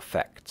deacon's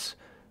effects,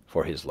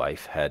 for his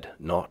life had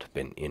not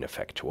been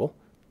ineffectual.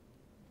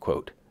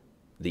 Quote,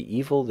 the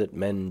evil that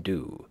men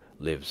do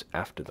lives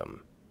after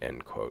them."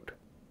 End quote.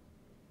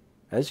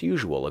 As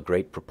usual, a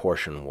great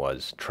proportion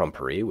was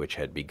trumpery which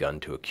had begun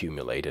to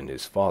accumulate in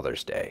his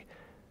father's day.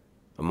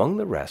 Among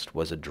the rest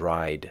was a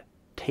dried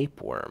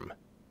tapeworm.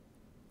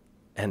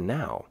 And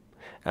now,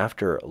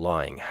 after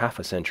lying half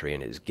a century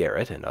in his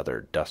garret and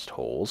other dust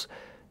holes,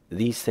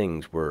 these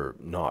things were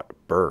not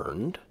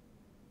burned.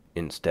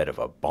 Instead of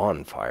a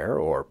bonfire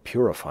or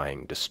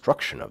purifying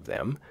destruction of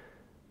them,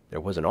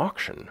 there was an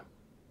auction,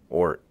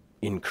 or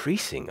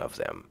increasing of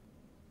them.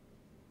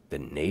 The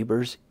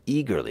neighbors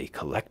eagerly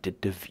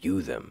collected to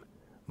view them,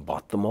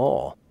 bought them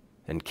all,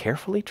 and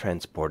carefully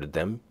transported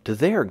them to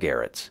their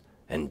garrets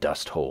and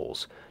dust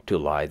holes, to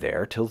lie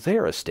there till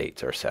their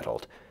estates are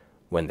settled,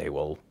 when they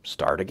will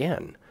start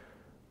again.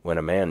 When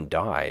a man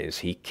dies,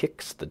 he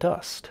kicks the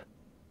dust.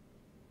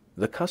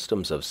 The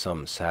customs of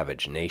some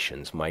savage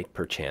nations might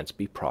perchance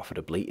be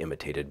profitably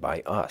imitated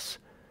by us,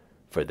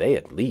 for they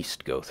at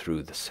least go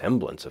through the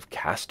semblance of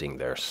casting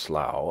their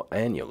slough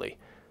annually.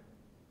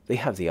 They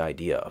have the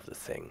idea of the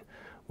thing,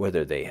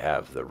 whether they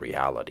have the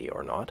reality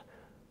or not.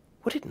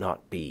 Would it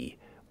not be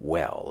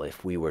well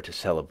if we were to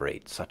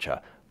celebrate such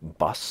a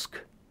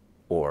busk,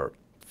 or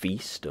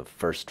feast of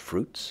first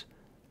fruits,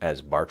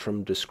 as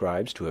Bartram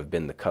describes to have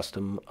been the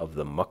custom of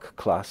the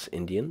Muck-class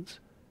Indians?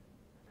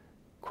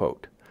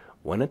 Quote,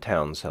 "When a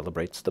town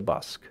celebrates the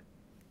busk,"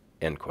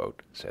 end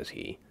quote, says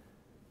he,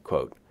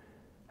 quote,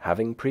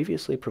 "having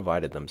previously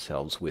provided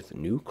themselves with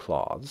new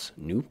cloths,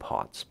 new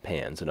pots,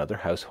 pans, and other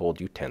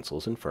household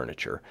utensils and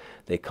furniture,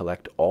 they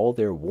collect all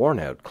their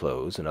worn-out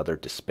clothes and other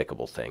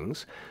despicable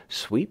things,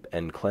 sweep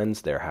and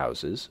cleanse their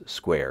houses,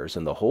 squares,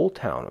 and the whole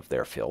town of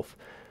their filth,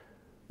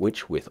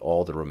 which with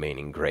all the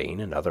remaining grain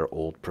and other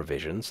old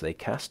provisions they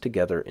cast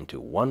together into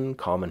one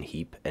common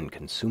heap and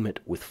consume it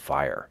with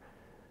fire.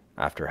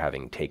 After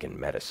having taken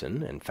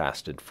medicine and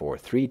fasted for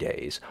 3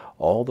 days,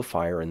 all the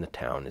fire in the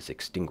town is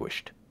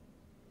extinguished.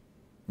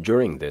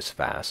 During this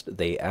fast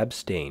they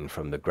abstain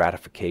from the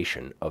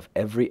gratification of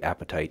every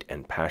appetite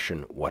and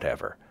passion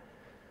whatever.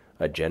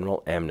 A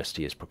general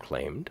amnesty is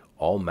proclaimed,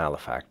 all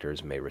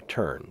malefactors may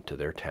return to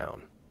their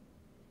town.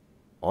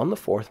 On the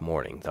 4th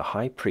morning, the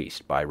high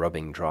priest, by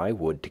rubbing dry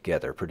wood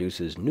together,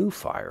 produces new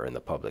fire in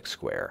the public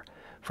square,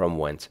 from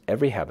whence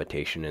every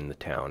habitation in the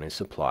town is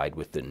supplied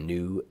with the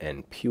new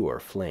and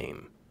pure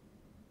flame.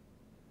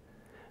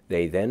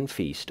 They then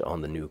feast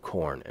on the new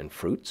corn and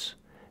fruits,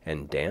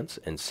 and dance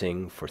and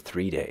sing for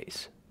 3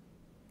 days.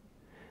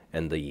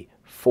 And the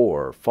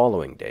 4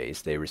 following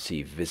days they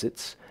receive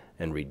visits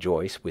and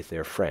rejoice with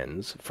their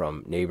friends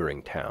from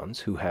neighboring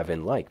towns, who have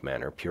in like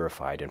manner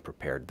purified and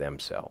prepared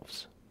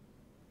themselves."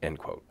 End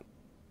quote.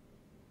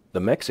 The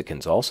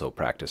Mexicans also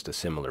practiced a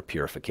similar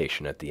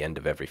purification at the end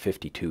of every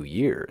 52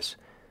 years,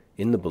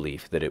 in the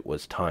belief that it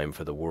was time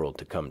for the world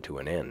to come to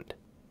an end.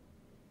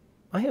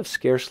 I have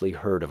scarcely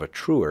heard of a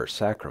truer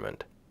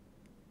sacrament.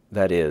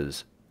 That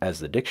is, as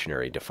the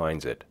dictionary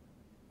defines it,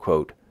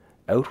 quote,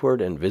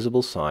 "outward and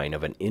visible sign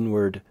of an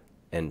inward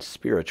and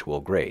spiritual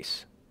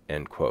grace,"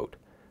 end quote,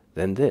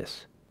 than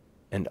this,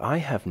 and I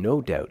have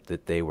no doubt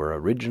that they were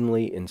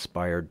originally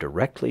inspired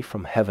directly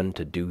from heaven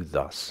to do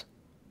thus,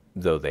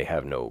 though they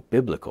have no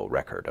biblical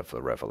record of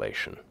the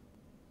revelation.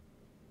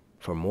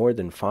 For more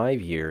than 5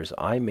 years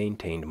I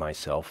maintained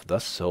myself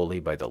thus solely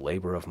by the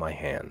labor of my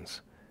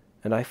hands,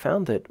 and I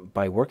found that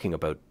by working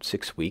about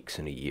 6 weeks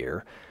in a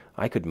year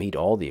I could meet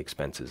all the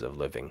expenses of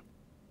living.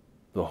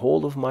 The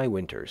whole of my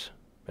winters,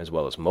 as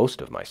well as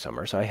most of my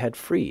summers, I had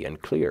free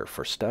and clear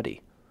for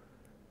study.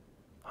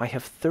 I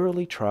have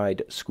thoroughly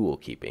tried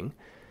school-keeping,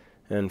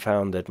 and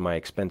found that my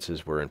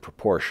expenses were in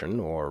proportion,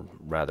 or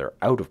rather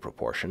out of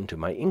proportion, to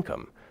my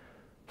income,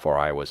 for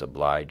I was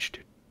obliged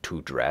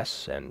to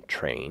dress and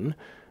train,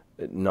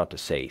 not to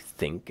say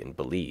think and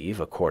believe,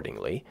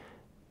 accordingly,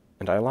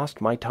 and I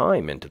lost my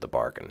time into the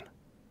bargain.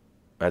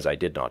 As I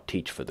did not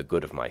teach for the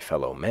good of my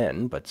fellow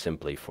men, but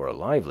simply for a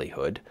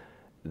livelihood,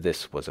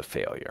 this was a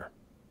failure.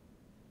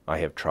 I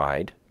have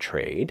tried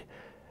trade,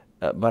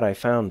 but I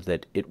found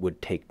that it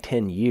would take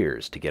 10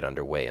 years to get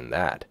under way in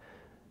that,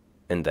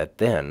 and that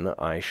then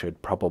I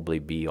should probably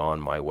be on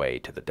my way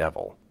to the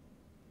devil.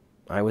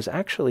 I was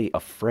actually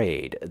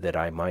afraid that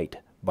I might,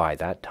 by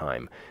that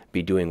time,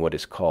 be doing what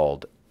is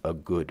called a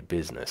good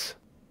business.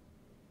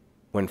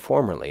 When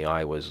formerly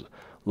I was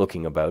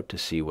looking about to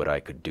see what I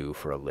could do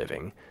for a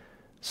living,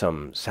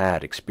 some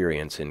sad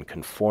experience in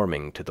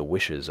conforming to the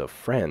wishes of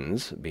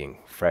friends being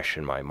fresh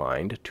in my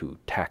mind to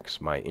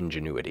tax my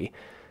ingenuity,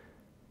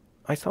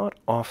 I thought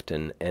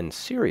often and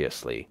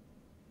seriously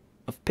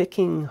of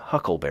picking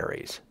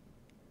huckleberries.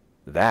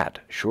 That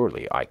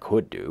surely I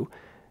could do,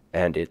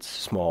 and its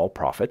small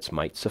profits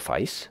might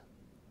suffice,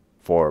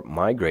 for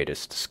my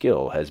greatest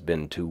skill has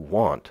been to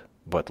want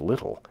but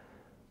little.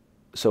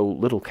 So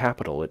little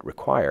capital it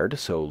required,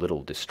 so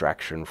little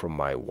distraction from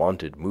my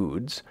wonted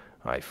moods,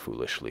 I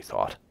foolishly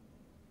thought.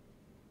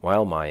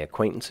 While my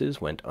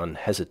acquaintances went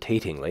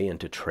unhesitatingly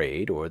into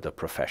trade or the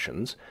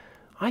professions,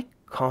 I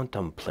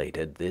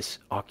contemplated this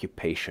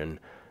occupation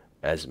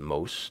as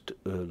most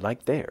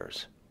like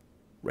theirs.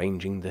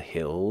 ranging the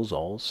hills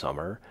all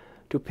summer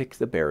to pick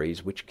the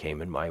berries which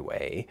came in my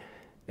way,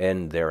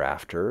 and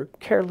thereafter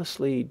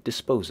carelessly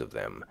dispose of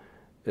them,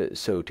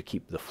 so to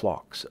keep the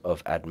flocks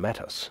of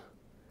admetus.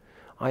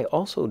 I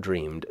also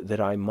dreamed that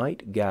I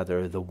might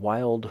gather the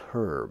wild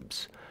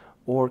herbs,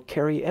 or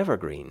carry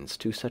evergreens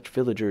to such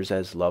villagers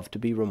as love to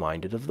be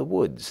reminded of the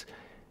woods,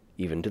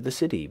 even to the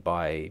city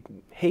by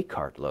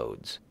hay-cart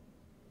loads.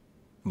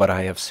 But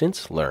I have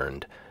since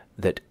learned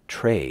that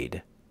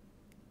trade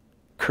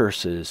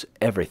curses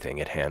everything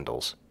it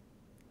handles,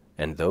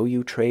 and though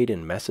you trade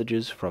in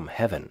messages from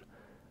heaven,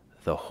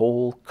 the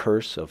whole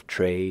curse of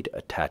trade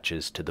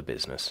attaches to the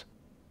business.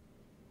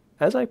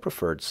 As I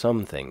preferred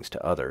some things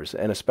to others,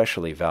 and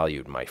especially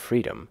valued my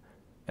freedom,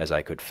 as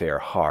I could fare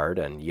hard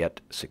and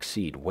yet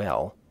succeed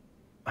well,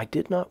 I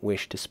did not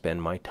wish to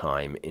spend my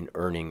time in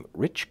earning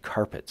rich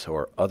carpets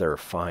or other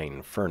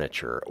fine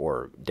furniture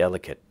or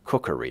delicate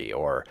cookery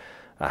or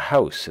a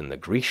house in the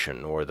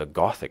Grecian or the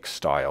Gothic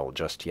style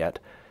just yet.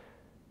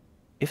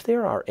 If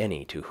there are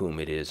any to whom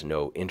it is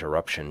no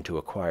interruption to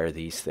acquire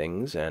these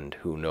things and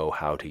who know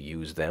how to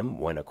use them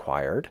when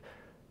acquired,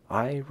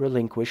 I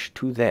relinquish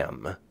to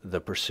them the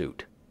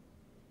pursuit.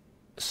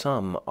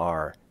 Some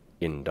are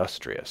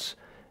industrious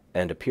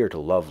and appear to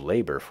love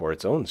labor for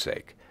its own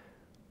sake,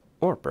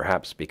 or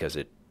perhaps because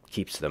it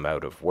keeps them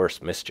out of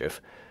worse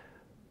mischief.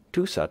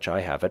 To such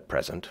I have at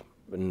present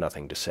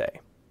nothing to say.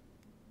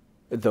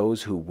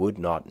 Those who would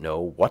not know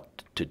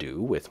what to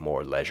do with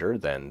more leisure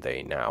than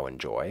they now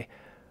enjoy,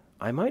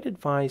 I might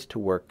advise to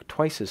work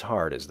twice as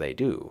hard as they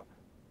do,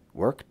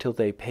 work till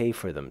they pay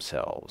for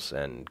themselves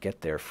and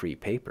get their free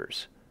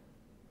papers.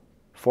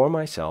 For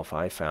myself,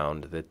 I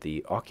found that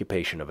the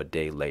occupation of a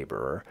day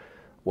laborer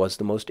was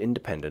the most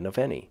independent of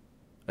any,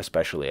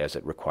 especially as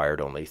it required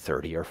only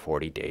 30 or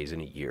 40 days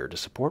in a year to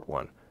support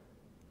one.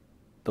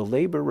 The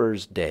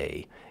laborer's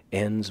day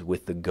ends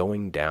with the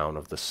going down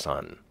of the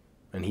sun,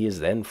 and he is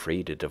then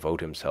free to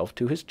devote himself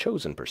to his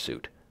chosen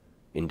pursuit,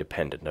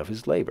 independent of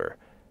his labor.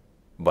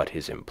 But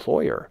his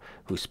employer,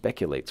 who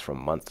speculates from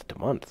month to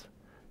month,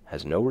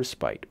 has no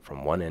respite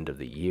from one end of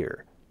the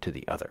year to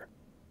the other.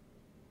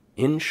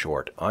 In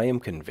short, I am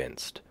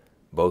convinced,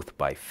 both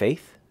by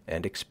faith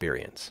and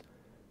experience,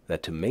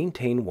 that to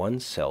maintain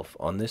one's self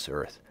on this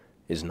earth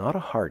is not a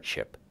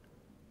hardship,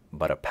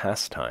 but a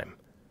pastime,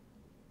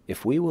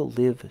 if we will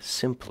live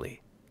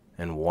simply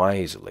and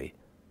wisely,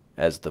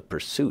 as the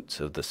pursuits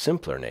of the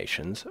simpler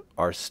nations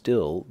are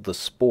still the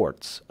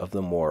sports of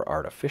the more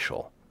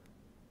artificial.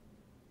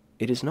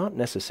 It is not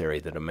necessary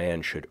that a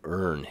man should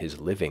earn his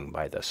living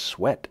by the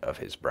sweat of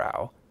his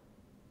brow,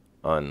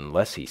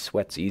 unless he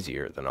sweats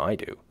easier than I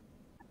do.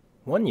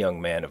 One young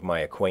man of my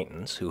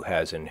acquaintance, who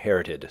has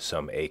inherited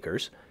some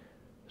acres,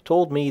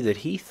 told me that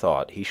he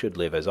thought he should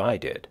live as I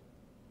did,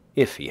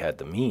 if he had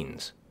the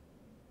means.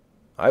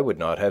 I would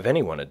not have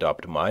anyone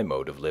adopt my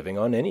mode of living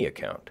on any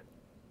account.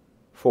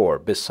 For,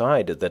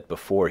 beside that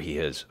before he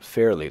has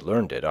fairly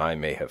learned it, I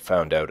may have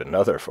found out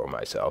another for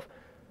myself,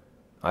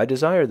 I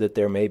desire that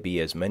there may be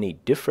as many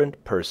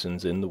different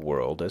persons in the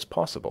world as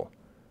possible,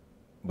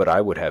 but I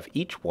would have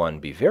each one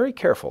be very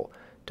careful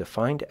to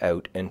find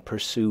out and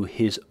pursue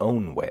his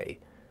own way,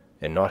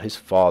 and not his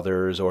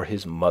father's or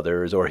his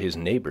mother's or his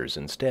neighbor's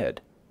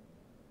instead.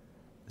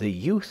 The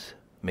youth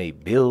may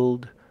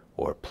build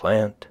or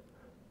plant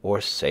or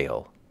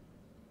sail,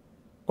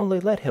 only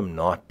let him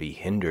not be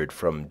hindered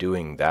from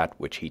doing that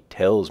which he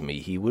tells me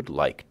he would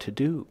like to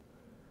do.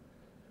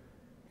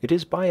 It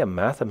is by a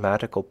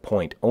mathematical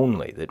point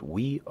only that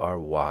we are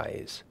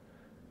wise,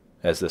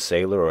 as the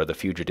sailor or the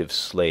fugitive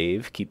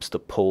slave keeps the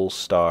pole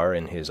star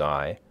in his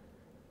eye,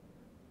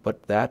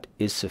 but that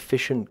is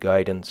sufficient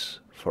guidance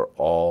for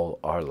all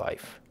our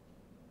life.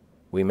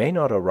 We may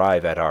not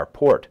arrive at our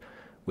port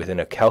within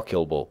a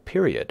calculable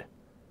period,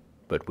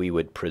 but we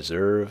would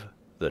preserve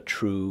the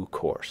true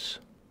course.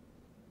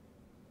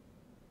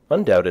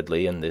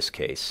 Undoubtedly, in this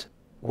case,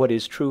 what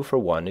is true for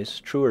one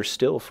is truer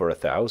still for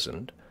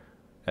 1,000,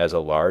 as a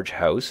large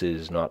house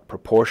is not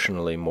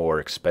proportionally more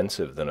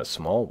expensive than a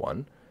small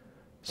one,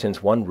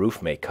 since one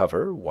roof may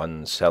cover,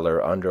 one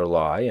cellar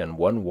underlie, and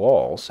one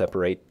wall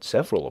separate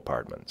several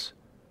apartments.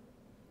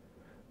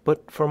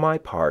 But for my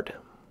part,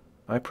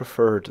 I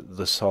preferred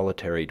the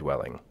solitary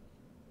dwelling.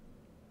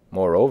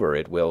 Moreover,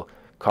 it will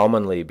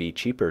commonly be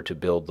cheaper to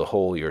build the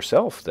whole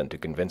yourself than to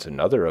convince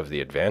another of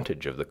the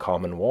advantage of the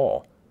common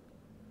wall.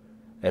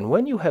 And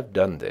when you have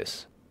done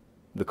this,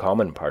 the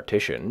common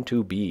partition,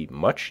 to be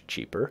much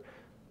cheaper,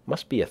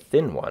 must be a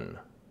thin one,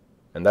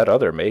 and that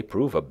other may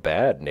prove a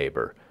bad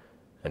neighbor,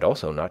 and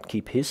also not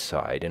keep his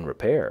side in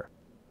repair.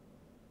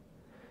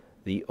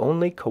 The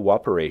only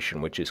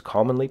cooperation which is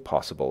commonly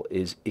possible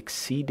is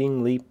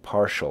exceedingly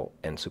partial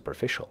and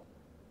superficial,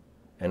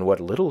 and what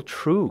little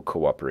true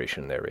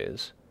cooperation there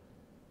is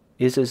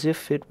as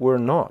if it were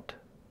not,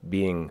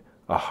 being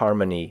a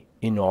harmony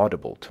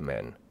inaudible to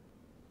men.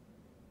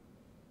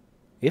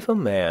 If a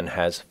man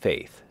has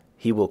faith,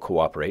 he will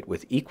cooperate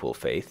with equal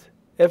faith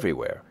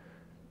everywhere.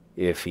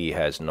 If he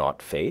has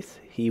not faith,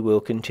 he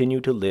will continue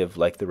to live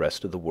like the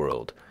rest of the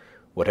world,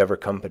 whatever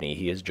company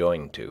he is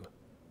joined to.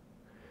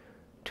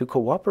 To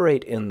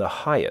cooperate in the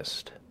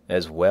highest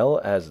as well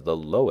as the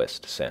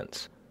lowest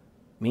sense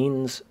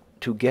means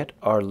to get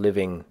our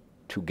living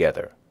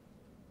together.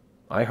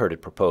 I heard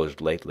it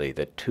proposed lately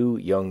that two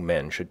young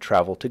men should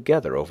travel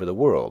together over the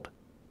world,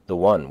 the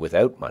one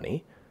without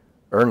money,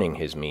 earning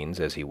his means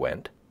as he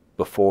went,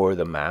 before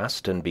the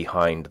mast and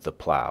behind the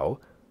plough,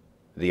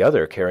 the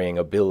other carrying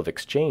a bill of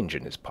exchange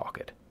in his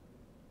pocket.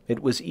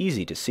 It was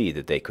easy to see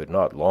that they could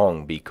not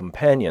long be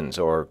companions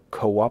or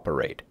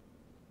cooperate,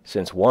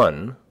 since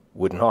one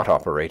would not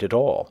operate at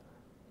all.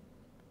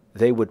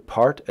 They would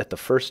part at the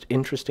first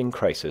interesting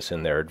crisis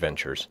in their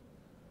adventures.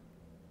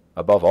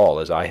 Above all,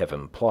 as I have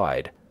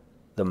implied,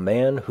 the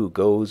man who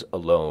goes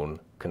alone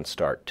can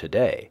start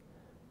today,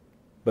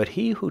 but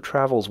he who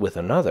travels with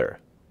another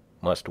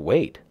must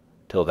wait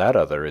till that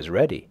other is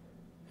ready,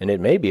 and it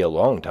may be a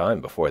long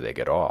time before they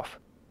get off.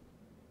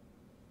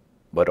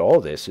 But all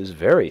this is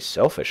very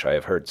selfish, I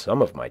have heard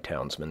some of my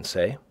townsmen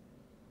say.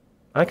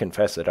 I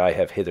confess that I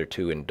have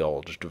hitherto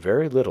indulged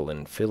very little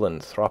in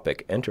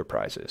philanthropic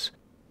enterprises.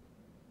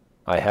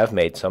 I have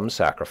made some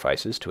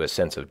sacrifices to a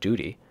sense of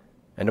duty,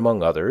 and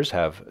among others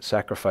have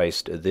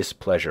sacrificed this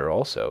pleasure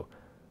also.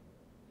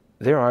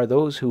 There are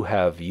those who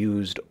have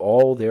used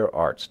all their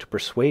arts to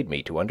persuade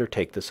me to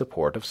undertake the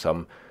support of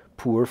some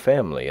poor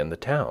family in the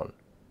town,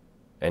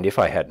 and if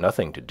I had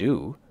nothing to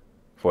do,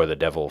 for the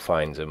devil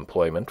finds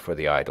employment for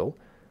the idle,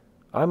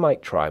 I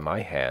might try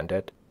my hand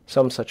at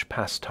some such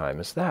pastime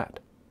as that.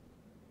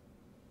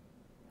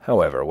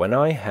 However, when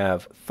I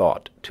have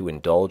thought to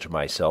indulge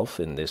myself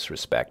in this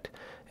respect,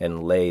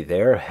 and lay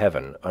their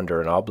heaven under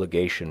an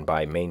obligation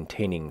by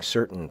maintaining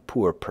certain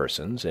poor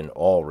persons in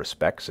all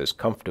respects as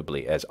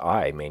comfortably as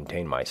I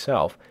maintain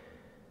myself,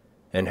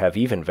 and have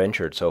even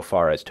ventured so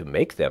far as to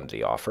make them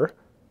the offer,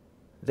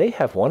 they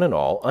have one and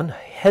all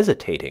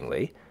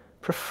unhesitatingly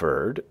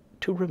preferred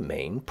to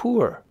remain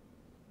poor.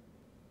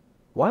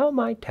 While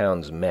my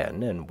town's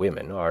men and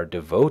women are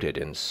devoted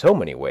in so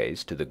many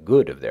ways to the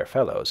good of their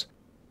fellows,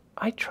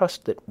 I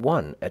trust that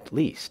one at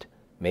least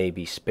may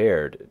be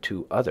spared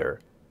to other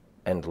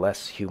and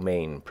less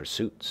humane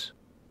pursuits.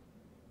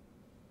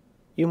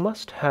 You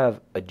must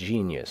have a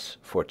genius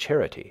for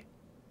charity,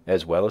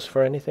 as well as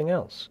for anything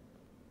else.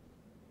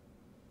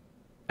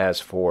 As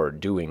for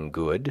doing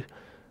good,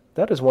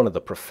 that is one of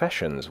the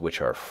professions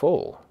which are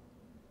full.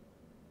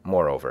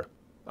 Moreover,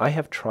 I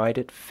have tried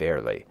it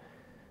fairly,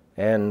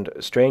 and,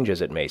 strange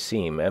as it may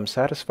seem, am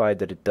satisfied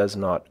that it does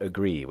not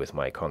agree with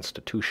my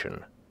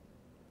constitution.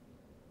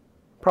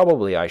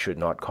 Probably I should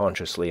not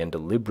consciously and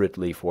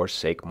deliberately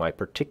forsake my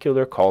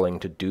particular calling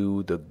to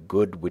do the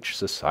good which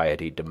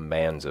society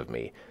demands of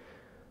me,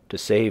 to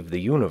save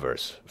the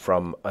universe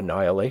from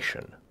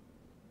annihilation.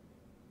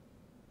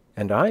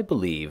 And I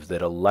believe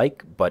that a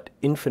like but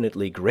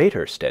infinitely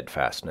greater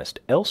steadfastness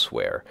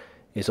elsewhere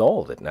is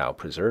all that now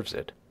preserves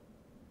it.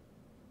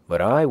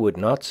 But I would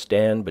not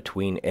stand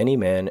between any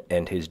man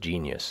and his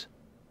genius,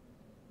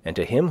 and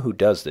to him who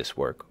does this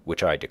work,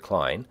 which I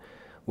decline,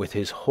 with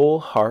his whole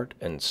heart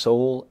and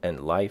soul and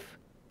life,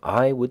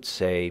 I would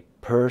say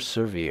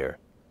persevere,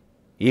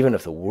 even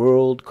if the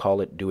world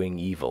call it doing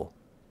evil,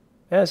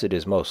 as it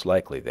is most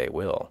likely they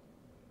will.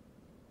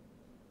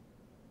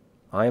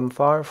 I am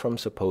far from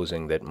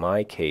supposing that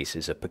my case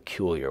is a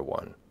peculiar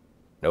one.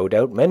 No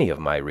doubt many of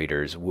my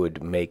readers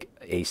would make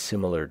a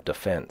similar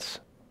defense.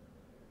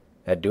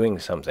 At doing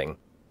something,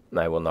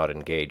 I will not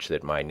engage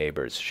that my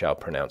neighbors shall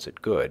pronounce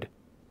it good,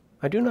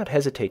 I do not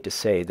hesitate to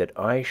say that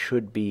I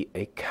should be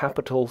a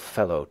capital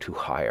fellow to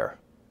hire.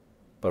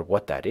 But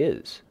what that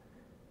is,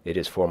 it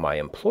is for my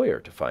employer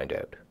to find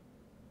out.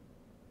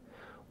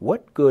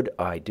 What good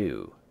I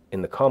do,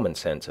 in the common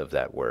sense of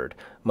that word,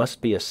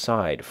 must be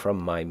aside from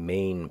my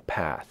main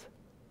path,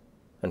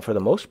 and for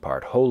the most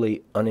part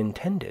wholly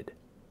unintended.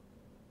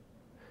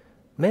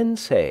 Men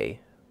say,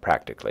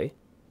 practically,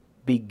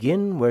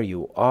 begin where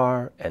you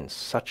are and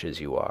such as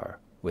you are,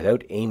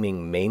 without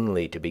aiming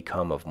mainly to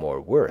become of more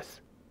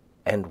worth,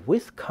 and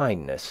with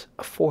kindness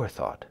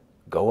aforethought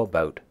go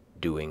about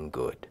doing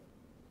good.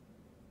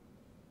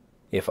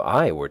 If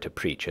I were to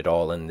preach at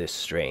all in this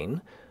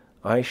strain,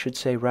 I should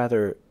say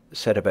rather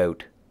set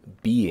about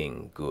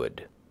being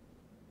good.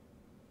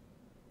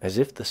 As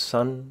if the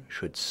sun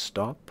should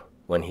stop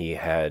when he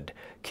had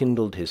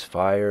kindled his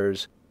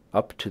fires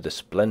up to the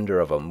splendor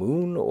of a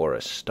moon or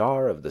a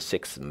star of the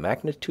sixth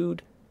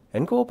magnitude,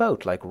 and go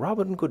about like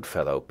Robin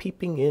Goodfellow,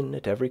 peeping in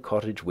at every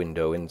cottage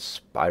window,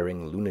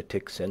 inspiring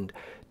lunatics and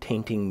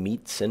tainting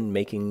meats and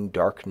making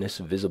darkness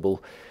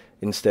visible,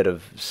 instead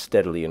of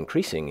steadily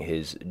increasing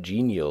his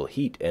genial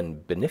heat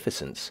and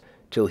beneficence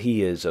till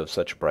he is of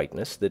such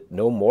brightness that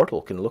no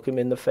mortal can look him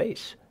in the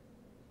face.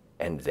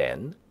 And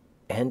then,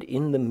 and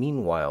in the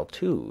meanwhile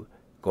too,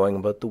 going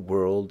about the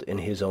world in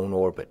his own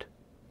orbit,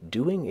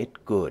 doing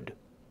it good,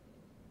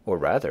 or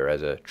rather,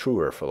 as a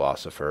truer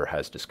philosopher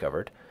has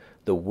discovered,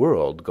 the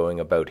world going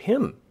about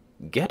him,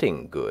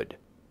 getting good.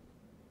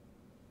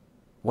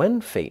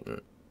 When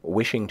Phaeton,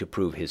 wishing to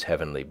prove his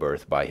heavenly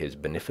birth by his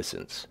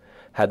beneficence,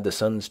 had the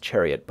sun's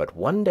chariot but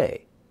one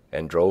day,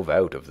 and drove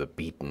out of the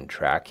beaten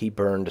track, he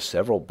burned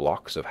several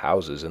blocks of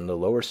houses in the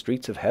lower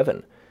streets of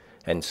heaven,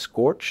 and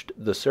scorched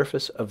the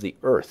surface of the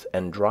earth,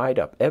 and dried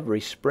up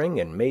every spring,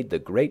 and made the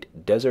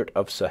great desert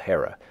of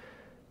Sahara,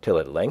 till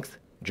at length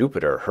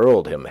Jupiter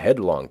hurled him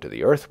headlong to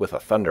the earth with a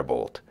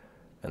thunderbolt,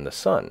 and the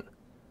sun,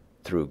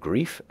 through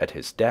grief at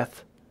his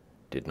death,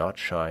 did not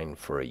shine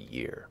for a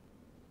year.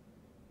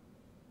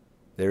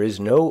 There is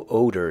no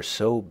odor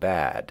so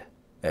bad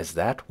as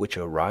that which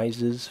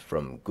arises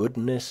from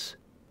goodness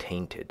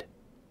tainted.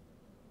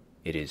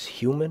 It is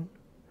human,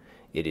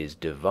 it is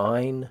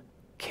divine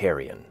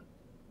carrion.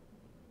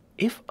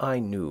 If I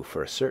knew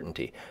for a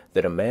certainty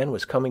that a man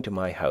was coming to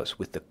my house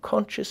with the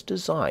conscious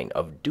design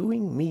of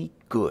doing me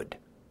good,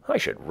 I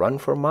should run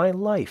for my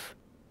life,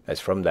 as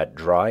from that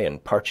dry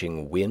and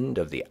parching wind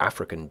of the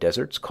African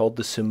deserts called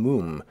the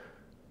simoom,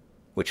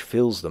 which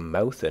fills the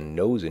mouth and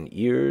nose and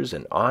ears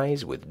and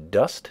eyes with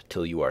dust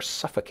till you are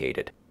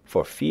suffocated,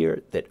 for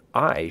fear that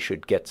I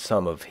should get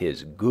some of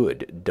his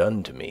good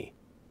done to me,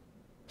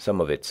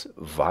 some of its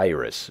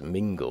virus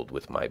mingled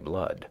with my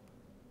blood.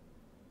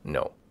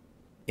 No,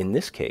 in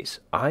this case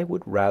I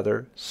would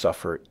rather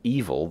suffer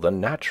evil the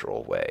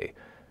natural way.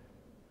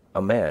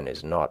 A man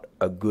is not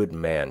a good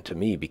man to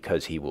me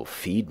because he will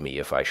feed me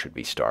if I should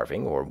be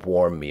starving, or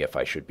warm me if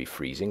I should be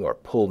freezing, or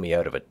pull me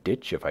out of a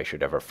ditch if I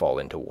should ever fall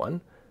into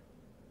one.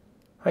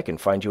 I can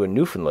find you a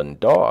Newfoundland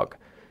dog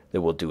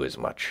that will do as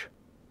much.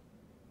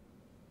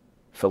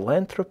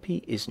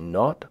 Philanthropy is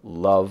not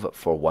love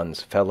for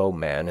one's fellow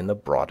man in the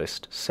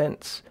broadest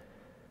sense.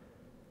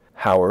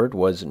 Howard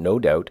was no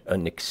doubt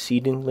an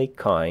exceedingly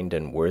kind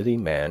and worthy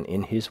man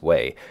in his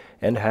way,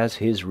 and has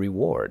his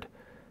reward.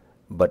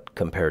 But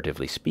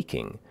comparatively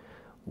speaking,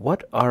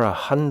 what are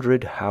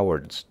 100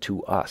 Howards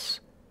to us,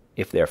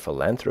 if their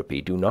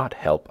philanthropy do not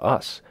help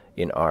us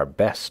in our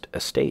best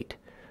estate,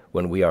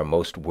 when we are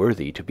most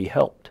worthy to be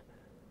helped?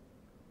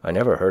 I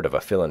never heard of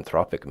a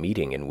philanthropic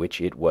meeting in which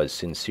it was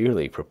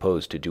sincerely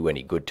proposed to do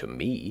any good to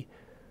me,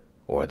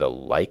 or the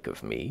like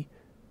of me.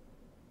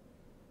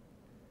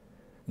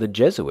 The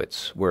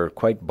Jesuits were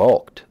quite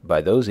balked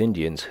by those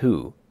Indians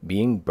who,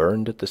 being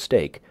burned at the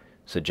stake,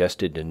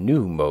 suggested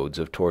new modes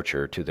of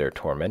torture to their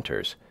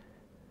tormentors.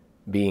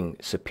 Being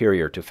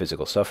superior to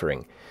physical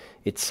suffering,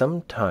 it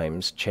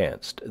sometimes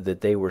chanced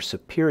that they were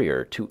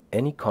superior to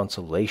any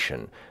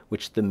consolation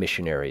which the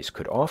missionaries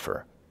could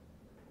offer,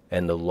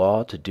 and the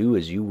law to do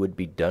as you would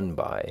be done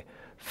by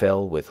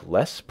fell with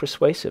less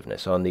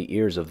persuasiveness on the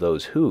ears of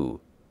those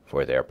who,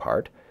 for their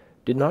part,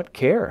 did not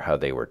care how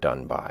they were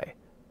done by,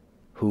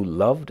 who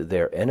loved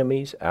their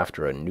enemies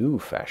after a new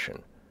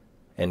fashion,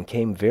 and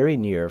came very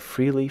near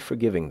freely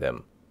forgiving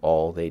them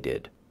all they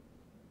did.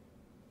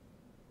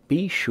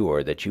 Be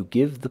sure that you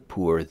give the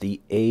poor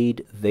the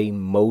aid they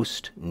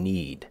most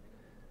need,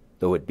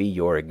 though it be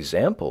your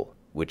example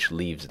which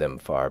leaves them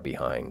far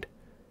behind.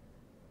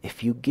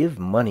 If you give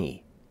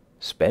money,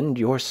 spend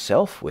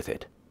yourself with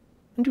it,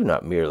 and do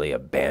not merely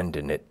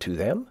abandon it to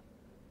them.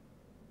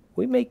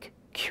 We make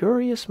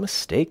curious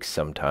mistakes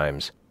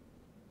sometimes.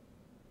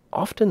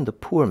 Often the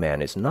poor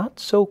man is not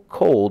so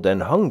cold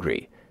and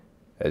hungry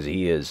as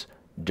he is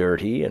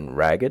dirty and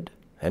ragged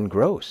and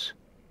gross.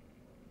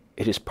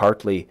 It is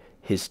partly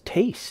his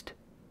taste,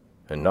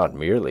 and not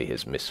merely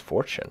his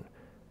misfortune.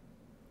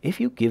 If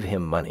you give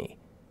him money,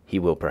 he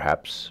will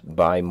perhaps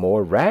buy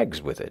more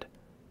rags with it.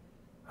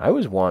 I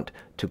was wont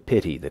to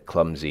pity the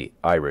clumsy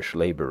Irish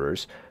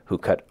labourers who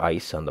cut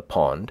ice on the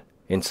pond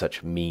in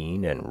such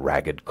mean and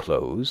ragged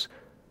clothes,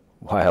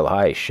 while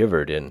I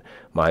shivered in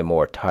my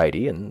more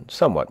tidy and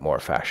somewhat more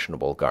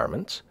fashionable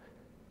garments,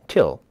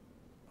 till,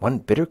 one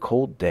bitter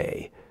cold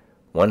day,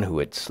 one who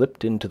had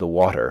slipped into the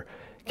water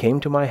came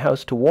to my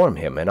house to warm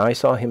him, and I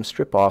saw him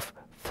strip off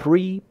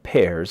 3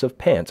 pairs of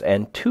pants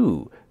and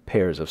 2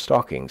 pairs of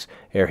stockings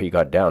ere he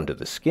got down to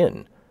the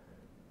skin.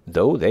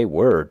 Though they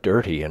were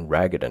dirty and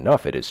ragged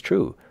enough, it is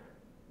true,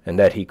 and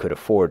that he could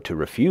afford to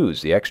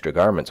refuse the extra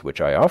garments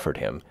which I offered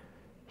him,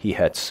 he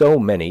had so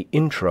many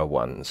intra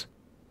ones.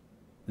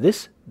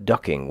 This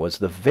ducking was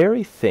the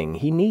very thing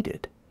he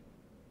needed.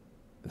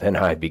 Then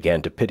I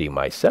began to pity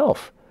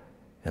myself,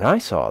 and I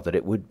saw that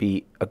it would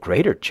be a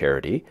greater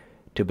charity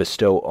to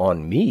bestow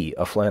on me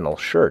a flannel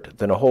shirt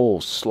than a whole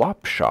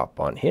slop shop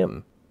on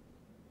him.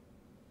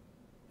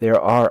 There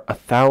are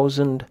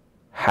 1,000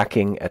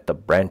 hacking at the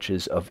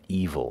branches of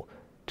evil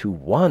to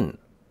one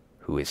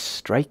who is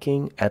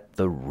striking at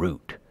the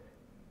root,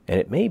 and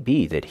it may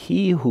be that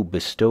he who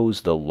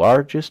bestows the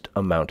largest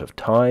amount of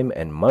time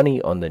and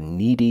money on the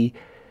needy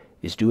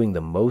is doing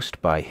the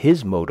most by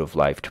his mode of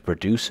life to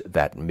produce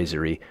that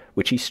misery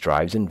which he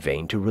strives in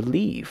vain to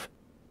relieve.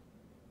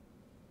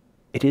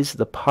 It is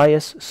the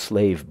pious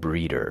slave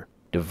breeder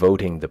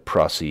devoting the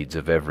proceeds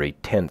of every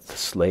 10th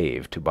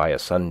slave to buy a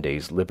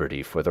Sunday's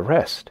liberty for the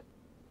rest.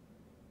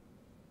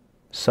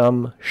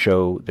 Some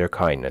show their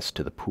kindness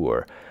to the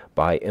poor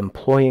by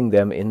employing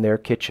them in their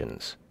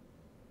kitchens.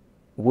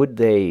 Would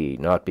they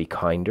not be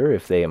kinder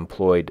if they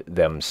employed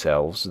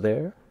themselves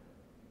there?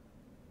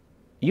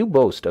 You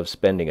boast of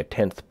spending a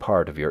 10th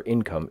part of your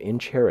income in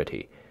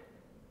charity.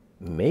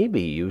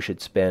 maybe you should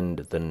spend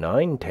the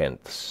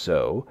 9/10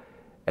 so,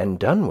 and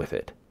done with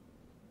it.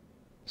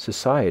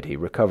 Society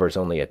recovers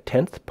only a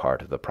 10th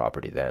part of the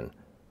property then.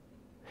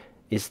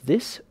 Is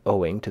this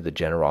owing to the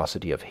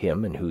generosity of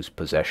him in whose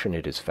possession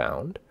it is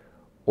found,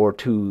 or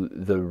to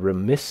the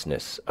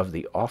remissness of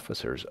the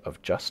officers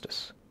of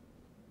justice?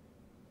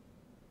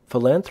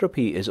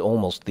 Philanthropy is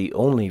almost the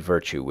only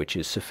virtue which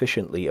is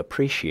sufficiently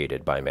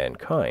appreciated by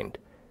mankind.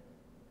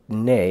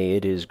 Nay,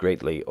 it is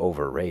greatly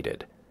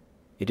overrated.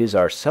 It is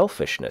our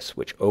selfishness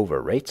which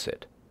overrates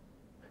it.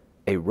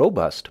 A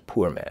robust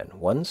poor man,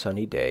 one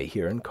sunny day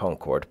here in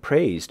Concord,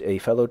 praised a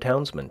fellow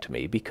townsman to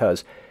me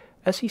because,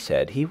 as he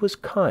said, he was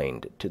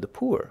kind to the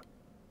poor,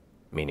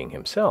 meaning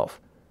himself.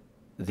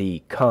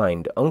 The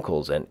kind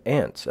uncles and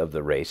aunts of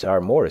the race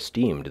are more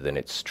esteemed than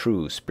its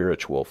true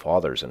spiritual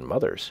fathers and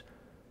mothers.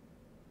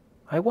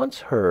 I once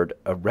heard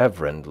a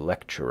reverend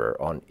lecturer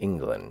on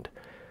England,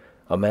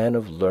 a man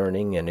of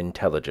learning and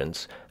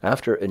intelligence,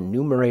 after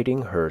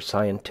enumerating her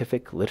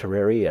scientific,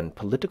 literary, and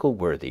political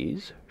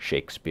worthies,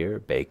 Shakespeare,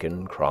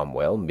 Bacon,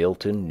 Cromwell,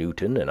 Milton,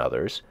 Newton, and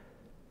others,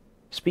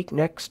 speak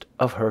next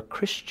of her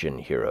Christian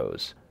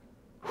heroes,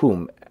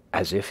 whom,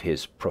 as if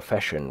his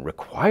profession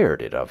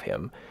required it of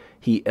him,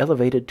 he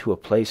elevated to a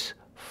place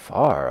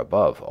far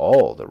above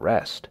all the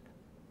rest,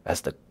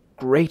 as the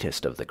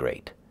greatest of the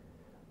great.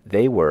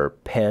 They were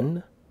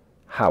Penn,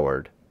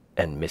 Howard,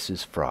 and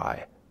Mrs.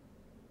 Fry.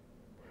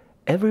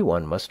 Every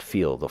one must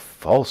feel the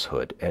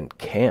falsehood and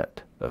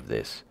cant of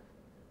this.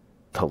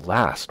 The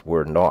last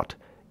were not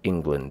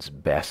England's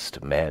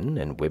best men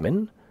and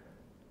women,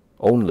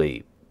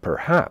 only,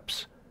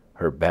 perhaps,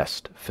 her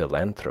best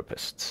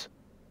philanthropists.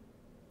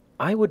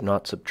 I would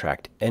not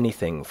subtract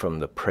anything from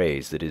the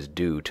praise that is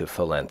due to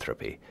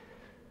philanthropy,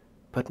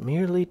 but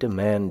merely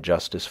demand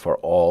justice for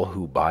all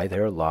who by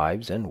their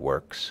lives and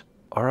works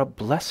are a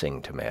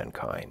blessing to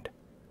mankind.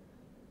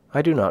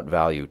 I do not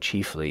value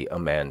chiefly a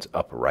man's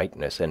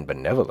uprightness and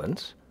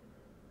benevolence,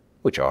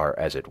 which are,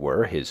 as it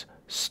were, his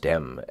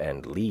stem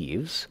and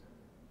leaves.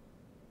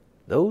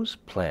 Those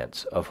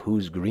plants of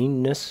whose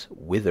greenness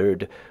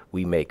withered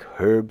we make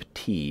herb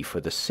tea for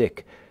the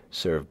sick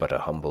serve but a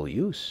humble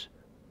use,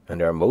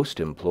 and are most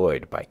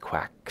employed by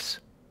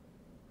quacks.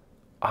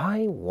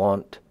 I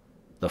want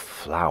the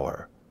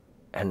flower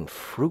and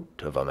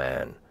fruit of a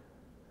man,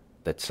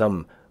 that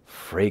some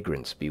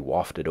fragrance be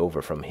wafted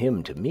over from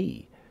him to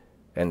me,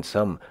 and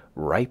some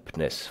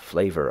ripeness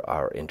flavor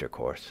our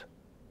intercourse.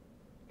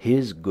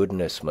 His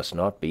goodness must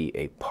not be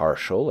a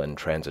partial and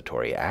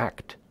transitory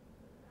act,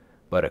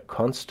 but a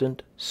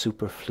constant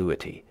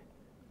superfluity,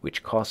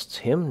 which costs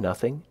him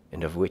nothing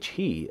and of which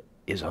he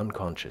is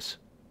unconscious.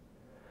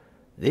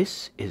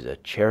 This is a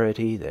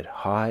charity that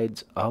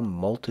hides a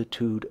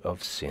multitude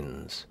of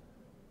sins.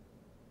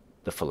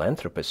 The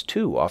philanthropist,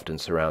 too, often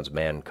surrounds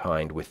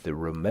mankind with the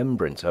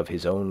remembrance of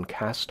his own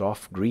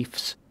cast-off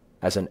griefs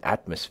as an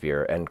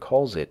atmosphere, and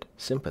calls it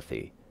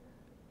sympathy.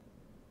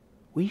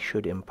 We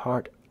should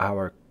impart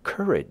our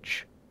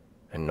courage,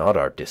 and not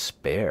our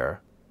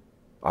despair,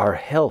 our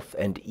health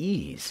and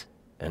ease,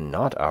 and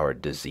not our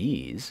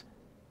disease,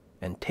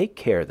 and take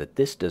care that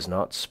this does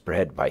not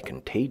spread by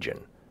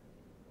contagion.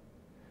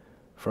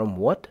 From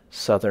what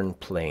southern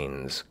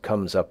plains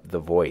comes up the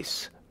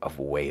voice of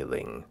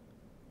wailing?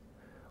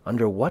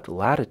 Under what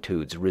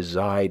latitudes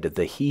reside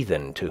the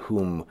heathen to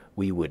whom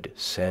we would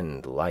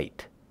send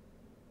light?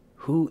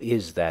 Who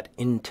is that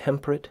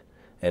intemperate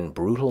and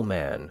brutal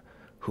man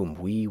whom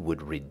we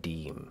would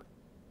redeem?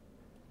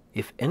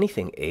 If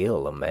anything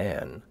ail a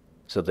man,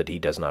 so that he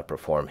does not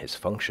perform his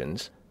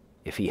functions,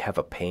 if he have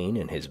a pain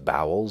in his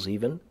bowels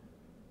even,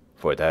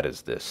 for that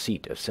is the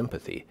seat of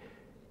sympathy,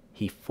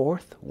 he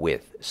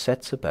forthwith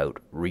sets about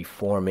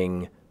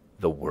reforming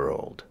the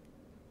world.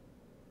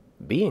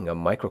 Being a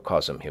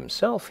microcosm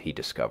himself, he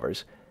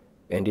discovers,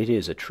 and it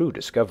is a true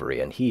discovery,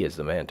 and he is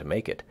the man to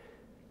make it,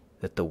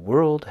 that the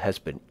world has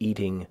been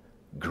eating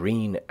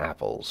green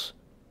apples.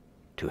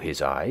 To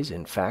his eyes,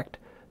 in fact,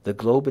 the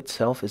globe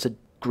itself is a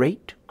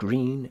great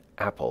green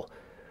apple,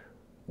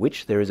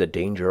 which there is a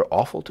danger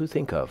awful to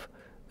think of,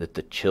 that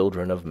the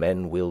children of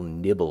men will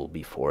nibble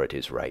before it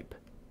is ripe.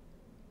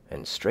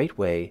 And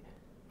straightway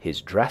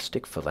his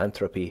drastic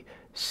philanthropy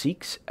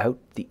seeks out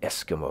the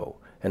Eskimo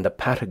and the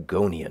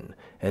Patagonian,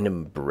 and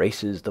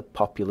embraces the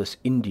populous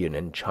Indian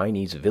and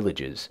Chinese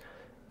villages,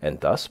 and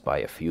thus, by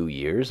a few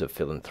years of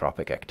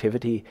philanthropic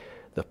activity,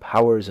 the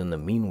powers in the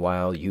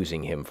meanwhile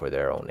using him for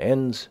their own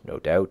ends, no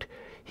doubt,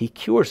 he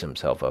cures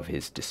himself of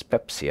his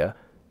dyspepsia,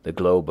 the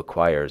globe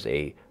acquires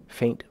a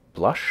faint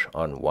blush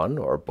on one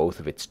or both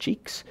of its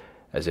cheeks,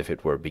 as if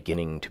it were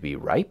beginning to be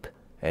ripe,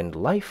 and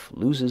life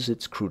loses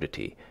its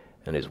crudity,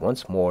 and is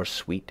once more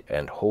sweet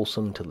and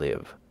wholesome to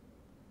live.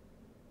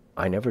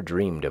 I never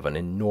dreamed of an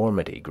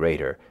enormity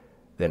greater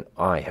than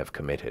I have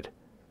committed.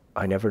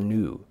 I never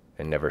knew,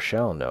 and never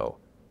shall know,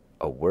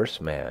 a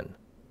worse man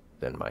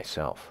than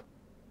myself.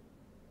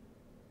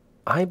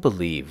 I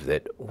believe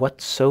that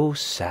what so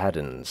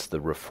saddens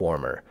the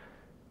reformer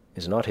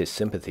is not his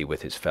sympathy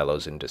with his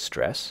fellows in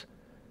distress,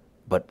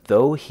 but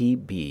though he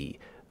be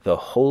The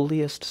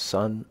holiest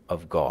Son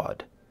of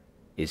God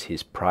is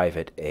his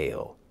private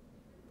ale.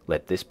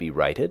 Let this be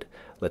righted,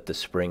 let the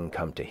spring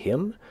come to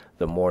him,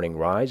 the morning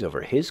rise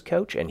over his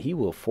couch, and he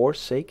will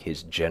forsake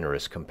his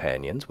generous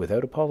companions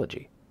without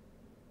apology.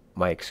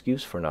 My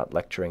excuse for not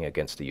lecturing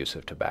against the use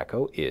of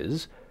tobacco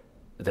is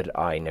that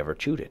I never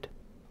chewed it.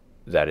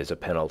 That is a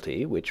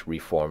penalty which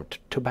reformed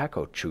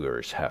tobacco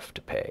chewers have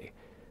to pay,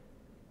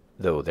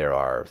 though there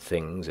are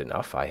things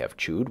enough I have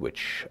chewed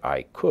which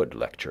I could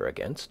lecture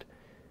against.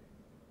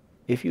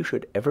 If you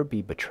should ever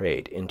be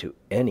betrayed into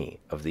any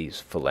of these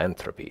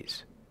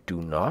philanthropies,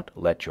 do not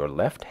let your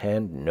left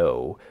hand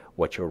know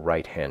what your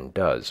right hand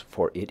does,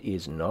 for it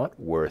is not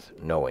worth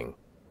knowing.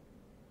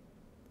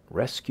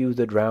 Rescue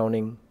the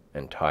drowning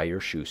and tie your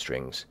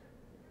shoestrings.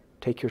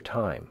 Take your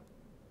time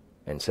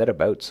and set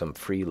about some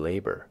free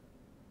labor.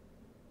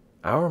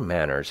 Our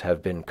manners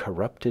have been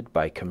corrupted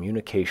by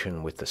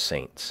communication with the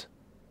saints.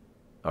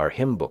 Our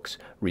hymn books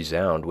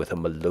resound with a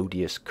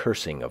melodious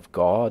cursing of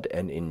God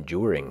and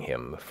enduring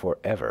him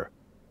forever.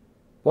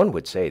 One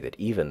would say that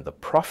even the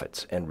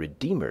prophets and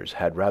redeemers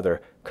had rather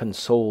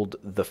consoled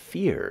the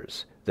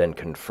fears than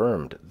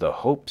confirmed the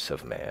hopes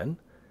of man.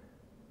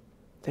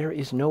 There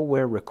is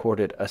nowhere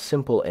recorded a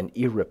simple and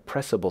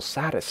irrepressible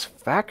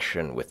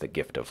satisfaction with the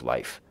gift of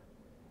life,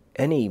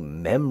 any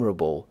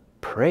memorable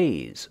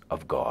praise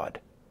of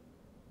God.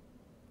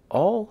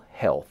 All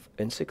health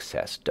and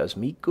success does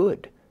me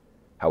good,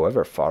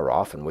 however far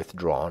off and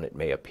withdrawn it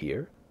may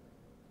appear.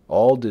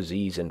 All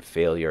disease and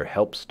failure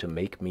helps to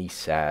make me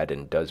sad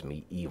and does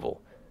me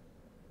evil,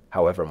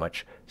 however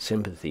much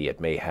sympathy it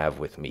may have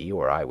with me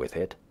or I with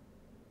it.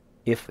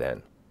 If,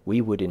 then, we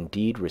would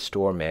indeed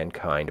restore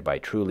mankind by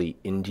truly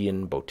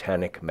Indian,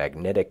 botanic,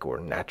 magnetic, or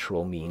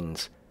natural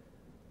means,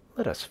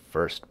 let us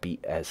first be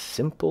as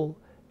simple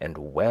and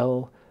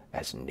well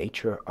as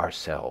nature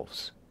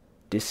ourselves,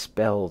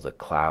 dispel the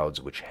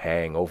clouds which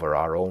hang over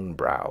our own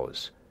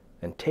brows,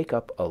 and take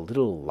up a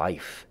little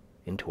life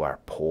into our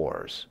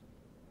pores.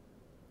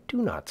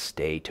 Do not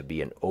stay to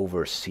be an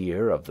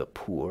overseer of the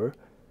poor,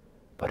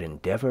 but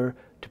endeavor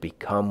to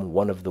become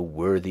one of the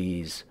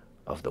worthies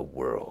of the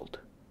world.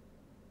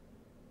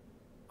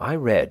 I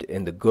read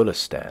in the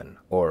Gulistan,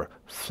 or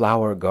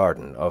flower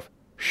garden of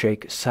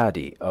Sheikh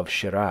Sadi of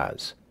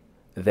Shiraz,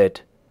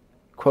 that,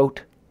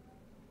 quote,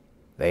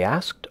 they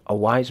asked a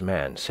wise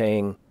man,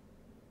 saying,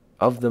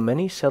 of the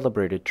many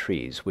celebrated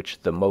trees which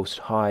the Most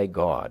High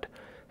God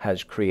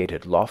has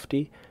created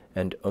lofty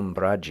and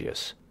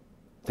umbrageous,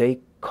 they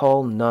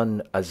call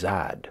none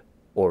azad,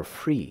 or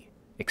free,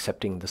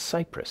 excepting the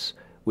cypress,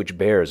 which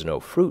bears no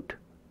fruit.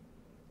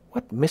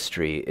 What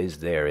mystery is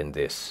there in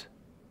this?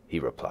 He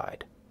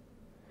replied.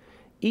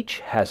 Each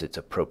has its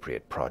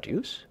appropriate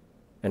produce,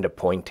 and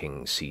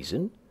appointing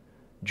season,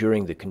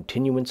 during the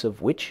continuance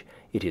of which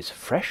it is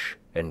fresh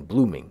and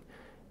blooming,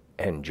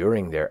 and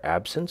during their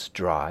absence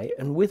dry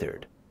and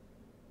withered.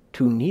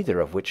 To neither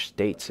of which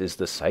states is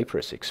the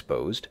cypress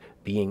exposed,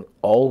 being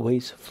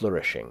always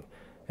flourishing,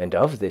 and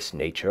of this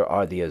nature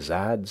are the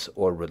azads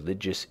or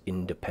religious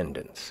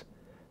independents.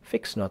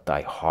 Fix not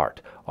thy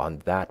heart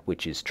on that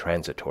which is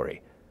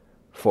transitory,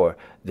 for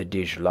the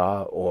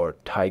Dijla or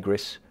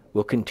Tigris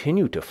will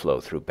continue to flow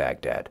through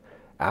Baghdad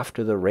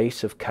after the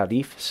race of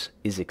caliphs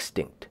is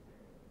extinct.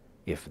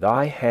 If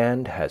thy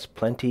hand has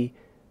plenty,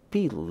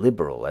 be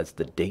liberal as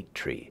the date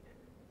tree,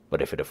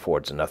 but if it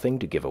affords nothing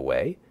to give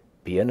away,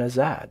 be an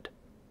azad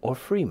or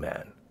free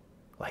man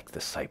like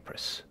the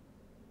cypress.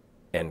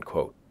 End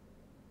quote.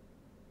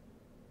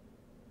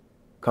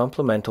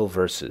 Complemental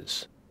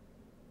verses.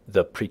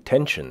 The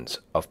pretensions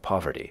of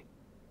poverty.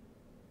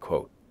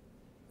 Quote,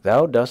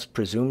 thou dost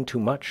presume too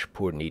much,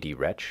 poor needy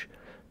wretch,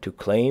 to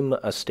claim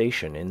a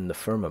station in the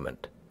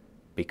firmament,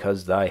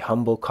 because thy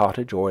humble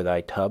cottage or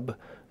thy tub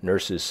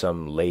nurses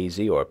some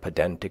lazy or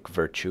pedantic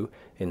virtue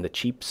in the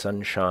cheap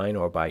sunshine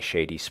or by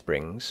shady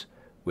springs,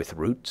 with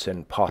roots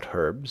and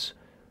pot-herbs,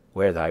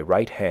 where thy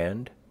right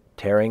hand,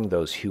 tearing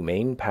those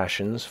humane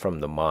passions from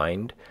the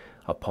mind,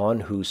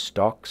 upon whose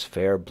stalks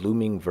fair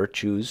blooming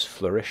virtues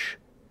flourish,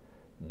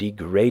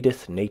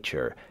 degradeth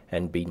nature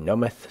and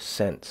benumbeth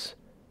sense,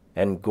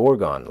 and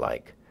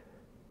Gorgon-like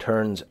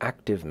turns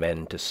active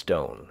men to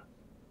stone.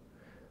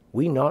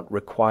 We not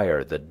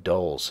require the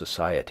dull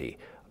society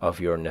of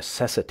your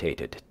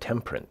necessitated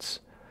temperance,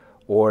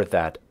 or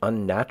that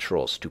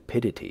unnatural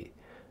stupidity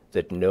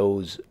that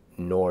knows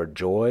nor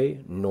joy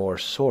nor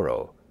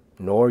sorrow,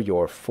 nor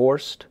your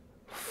forced,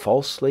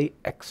 falsely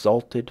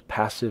exalted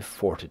passive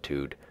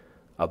fortitude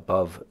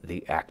above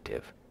the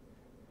active.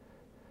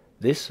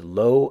 This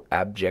low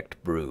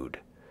abject brood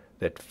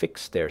that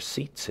fix their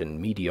seats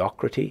in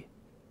mediocrity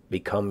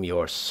become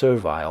your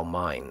servile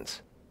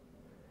minds.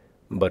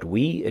 But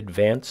we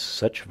advance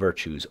such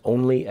virtues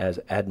only as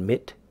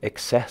admit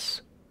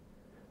excess.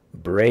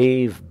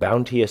 Brave,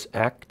 bounteous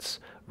acts,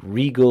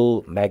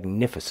 regal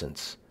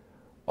magnificence,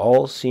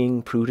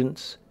 all-seeing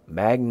prudence,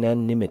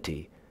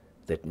 magnanimity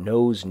that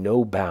knows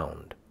no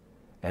bound,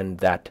 and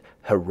that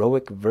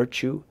heroic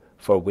virtue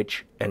for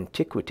which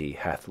antiquity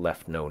hath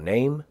left no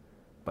name,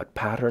 but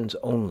patterns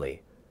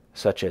only,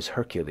 such as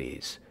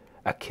Hercules,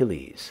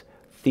 Achilles,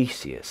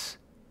 Theseus,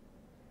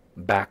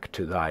 back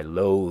to thy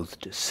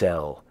loathed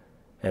cell,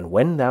 and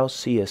when thou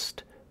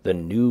seest the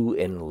new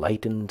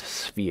enlightened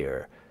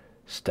sphere,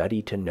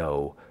 study to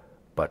know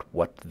but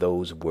what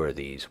those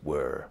worthies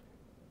were.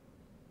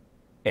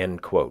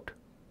 End quote.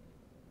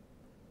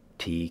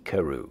 T.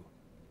 Carew.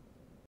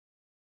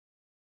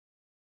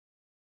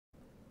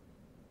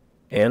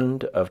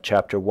 End of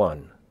Chapter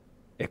 1.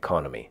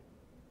 Economy.